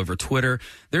 all over Twitter.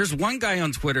 There's one guy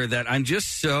on Twitter that I'm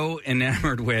just so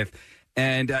enamored with.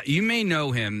 And you may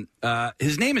know him.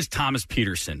 His name is Thomas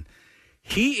Peterson.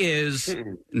 He is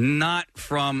not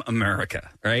from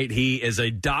America, right? He is a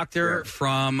doctor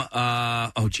from,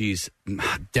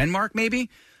 Denmark, maybe?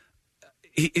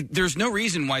 There's no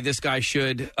reason why this guy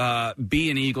should be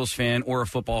an Eagles fan or a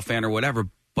football fan or whatever,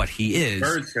 but he is.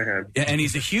 Birds fan. And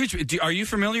he's a huge... Are you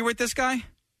familiar with this guy?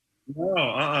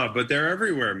 No, but they're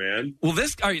everywhere, man. Well,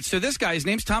 this guy, his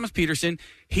name's Thomas Peterson.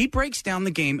 He breaks down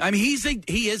the game. I mean,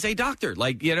 he is a doctor,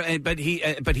 but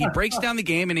he breaks down the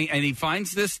game and he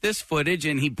finds this footage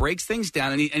and he breaks things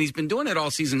down and he's been doing it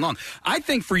all season long. I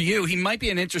think for you, he might be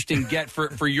an interesting get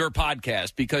for your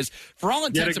podcast because for all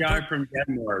intents and purposes, from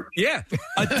Denmark. Yeah,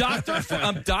 a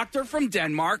doctor from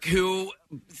Denmark who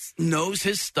knows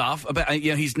his stuff about.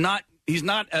 He's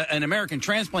not an American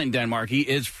transplant in Denmark. He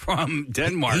is from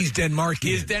Denmark. He's Denmarkian.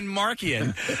 He's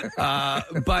Denmarkian.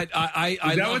 But I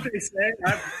is that what they say?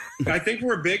 I think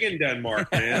we're big in Denmark,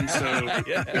 man. So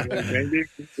maybe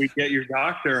we get your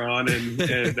doctor on and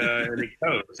he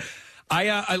goes.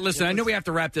 I listen. I know we have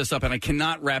to wrap this up, and I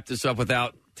cannot wrap this up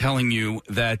without telling you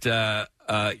that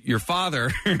your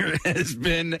father has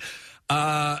been.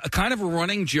 A kind of a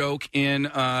running joke in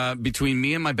between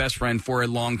me and my best friend for a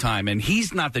long time, and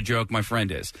he's not the joke. My friend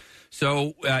is.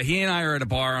 So he and I are at a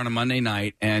bar on a Monday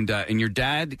night, and your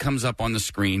dad comes up on the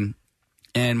screen,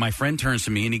 and my friend turns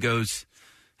to me and he goes,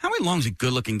 "Howie Long's a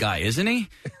good-looking guy, isn't he?"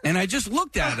 And I just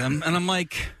looked at him, and I'm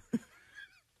like,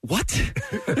 "What?"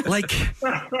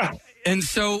 And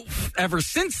so ever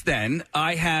since then,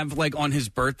 I have on his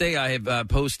birthday, I have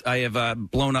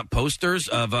blown up posters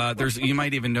of you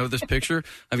might even know this picture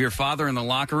of your father in the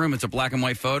locker room. It's a black and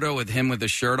white photo with him with his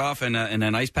shirt off and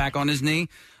an ice pack on his knee.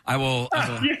 I will.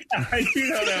 Yeah, I do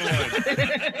know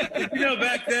that one.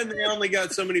 Back then they only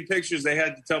got so many pictures. They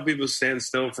had to tell people to stand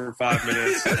still for 5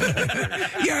 minutes.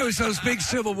 Yeah, it was those big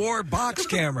Civil War box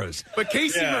cameras. But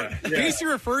Casey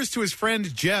refers to his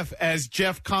friend Jeff as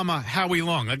Jeff, Howie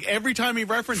Long. Every time he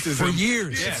references for him.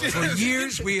 Years. Yeah. For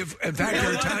years, we have. In fact,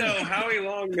 there are times. Howie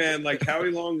Long, man. Howie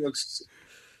Long looks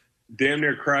damn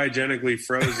near cryogenically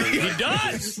frozen. He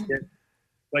does.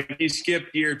 He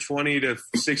skipped year 20 to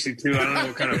 62. I don't know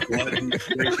what kind of blood he's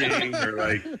drinking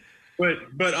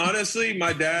but honestly,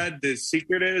 my dad, the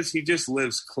secret is he just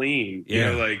lives clean.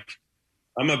 Yeah.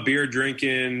 I'm a beer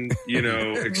drinking,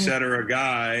 et cetera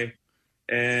guy.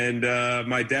 And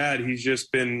my dad, he's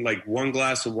just been one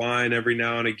glass of wine every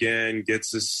now and again,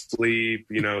 gets his sleep,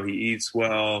 he eats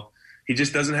well. He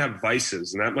just doesn't have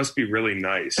vices. And that must be really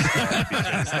nice.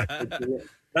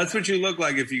 That's what you look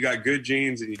like if you got good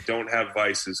genes and you don't have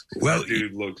vices. Well, that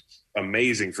dude looks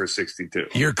amazing for 62.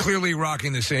 You're clearly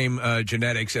rocking the same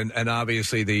genetics, and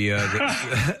obviously the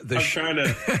I'm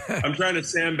trying to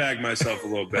sandbag myself a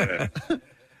little bit.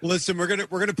 Listen, we're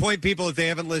gonna point people, if they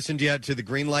haven't listened yet, to the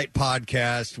Greenlight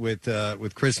podcast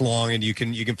with Chris Long, and you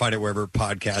can find it wherever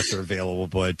podcasts are available.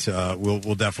 But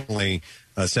we'll definitely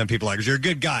send people because you're a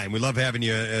good guy, and we love having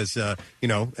you as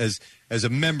as a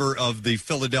member of the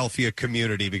Philadelphia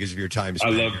community because of your time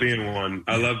spent. I love being one.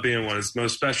 It's the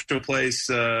most special place.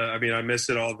 I miss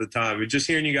it all the time. Just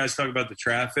hearing you guys talk about the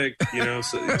traffic, so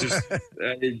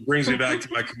it brings me back to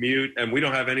my commute. And we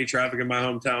don't have any traffic in my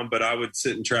hometown, but I would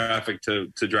sit in traffic to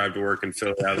drive to work in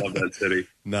Philly. I love that city.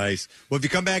 Nice. Well, if you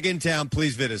come back in town,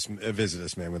 please visit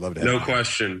us, man. We'd love to have you. No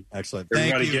question. Excellent.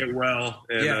 Everybody Thank you. Get well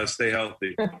and stay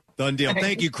healthy. Done deal.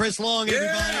 Thank you, Chris Long,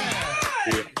 everybody.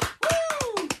 Yeah.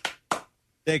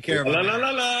 Take care. La la la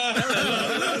la.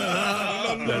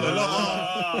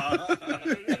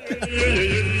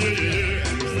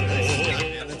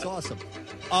 That's awesome.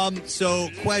 So,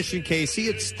 question, Casey.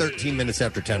 It's 13 minutes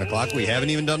after 10 o'clock. We haven't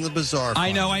even done the bizarre file.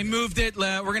 I know. I moved it.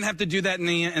 We're going to have to do that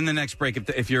in the next break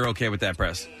if you're okay with that,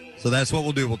 Press. So that's what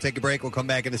we'll do. We'll take a break. We'll come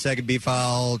back in a second.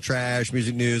 B-file, trash,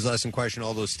 music news, lesson question,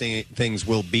 all those things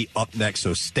will be up next.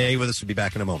 So stay with us. We'll be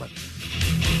back in a moment.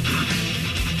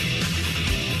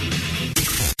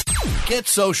 Get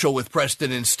social with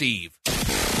Preston and Steve.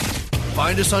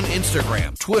 Find us on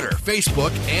Instagram, Twitter,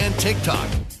 Facebook, and TikTok.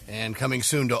 And coming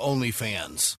soon to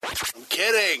OnlyFans. I'm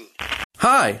kidding.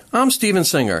 Hi, I'm Steven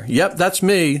Singer. Yep, that's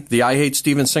me, the I Hate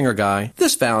Steven Singer guy.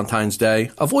 This Valentine's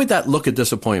Day, avoid that look of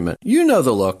disappointment. You know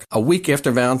the look. A week after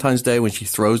Valentine's Day when she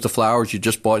throws the flowers you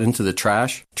just bought into the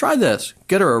trash. Try this.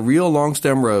 Get her a real long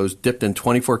stem rose dipped in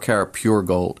 24 karat pure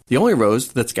gold. The only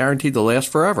rose that's guaranteed to last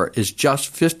forever is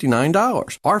just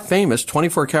 $59. Our famous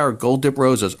 24 karat gold dip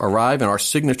roses arrive in our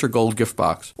signature gold gift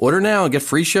box. Order now and get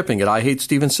free shipping at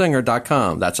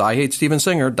IHateStevenSinger.com. That's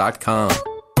IHateStevenSinger.com.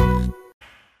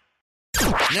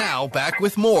 Now, back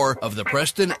with more of the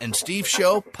Preston and Steve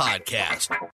Show podcast.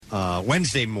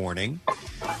 Wednesday morning,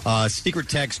 secret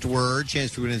text word,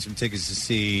 chance to win some tickets to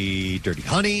see Dirty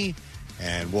Honey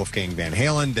and Wolfgang Van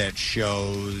Halen. That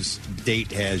show's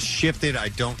date has shifted. I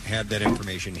don't have that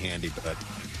information handy, but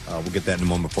we'll get that in a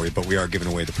moment for you. But we are giving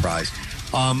away the prize.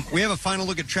 We have a final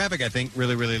look at traffic, I think,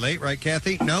 really, really late, right,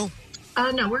 Kathy? No?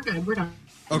 No, we're good. We're done.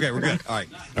 Okay, we're good. All right.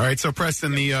 All right, so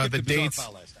Preston, the dates...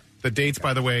 The dates,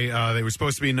 by the way, they were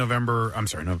supposed to be January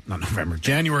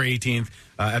 18th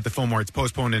at the Fillmore. It's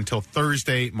postponed until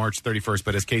Thursday, March 31st.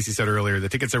 But as Casey said earlier, the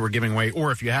tickets that we're giving away,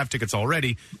 or if you have tickets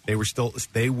already, they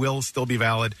will still be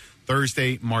valid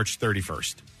Thursday, March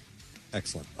 31st.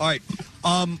 Excellent. All right.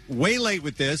 Way late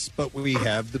with this, but we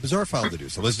have the bizarre file to do.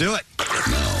 So let's do it.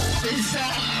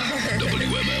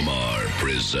 WMMR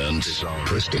presents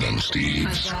Preston and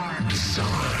Steve's Bizarre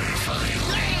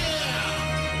File.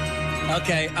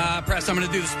 Okay, Press, I'm going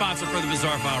to do the sponsor for the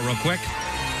Bizarre File real quick.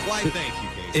 Why, thank you,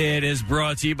 Casey. It is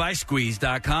brought to you by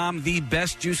Squeeze.com, the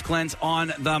best juice cleanse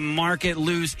on the market.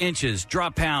 Lose inches,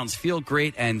 drop pounds, feel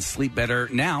great, and sleep better.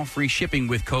 Now, free shipping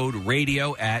with code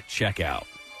RADIO at checkout.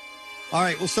 All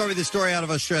right, we'll start with this story out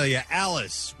of Australia.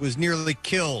 Alice was nearly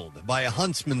killed by a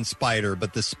huntsman spider,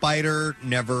 but the spider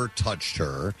never touched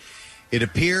her. It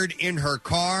appeared in her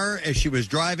car as she was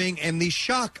driving, and the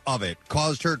shock of it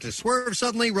caused her to swerve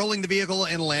suddenly, rolling the vehicle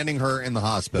and landing her in the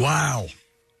hospital. Wow.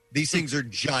 These things are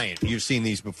giant. You've seen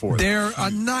these before. They're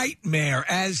a nightmare,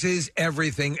 as is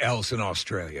everything else in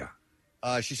Australia.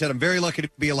 She said, I'm very lucky to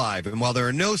be alive. And while there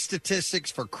are no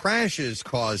statistics for crashes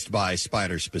caused by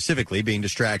spiders specifically, being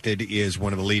distracted is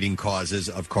one of the leading causes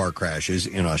of car crashes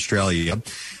in Australia.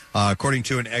 According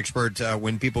to an expert,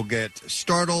 when people get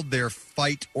startled, their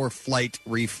fight or flight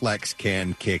reflex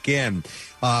can kick in.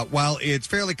 While it's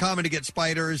fairly common to get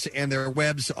spiders and their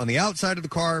webs on the outside of the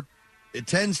car, it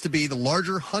tends to be the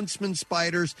larger huntsman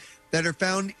spiders that are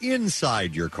found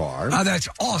inside your car. Oh, that's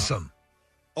awesome.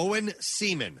 Owen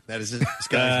Seaman, that is this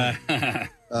guy's name.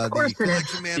 The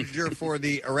collection manager for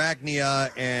the Arachnia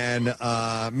and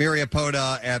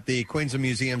Myriapoda at the Queensland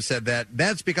Museum said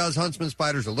that's because huntsman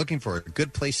spiders are looking for a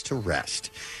good place to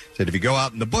rest. Said if you go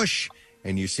out in the bush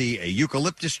and you see a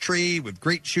eucalyptus tree with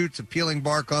great shoots of peeling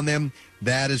bark on them,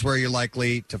 that is where you're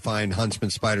likely to find huntsman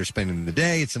spiders spending the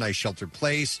day. It's a nice sheltered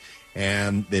place,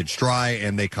 and it's dry,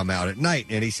 and they come out at night.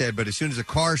 And he said, but as soon as the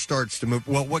car starts to move,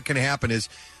 well, what can happen is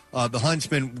the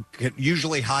huntsman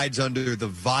usually hides under the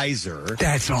visor.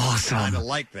 That's awesome. Kind of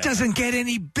like that. Doesn't get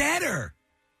any better.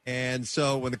 And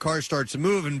so when the car starts to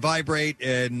move and vibrate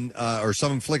and or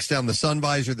someone flicks down the sun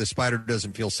visor, the spider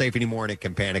doesn't feel safe anymore and it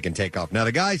can panic and take off. Now,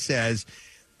 the guy says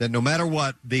that no matter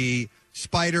what, the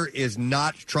spider is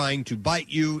not trying to bite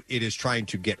you. It is trying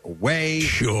to get away.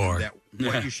 Sure. That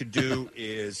what you should do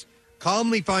is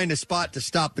calmly find a spot to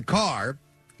stop the car,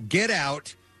 get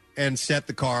out, and set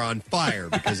the car on fire,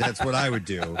 because that's what I would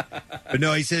do. But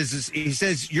no, he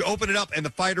says you open it up and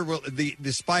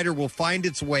the spider will find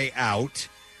its way out.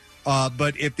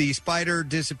 But if the spider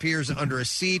disappears under a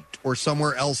seat or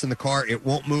somewhere else in the car, it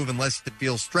won't move unless it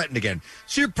feels threatened again.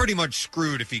 So you're pretty much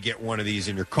screwed if you get one of these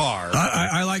in your car.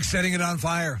 I like setting it on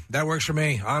fire. That works for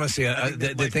me. Honestly,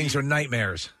 the things are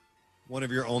nightmares. One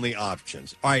of your only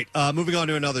options. All right, moving on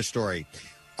to another story.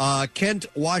 Kent,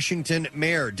 Washington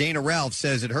Mayor Dana Ralph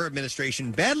says that her administration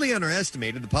badly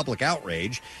underestimated the public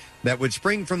outrage that would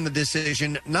spring from the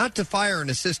decision not to fire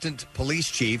an assistant police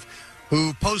chief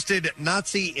who posted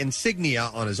Nazi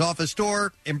insignia on his office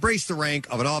door, embraced the rank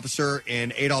of an officer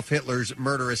in Adolf Hitler's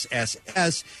murderous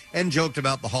SS, and joked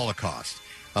about the Holocaust.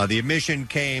 The admission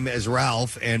came as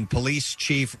Ralph and Police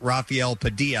Chief Rafael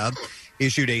Padilla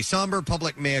issued a somber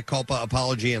public mea culpa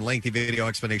apology and lengthy video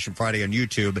explanation Friday on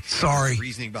YouTube. Sorry.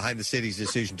 Reasoning behind the city's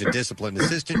decision to discipline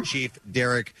Assistant Chief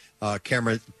Derek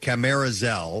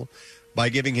Camarazel by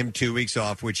giving him 2 weeks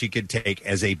off, which he could take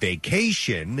as a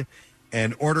vacation,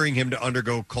 and ordering him to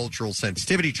undergo cultural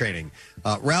sensitivity training.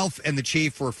 Ralph and the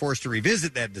chief were forced to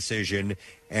revisit that decision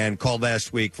and called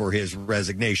last week for his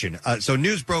resignation. So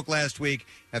news broke last week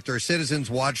after a citizens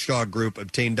watchdog group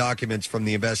obtained documents from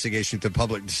the investigation to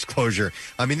public disclosure.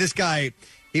 I mean, this guy,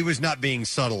 he was not being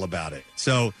subtle about it.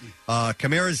 So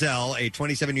Camarazel, a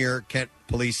 27-year Kent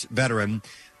police veteran,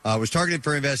 was targeted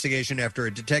for investigation after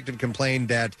a detective complained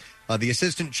that the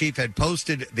assistant chief had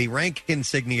posted the rank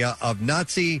insignia of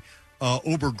Nazi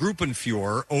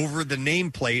Obergruppenführer over the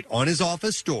nameplate on his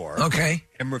office door. Okay.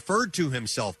 And referred to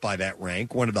himself by that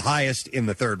rank, one of the highest in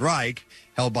the Third Reich,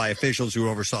 held by officials who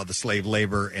oversaw the slave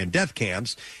labor and death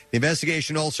camps. The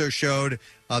investigation also showed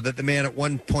that the man at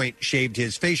one point shaved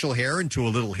his facial hair into a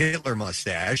little Hitler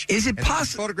mustache. Is it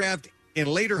possible? Photographed in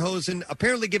Lederhosen,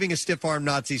 apparently giving a stiff-arm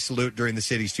Nazi salute during the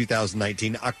city's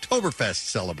 2019 Oktoberfest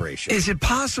celebration. Is it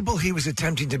possible he was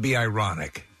attempting to be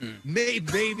ironic?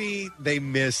 Maybe they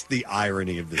missed the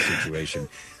irony of the situation.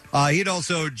 He'd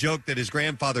also joked that his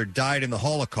grandfather died in the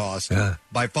Holocaust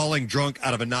by falling drunk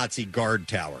out of a Nazi guard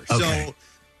tower. Okay. So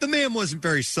the man wasn't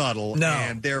very subtle,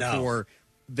 and therefore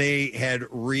they had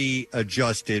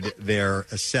readjusted their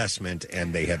assessment,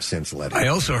 and they have since let it I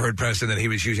go. also heard, Preston, that he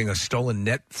was using a stolen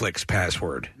Netflix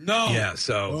password. No. Yeah,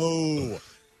 so. Oh,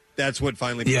 that's what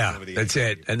finally put Yeah, over the that's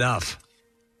it. Enough.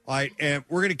 All right, and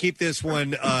we're going to keep this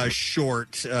one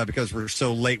short because we're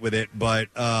so late with it, but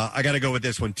I got to go with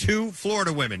this one. 2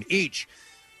 Florida women each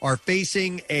are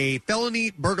facing a felony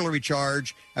burglary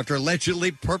charge after allegedly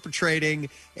perpetrating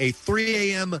a 3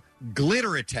 a.m.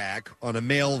 glitter attack on a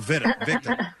male victim.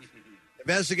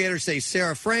 Investigators say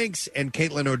Sarah Franks and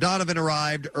Caitlin O'Donovan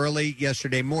arrived early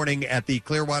yesterday morning at the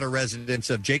Clearwater residence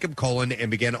of Jacob Cullen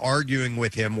and began arguing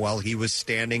with him while he was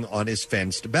standing on his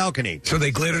fenced balcony. So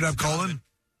they glittered up Cullen?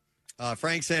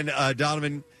 Franks and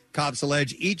Donovan, cops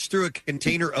allege, each threw a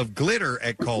container of glitter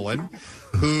at Cullen,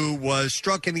 who was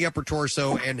struck in the upper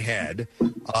torso and head.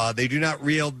 They do not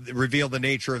reveal the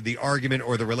nature of the argument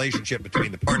or the relationship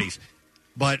between the parties.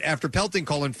 But after pelting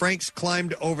Cullen, Franks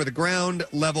climbed over the ground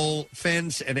level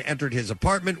fence and entered his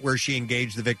apartment, where she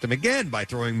engaged the victim again by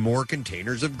throwing more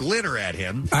containers of glitter at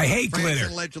him. I hate Franks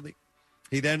glitter.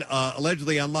 He then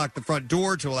allegedly unlocked the front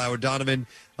door to allow O'Donovan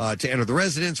to enter the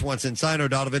residence. Once inside,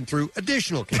 O'Donovan threw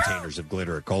additional containers of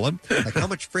glitter at Cullen. Like, how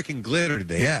much freaking glitter did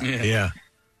they have? Yeah.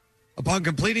 Upon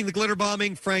completing the glitter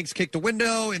bombing, Franks kicked a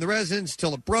window in the residence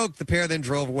till it broke. The pair then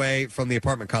drove away from the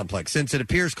apartment complex. Since it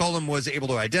appears Cullen was able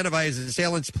to identify his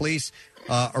assailants, police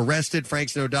arrested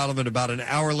Franks and O'Donovan about an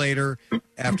hour later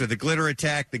after the glitter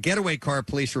attack. The getaway car,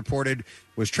 police reported,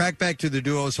 was tracked back to the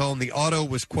duo's home. The auto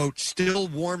was, quote, still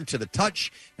warm to the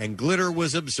touch, and glitter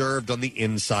was observed on the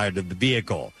inside of the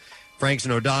vehicle. Franks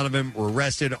and O'Donovan were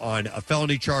arrested on a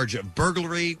felony charge of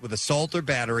burglary with assault or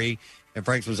battery, and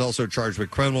Franks was also charged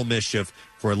with criminal mischief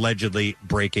for allegedly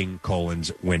breaking Cullen's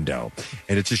window.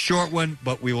 And it's a short one,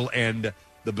 but we will end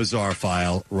the bizarre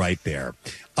file right there.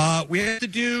 We have to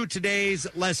do today's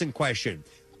lesson question.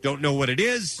 Don't know what it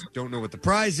is, don't know what the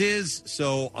prize is,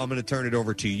 so I'm going to turn it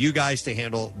over to you guys to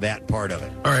handle that part of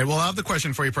it. All right, well, I'll have the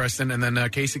question for you, Preston, and then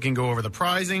Casey can go over the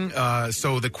prizing.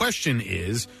 So the question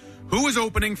is, who is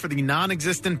opening for the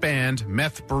non-existent band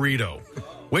Meth Burrito?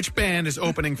 Which band is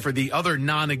opening for the other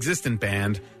non-existent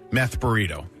band, Meth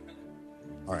Burrito?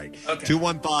 All right.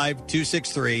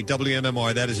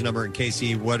 215-263-WMMR. That is a number. In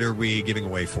Casey, what are we giving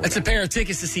away for? That's a pair of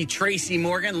tickets to see Tracy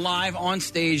Morgan live on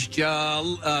stage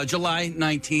July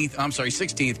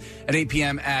 16th at 8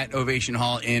 p.m. at Ovation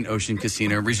Hall in Ocean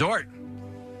Casino Resort.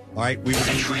 All right, we will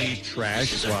be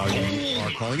trash while you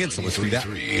are calling in, so let's do that.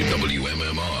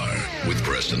 WMMR with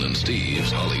Preston and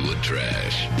Steve's Hollywood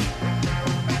Trash.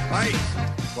 All right,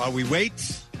 while we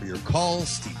wait for your call,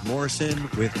 Steve Morrison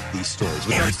with these stories.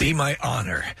 It would be my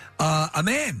honor. A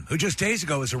man who just days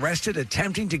ago was arrested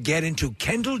attempting to get into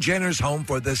Kendall Jenner's home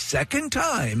for the second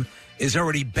time is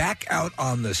already back out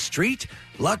on the street.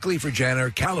 Luckily for Jenner,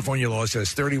 California law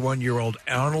says 31-year-old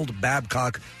Arnold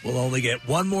Babcock will only get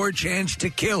one more chance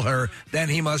to kill her, then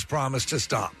he must promise to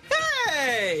stop.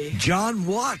 Hey! John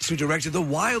Watts, who directed the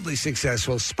wildly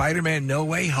successful Spider-Man No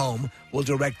Way Home, will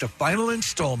direct the final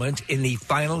installment in the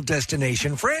Final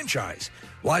Destination franchise.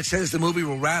 Watts says the movie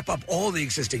will wrap up all the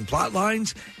existing plot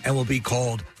lines and will be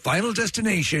called Final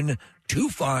Destination: Too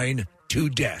Fine to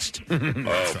Dest. Oh,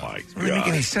 my Doesn't make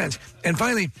any sense. And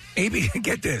finally,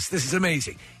 get this. This is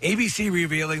amazing. ABC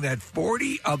revealing that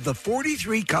 40 of the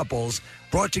 43 couples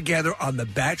brought together on The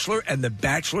Bachelor and The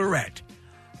Bachelorette,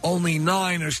 only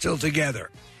 9 are still together.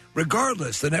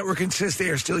 Regardless, the network insists they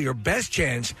are still your best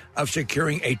chance of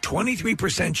securing a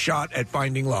 23% shot at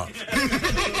finding love.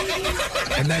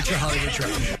 And that's your Hollywood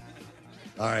Trash.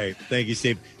 All right. Thank you,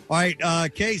 Steve. All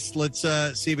right, Case, let's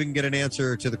see if we can get an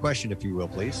answer to the question, if you will,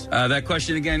 please. That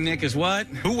question again, Nick, is what?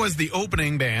 Who was the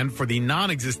opening band for the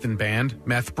non-existent band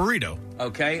Meth Burrito?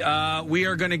 Okay, we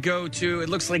are going to go to, it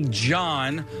looks like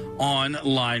John on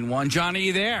line 1. John, are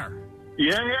you there?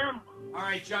 Yeah. All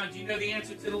right, John, do you know the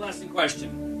answer to the lesson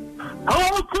question?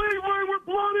 Hello, Cleveland, with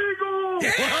Blood Eagle!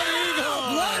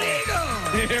 Blood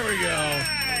Eagle! Here we go.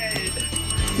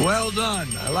 Well done.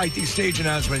 I like these stage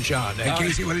announcements, John. And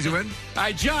Casey, what does he win? All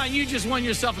right, John, you just won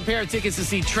yourself a pair of tickets to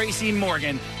see Tracy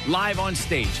Morgan live on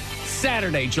stage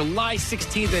Saturday, July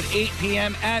 16th at 8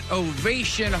 p.m. at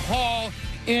Ovation Hall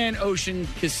in Ocean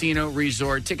Casino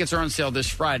Resort. Tickets are on sale this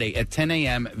Friday at 10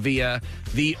 a.m. via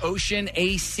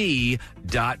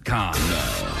theoceanac.com.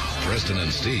 Now, Preston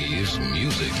and Steve's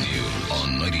Music News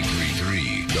on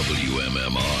 93.3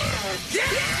 WMMR.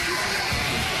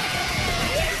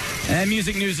 And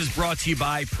Music News is brought to you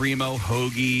by Primo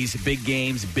Hoagies. Big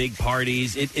games, big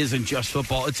parties. It isn't just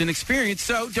football. It's an experience,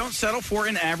 so don't settle for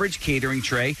an average catering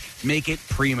tray. Make it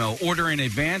Primo. Order in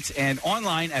advance and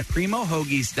online at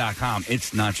primohoagies.com.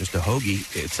 It's not just a hoagie,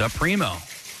 it's a Primo. All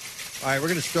right, we're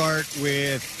going to start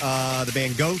with the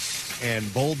band Ghost and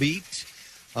Volbeat.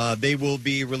 They will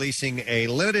be releasing a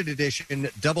limited edition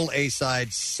double A-side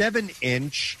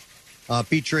 7-inch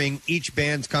featuring each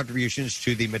band's contributions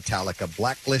to the Metallica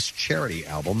Blacklist charity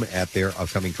album at their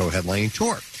upcoming co-headlining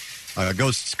tour.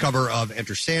 Ghost's cover of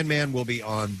Enter Sandman will be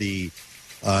on the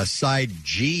side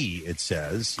G, it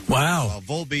says. Wow.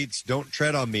 Volbeat's Don't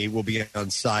Tread on Me will be on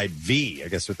side V. I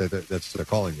guess that's what they're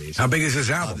calling these. How big is this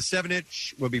album? The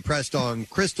 7-inch will be pressed on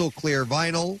crystal clear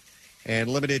vinyl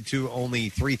and limited to only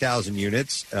 3,000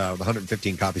 units,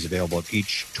 115 copies available at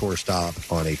each tour stop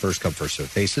on a first-come,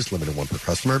 first-served basis, limited one per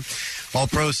customer. All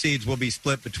proceeds will be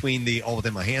split between the All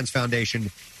Within My Hands Foundation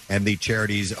and the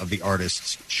charities of the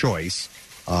artist's choice.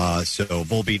 So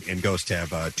Volbeat and Ghost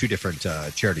have two different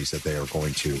charities that they are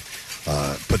going to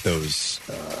put those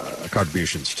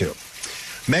contributions to.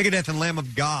 Megadeth and Lamb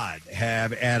of God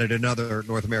have added another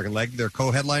North American leg. They're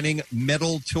co-headlining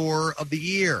Metal Tour of the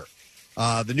Year.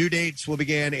 The new dates will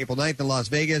begin April 9th in Las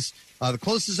Vegas. The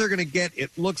closest they're going to get, it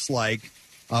looks like,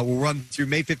 will run through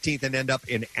May 15th and end up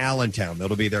in Allentown.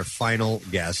 That'll be their final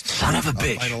guest. Son of a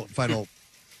bitch. Final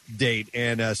date.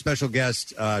 And special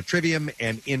guest Trivium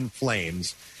and In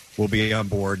Flames will be on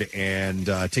board, and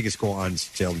tickets go on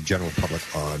sale to the general public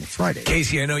on Friday.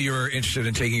 Casey, I know you were interested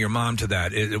in taking your mom to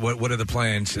that. What are the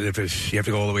plans if you have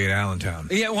to go all the way to Allentown?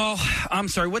 Yeah, well, I'm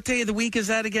sorry. What day of the week is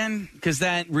that again? Because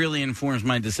that really informs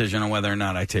my decision on whether or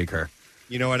not I take her.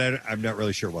 You know what? I'm not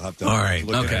really sure. We'll have to all right.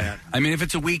 look okay. at that. I mean, if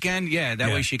it's a weekend,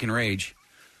 that way she can rage.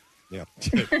 Yeah.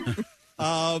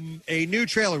 A new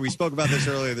trailer, we spoke about this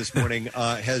earlier this morning,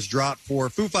 has dropped for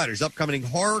Foo Fighters' upcoming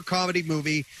horror comedy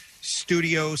movie,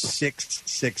 Studio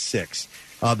 666.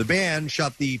 The band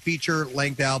shot the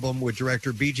feature-length album with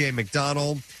director B.J.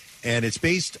 McDonnell, and it's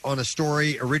based on a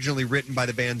story originally written by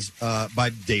the band's by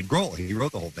Dave Grohl. He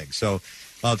wrote the whole thing. So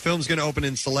the film's going to open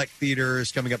in select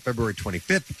theaters coming up February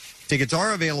 25th. Tickets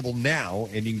are available now,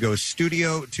 and you can go to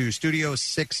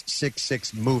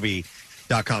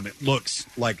studio666movie.com. It looks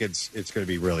like it's going to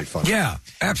be really fun. Yeah,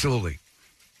 absolutely.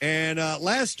 And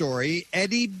last story,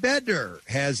 Eddie Vedder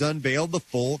has unveiled the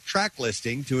full track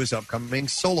listing to his upcoming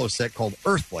solo set called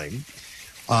Earthling.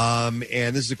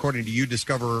 And this is according to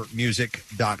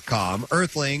youdiscovermusic.com.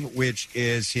 Earthling, which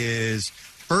is his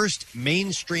first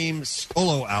mainstream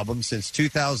solo album since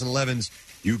 2011's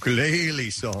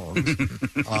Ukulele Songs.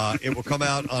 It will come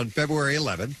out on February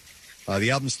 11th.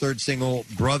 The album's third single,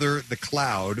 Brother the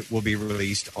Cloud, will be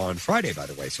released on Friday, by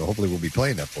the way. So hopefully we'll be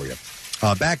playing that for you.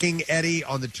 Backing Eddie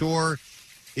on the tour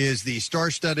is the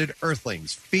star-studded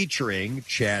Earthlings, featuring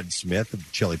Chad Smith of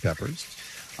the Chili Peppers,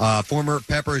 former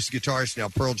Peppers guitarist, now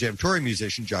Pearl Jam touring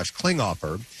musician Josh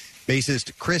Klinghoffer,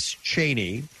 bassist Chris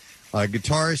Chaney,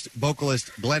 guitarist,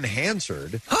 vocalist Glenn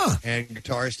Hansard, and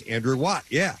guitarist Andrew Watt.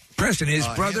 Yeah. Preston, his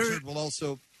brother...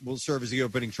 Hansard will serve as the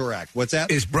opening tour act. What's that?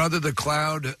 Is Brother the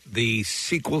Cloud the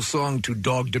sequel song to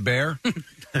Dog de Bear?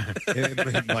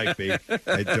 It might be.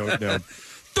 I don't know.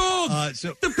 Dog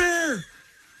the Bear.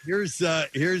 Here's the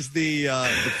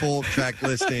full track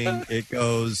listing. It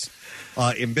goes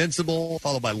Invincible,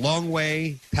 followed by Long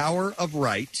Way, Power of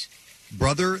Right,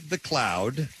 Brother the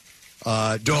Cloud,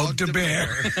 Dog to bear.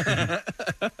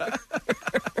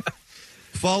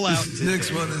 Fallout.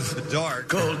 Next one is The Dark.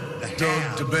 Called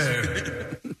Dog to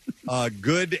Bear.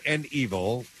 Good and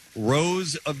Evil,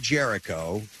 Rose of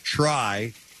Jericho,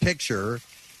 Try, Picture,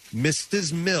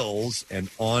 Mrs. Mills, and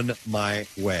On My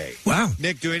Way. Wow.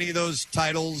 Nick, do any of those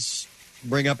titles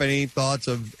bring up any thoughts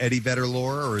of Eddie Vedder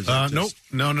lore? Or is it just... Nope.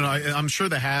 No. I'm sure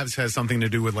the haves has something to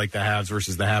do with like the haves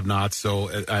versus the have-nots, so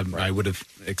I would have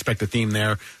expect a theme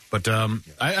there. But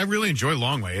I really enjoy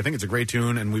Long Way. I think it's a great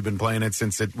tune, and we've been playing it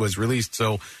since it was released.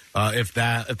 So if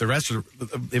the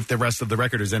rest of the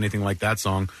record is anything like that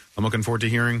song, I'm looking forward to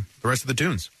hearing the rest of the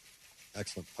tunes.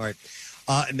 Excellent. All right.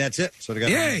 And that's it. So we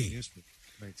got Yay!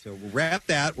 Right, so we'll wrap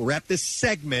that. We'll wrap this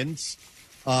segment.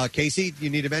 Casey, you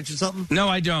need to mention something? No,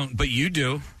 I don't, but you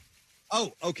do.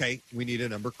 Oh, okay. We need a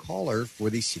number caller for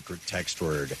the secret text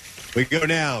word. We go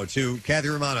now to Kathy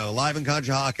Romano, live in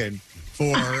Conshohocken,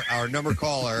 for our number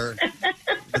caller.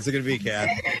 What's it going to be, Kath?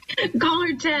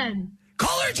 Caller 10.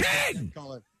 Caller 10!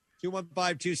 Caller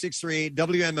 215-263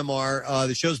 WMMR.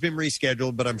 The show's been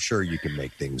rescheduled, but I'm sure you can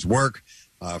make things work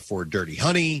for Dirty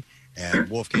Honey and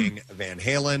Wolfgang Van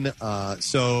Halen.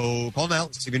 So call now,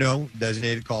 see if you know,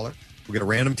 designated caller. We'll get a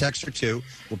random text or two.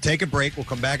 We'll take a break. We'll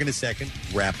come back in a second,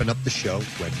 wrapping up the show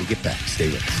when we get back. Stay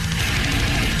with us.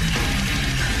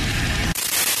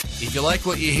 If you like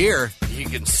what you hear, you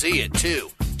can see it too.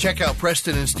 Check out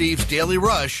Preston and Steve's Daily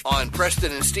Rush on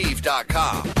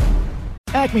PrestonandSteve.com.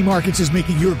 Acme Markets is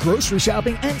making your grocery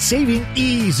shopping and saving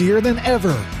easier than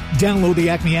ever. Download the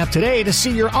Acme app today to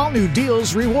see your all-new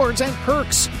deals, rewards, and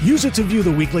perks. Use it to view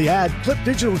the weekly ad, clip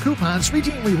digital coupons,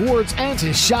 redeem rewards, and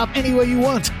to shop any way you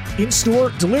want.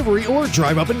 In-store, delivery, or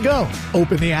drive up and go.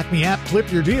 Open the Acme app, clip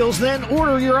your deals, then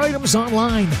order your items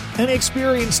online. An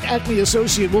experienced Acme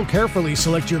associate will carefully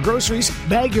select your groceries,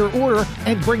 bag your order,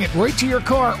 and bring it right to your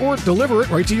car or deliver it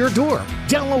right to your door.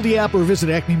 Download the app or visit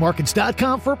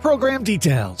acmemarkets.com for program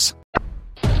details.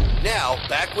 Now,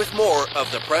 back with more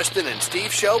of the Preston and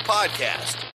Steve Show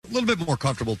podcast. A little bit more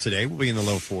comfortable today. We'll be in the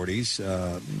low 40s.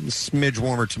 Smidge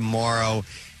warmer tomorrow.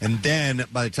 And then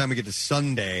by the time we get to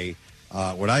Sunday,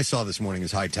 what I saw this morning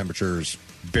is high temperatures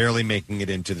barely making it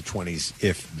into the 20s,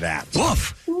 if that.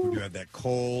 Woof! We do have that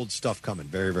cold stuff coming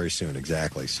very, very soon.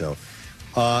 Exactly. So,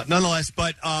 nonetheless,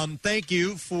 but thank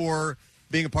you for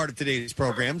being a part of today's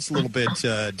program. It's a little bit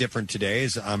different today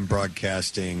as I'm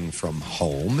broadcasting from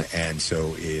home, and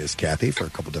so is Kathy for a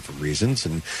couple different reasons.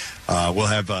 And we'll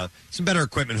have some better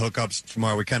equipment hookups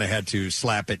tomorrow. We kind of had to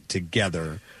slap it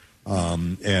together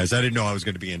as I didn't know I was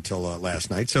going to be until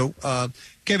last night. So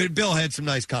Kevin, Bill had some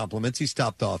nice compliments. He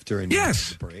stopped off during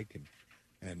the break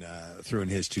and threw in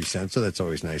his 2 cents, so that's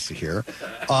always nice to hear.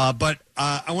 But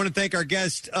I want to thank our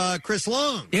guest, Chris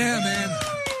Long. Yeah, man.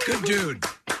 Good dude.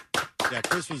 Yeah,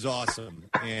 Chris was awesome,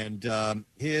 and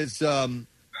he has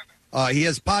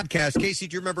podcast. Casey,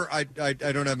 do you remember? I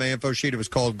don't have my info sheet. It was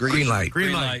called Green Light.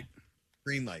 Green Light.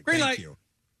 Thank you.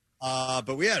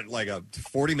 But we had like a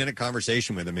 40-minute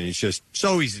conversation with him, and he's just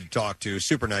so easy to talk to.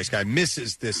 Super nice guy.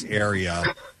 Misses this area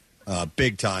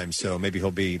big time, so maybe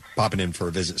he'll be popping in for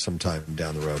a visit sometime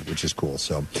down the road, which is cool.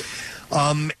 So,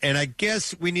 and I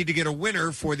guess we need to get a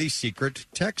winner for the secret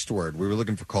text word. We were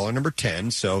looking for caller number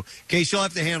 10. So, Case, you'll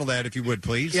have to handle that if you would,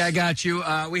 please. Yeah, I got you.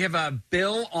 We have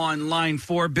Bill on line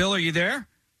 4. Bill, are you there?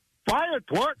 Fire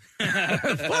truck. Fire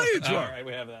truck. All right,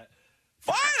 we have that.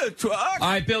 Fire truck. All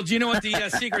right, Bill, do you know what the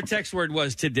secret text word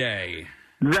was today?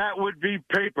 That would be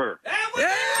paper.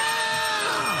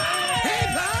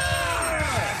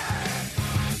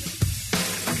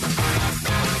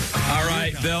 All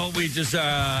right, Bill, we just,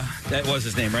 that was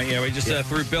his name, right? Yeah, we just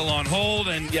threw Bill on hold,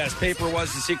 and yes, paper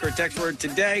was the secret text word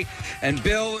today, and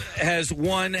Bill has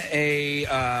won a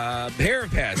pair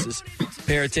of passes,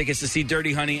 pair of tickets to see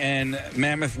Dirty Honey and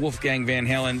Mammoth Wolfgang Van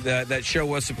Halen. That show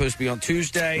was supposed to be on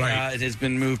Tuesday. Right. It has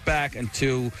been moved back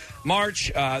into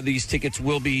March. These tickets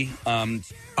will be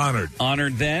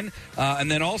honored then. And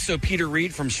then also Peter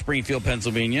Reed from Springfield,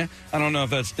 Pennsylvania. I don't know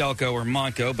if that's Delco or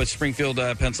Montco, but Springfield,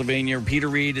 Pennsylvania. Peter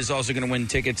Reed is also going to win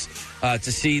tickets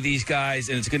to see these guys,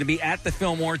 and it's going to be at the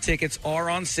Fillmore. Tickets are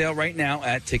on sale right now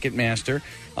at Ticketmaster.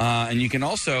 And you can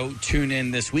also tune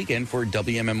in this weekend for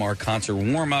WMMR concert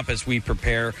warm-up as we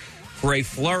prepare for a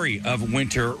flurry of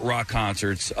winter rock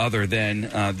concerts other than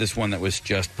this one that was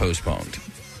just postponed.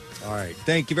 All right.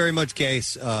 Thank you very much,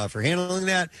 Case, for handling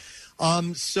that.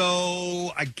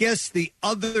 So I guess the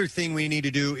other thing we need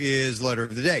to do is letter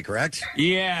of the day, correct?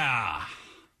 Yeah.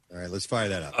 All right, let's fire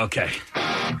that up. Okay.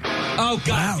 Oh,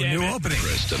 God damn it. Opening.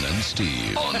 Preston and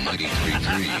Steve on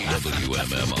 93.3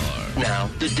 WMMR. Now,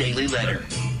 the Daily Letter.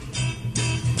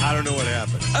 I don't know what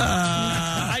happened.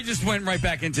 I just went right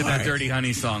back into that Dirty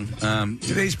Honey song.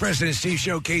 Today's President Steve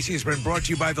Show, Casey, has been brought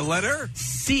to you by the letter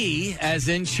C, as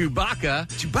in Chewbacca.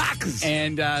 Chewbacca's.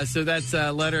 And so that's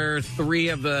letter 3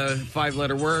 of the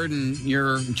 5-letter word, and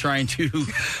you're trying to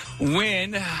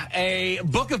win a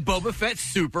Book of Boba Fett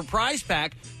Super Prize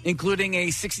Pack, including a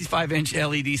 65-inch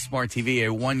LED smart TV,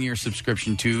 a 1-year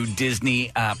subscription to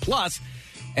Disney Plus,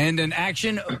 and an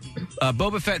action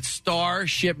Boba Fett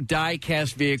Starship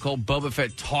die-cast vehicle, Boba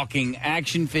Fett talking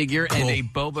action figure, and a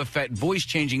Boba Fett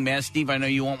voice-changing mask. Steve, I know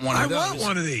you want one of those. I want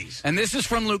one of these. And this is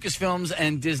from Lucasfilms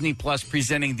and Disney Plus,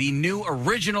 presenting the new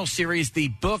original series, The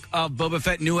Book of Boba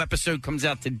Fett. New episode comes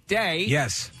out today.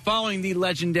 Yes. Following the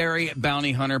legendary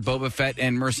bounty hunter Boba Fett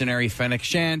and mercenary Fennec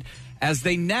Shand as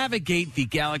they navigate the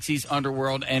galaxy's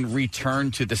underworld and return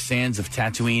to the sands of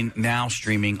Tatooine, now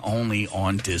streaming only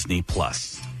on Disney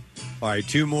Plus. All right,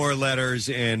 2 more letters,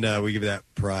 and we give that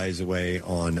prize away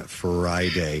on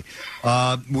Friday.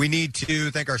 We need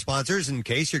to thank our sponsors in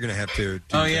case you're going to have to.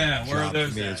 Where are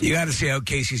those? You got to see how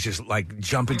Casey's just like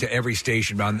jumping to every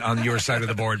station on your side of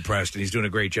the board, Preston. He's doing a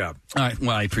great job. All right,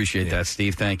 well, I appreciate that,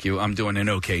 Steve. Thank you. I'm doing an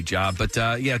okay job. But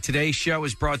today's show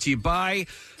is brought to you by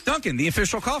Dunkin', the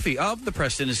official coffee of the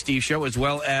Preston and Steve Show, as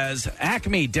well as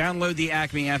Acme. Download the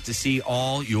Acme app to see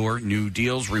all your new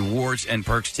deals, rewards, and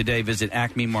perks today. Visit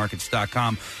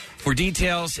acmemarkets.com for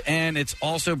details. And it's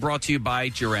also brought to you by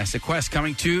Jurassic Quest,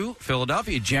 coming to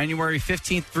Philadelphia January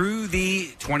 15th through the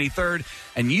 23rd.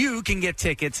 And you can get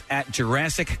tickets at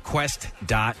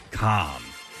JurassicQuest.com.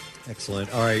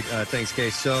 Excellent. All right. Thanks,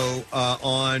 Case. So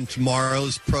on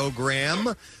tomorrow's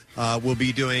program, we'll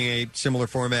be doing a similar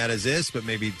format as this, but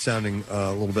maybe sounding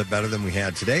a little bit better than we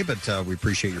had today, but we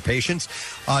appreciate your patience.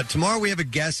 Tomorrow we have a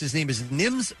guest. His name is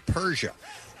Nims Persia.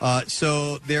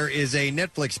 So there is a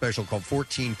Netflix special called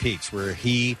 14 Peaks where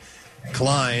he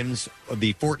climbs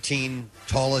the 14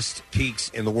 tallest peaks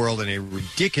in the world in a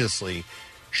ridiculously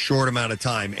short amount of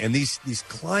time. And these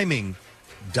climbing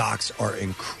docs are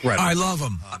incredible. I love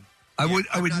them. I've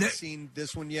not seen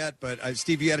this one yet, but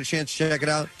Steve, you had a chance to check it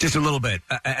out? Just a little bit,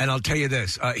 and I'll tell you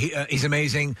this: he's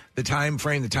amazing. The time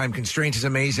frame, the time constraints is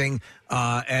amazing.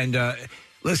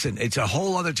 Listen, it's a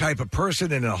whole other type of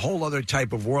person and a whole other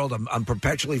type of world. I'm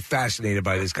perpetually fascinated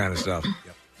by this kind of stuff.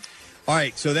 Yep. All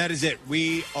right, so that is it.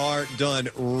 We are done.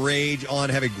 Rage on.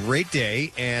 Have a great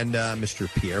day, and Mr.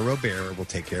 Pierre Robert will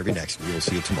take care of you next. We will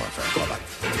see you tomorrow, friends. Bye-bye.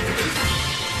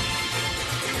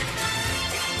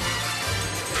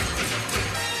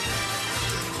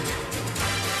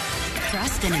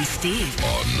 Preston and Steve.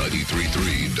 On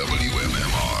 93.3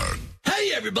 WMMR.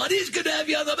 Hey, everybody, it's good to have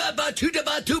you on the